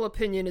my whole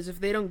opinion is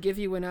if they don't give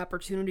you an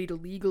opportunity to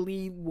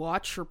legally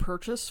watch or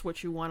purchase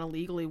what you want to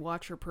legally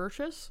watch or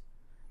purchase,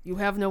 you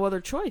have no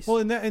other choice. Well,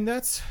 and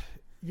that's,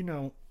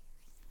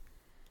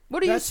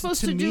 What are you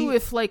supposed to do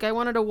if, like, I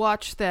wanted to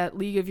watch that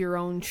League of Your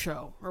Own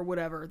show or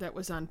whatever that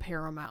was on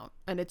Paramount,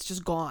 and it's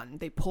just gone?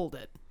 They pulled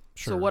it.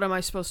 Sure. So what am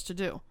I supposed to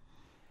do?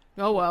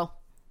 Oh, well.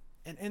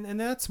 And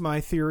that's my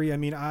theory. I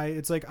mean,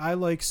 I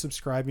like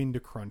subscribing to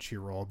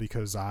Crunchyroll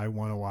because I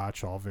want to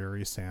watch all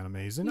various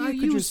animes. And I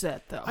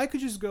could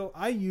just go,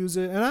 I use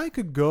it, and I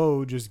could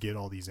go just get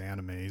all these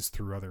animes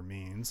through other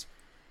means.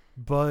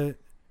 But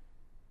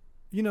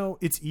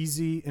it's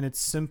easy and it's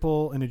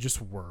simple and it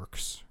just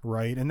works,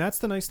 right? And that's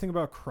the nice thing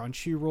about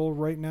Crunchyroll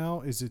right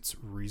now is it's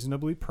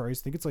reasonably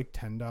priced. I think it's like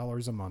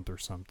 $10 a month or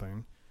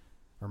something.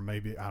 Or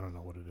maybe, I don't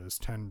know what it is,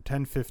 10,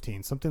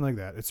 15, something like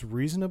that. It's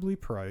reasonably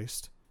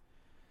priced.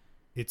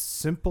 It's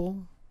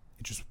simple.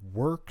 It just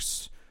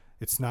works.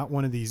 It's not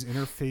one of these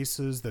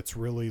interfaces that's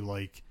really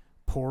like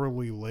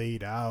poorly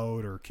laid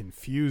out or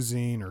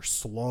confusing or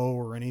slow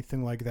or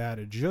anything like that.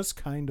 It just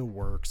kind of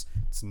works.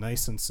 It's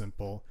nice and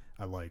simple.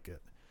 I like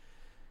it.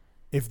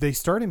 If they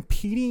start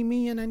impeding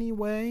me in any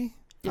way,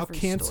 I'll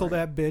cancel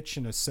that bitch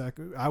in a sec.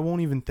 I won't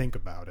even think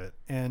about it.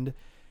 And,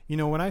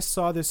 when I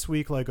saw this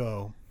week, like,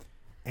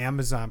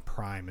 Amazon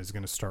Prime is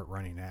going to start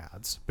running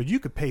ads, but you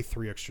could pay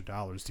 $3 extra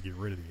to get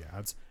rid of the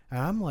ads. And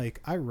I'm like,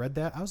 I read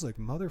that. I was like,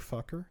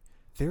 motherfucker,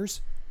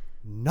 there's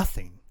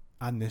nothing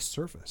on this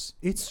service.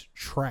 It's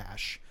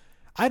trash.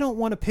 I don't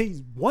want to pay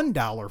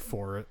 $1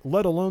 for it,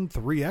 let alone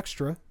 $3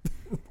 extra.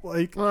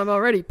 Like, well, I'm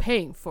already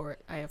paying for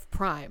it. I have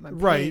Prime. I'm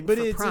right, but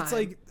it's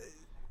like,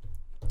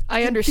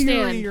 I in understand.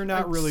 Theory, you're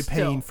not I'm really still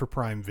paying for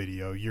Prime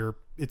Video.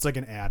 It's like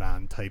an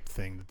add-on type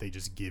thing that they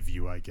just give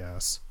you, I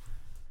guess.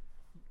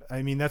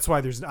 I mean,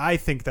 I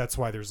think that's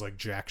why there's like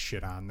jack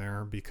shit on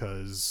there,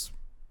 because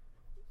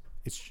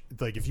it's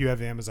like if you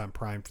have Amazon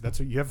Prime, that's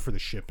what you have it for, the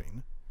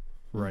shipping,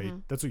 right? Mm-hmm.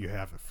 That's what you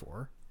have it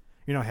for.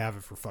 You don't have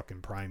it for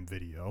fucking Prime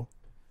Video.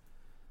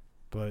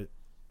 But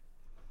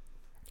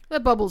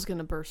that bubble's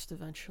gonna burst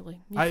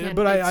eventually.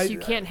 You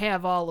can't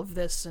have all of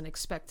this and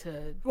expect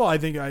to. Well, I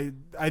think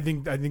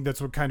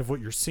that's what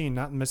you're seeing.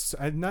 Not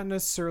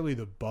necessarily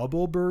the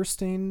bubble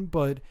bursting,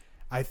 but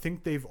I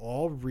think they've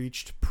all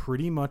reached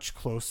pretty much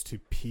close to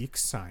peak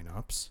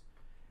signups,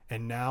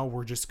 and now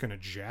we're just gonna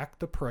jack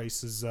the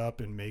prices up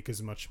and make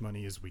as much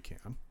money as we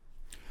can.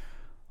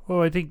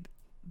 Well, I think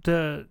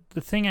the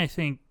thing I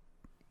think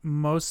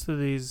most of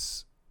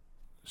these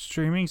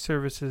streaming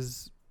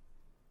services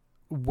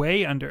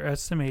way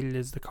underestimated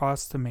is the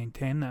cost to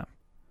maintain them.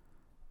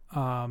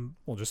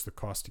 Well, just the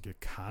cost to get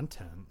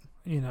content.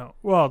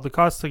 The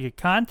cost to get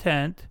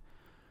content,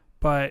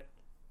 but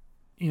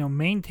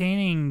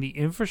maintaining the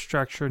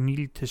infrastructure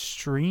needed to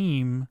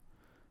stream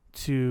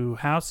to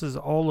houses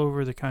all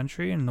over the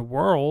country and the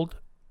world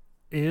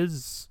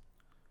is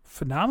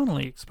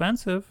phenomenally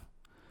expensive.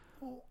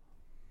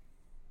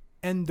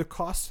 And the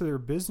cost to their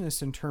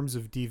business in terms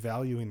of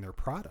devaluing their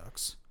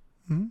products.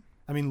 Mm-hmm.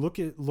 I mean, look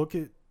at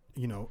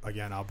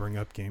again, I'll bring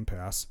up Game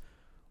Pass.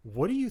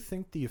 What do you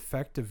think the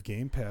effect of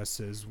Game Pass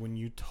is when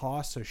you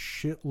toss a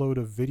shitload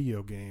of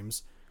video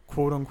games,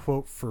 quote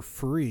unquote, for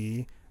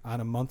free on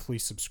a monthly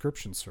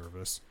subscription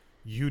service?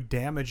 You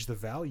damage the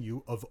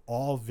value of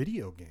all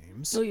video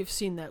games. Well, you've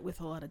seen that with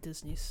a lot of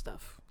Disney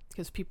stuff,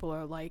 because people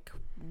are like,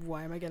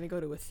 why am I going to go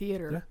to a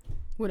theater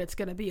when it's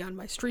going to be on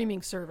my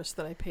streaming service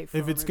that I pay for?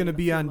 If it's going to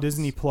be on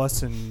Disney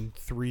Plus in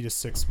 3 to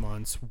 6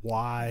 months,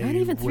 why? Not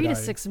even 3 to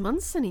 6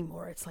 months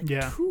anymore. It's like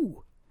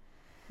 2.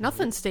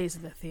 Nothing stays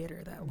in the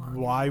theater that long.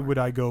 Why would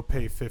I go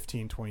pay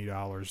 $15,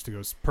 $20 to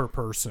go per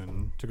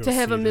person to go to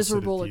have a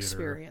miserable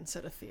experience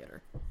at a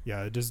theater?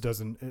 Yeah, it just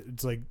doesn't.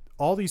 It's like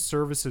all these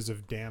services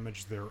have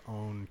damaged their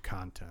own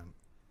content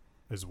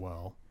as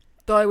well.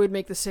 Though I would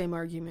make the same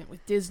argument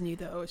with Disney,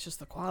 though. It's just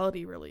the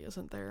quality really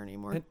isn't there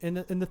anymore. And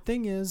the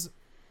thing is,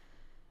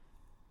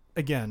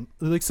 again,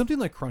 like something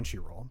like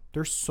Crunchyroll,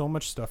 there's so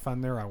much stuff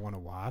on there I want to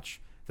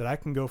watch that I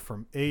can go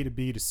from A to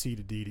B to C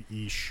to D to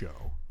E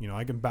show.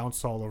 I can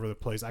bounce all over the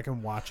place. I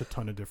can watch a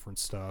ton of different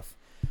stuff.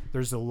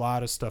 There's a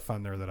lot of stuff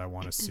on there that I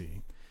want to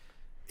see.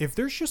 If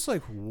there's just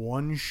like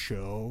one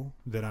show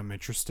that I'm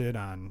interested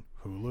on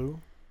Hulu,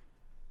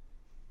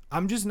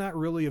 I'm just not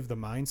really of the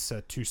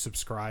mindset to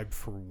subscribe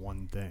for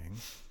one thing.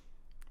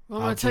 Well,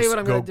 I'm going to tell you what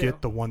I'm going to do. Go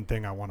get the one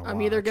thing I want to watch.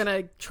 I'm either going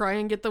to try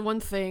and get the one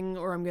thing,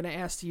 or I'm going to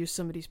ask to use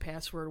somebody's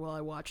password while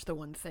I watch the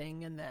one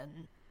thing, and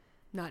then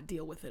not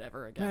deal with it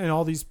ever again. And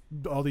all these,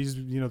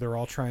 they're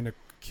all trying to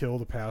kill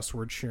the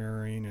password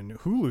sharing, and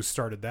Hulu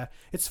started that.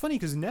 It's funny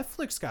because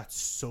Netflix got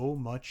so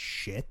much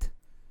shit.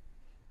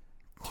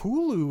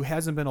 Hulu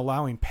hasn't been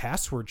allowing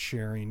password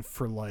sharing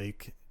for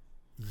like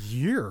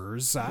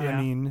years. Yeah.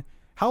 I mean,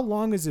 how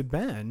long has it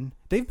been?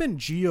 They've been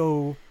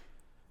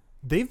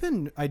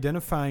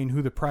identifying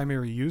who the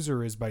primary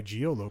user is by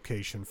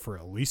geolocation for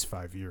at least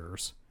 5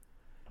 years.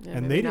 Yeah,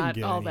 and they didn't not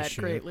get all any that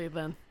shit. Greatly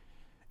then.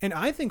 And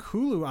I think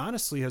Hulu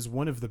honestly has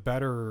one of the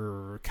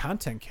better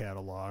content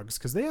catalogs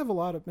because they have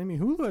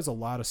Hulu has a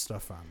lot of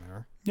stuff on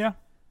there. Yeah.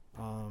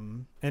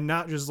 And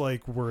not just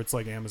like where it's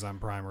like Amazon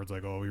Prime where it's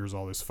like, oh, here's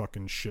all this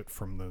fucking shit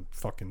from the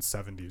fucking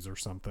 70s or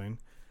something.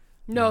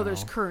 No,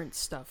 there's current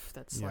stuff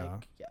that's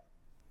like,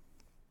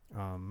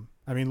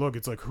 look,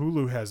 it's like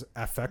Hulu has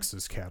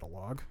FX's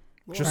catalog.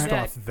 Well, just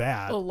off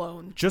that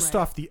alone. Just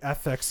off the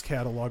FX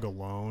catalog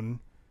alone,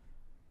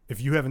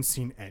 if you haven't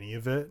seen any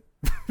of it,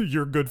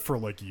 you're good for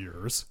like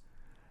years.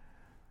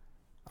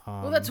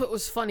 Well, that's what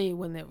was funny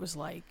when it was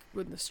like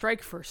when the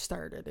strike first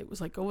started. It was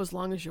like, go as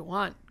long as you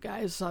want,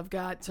 guys. I've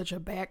got such a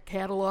back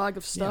catalog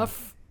of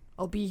stuff. Yeah.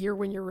 I'll be here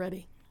when you're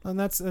ready. And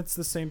that's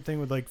the same thing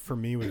with like for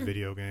me with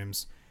video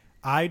games.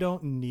 I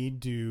don't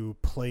need to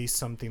play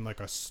something like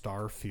a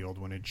Starfield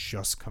when it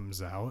just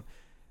comes out.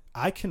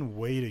 I can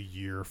wait a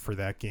year for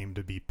that game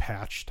to be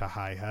patched to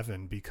high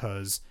heaven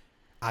because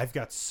I've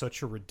got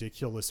such a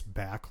ridiculous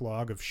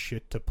backlog of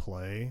shit to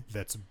play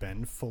that's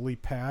been fully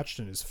patched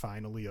and is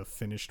finally a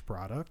finished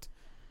product,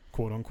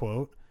 quote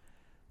unquote.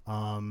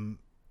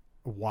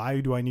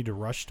 Why do I need to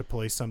rush to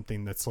play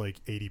something that's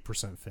like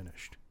 80%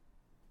 finished?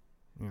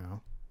 You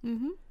know?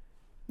 Mm-hmm.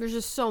 There's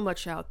just so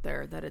much out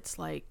there that it's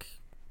like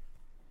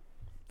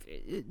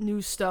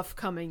new stuff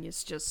coming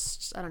is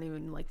just, I don't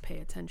even like pay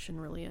attention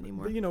really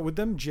anymore. But, you know, with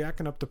them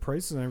jacking up the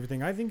prices and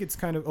everything, I think it's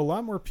kind of a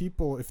lot more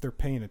people, if they're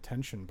paying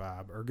attention,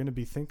 Bob, are going to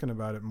be thinking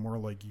about it more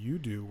like you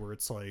do, where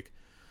it's like,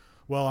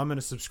 well, I'm going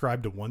to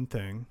subscribe to one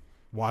thing,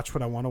 watch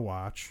what I want to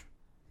watch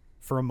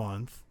for a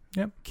month,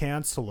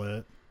 cancel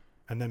it,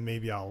 and then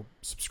maybe I'll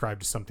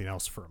subscribe to something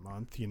else for a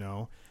month, you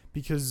know,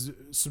 because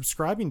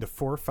subscribing to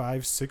 4,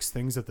 5, 6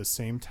 things at the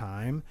same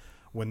time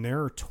when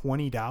they're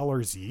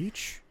 $20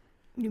 each,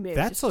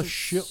 that's a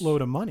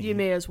shitload of money. You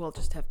may as well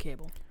just have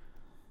cable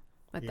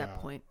at that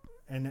point.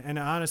 And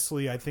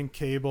honestly, I think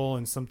cable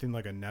and something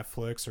like a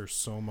Netflix are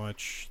so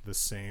much the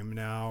same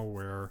now,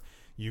 where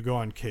you go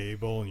on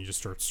cable and you just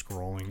start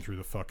scrolling through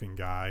the fucking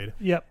guide.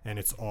 Yep. And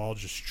it's all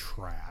just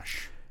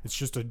trash. It's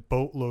just a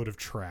boatload of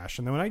trash.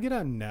 And then when I get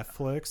on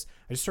Netflix,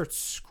 I just start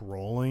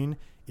scrolling.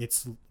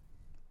 It's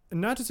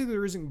not to say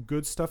there isn't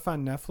good stuff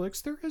on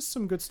Netflix. There is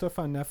some good stuff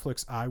on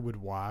Netflix I would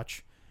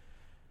watch.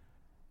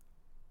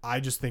 I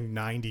just think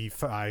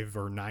 95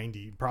 or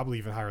 90, probably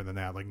even higher than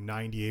that, like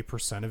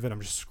 98% of it,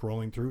 I'm just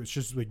scrolling through. It's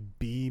just like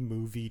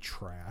B-movie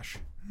trash.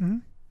 Mm-hmm.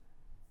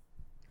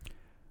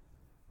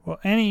 Well,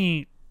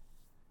 any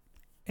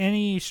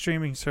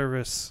streaming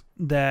service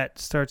that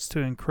starts to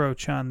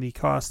encroach on the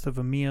cost of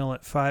a meal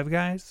at Five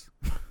Guys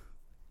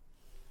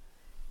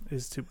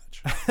is too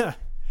much.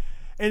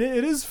 And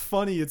it is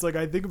funny. It's like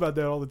I think about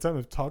that all the time.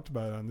 I've talked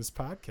about it on this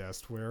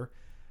podcast where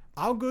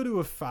I'll go to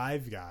a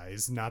Five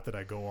Guys, not that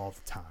I go all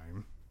the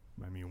time.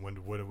 I mean,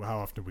 how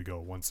often do we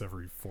go? Once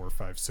every 4,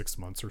 5, 6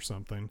 months or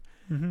something.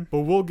 Mm-hmm. But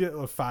we'll get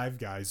a Five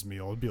Guys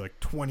meal. It'd be like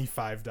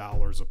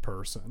 $25 a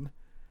person.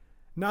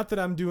 Not that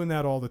I'm doing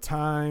that all the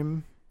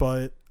time,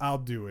 but I'll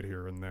do it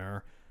here and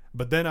there.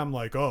 But then I'm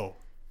like, oh,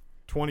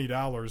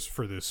 $20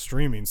 for this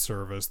streaming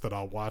service that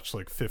I'll watch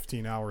like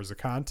 15 hours of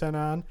content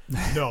on?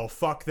 No,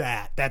 fuck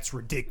that. That's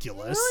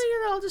ridiculous. Well, you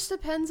know, it all just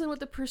depends on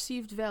what the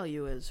perceived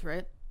value is,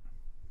 right?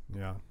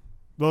 Yeah.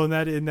 Well,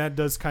 and that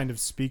does kind of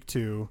speak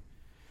to...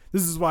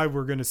 This is why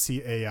we're going to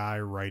see AI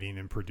writing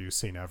and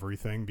producing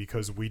everything,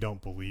 because we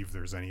don't believe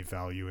there's any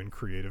value in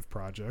creative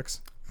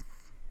projects.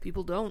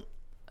 People don't.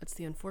 That's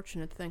the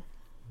unfortunate thing.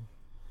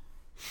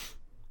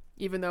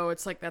 Even though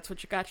it's like that's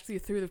what got you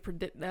through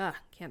the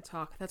can't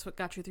talk. That's what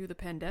got you through the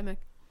pandemic.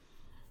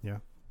 Yeah.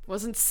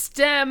 Wasn't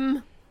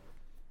STEM.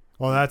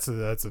 Well, that's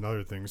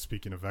another thing.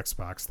 Speaking of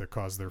Xbox, that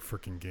caused their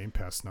freaking Game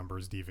Pass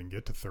numbers to even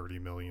get to 30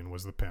 million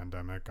was the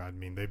pandemic. I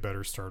mean, they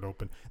better start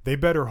open. They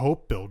better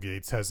hope Bill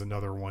Gates has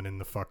another one in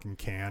the fucking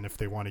can if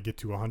they want to get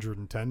to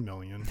 110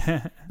 million.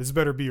 This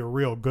better be a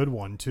real good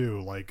one too.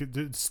 Like,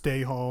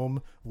 stay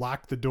home,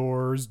 lock the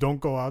doors,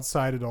 don't go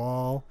outside at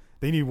all.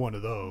 They need one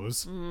of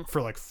those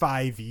for like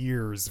 5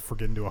 years if we're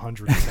getting to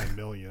 110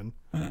 million.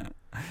 And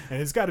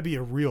it's got to be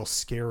a real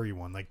scary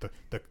one. Like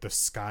the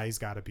sky's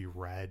got to be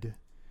red.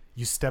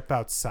 You step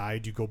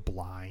outside, you go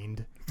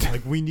blind.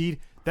 Like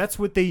that's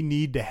what they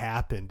need to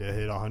happen to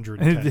hit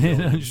 110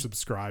 million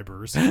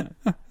subscribers.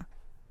 But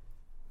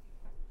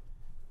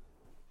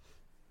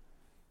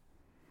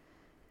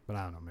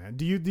I don't know, man.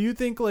 Do you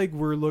think like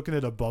we're looking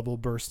at a bubble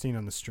bursting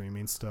on the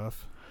streaming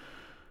stuff?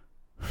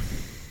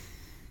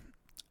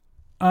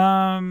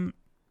 I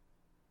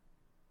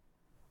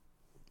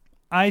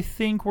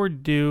think we're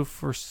due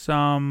for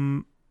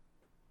some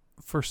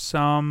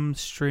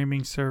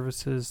streaming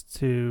services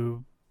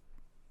to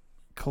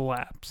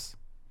collapse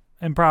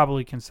and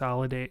probably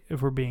consolidate,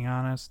 if we're being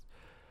honest.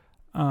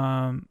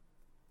 I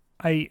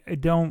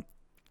don't.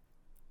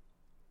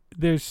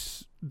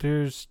 There's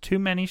too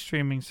many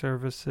streaming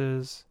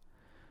services.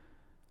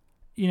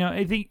 You know,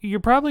 I think you're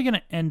probably going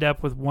to end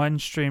up with one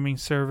streaming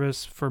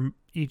service for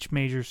each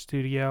major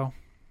studio,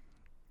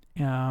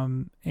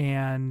 and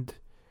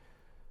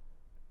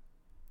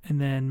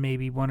then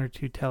maybe one or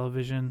two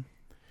television,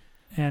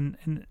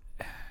 and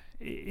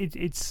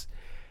it's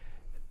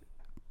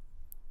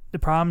the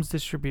problem's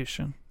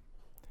distribution.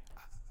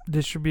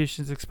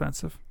 Distribution is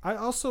expensive.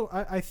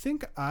 I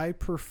think I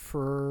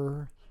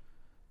prefer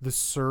the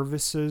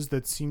services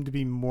that seem to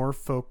be more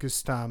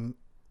focused on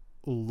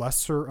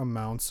lesser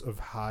amounts of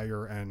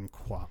higher end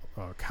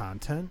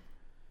content.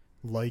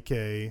 Like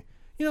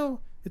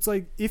it's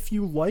like if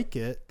you like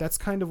it, that's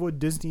kind of what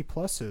Disney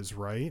Plus is,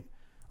 right?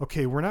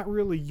 Okay, you're not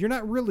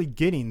really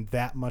getting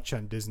that much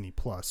on Disney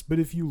Plus, but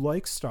if you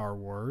like Star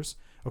Wars,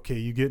 okay,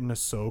 you get an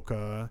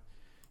Ahsoka,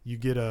 you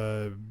get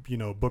a,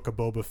 Book of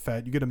Boba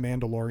Fett, you get a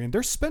Mandalorian.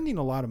 They're spending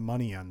a lot of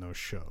money on those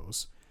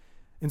shows.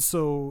 And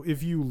so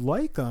if you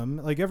like them,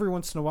 like every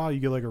once in a while you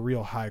get like a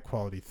real high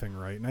quality thing,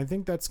 right? And I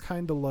think that's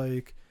kind of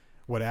like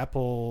what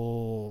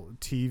Apple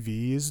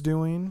TV is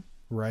doing,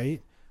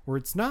 right? Where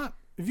it's not,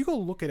 if you go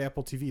look at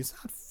Apple TV, it's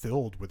not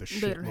filled with a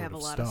shitload They don't have a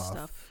of lot stuff. of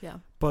stuff. Yeah.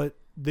 But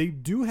they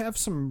do have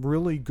some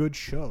really good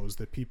shows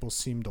that people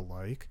seem to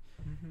like.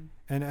 Mm-hmm.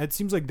 And it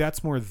seems like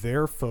that's more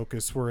their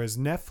focus, whereas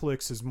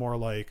Netflix is more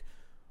like,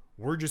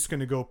 we're just going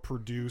to go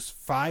produce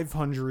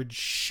 500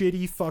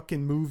 shitty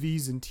fucking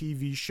movies and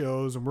TV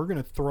shows, and we're going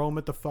to throw them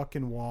at the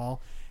fucking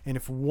wall. And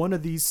if one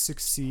of these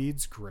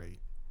succeeds, great.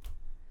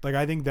 Like,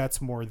 I think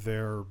that's more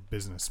their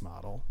business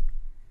model,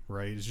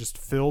 right? Is just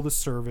fill the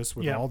service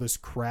with all this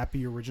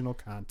crappy original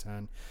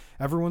content.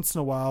 Every once in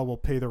a while, we'll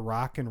pay The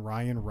Rock and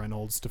Ryan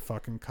Reynolds to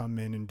fucking come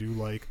in and do,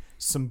 like,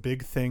 some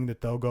big thing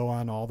that they'll go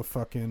on all the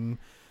fucking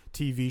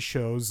TV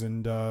shows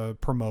and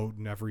promote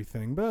and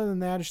everything. But other than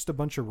that, it's just a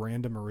bunch of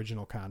random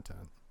original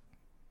content.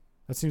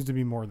 That seems to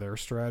be more their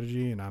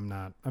strategy, and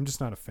I'm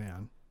just not a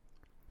fan.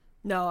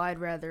 No, I'd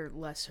rather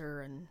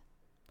lesser and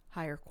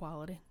higher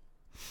quality.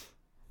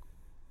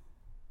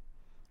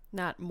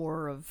 Not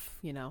more of,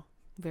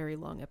 very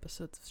long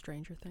episodes of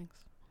Stranger Things.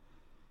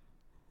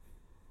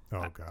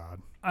 Oh,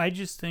 God. I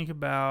just think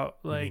about,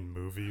 You like, mean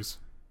movies?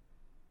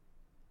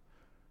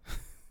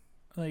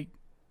 like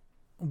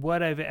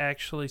what I've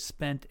actually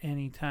spent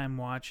any time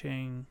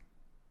watching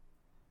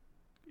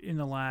in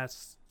the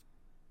last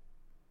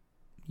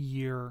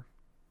year.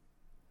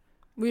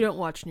 We don't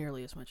watch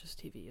nearly as much as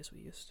TV as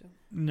we used to.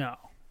 No.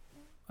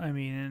 I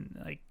mean,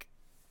 like,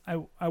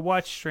 I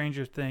watch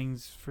Stranger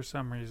Things for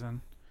some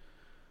reason.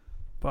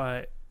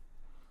 But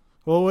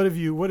Well, what have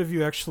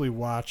you actually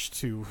watched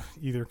to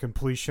either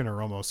completion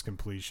or almost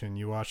completion?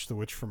 You watched The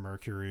Witch from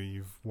Mercury.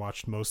 You've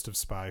watched most of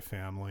Spy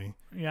Family.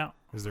 yeah,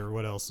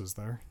 What else is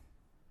there?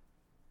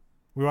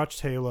 We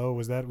watched Halo.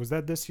 Was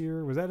that this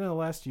year? Was that in the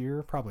last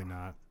year? Probably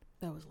not.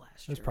 That was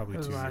last year. That's probably it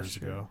was 2 last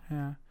years year. ago.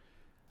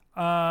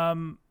 Yeah.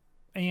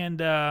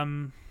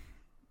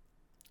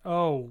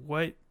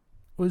 What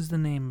was the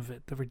name of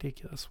it? The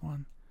ridiculous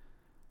one.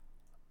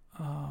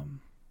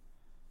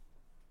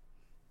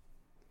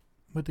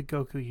 With the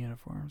Goku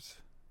uniforms.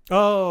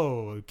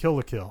 Oh, Kill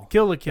la Kill.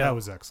 Kill la Kill. That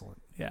was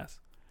excellent. Yes.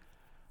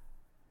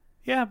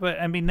 Yeah, but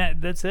I mean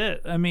that's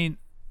it. I mean,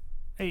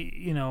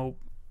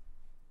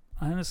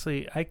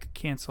 honestly, I could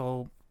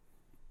cancel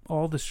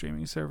all the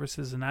streaming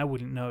services and I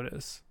wouldn't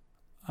notice.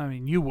 I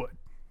mean, you would.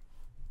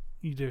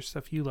 There's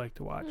stuff you like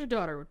to watch. Your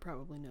daughter would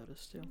probably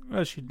notice too.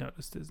 Well, she'd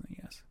notice Disney,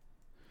 yes.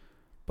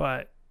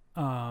 But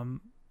I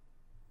don't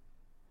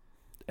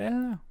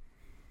know.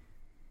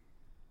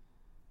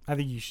 I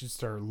think you should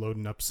start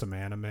loading up some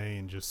anime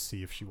and just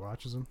see if she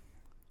watches them.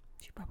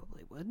 She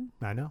probably would.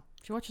 I know.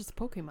 She watches the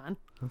Pokemon.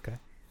 Okay.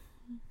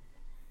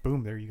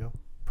 Boom, there you go.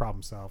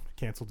 Problem solved.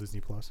 Cancel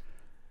Disney Plus.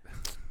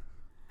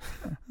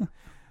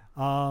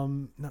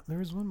 No, there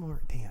was one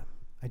more. Damn.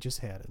 I just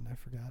had it and I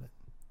forgot it.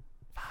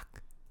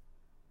 Fuck.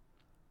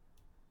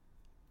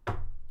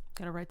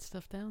 Gotta write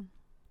stuff down.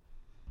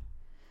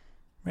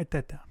 Write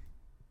that down.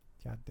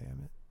 God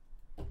damn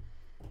it.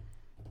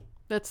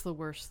 That's the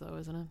worst, though,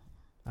 isn't it?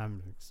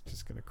 I'm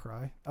just going to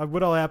cry.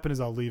 What'll happen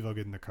is I'll get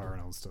in the car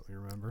and I'll still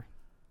remember.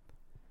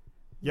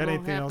 You got Won't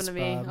anything happen else, to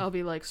me. Bob? I'll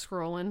be like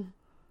scrolling,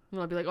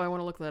 and I'll be like, "Oh, I want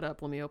to look that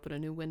up. Let me open a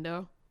new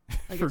window." I get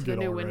to the Forget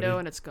new already. window,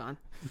 and it's gone.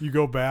 You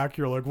go back,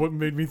 you're like, what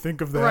made me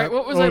think of that? Right?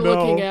 What was Oh, I no.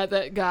 looking at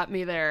that got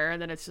me there?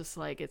 And then it's just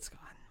like it's gone.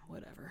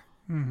 Whatever.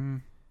 Mm-hmm.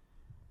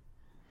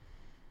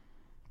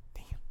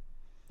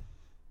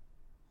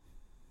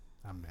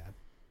 I'm mad.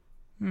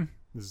 Hmm.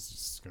 This is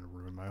just going to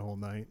ruin my whole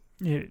night.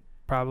 It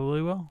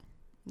probably will.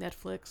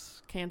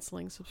 Netflix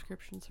canceling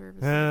subscription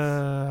services.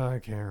 I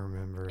can't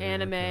remember.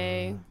 Anime.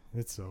 Erica.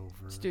 It's over.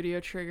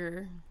 Studio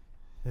Trigger.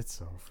 It's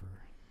over.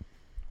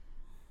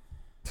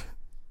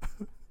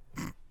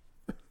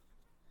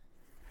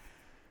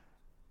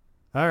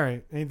 All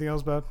right. Anything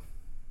else, bud?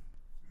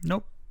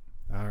 Nope.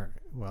 All right.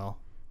 Well,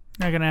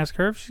 Not gonna ask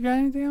her if she's got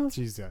anything else.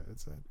 she's got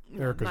it.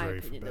 Erica's My ready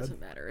for opinion bed. doesn't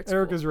matter. It's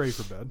Erica's cool. ready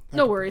for bed. I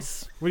No can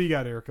worries. tell. What do you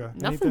got, Erica?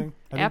 Nothing. Anything?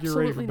 I think you're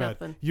ready for Absolutely bed.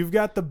 nothing. You've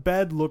got the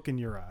bed look in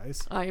your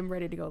eyes. I am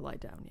ready to go lie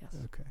down. Yes.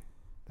 Okay.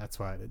 That's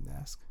why I didn't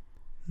ask.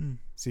 Hmm.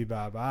 See,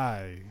 Bob,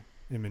 I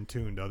am in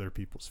tune to other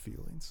people's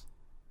feelings.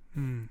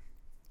 Hmm.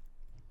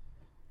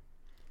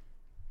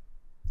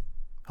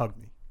 Hug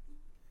me.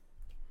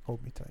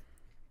 Hold me tight.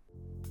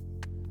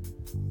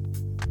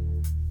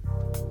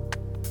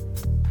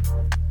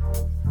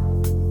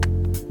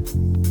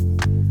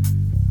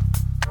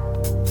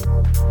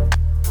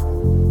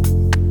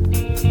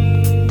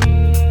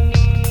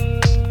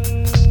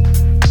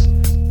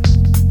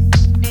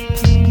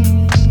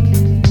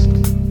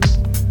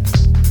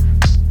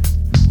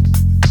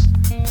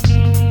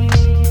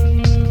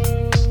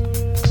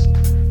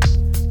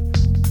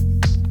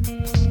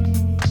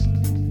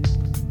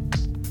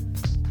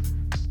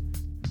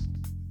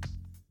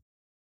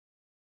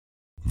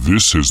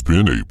 This has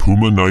been a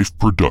Puma Knife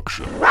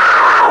production.